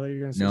 go ahead, Taylor. You're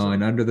going to say no, something.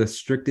 And under the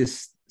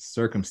strictest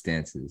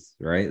circumstances,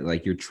 right?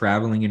 Like, you're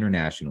traveling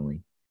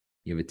internationally.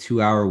 You have a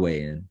 2-hour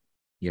weigh-in.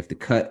 You have to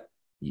cut,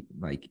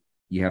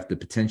 you have to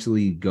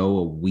potentially go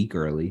a week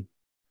early.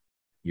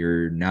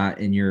 You're not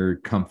in your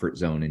comfort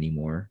zone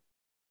anymore.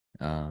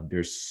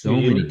 There's so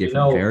many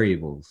different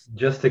variables.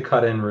 Just to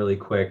cut in really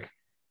quick,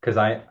 because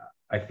I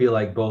feel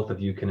like both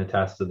of you can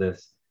attest to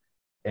this,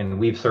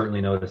 and we've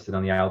certainly noticed it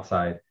on the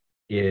outside,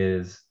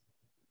 is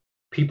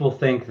people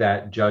think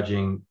that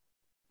judging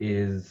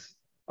is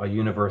a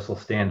universal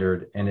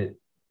standard, and it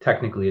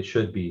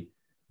should be,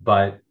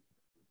 but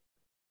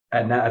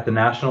at the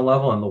national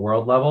level and the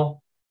world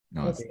level,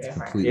 No, it's It's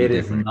different. completely It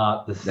is different.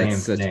 not the same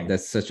thing.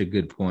 That's such a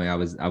good point. I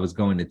was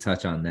going to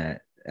touch on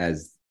that,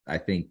 as I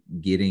think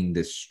getting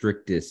the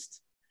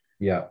strictest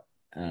Yeah.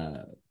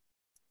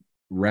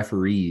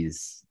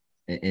 referees,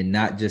 and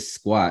not just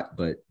squat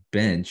but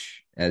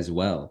bench as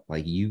well.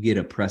 Like, you get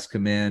a press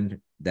command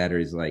that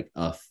is like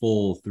a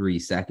full 3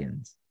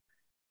 seconds,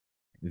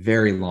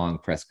 very long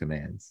press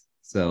commands.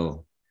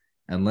 So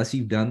unless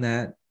you've done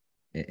that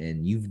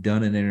and you've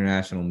done an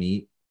international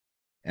meet,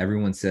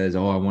 everyone says,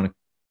 oh, I want to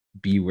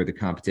be where the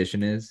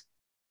competition is.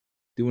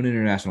 Do an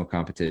international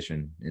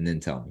competition and then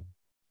tell me.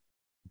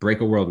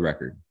 Break a world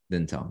record,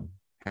 then tell me.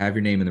 Have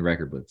your name in the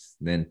record books,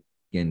 then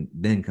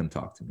come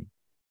talk to me.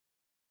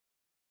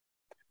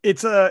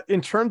 It's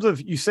in terms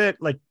of, you said,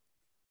 like,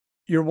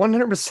 you're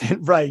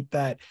 100% right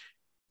that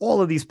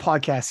all of these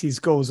podcasts he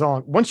goes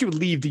on, once you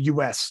leave the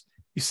US,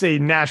 you say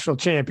national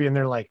champion,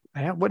 they're like,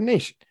 what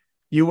nation?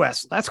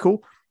 US. That's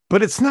cool.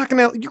 But it's not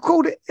gonna, you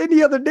go to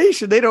any other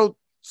nation, they don't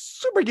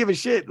super give a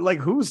shit like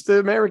who's the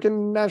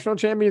American national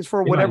champions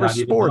for whatever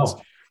sports.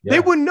 Yeah. They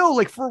wouldn't know,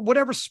 like, for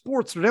whatever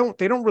sports,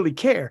 they don't really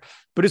care.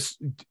 But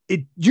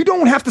you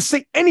don't have to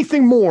say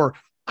anything more.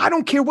 I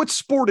don't care what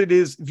sport it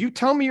is. If you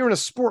tell me you're in a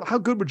sport, how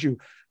good would you?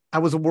 I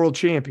was a world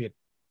champion.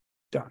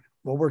 Done.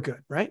 Well, we're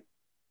good, right?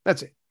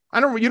 That's it.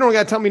 You don't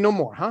got to tell me no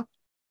more, huh?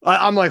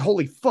 I'm like,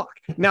 holy fuck.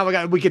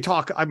 Now we could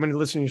talk. I'm going to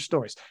listen to your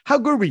stories. How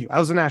good were you? I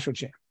was a national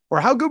champ.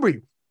 Or how good were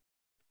you?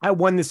 I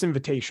won this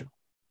invitation.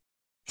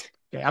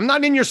 Okay, I'm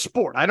not in your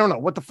sport. I don't know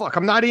what the fuck.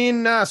 I'm not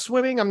in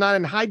swimming. I'm not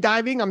in high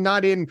diving. I'm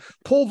not in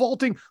pole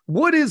vaulting.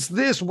 What is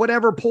this?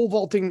 Whatever pole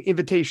vaulting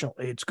invitational.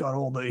 It's got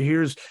all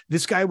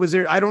this guy was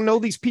there. I don't know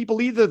these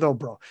people either, though,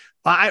 bro.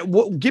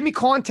 Give me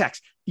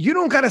context. You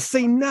don't got to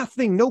say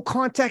nothing. No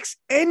context,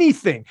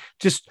 anything.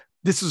 Just,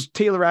 this is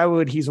Taylor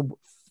Atwood. He's a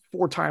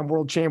 4-time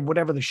world champ,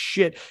 whatever the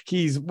shit.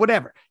 He's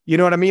whatever. You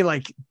know what I mean?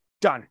 Like,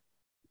 done.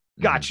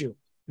 Got you.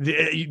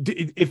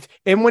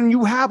 And when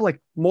you have like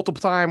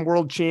multiple time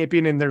world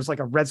champion and there's like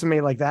a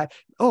resume like that,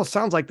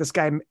 sounds like this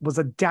guy was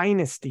a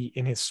dynasty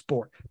in his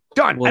sport.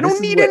 Done. Well, I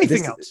don't need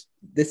anything else.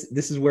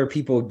 This is where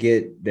people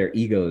get their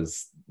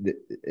egos.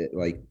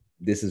 Like,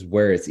 this is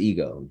where it's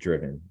ego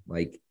driven.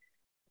 Like,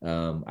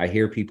 I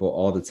hear people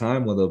all the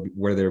time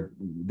where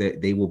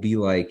they will be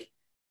like,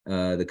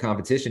 the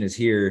competition is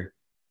here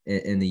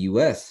in the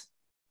US,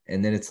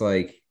 and then it's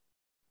like,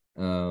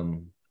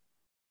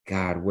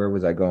 God, where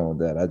was I going with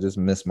that? I just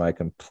missed my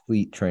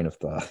complete train of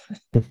thought.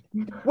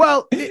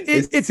 Well,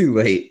 it's too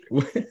late.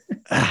 Oh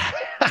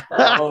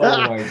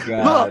my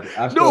God.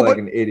 I feel like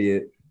an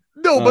idiot.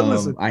 No, but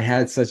listen. I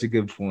had such a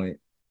good point.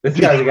 This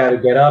guy's got to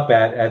get up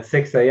at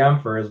 6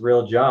 a.m. for his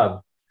real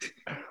job.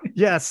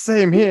 Yeah,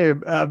 same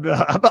here. I'm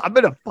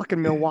in a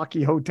fucking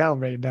Milwaukee hotel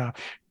right now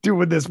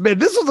doing this. Man,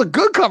 this was a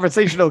good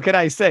conversation, though, can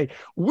I say?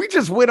 We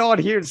just went on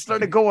here and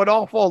started going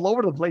off all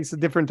over the place in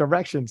different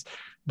directions.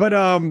 But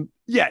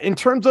yeah, in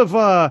terms of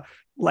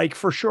like,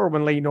 for sure,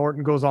 when Layne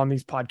Norton goes on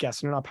these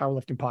podcasts, and they're not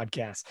powerlifting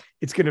podcasts,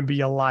 it's going to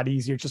be a lot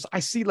easier. Just, I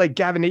see like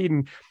Gavin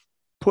Aiden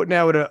putting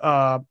out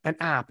an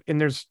app,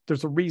 and there's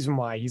a reason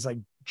why he's like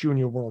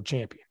junior world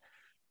champion.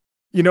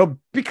 You know,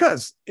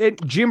 because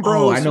Jim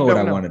Bros. Oh, I know what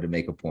I wanted to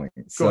make a point.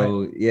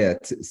 So yeah,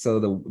 so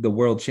the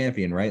world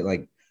champion, right?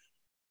 Like,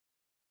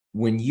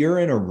 when you're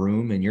in a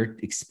room and you're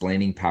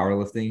explaining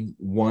powerlifting,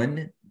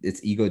 one,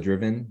 it's ego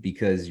driven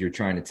because you're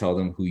trying to tell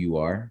them who you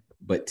are.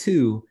 But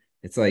two,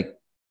 it's like,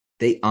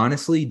 they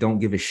honestly don't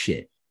give a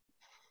shit.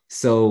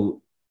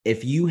 So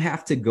if you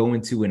have to go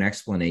into an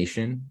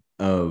explanation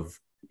of,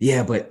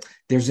 yeah, but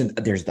there's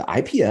the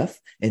IPF,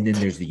 and then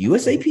there's the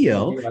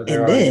USAPL,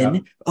 and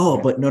then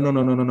but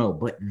no.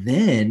 But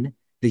then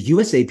the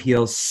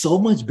USAPL is so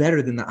much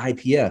better than the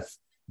IPF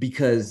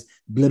because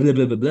blah blah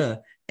blah blah blah,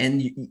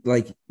 and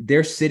like,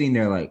 they're sitting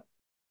there like,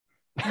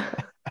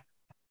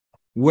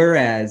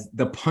 whereas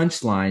the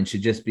punchline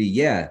should just be,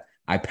 yeah,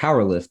 I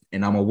powerlift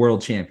and I'm a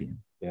world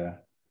champion. Yeah,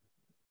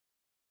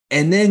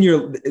 and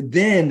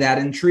then that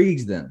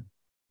intrigues them.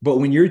 But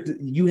when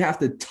you have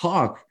to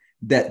talk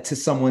that to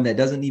someone that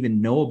doesn't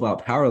even know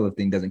about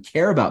powerlifting, doesn't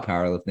care about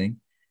powerlifting,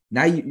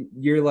 now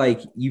you're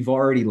like, you've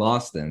already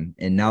lost them,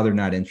 and now they're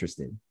not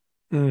interested.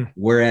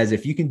 Whereas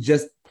if you can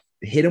just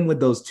hit them with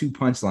those 2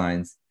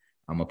 punchlines,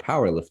 I'm a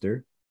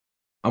powerlifter,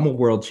 I'm a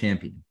world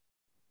champion.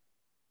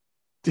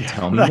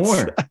 Tell me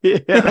more.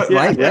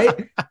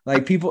 Right?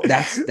 Like, people,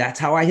 that's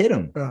how I hit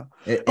them.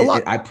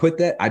 I put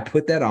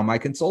that on my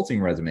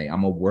consulting resume.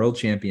 I'm a world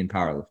champion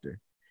powerlifter.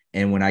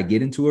 And when I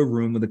get into a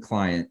room with a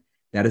client,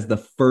 that is the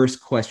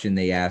first question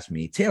they ask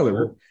me.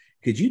 Taylor,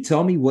 could you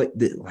tell me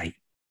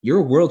you're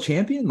a world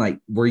champion? Like,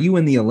 were you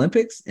in the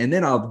Olympics? And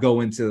then I'll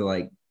go into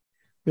like,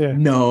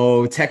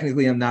 no,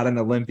 technically I'm not an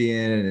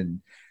Olympian,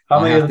 and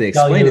I have to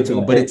explain it to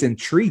them, but it's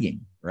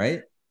intriguing,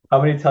 right? How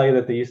many tell you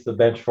that they used to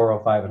bench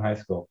 405 in high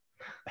school?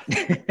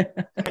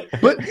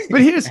 but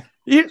here's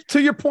to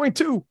your point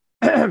too.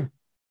 But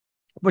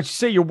you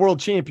say you're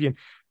world champion.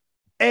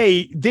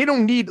 they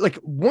don't need like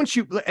once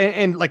you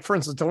and like for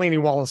instance, Delaney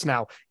Wallace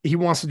now he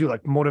wants to do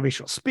like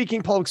motivational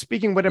speaking, public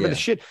speaking, whatever the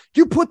shit.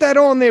 You put that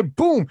on there,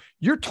 boom,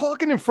 you're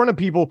talking in front of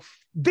people.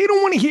 They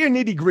don't want to hear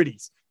nitty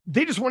gritties.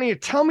 They just want to hear,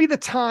 tell me the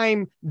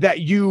time that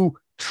you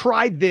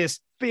tried this,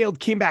 failed,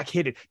 came back,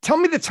 hit it. Tell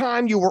me the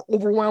time you were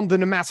overwhelmed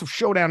in a massive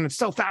showdown in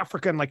South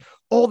Africa and like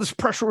all this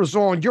pressure was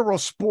on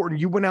Eurosport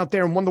and you went out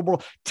there and won the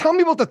world. Tell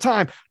me about the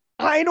time.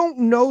 I don't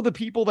know the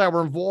people that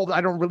were involved.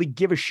 I don't really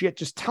give a shit.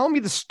 Just tell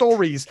me the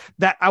stories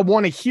that I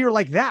want to hear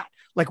like that.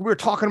 Like we were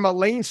talking about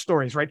Lane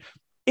stories, right?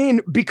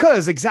 And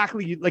because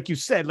exactly like you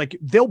said, like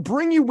they'll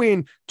bring you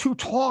in to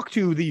talk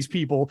to these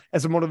people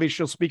as a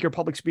motivational speaker,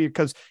 public speaker,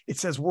 because it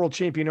says world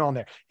champion on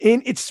there.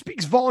 And it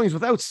speaks volumes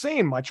without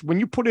saying much. When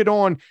you put it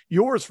on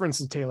yours, for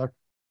instance, Taylor,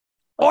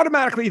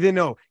 automatically they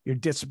know you're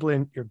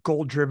disciplined, you're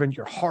goal driven,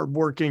 you're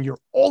hardworking, you're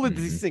all of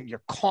these things,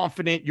 you're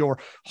confident, you're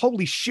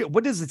holy shit.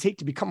 What does it take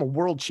to become a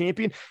world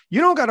champion?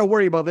 You don't got to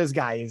worry about this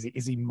guy.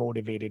 Is he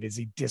motivated? Is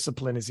he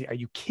disciplined? Are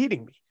you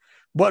kidding me?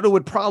 What it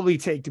would probably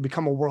take to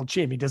become a world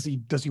champion. Does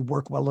he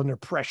work well under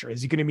pressure?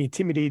 Is he going to be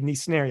intimidated in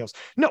these scenarios?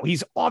 No,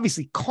 he's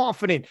obviously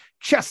confident,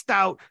 chest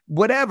out,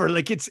 whatever.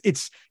 Like it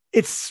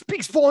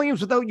speaks volumes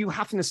without you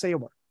having to say a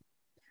word.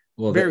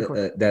 Well,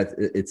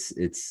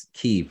 it's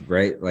key,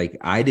 right? Like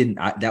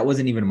that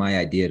wasn't even my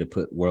idea to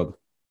put world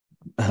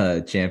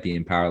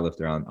champion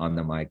powerlifter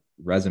on my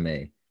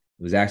resume. It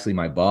was actually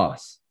my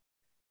boss,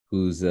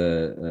 who's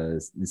a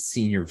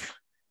senior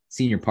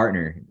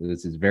partner.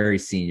 This is very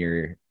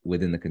senior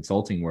within the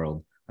consulting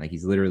world. Like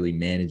he's literally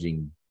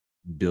managing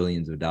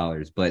billions of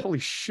dollars, but holy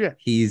shit,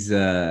 he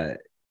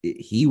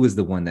was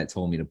the one that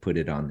told me to put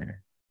it on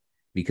there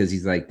because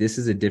he's like, this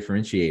is a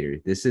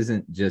differentiator. This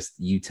isn't just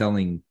you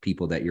telling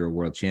people that you're a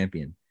world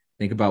champion.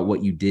 Think about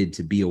what you did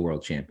to be a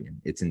world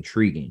champion. It's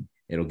intriguing.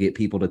 It'll get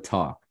people to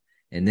talk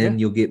and then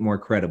you'll get more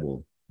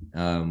credible.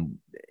 And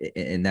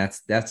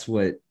that's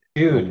what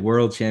dude,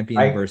 world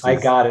champion versus.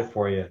 I got it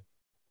for you.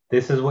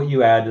 This is what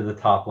you add to the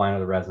top line of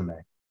the resume.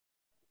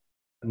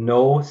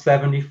 No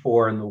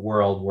 74 in the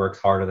world works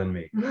harder than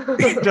me.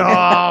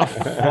 Oh,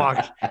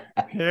 fuck.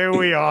 Here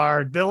we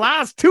are. The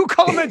last two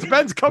comments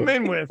Ben's come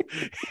in with.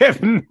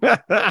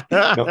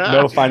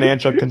 No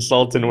financial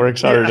consultant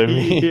works harder than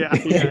me.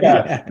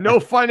 Yeah.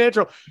 No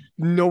financial.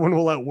 No one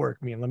will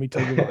outwork me. And let me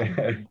tell you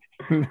why.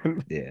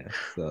 Yeah.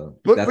 So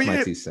but that's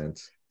my 2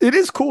 cents. It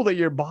is cool that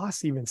your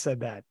boss even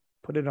said that.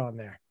 Put it on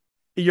there.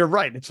 You're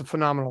right. It's a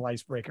phenomenal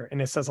icebreaker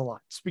and it says a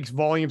lot. It speaks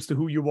volumes to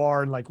who you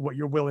are and like what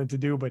you're willing to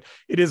do. But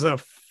it is a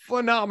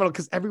phenomenal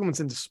because everyone's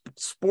into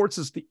sports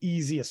is the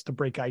easiest to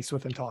break ice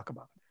with and talk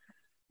about.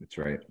 That's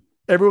right.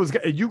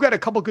 You got a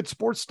couple good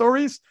sports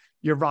stories.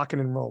 You're rocking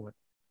and rolling.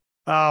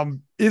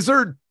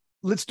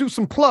 Let's do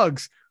some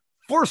plugs.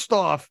 First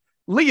off,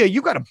 Leah,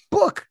 you got a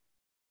book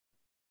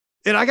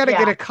and I got to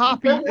get a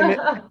copy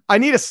and I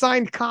need a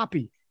signed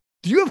copy.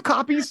 Do you have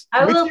copies?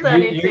 I will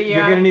send it to you.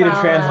 You're gonna need a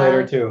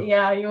translator too.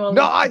 Yeah, you will.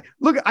 No,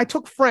 I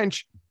took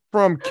French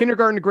from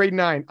kindergarten to grade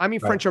 9. I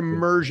mean French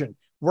immersion,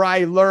 where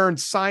I learned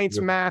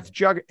science, math,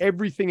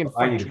 everything in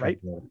French. Right?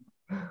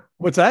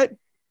 What's that?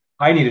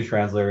 I need a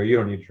translator. You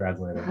don't need a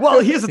translator. Well,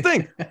 here's the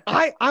thing.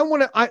 I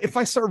want to. If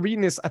I start reading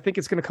this, I think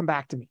it's going to come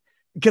back to me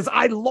because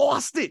I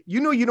lost it.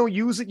 You know, you don't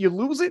use it, you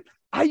lose it.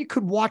 I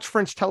could watch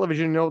French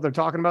television and know what they're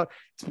talking about.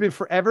 It's been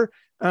forever.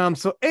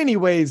 So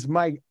anyways,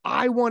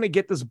 I want to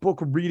get this book,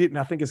 read it, and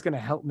I think it's going to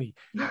help me.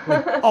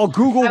 Like, I'll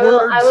Google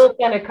words. I will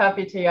send a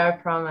copy to you, I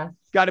promise.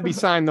 Got to be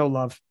signed though,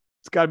 love.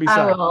 It's got to be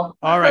signed. All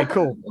right,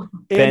 cool.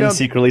 Ben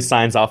secretly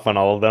signs off on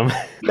all of them.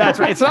 That's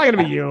right. It's not going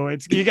to be you.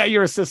 You got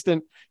your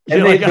assistant.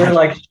 And they're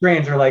like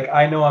strange. They're like,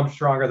 I know I'm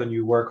stronger than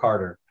you. Work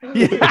harder.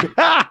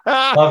 Yeah.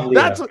 Lovely.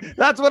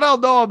 That's what I'll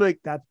know. I'm like,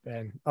 that's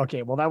Ben.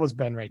 Okay, well, that was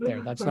Ben right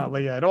there. That's not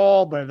Leah at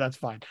all, but that's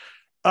fine.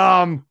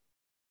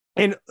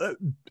 And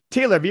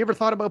Taylor, have you ever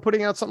thought about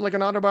putting out something like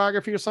an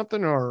autobiography or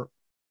something? Or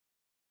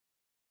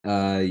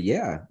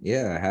yeah,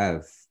 I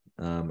have.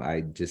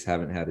 I just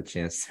haven't had a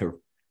chance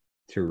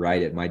to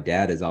write it. My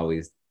dad is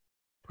always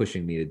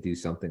pushing me to do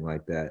something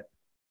like that.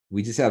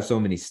 We just have so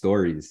many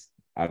stories.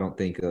 I don't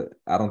think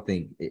I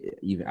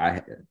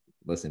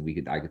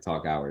could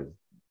talk hours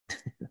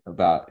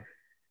about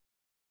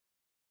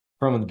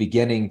from the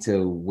beginning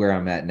to where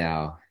I'm at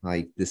now.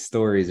 Like the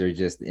stories are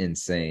just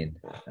insane.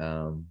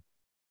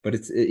 But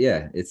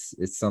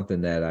it's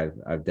something that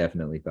I've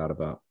definitely thought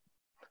about.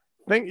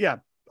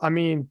 I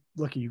mean,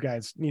 look at you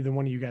guys. Neither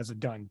one of you guys are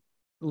done.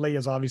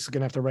 Leia's obviously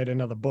gonna have to write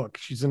another book.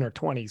 She's in her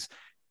 20s.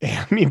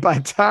 I mean, by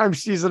the time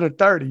she's in her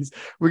 30s,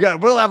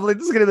 we'll have this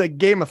is gonna be like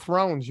Game of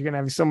Thrones. You're gonna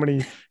have so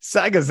many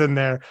sagas in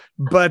there.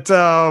 But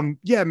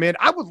yeah, man,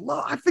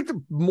 I think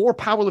the more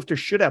powerlifters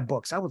should have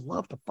books. I would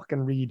love to fucking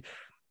read,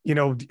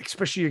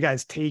 especially you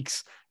guys'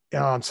 takes.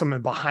 Some of the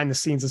behind the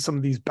scenes of some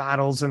of these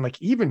battles and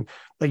like even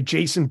like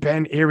Jason,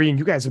 Ben, Arian,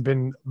 you guys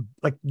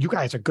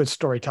are good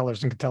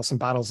storytellers and can tell some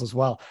battles as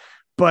well.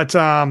 But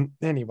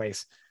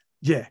anyways,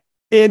 yeah.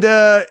 And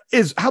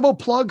how about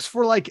plugs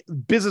for like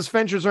business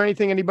ventures or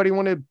anything? Anybody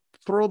want to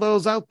throw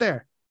those out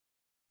there?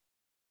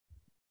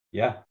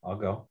 Yeah, I'll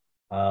go.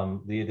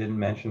 Leah didn't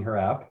mention her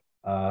app,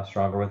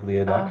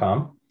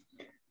 strongerwithleah.com.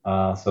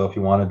 So if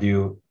you want to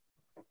do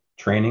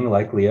training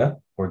like Leah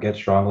or get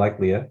strong like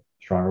Leah,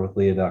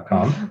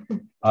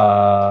 strongerwithleah.com.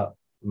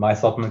 My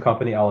supplement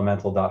company,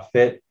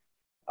 elemental.fit,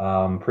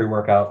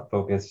 pre-workout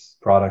focus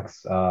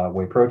products,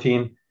 whey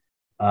protein.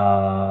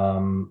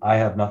 I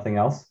have nothing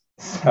else.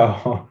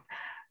 So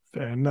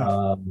fair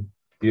enough.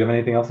 do you have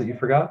anything else that you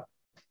forgot?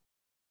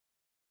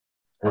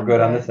 We're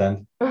good on this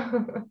end.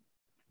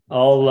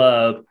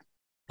 I'll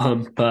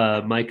pump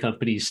my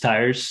company's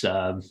tires.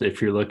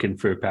 If you're looking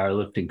for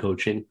powerlifting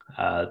coaching,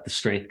 the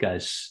Strength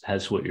Guys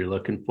has what you're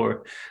looking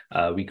for.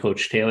 We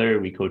coach Taylor,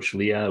 we coach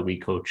Leah, we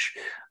coach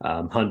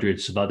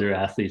hundreds of other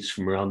athletes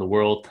from around the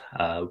world.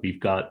 We've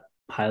got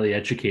highly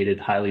educated,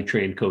 highly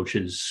trained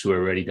coaches who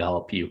are ready to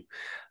help you.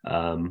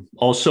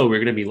 Also, we're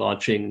going to be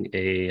launching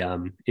a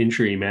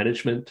injury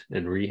management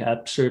and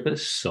rehab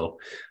service. So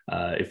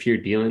if you're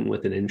dealing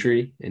with an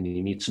injury and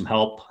you need some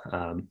help,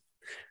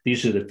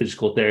 these are the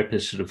physical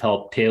therapists that have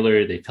helped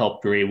Taylor. They've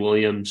helped Ray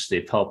Williams.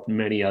 They've helped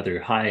many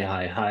other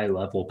high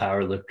level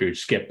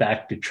powerlifters get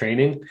back to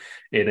training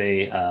in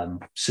a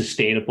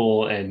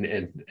sustainable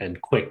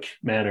and quick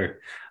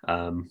manner.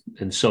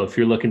 And so if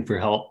you're looking for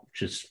help,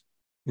 just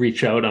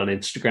reach out on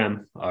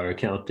Instagram. Our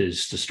account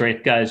is The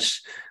Strength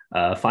Guys.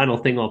 Final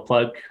thing I'll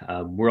plug,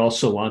 we're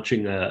also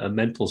launching a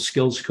mental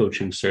skills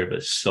coaching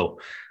service. So,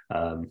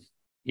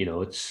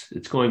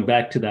 it's going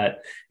back to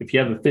that. If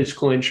you have a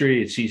physical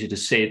injury, it's easy to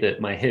say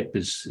that my hip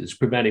is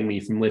preventing me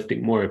from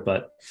lifting more.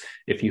 But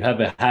if you have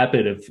a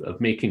habit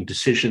of making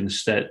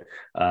decisions that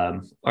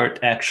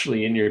aren't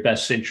actually in your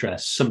best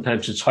interest,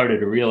 sometimes it's harder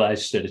to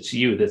realize that it's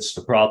you that's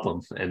the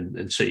problem.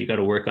 And so you got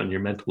to work on your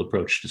mental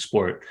approach to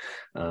sport.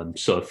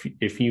 So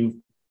if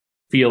you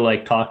feel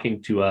like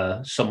talking to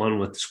someone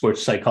with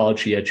sports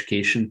psychology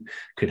education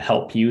could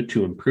help you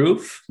to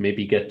improve,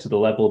 maybe get to the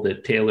level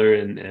that Taylor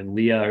and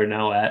Leah are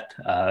now at,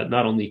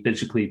 not only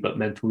physically, but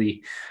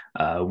mentally,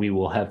 we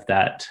will have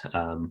that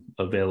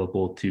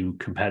available to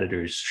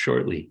competitors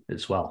shortly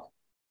as well.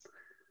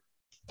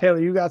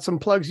 Taylor, you got some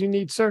plugs you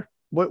need, sir?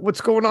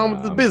 What's going on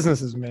with the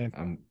businesses,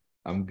 man?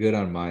 I'm good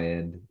on my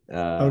end.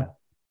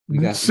 We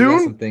got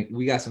some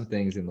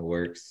things in the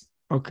works.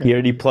 Okay. He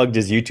already plugged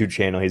his YouTube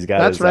channel. He's got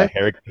That's his right.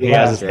 hair. He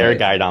has his hair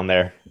guide on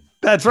there.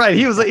 That's right.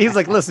 He's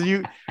like,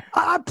 listen,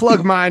 I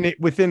plug mine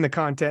within the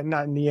content,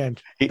 not in the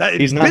end.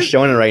 He's not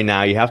showing it right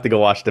now. You have to go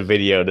watch the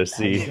video to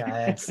see.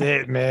 That's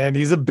it, man.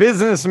 He's a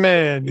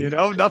businessman.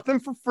 Nothing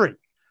for free.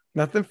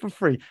 Nothing for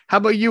free. How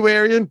about you,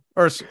 Arian?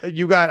 Or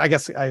you got? I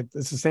guess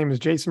it's the same as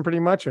Jason, pretty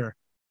much. Or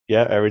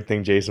yeah,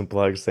 everything Jason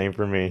plugs, same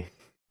for me.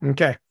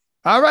 Okay.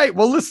 All right.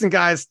 Well, listen,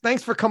 guys.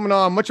 Thanks for coming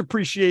on. Much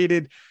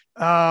appreciated.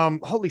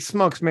 Holy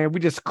smokes, man, we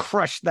just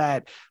crushed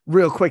that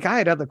real quick. I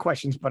had other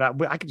questions, but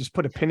I could just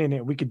put a pin in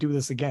it. We could do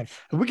this again.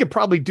 We could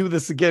probably do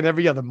this again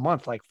every other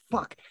month. Like,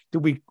 fuck, do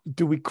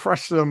we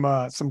crush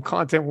some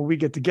content when we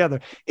get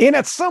together? And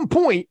at some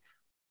point,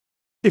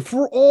 if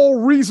we're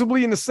all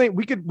reasonably in the same,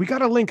 we got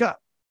to link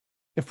up.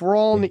 If we're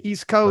all on the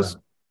East Coast,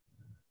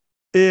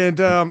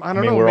 and I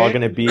don't know, we're man. all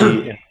going to be.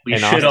 We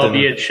should all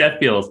be at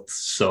Sheffield.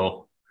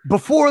 So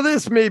before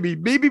this, maybe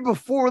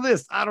before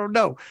this, I don't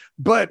know,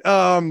 but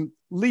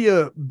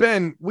Leah,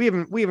 Ben, we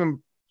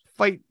haven't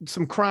fight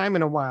some crime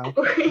in a while.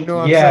 You know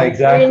what I'm saying?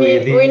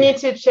 Exactly. We need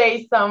to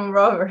chase some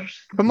robbers.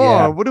 Come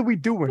on, what are we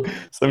doing?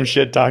 Some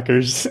shit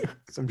talkers.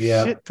 Some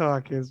shit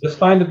talkers. Just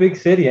find a big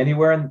city,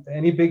 anywhere in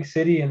any big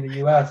city in the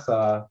U.S.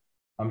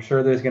 I'm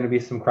sure there's going to be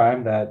some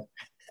crime that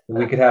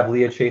we could have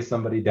Leah chase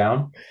somebody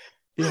down.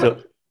 Yeah.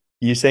 So,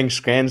 you saying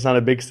Scranton's not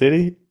a big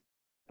city?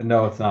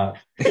 No, it's not.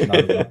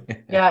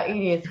 Yeah, it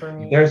is for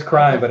me. There's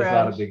crime, but it's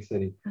not a big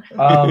city.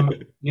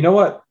 You know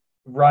what,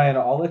 Ryan?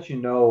 I'll let you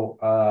know.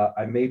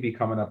 I may be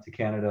coming up to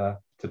Canada,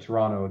 to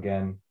Toronto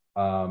again,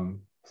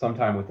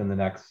 sometime within the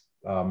next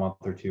month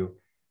or two.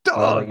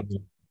 I'll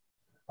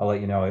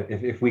let you know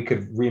if we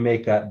could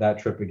remake that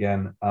trip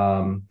again.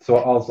 So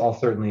I'll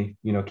certainly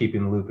keep you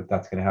in the loop if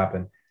that's going to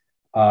happen.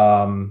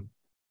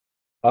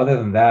 Other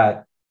than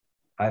that,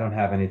 I don't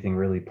have anything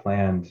really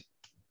planned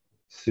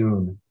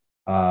soon.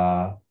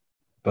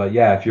 But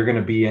yeah, if you're going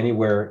to be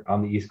anywhere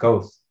on the East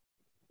Coast,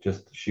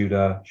 just shoot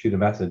a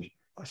message.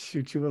 I'll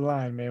shoot you a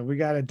line, man. We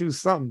got to do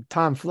something.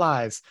 Time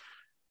flies.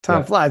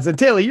 Time flies. And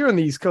Taylor, you're on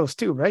the East Coast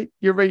too, right?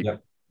 You're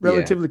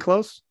relatively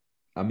close.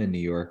 I'm in New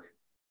York.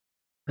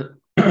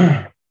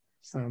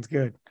 Sounds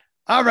good.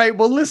 All right.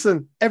 Well,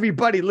 listen,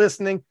 everybody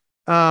listening,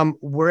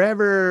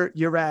 wherever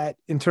you're at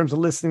in terms of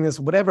listening to this,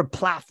 whatever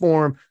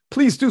platform,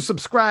 please do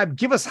subscribe.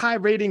 Give us high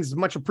ratings.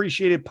 Much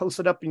appreciated. Post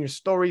it up in your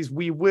stories.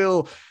 We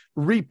will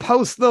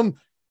repost them.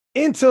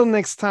 Until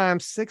next time,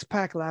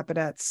 6-pack, lap it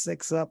at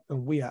 6 up,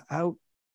 and we are out.